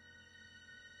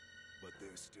 But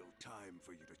there's still time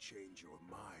for you to change your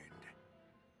mind.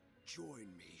 Join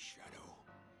me, Shadow.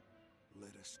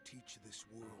 Let us teach this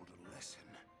world a lesson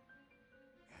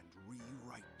and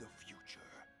rewrite the future.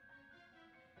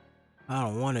 I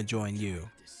don't want to join you.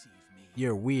 Deceive me.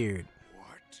 You're weird.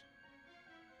 What?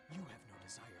 You have no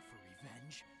desire for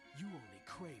revenge. You only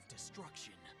crave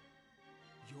destruction.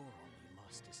 Your only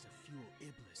lust is to fuel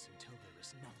Iblis until there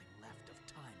is nothing left of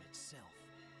time itself.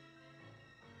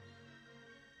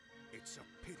 It's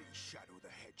a pity, Shadow the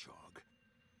Hedgehog.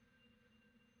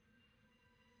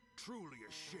 Truly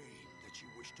a shame that you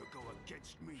wish to go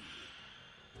against me.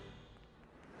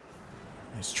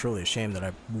 It's truly a shame that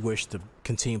I wish to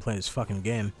continue playing this fucking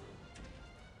game.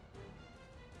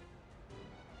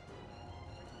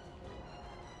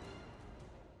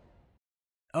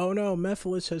 Oh no,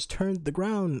 Mephiles has turned the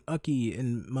ground ucky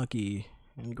and mucky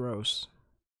and gross.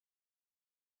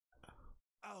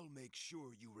 I'll make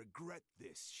sure you regret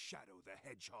this, Shadow the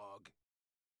Hedgehog.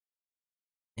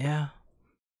 Yeah.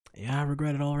 Yeah, I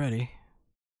regret it already.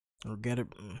 I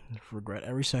regret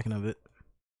every second of it.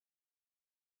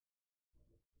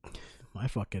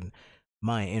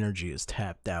 My energy is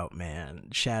tapped out, man.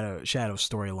 Shadow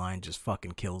storyline just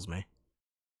fucking kills me.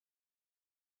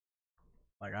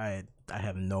 Like I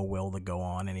have no will to go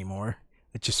on anymore.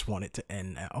 I just want it to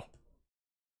end now.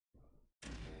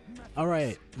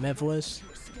 Alright, Mephiles.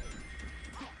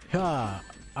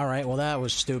 Alright, well that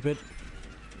was stupid.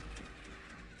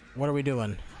 What are we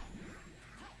doing?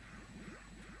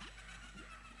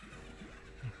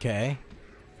 Okay.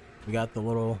 We got the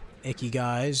little icky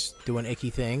guys doing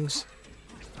icky things.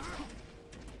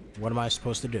 What am I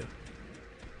supposed to do?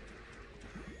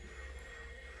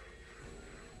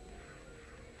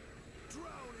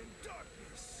 Drown in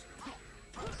darkness.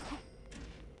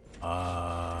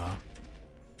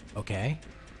 Okay.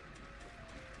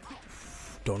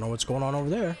 Don't know what's going on over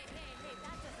there.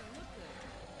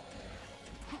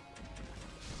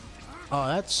 Oh,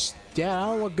 that's... yeah, that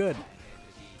don't look good.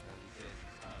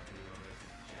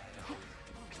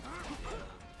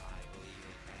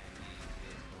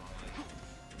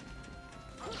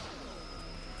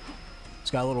 It's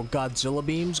got little Godzilla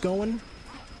beams going.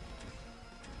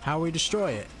 How do we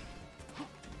destroy it?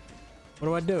 What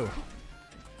do I do?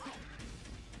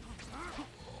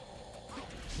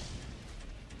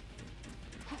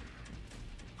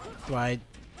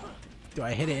 Do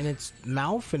I hit it in its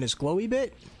mouth, in its glowy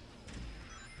bit?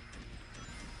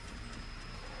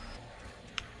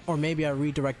 Or maybe I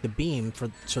redirect the beam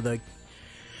so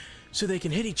they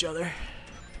can hit each other.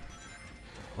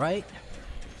 Right?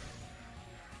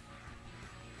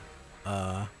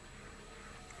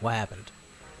 What happened?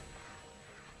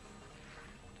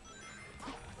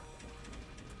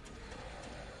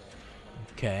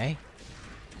 Okay.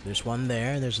 There's one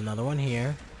there, there's another one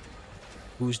here.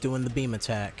 Who's doing the beam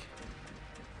attack?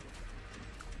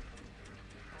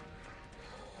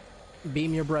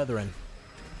 Beam your brethren.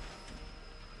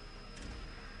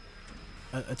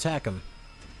 Attack him.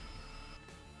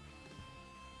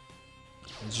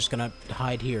 I'm just gonna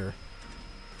hide here.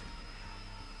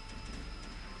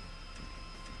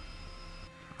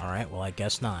 Alright, well I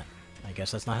guess not. I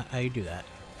guess that's not how you do that.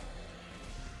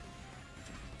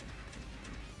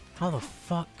 How the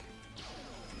fuck?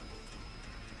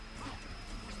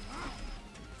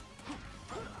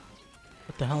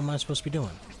 What the hell am I supposed to be doing?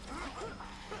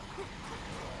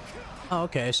 Oh,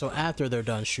 okay, so after they're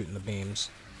done shooting the beams.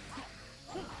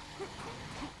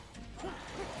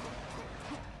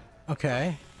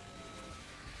 Okay.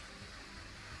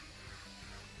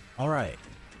 Alright.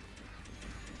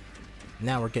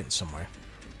 Now we're getting somewhere.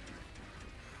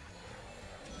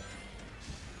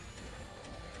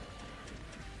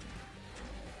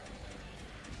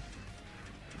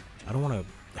 I don't want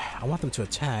to... I want them to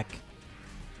attack.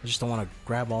 I just don't want to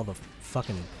grab all the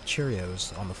fucking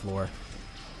Cheerios on the floor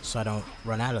so I don't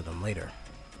run out of them later.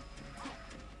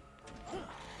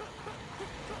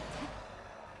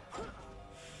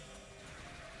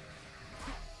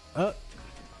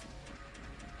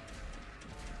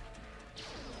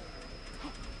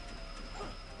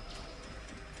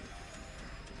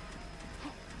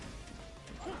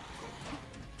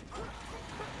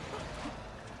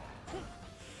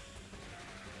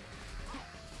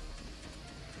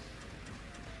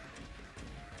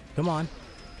 Come on.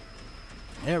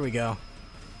 There we go.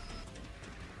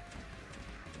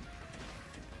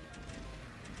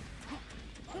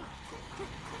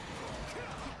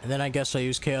 And then I guess I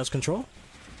use Chaos Control?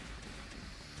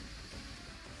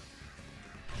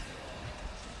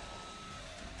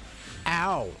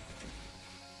 Ow!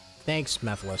 Thanks,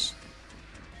 Mephiles.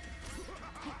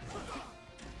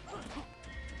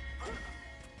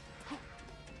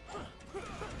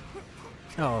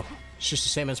 Oh, it's just the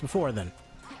same as before then.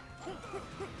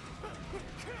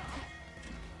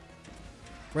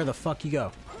 Where the fuck you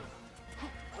go?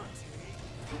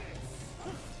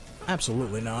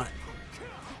 Absolutely not.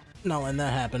 Not letting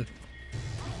that happen.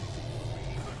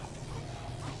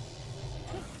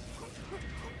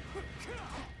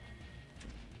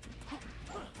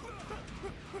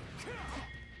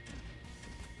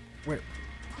 Where?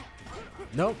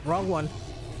 Nope, wrong one.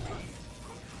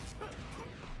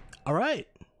 Alright.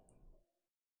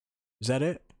 Is that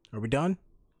it? Are we done?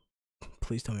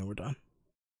 Please tell me we're done.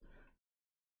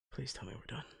 Please tell me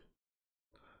we're done.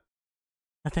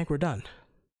 I think we're done.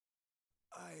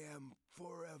 I am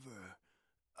forever.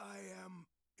 I am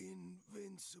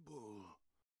invincible.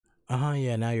 Uh-huh,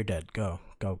 yeah, now you're dead. Go.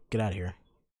 Go. Get out of here.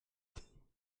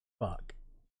 Fuck.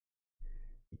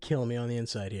 You're killing me on the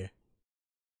inside here.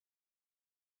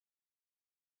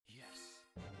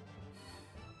 Yes.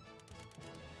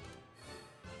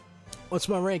 What's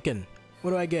my ranking?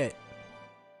 What do I get?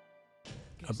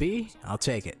 A B? I'll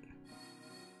take it.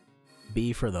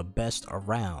 B for the best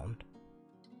around.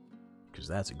 Because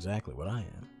that's exactly what I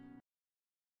am.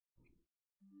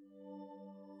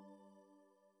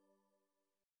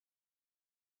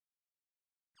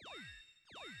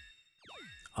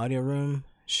 Audio room.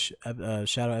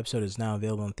 Shadow episode is now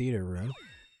available in theater room.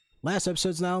 Last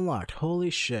episode's now unlocked. Holy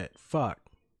shit. Fuck.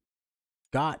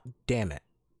 God damn it.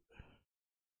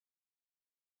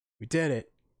 We did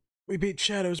it. We beat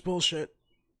Shadow's bullshit.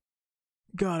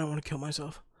 God, I want to kill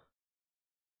myself.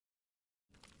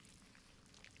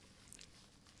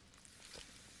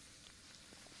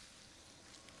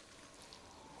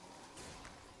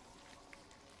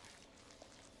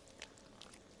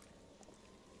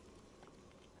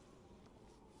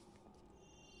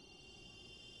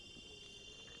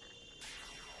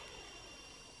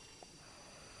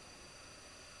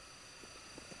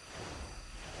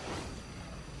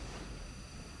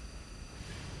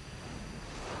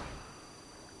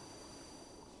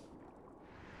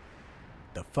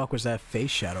 The fuck was that face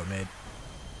Shadow made?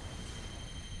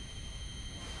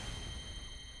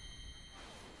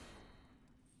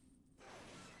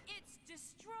 It's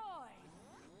destroyed.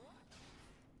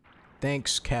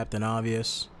 Thanks, Captain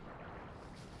Obvious.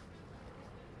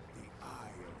 The Eye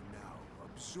of Now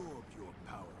absorbed your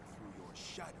power through your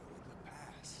shadow in the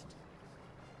past.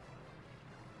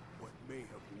 What may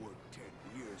have worked 10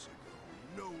 years ago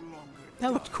no longer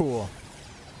That looked cool.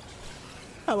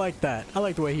 I like that. I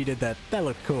like the way he did that. That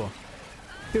looked cool.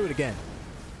 Do it again.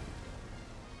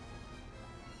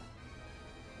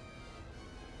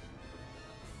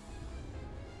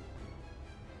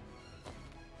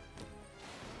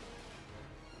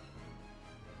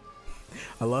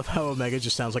 I love how Omega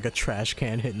just sounds like a trash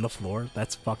can hitting the floor.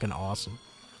 That's fucking awesome.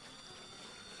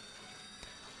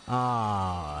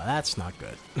 Ah, that's not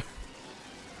good.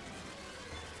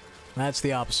 That's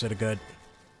the opposite of good.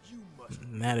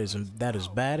 That is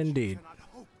bad indeed. cannot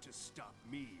hope to stop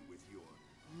me with your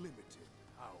limited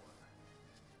power.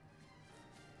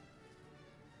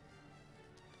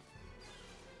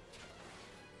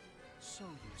 So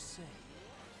you say.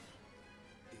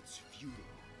 It's futile.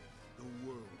 The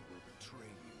world will betray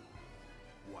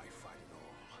you. Why fight at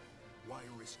all? Why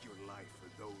risk your life for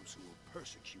those who will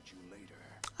persecute you later?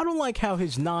 I don't like how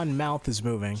his non-mouth is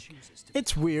moving.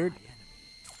 It's weird.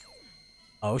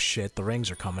 Oh shit, the rings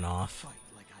are coming off. Fight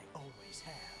like I always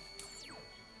have.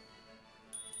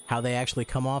 How they actually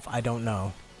come off, I don't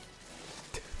know.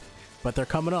 But they're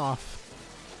coming off.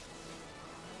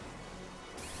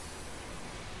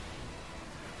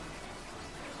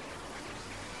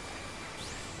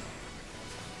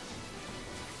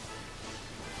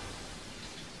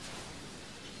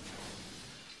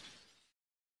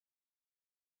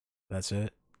 That's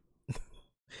it.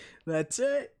 That's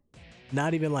it.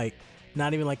 Not even like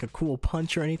a cool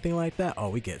punch or anything like that. Oh,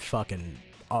 we get fucking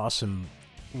awesome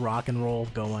rock and roll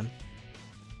going.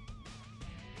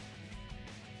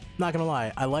 Not gonna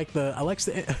lie, I like the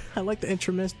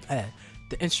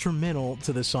instrumental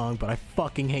to the song, but I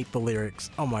fucking hate the lyrics.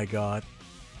 Oh my god.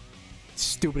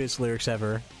 Stupidest lyrics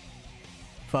ever.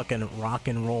 Fucking rock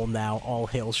and roll now, all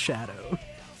hail Shadow.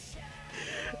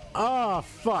 Oh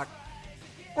fuck.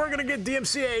 We're gonna get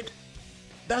DMCA'd.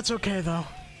 That's okay though.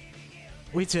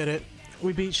 We did it.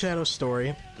 We beat Shadow's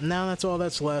story. Now that's all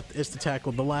that's left is to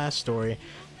tackle the last story,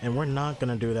 and we're not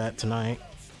gonna do that tonight.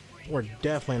 We're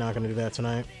definitely not gonna do that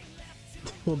tonight.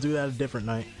 We'll do that a different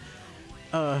night.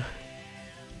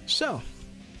 So,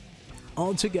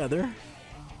 all together,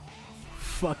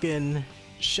 fucking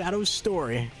Shadow's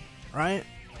story, right?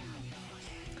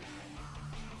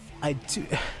 I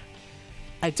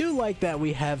do like that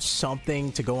we have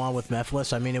something to go on with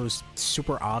Mephiles. I mean, it was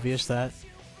super obvious that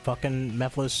fucking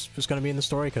Mephiles was gonna be in the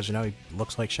story because, you know, he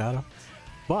looks like Shadow.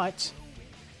 But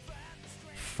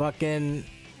fucking,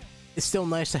 it's still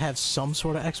nice to have some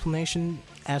sort of explanation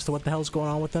as to what the hell's going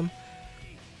on with them.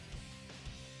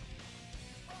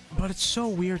 But it's so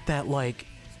weird that, like,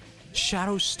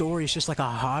 Shadow's story is just like a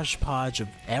hodgepodge of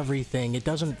everything. It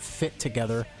doesn't fit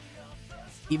together,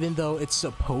 even though it's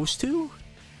supposed to.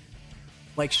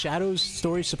 Like, Shadow's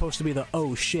story is supposed to be the,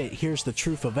 oh shit, here's the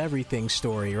truth of everything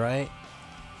story, right?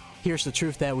 Here's the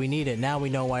truth that we needed. Now we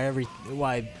know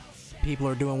why people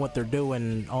are doing what they're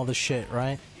doing, all this shit,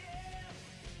 right?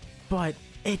 But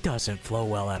it doesn't flow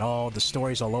well at all. The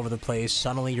story's all over the place.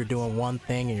 Suddenly you're doing one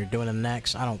thing and you're doing the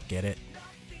next. I don't get it.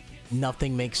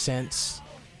 Nothing makes sense.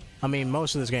 I mean,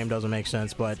 most of this game doesn't make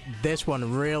sense, but this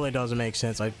one really doesn't make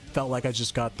sense. I felt like I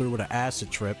just got through with an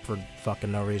acid trip for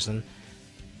fucking no reason.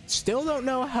 Still don't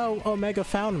know how Omega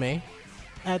found me.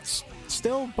 That's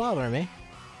still bothering me.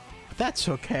 But that's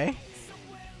okay.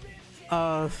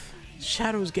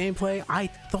 Shadow's gameplay, I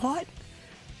thought,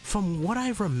 from what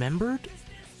I remembered,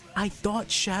 I thought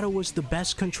Shadow was the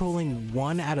best controlling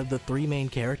one out of the three main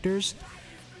characters.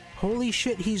 Holy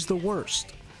shit, he's the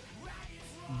worst.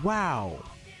 Wow.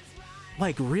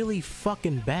 Like, really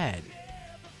fucking bad.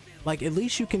 Like, at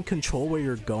least you can control where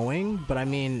you're going, but I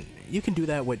mean, you can do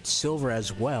that with Silver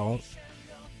as well.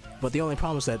 But the only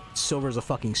problem is that Silver's a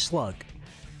fucking slug.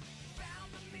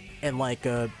 And like,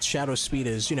 Shadow's speed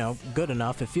is, you know, good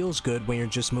enough. It feels good when you're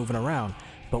just moving around.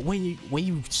 But when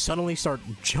you suddenly start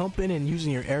jumping and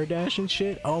using your air dash and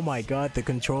shit, oh my god, the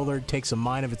controller takes a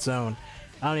mind of its own.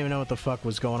 I don't even know what the fuck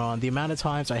was going on. The amount of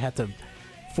times I had to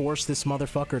force this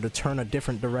motherfucker to turn a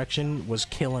different direction was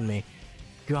killing me.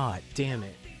 God damn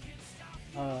it.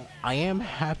 I am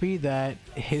happy that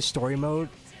his story mode,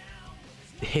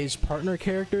 his partner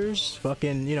characters,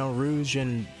 fucking, you know, Rouge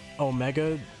and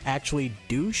Omega, actually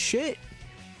do shit.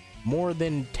 More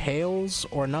than Tails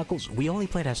or Knuckles. We only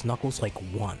played as Knuckles like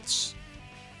once.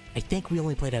 I think we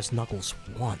only played as Knuckles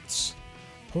once.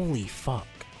 Holy fuck.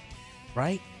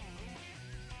 Right?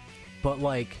 But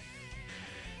like,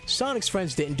 Sonic's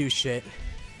friends didn't do shit.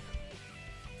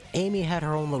 Amy had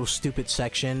her own little stupid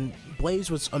section. Blaze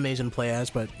was amazing to play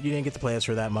as, but you didn't get to play as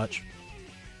her that much.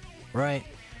 Right?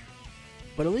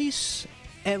 But at least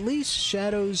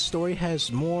Shadow's story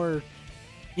has more,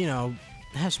 you know,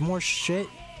 has more shit.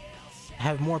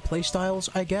 Have more playstyles,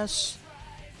 I guess.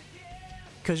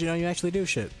 Because, you know, you actually do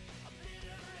shit.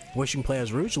 Wish you can play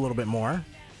as Rouge a little bit more.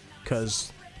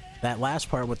 Because that last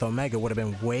part with Omega would have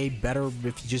been way better if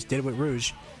you just did it with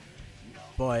Rouge.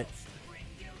 But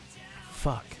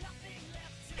fuck.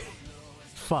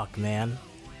 Fuck, man.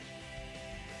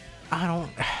 I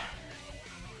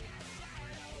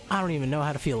don't even know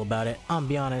how to feel about it. I'm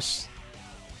be honest.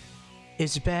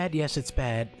 Is it bad? Yes, it's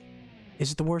bad.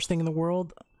 Is it the worst thing in the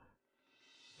world?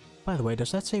 By the way,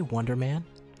 does that say Wonder Man?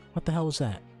 What the hell is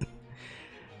that?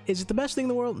 Is it the best thing in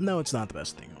the world? No, it's not the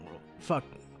best thing in the world. Fuck.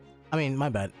 I mean, my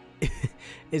bad.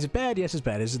 Is it bad? Yes, it's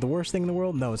bad. Is it the worst thing in the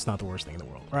world? No, it's not the worst thing in the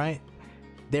world, right?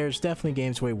 There's definitely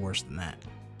games way worse than that.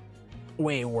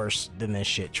 Way worse than this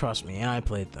shit, trust me, and I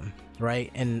played them, right?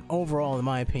 And overall, in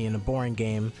my opinion, a boring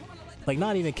game. Like,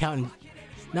 not even counting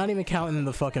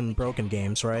the fucking broken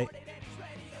games, right?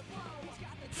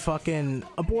 Fucking,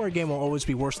 a boring game will always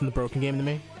be worse than the broken game to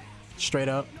me. Straight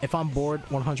up. If I'm bored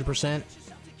 100%,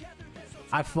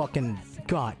 I fucking,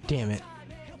 god damn it,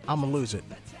 I'm gonna lose it.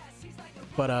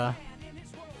 But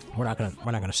we're not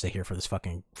gonna stay here for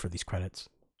these credits.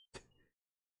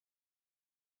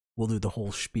 We'll do the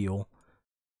whole spiel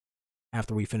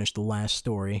after we finish the last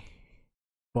story.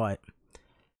 But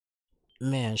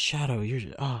man, Shadow,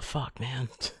 oh fuck, man.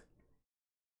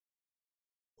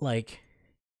 Like,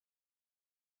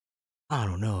 I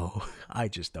don't know. I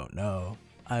just don't know.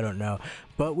 I don't know.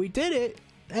 But we did it!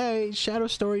 Hey, Shadow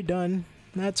story done.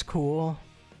 That's cool.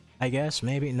 I guess,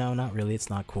 maybe. No, not really. It's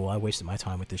not cool. I wasted my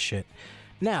time with this shit.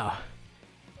 Now,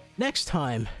 next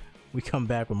time we come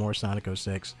back with more Sonic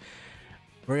 06,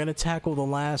 we're gonna tackle the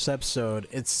last episode.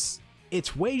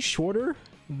 It's way shorter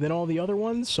than all the other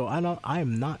ones, so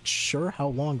I'm not sure how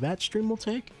long that stream will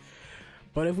take.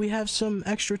 But if we have some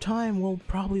extra time, we'll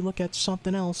probably look at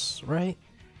something else, right?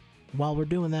 While we're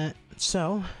doing that.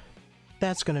 So,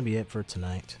 that's gonna be it for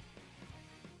tonight.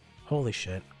 Holy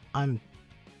shit, I'm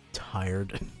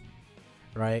tired.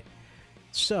 Right?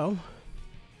 So,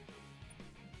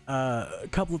 a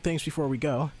couple of things before we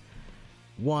go.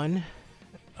 One,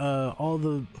 not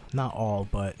all,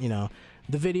 but, you know,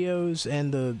 the videos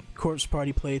and the Corpse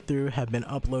Party playthrough have been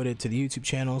uploaded to the YouTube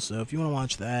channel, so if you want to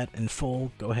watch that in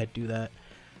full, go ahead, do that.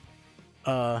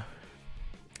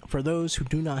 For those who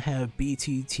do not have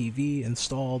BTTV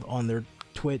installed on their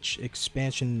Twitch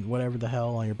expansion, whatever the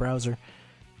hell, on your browser,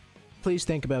 please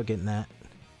think about getting that.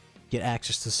 Get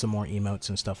access to some more emotes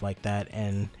and stuff like that,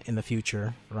 and in the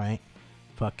future, right?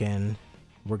 Fucking,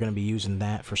 we're gonna be using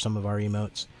that for some of our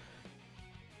emotes.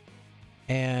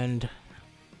 And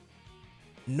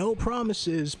no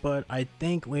promises, but I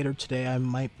think later today I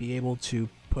might be able to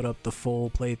put up the full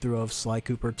playthrough of Sly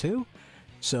Cooper 2,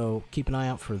 so keep an eye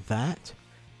out for that.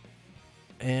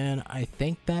 And I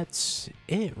think that's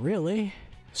it, really.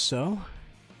 So,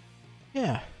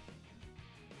 yeah.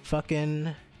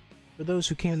 Fucking, for those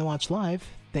who came to watch live,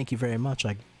 thank you very much,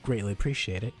 I greatly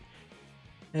appreciate it.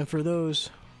 And for those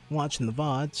watching the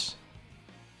VODs,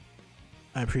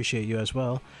 I appreciate you as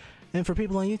well. And for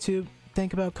people on YouTube,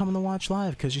 think about coming to watch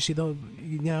live, because you see, they'll,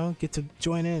 you know, get to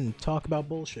join in and talk about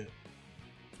bullshit.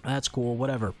 That's cool,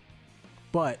 whatever.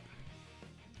 But,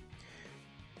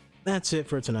 that's it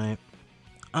for tonight.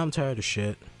 I'm tired of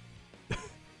shit.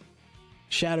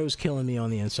 Shadow's killing me on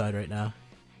the inside right now.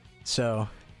 So,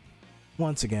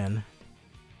 once again,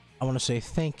 I want to say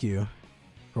thank you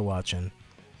for watching,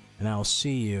 and I'll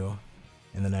see you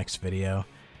in the next video.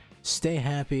 Stay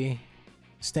happy,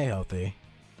 stay healthy,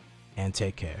 and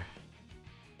take care.